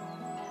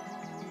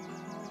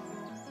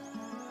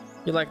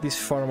 You like this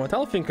format?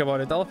 I'll think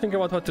about it. I'll think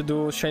about what to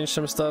do, change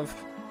some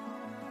stuff.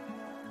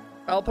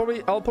 I'll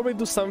probably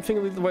do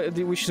something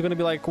which is gonna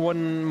be like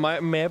one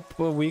map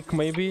a week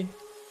maybe.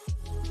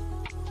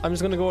 I'm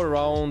just gonna go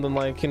around and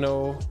like, you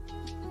know,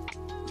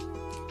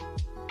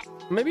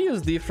 maybe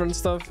use different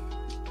stuff.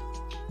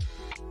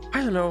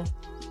 I don't know.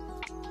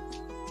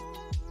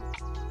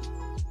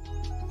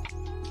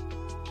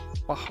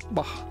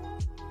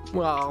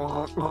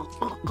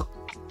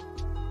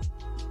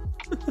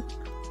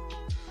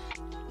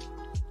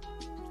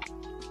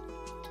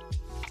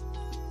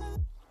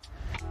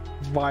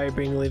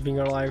 Vibing, living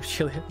our life,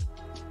 chilling.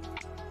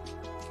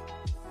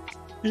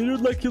 You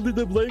look like you did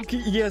a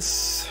blankie?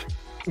 Yes,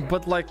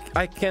 but like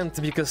I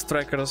can't because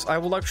trackers. I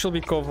would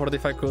actually be covered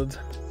if I could.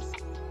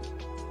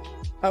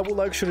 I would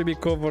actually be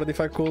covered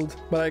if I could,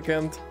 but I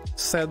can't.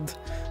 Sad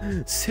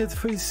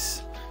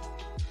face.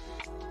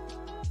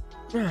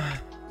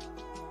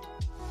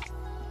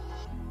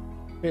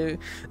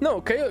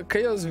 No,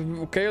 chaos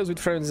with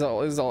friends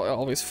is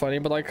always funny,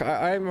 but like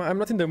I'm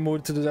not in the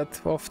mood to do that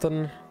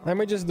often. I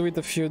might just do it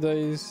a few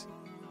days.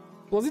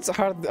 Plus, it's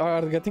hard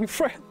getting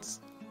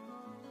friends.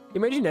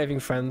 Imagine having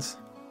friends.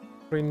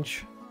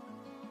 Cringe.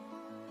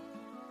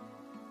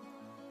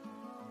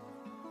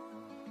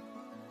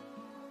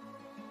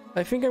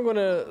 I think I'm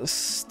gonna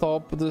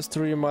stop the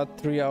stream at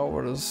 3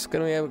 hours.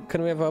 Can we have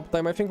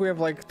uptime? I think we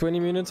have like 20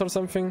 minutes or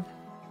something.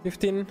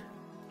 15.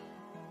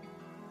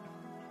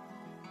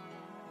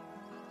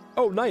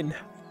 Oh, 9.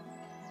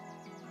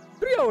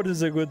 3 hours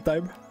is a good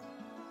time.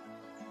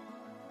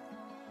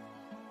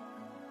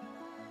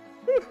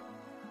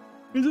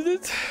 Isn't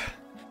it?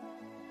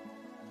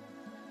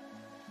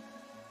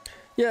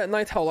 Yeah,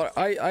 Night Howler.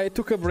 I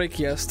took a break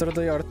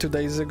yesterday or 2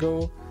 days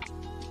ago.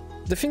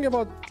 The thing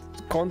about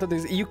content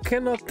is you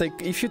cannot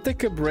take... If you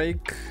take a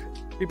break,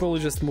 people will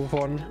just move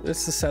on.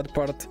 That's the sad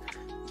part.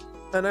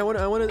 And I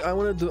wanna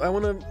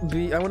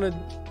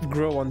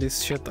grow on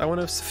this shit. I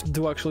wanna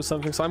do actually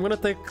something. So I'm gonna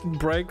take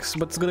breaks,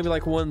 but it's gonna be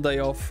like 1 day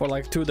off or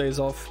like 2 days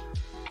off.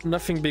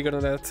 Nothing bigger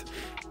than that.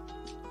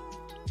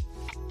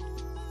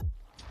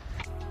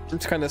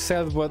 It's kind of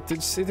sad, but it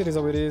is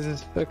how it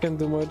is. I can't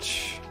do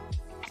much.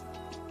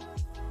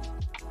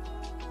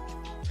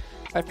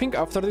 I think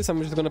after this,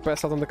 I'm just gonna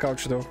pass out on the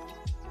couch though.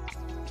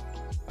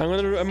 I'm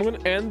gonna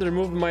end,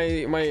 remove my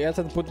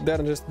headset, put it there,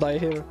 and just die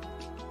here.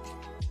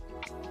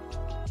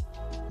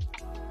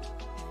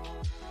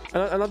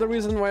 Another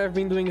reason why I've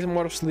been doing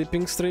more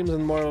sleeping streams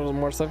and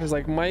more stuff is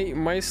like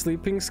my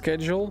sleeping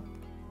schedule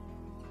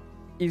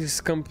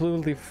is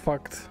completely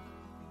fucked.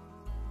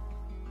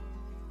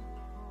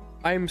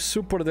 I'm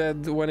super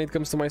dead when it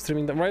comes to my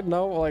streaming time. Right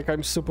now, like,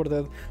 I'm super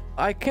dead.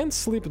 I can't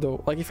sleep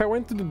though. Like, if I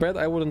went to the bed,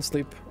 I wouldn't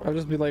sleep. I'd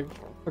just be like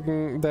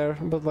fucking there,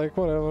 but like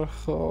whatever.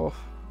 Oh.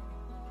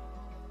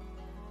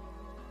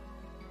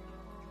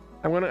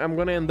 I'm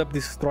gonna end up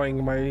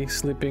destroying my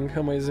sleeping.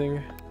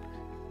 Amazing.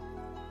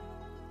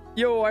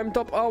 Yo, I'm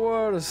top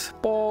hours.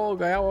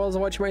 Pog, I always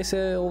watch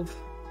myself.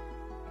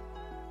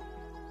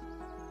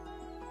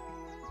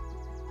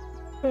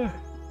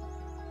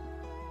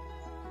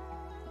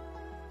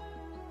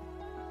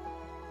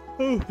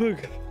 Oh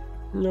fuck.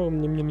 No,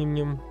 yum yum yum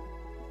yum.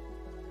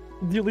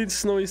 Delete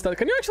snowy start.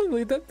 Can you actually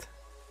delete that?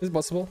 Is it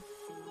possible?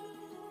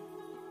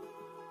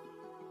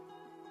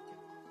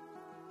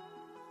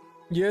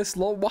 Yes,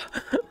 lol.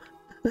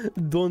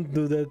 Don't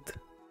do that.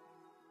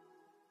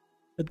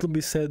 It'll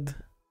be sad.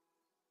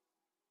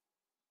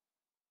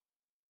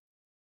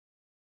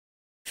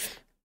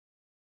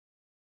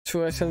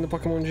 Should I send the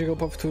Pokemon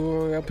Jigglypuff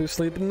to help you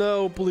sleep?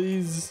 No,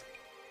 please.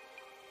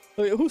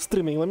 Wait, who's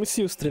streaming? Let me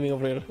see who's streaming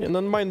over here. And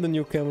don't mind the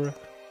new camera.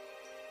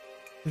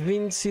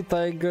 Vinci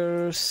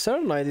Tiger Sir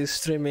Knight is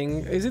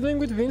streaming. Is he doing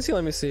with Vinci?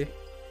 Let me see.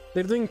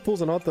 They're doing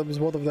pulls and hot tubs,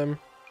 both of them.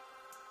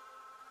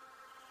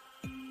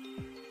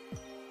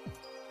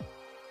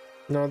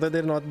 No,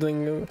 they're not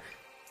doing...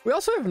 We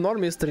also have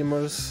normie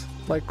streamers,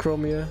 like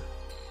Chromia.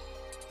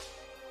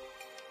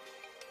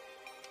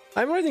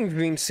 I'm reading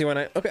Vinci when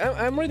I... Okay,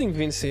 I'm reading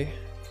Vinci.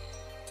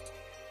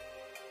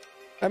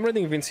 I'm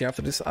reading Vinci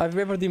after this. I've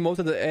ever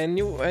demoted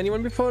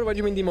anyone before? What do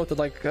you mean demoted?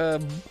 Like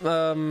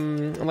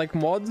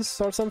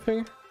mods or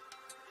something?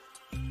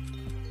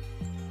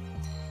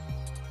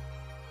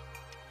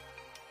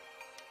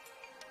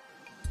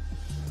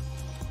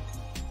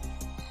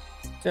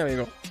 There we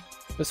go.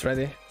 Just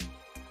ready.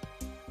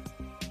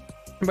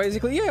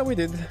 Basically, yeah, we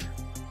did.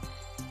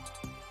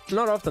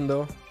 Not often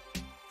though.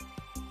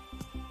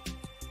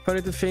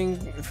 Funny to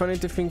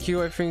think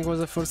you, I think, was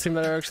the first stream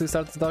that I actually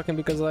started talking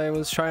because I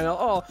was trying out.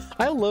 Oh,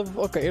 I love,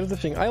 okay, here's the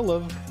thing. I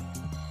love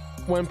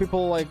when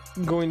people like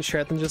go in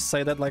chat and just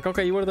say that, like,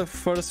 okay, you were the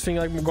first thing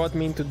like got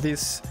me into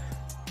this.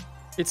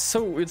 It's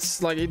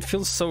like, it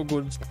feels so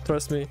good,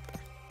 trust me.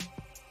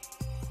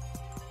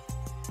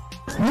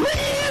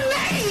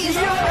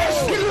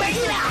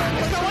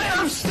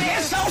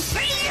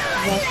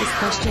 What is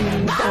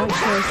questioning the poor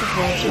choice of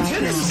words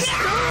right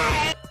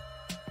now?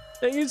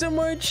 Thank you so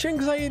much,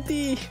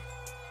 Anxiety!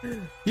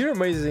 You're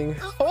amazing.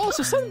 Oh,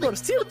 also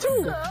Sunburst, here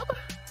too!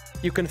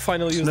 You can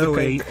finally use the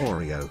cake.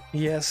 Oreo.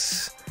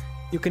 Yes,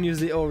 you can use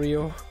the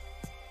Oreo.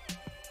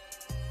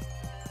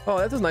 Oh,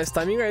 that was nice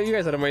timing. You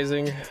guys are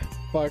amazing.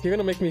 Fuck, you're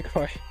gonna make me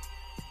cry.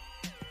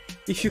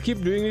 If you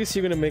keep doing this,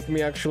 you're gonna make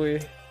me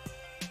actually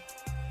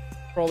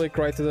probably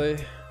cry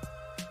today.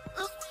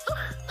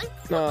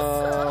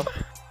 No.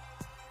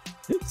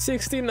 It's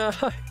 69.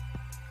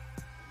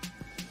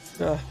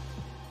 Ah.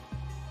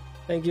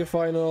 Thank you,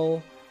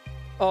 final.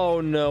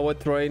 Oh no,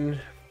 what rain?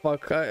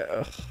 Fuck,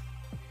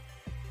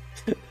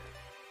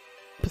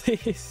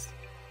 please.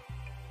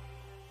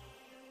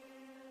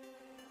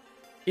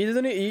 You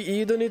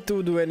don't need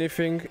to do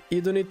anything. You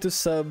don't need to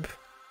sub.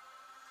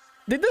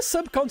 Did the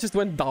sub count just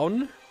went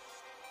down?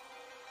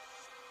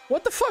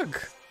 What the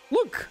fuck?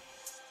 Look.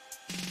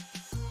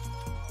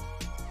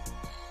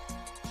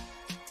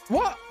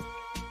 What?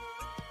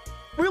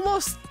 We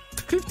lost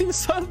 15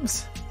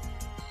 subs.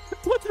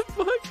 What the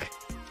fuck?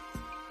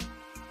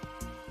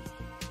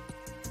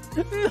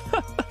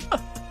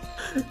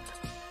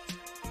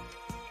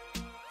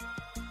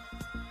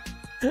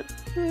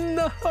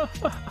 No.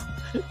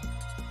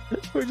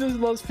 We just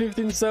lost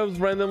 15 subs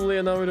randomly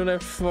and now we don't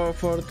have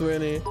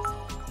 420.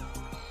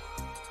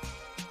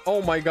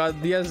 Oh my god,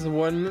 he has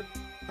one.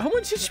 How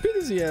much HP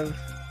does he have?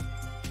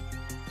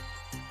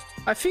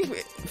 I think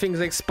things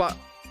expire.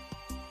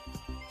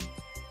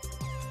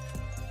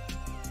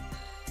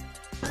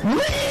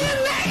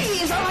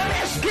 Ladies on an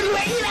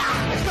escalator,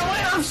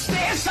 going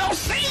upstairs, so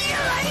see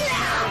you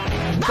later.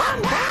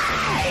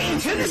 Bye-bye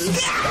to the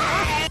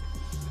sky.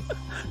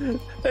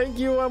 Thank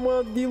you,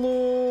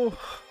 Amadilo.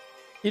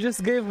 You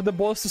just gave the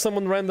boss to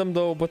someone random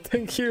though, but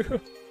thank you.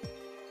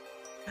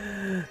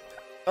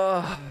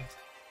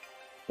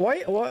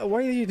 Why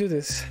do you do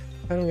this?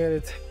 I don't get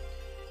it.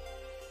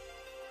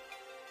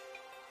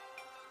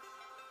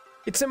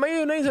 It's a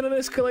mayonnaise on an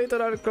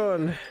escalator,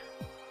 Archon.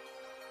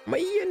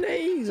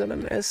 Mayonnaise on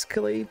an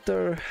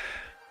escalator.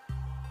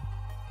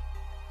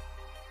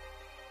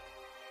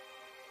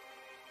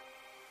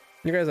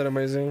 You guys are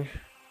amazing.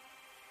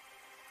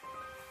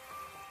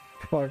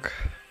 Fuck.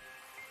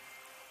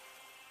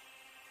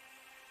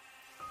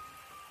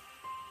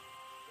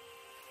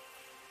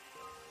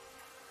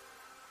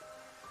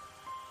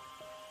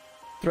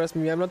 Trust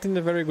me, I'm not in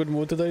a very good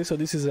mood today, so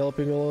this is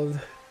helping a lot.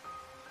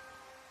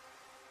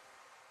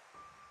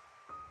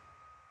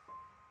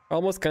 I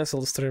almost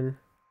cancelled the stream.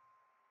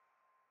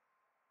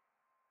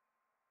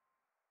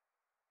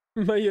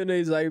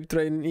 Mayonnaise hype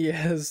train,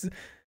 yes.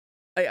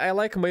 I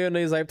like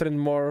mayonnaise hype train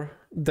more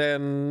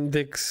than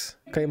Dix.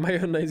 Okay,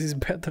 mayonnaise is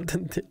better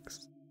than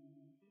Dix.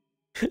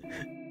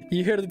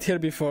 You heard it here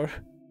before.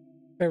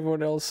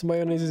 Everyone else,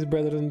 mayonnaise is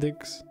better than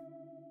Dix.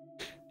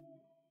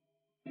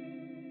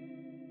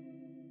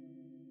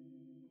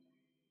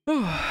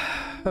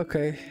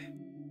 Okay.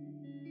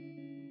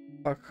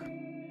 Fuck.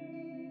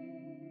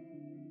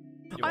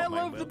 I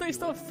love the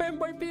taste of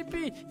fanboy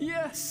PP!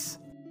 Yes!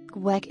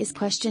 Gwek is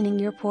questioning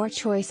your poor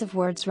choice of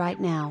words right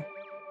now.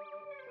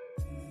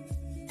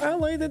 I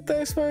like the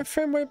taste of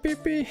fanboy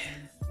PP.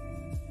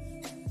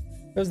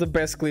 That's the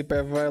best clip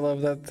ever, I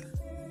love that.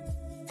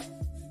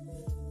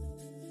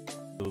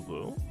 Boo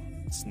boo.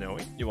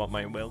 Snowy. You want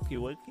my Welky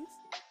Welkies?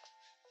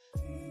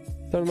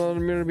 Turn on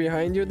the mirror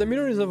behind you. The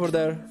mirror is over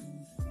there.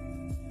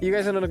 You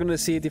guys are not gonna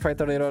see it if I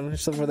turn it on.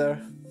 It's over there.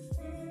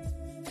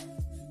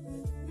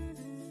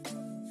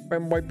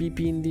 Fanboy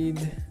PP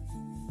indeed.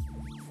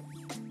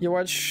 You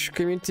watch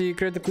community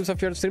create the clips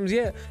of your streams?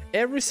 Yeah,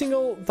 every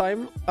single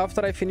time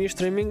after I finish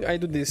streaming, I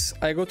do this.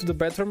 I go to the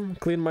bathroom,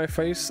 clean my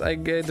face, I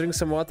drink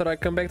some water, I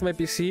come back to my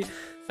PC,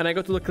 and I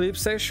go to the clip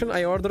section,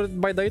 I order it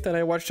by date, and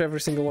I watch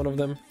every single one of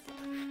them.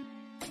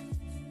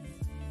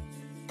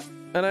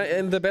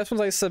 And the best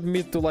ones I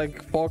submit to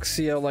like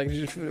Foxy or like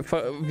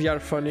VR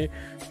Funny,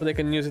 so they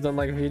can use it on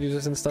like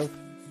videos and stuff.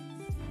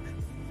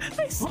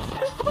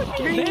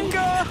 Bingo!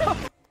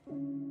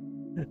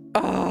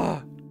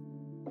 Ah,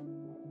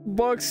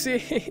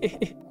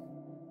 Boxy.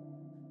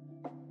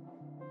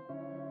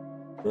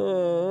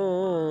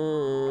 Oh.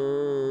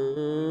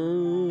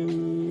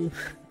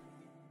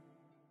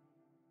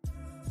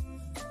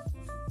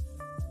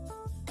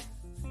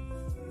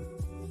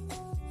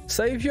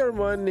 Save your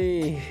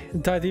money,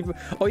 Daddy.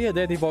 Oh yeah,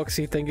 Daddy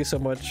Boxy. Thank you so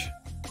much.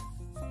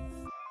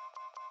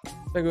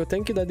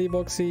 Thank you, Daddy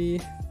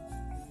Boxy.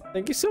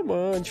 Thank you so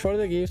much for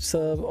the gift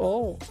sub.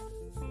 Oh.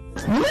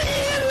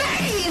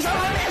 Ladies on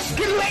an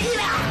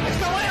escalator! It's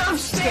the way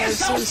upstairs,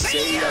 so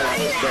see you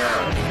later!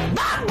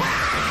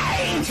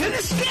 Bye-bye to the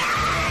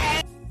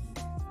sky!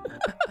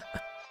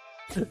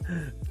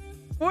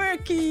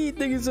 Worky!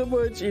 Thank you so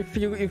much. If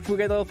we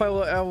get level 5,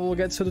 I will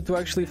get suited to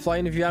actually fly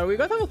in VR. We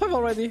got level 5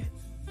 already.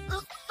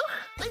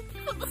 Thank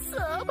you for the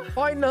sub.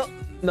 Why not?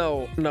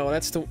 No,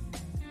 that's too...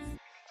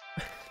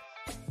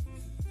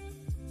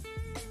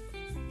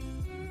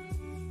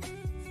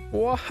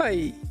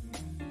 Why?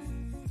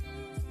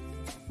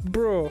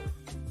 Bro.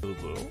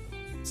 Blue.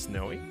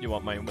 Snowy, you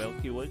want my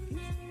welky welkies?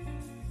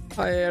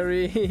 Hi,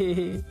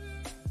 Harry.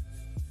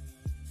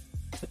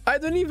 I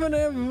don't even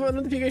have a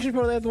notification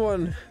for that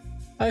one,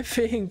 I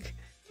think.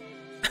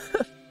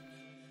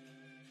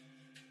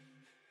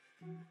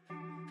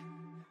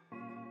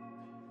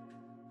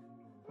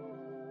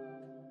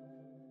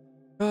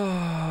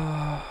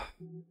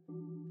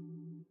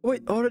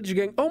 Wait, Orange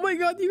Gang. Oh my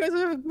god, you guys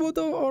have both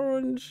of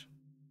orange.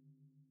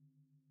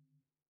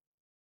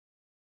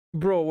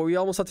 Bro, we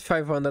almost at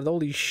 500.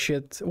 Holy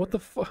shit. What the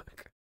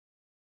fuck?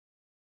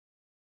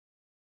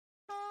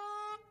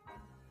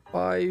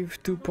 5,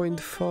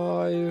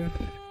 2.5.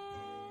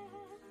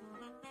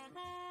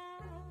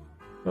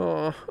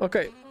 Oh,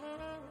 okay.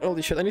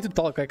 Holy shit, I need to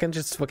talk. I can't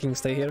just fucking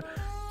stay here.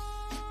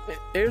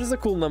 Here's the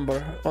cool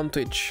number on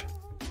Twitch.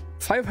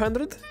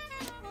 500.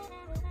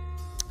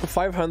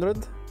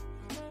 500.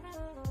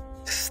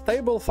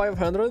 Stable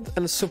 500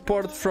 and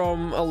support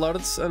from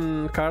alerts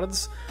and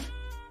cards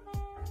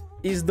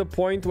is the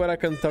point where I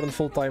can turn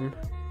full time.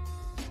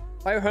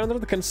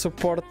 500 can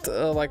support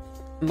like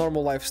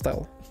normal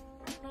lifestyle.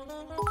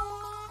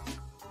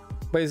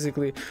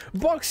 Basically.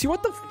 Boxy,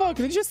 what the fuck?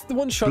 Did you just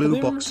one shot Blue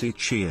him? Boxy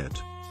cheered.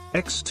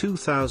 X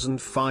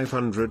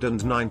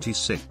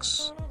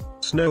 2596.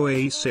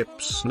 Snowy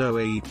sips,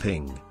 snowy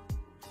ping.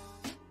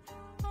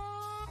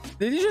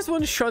 Did you just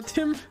one shot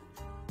him?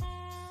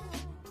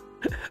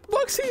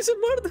 Boxy is a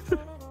murderer!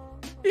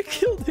 You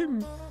killed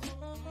him!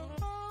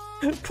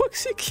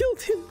 Boxy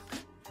killed him!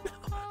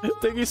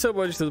 Thank you so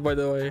much, dude, by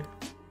the way.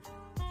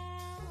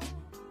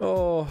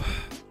 Oh.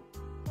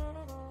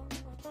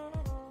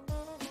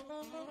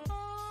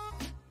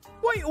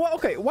 Wait,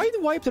 okay, why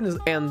did wipe turns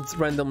end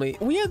randomly?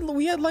 We had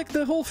like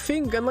the whole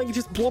thing and like it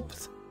just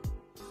blopped.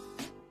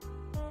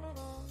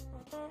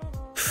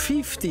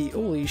 50,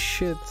 holy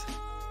shit.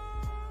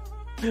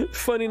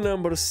 Funny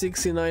number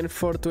 69,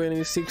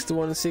 420,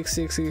 61,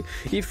 660.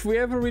 If we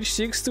ever reach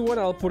 61,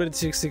 I'll put it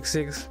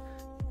 666.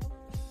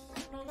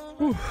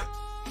 Whew.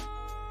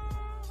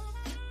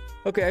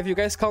 Okay, have you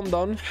guys calmed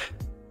down?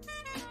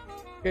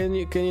 Can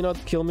you not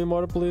kill me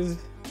more, please?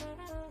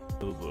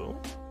 Blue.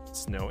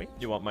 Snowy,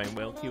 you want my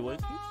welky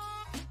welkies?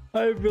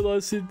 High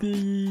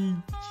velocity.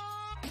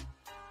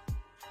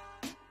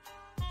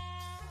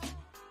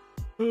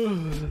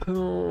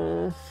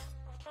 Oh.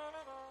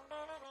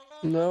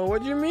 No,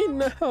 what do you mean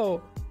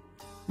now?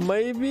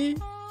 Maybe?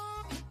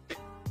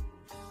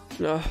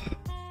 No.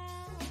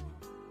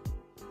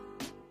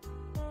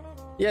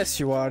 Yes,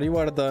 you are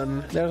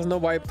done. There's no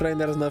wipe train,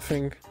 there's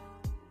nothing.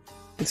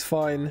 It's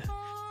fine.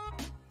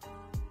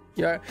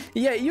 Yeah,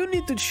 you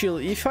need to chill.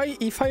 If I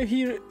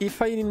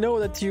know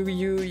that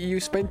you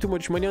spend too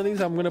much money on this,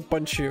 I'm gonna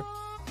punch you.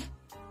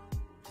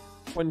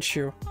 Punch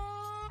you.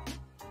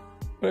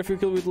 But if you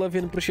kill with love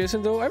and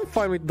appreciation though, I'm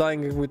fine with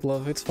dying with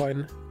love, it's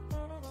fine.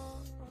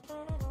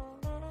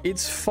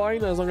 It's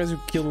fine as long as you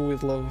kill me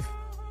with love.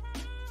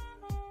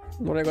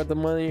 When I got the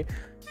money,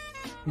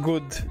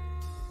 good.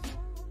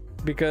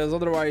 Because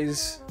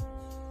otherwise...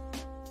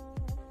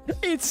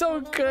 It's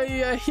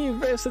okay, I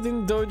invested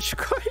in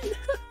Dogecoin.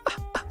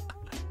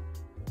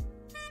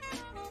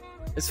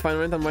 It's fine,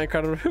 rent on my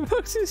cardboard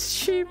box is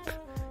cheap.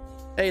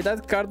 Hey,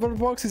 that cardboard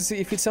box, is,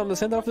 if it's on the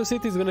center of the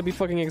city, it's gonna be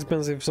fucking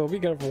expensive, so be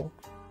careful.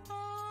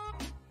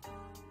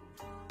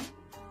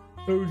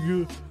 Oh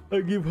god,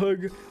 I give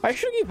hug. I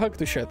should give hug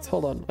to chat.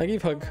 Hold on, I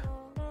give hug.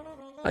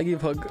 I give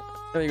hug.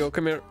 There you go,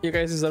 come here. You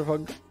guys deserve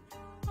hug.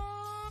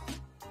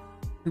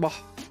 Bah.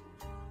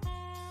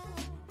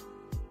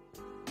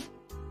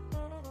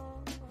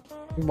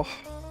 Bah.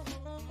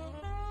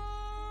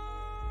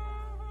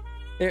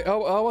 Hey,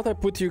 how about I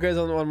put you guys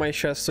on my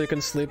chest so you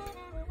can sleep?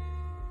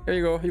 There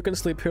you go, you can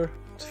sleep here.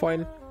 It's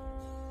fine.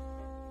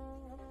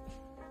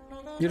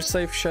 You're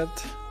safe, chat.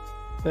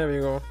 There we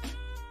go.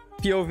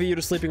 POV, you're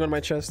sleeping on my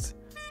chest.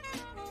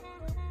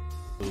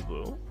 Boo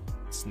boo.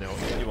 Snowy,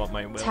 you want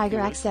my welky Tiger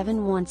welkies?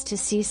 X7 wants to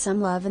see some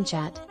love in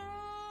chat.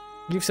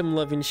 Give some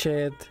love in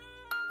chat.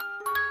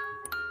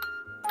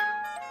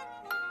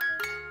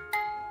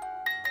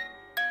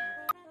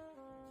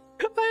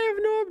 I have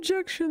no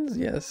objections.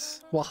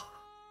 Yes. Wow.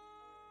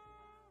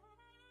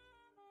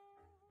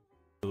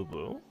 Boo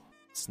boo.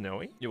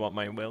 Snowy, you want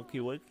my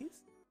welky welkies?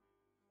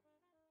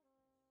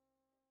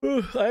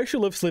 Ugh, I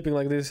actually love sleeping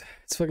like this.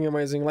 It's fucking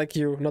amazing. Like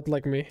you, not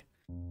like me.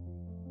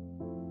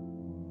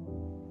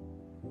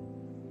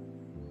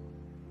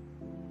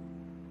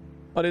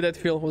 How did that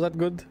feel? Was that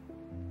good?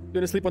 You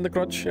wanna sleep on the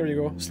crotch? There you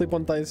go. Sleep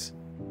on thighs.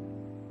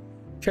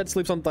 Chat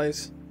sleeps on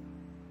thighs.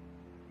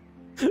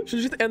 Should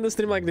just end the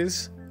stream like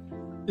this.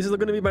 This is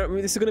gonna be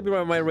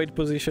my raid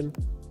position.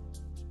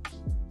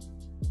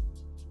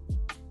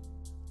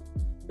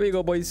 Here you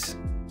go, boys.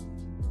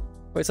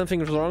 Wait,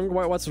 something's wrong?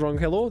 What's wrong?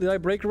 Hello? Did I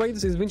break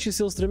raids? Is Vinci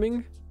still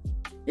streaming?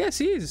 Yes,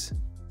 he is.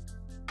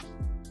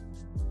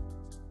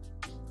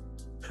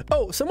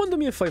 Oh, someone do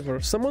me a favor.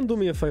 Someone do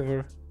me a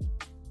favor.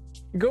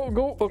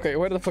 Go. Okay,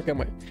 where the fuck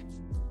am I?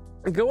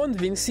 Go on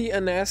Vinci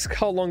and ask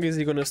how long is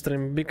he gonna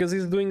stream, because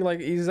he's doing like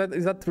is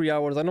that 3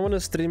 hours. I don't want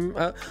to stream.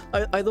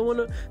 I don't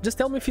want to. Just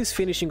tell me if he's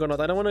finishing or not.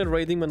 I don't want to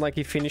raid him when like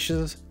he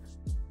finishes.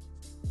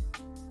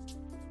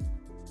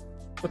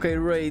 Okay,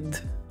 raid.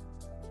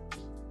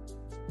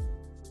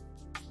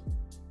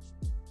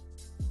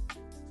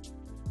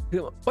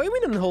 Why you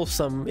mean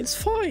unwholesome? It's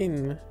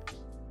fine.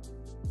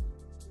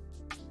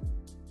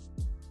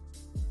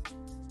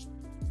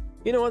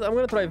 You know what? I'm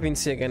gonna try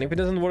Vinci again. If it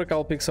doesn't work,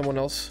 I'll pick someone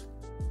else.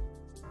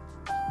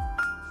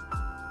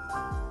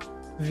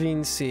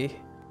 Vinci.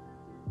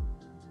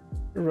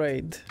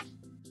 Raid.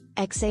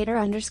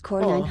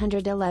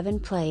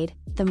 Xater_911 played.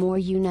 The more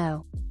you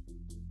know.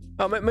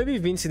 Oh, maybe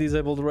Vinci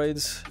disabled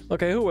raids.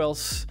 Okay, who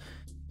else?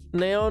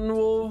 Neon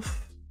Wolf.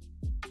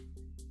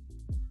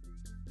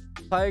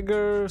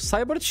 Tiger.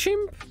 Cyber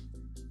Chimp?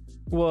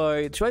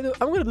 Wait, should I do?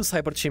 I'm gonna do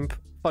Cyber Chimp.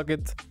 Fuck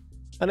it.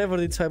 I never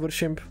did Cyber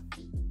Chimp.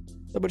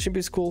 Cyber Chimp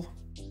is cool.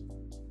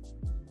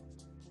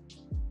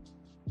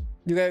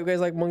 You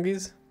guys like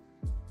monkeys?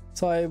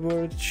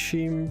 Cyber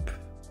Chimp.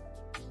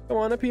 Come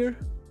on up here.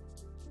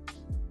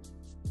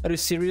 Are you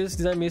serious?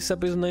 Did I mess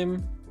up his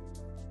name?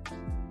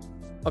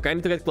 Okay, I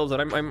need to get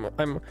closer.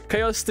 I'm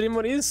Chaos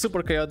Streamer is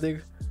super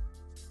chaotic.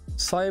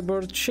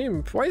 Cyber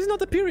Chimp. Why is it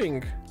not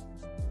appearing?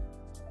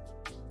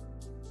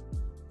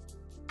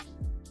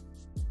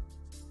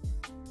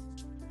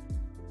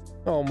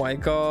 Oh my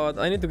god.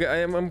 I need to get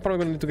I'm probably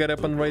gonna need to get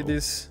up and raid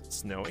this.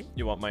 Snowy,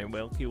 you want my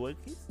welky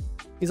welkies?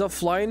 He's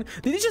offline.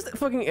 Did he just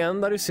fucking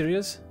end? Are you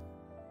serious?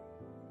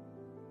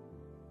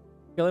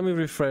 Okay, let me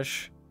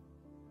refresh.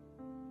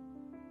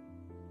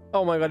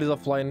 Oh my god, he's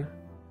offline.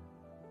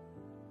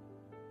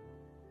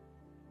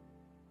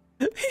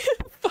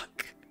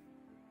 Fuck.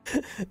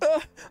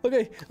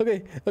 Okay.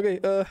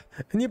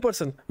 New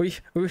person. We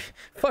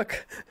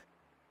fuck.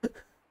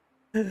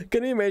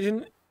 Can you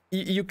imagine?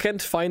 You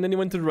can't find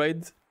anyone to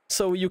raid,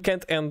 so you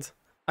can't end.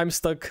 I'm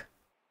stuck.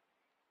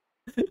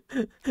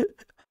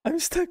 I'm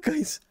stuck,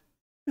 guys.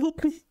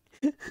 Help me.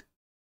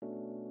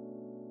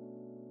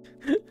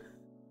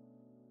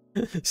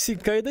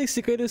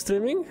 Cicada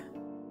streaming?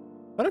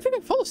 I don't think I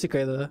follow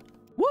Cicada.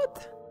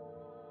 What?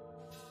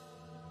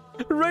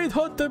 Raid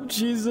Hot Tub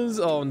Jesus.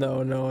 Oh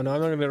no, I'm not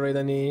gonna raid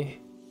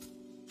any.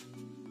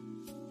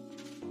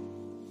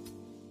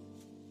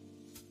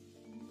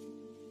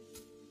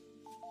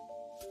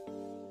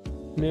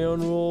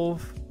 Neon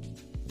Wolf.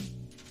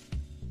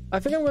 I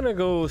think I'm gonna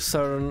go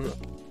CERN.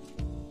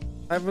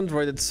 I haven't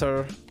raided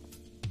Sir.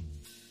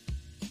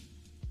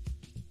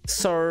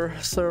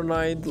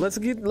 Cyanide. Let's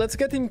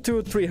get him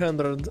to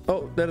 300.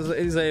 Oh,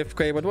 he's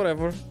AFK, but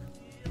whatever.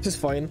 This is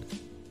fine.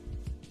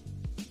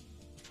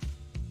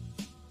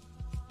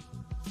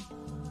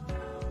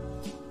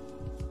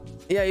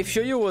 Yeah, if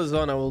Shoyu was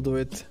on, I will do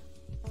it.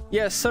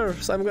 Yes, sir.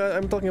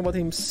 I'm talking about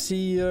him.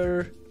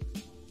 Seer.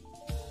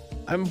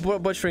 I'm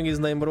butchering his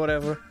name, but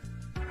whatever.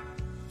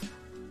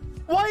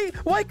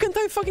 Why can't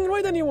I fucking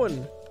raid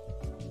anyone?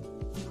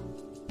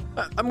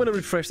 I'm gonna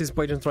refresh this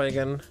page and try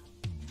again.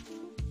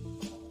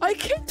 I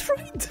can't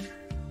raid.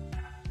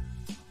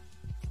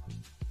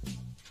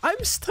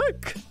 I'm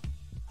stuck.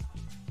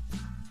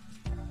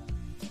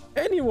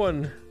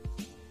 Anyone?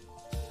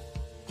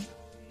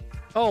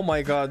 Oh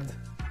my god.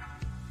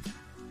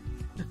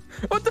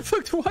 What the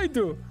fuck do I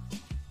do?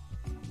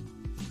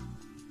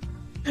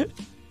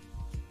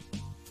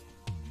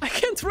 I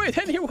can't raid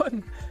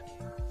anyone.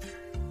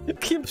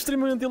 Keep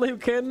streaming until you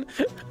can.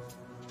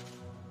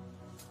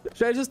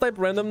 Should I just type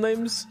random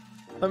names?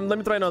 Let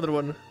me try another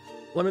one.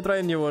 Let me try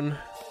a new one.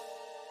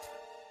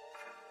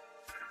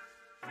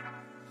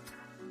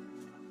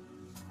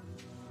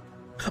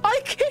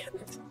 I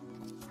can't!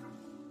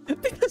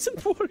 It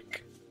doesn't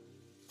work.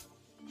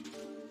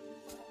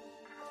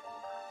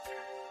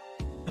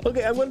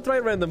 Okay, I'm gonna try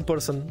a random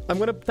person. I'm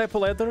gonna type a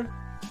letter.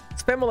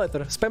 Spam a letter.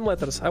 Spam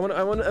letters. I'm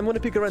gonna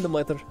pick a random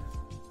letter.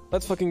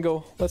 Let's fucking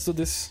go. Let's do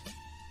this.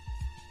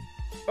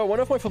 Oh, one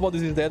of my full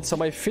bodies is dead, so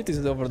my feet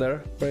is over there.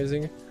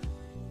 Praising.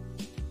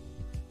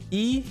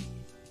 E.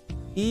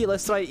 E.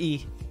 Let's try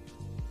E.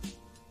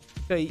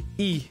 Okay,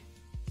 E.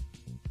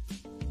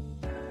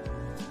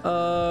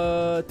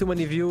 Too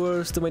many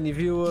viewers. Too many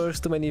viewers.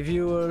 Too many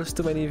viewers.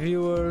 Too many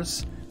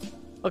viewers.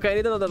 Okay, I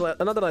need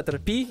another letter.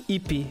 P.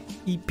 EP.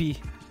 EP.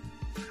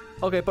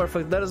 Okay,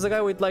 perfect. There's a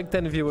guy with like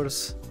 10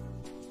 viewers.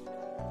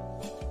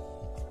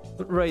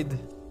 Raid.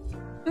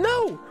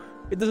 No!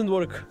 It doesn't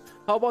work.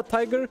 How about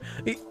Tiger?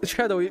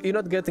 Shadow, you're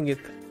not getting it.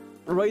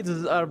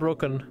 Raids are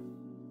broken.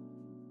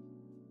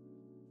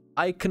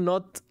 I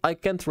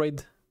can't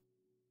raid.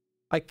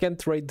 I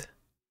can't raid.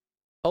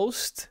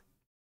 Host?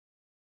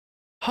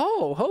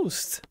 Oh,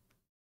 host.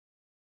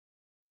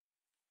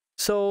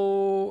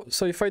 So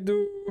if I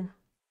do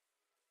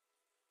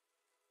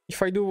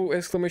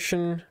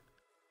exclamation.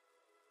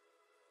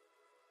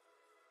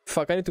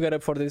 Fuck, I need to get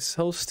up for this.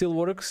 Host still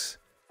works.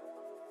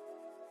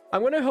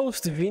 I'm gonna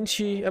host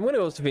Vinci. I'm gonna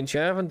host Vinci.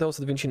 I haven't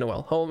hosted Vinci in a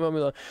while.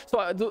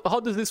 So how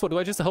does this work? Do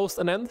I just host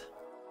an end?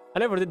 I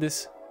never did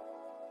this.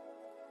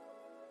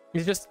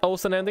 It's just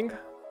host an ending.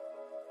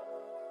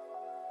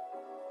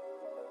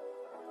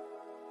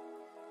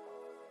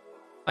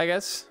 I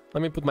guess.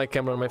 Let me put my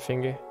camera on my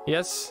finger.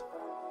 Yes.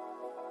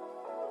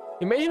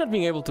 Imagine not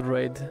being able to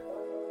raid.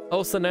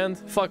 Host an end.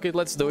 Fuck it,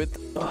 let's do it.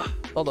 Ugh,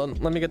 hold on,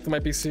 let me get to my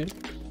PC.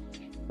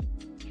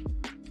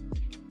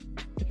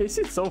 This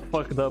is so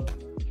fucked up.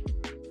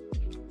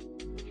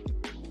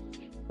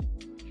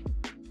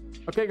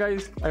 Okay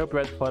guys, I hope you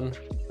had fun.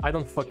 I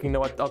don't fucking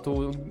know how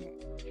to...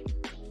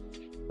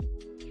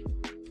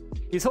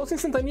 Is host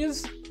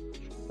instantaneous?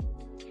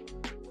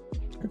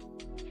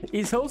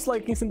 Is host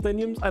like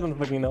instantaneous? I don't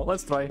fucking know.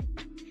 Let's try.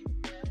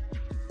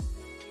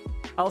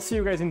 I'll see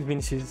you guys in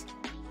Vinci's.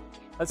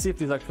 Let's see if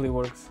this actually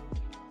works.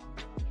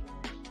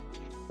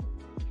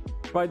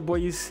 Right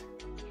boys,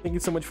 thank you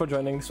so much for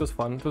joining. This was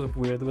fun. It was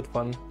weird but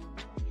fun.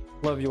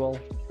 Love you all.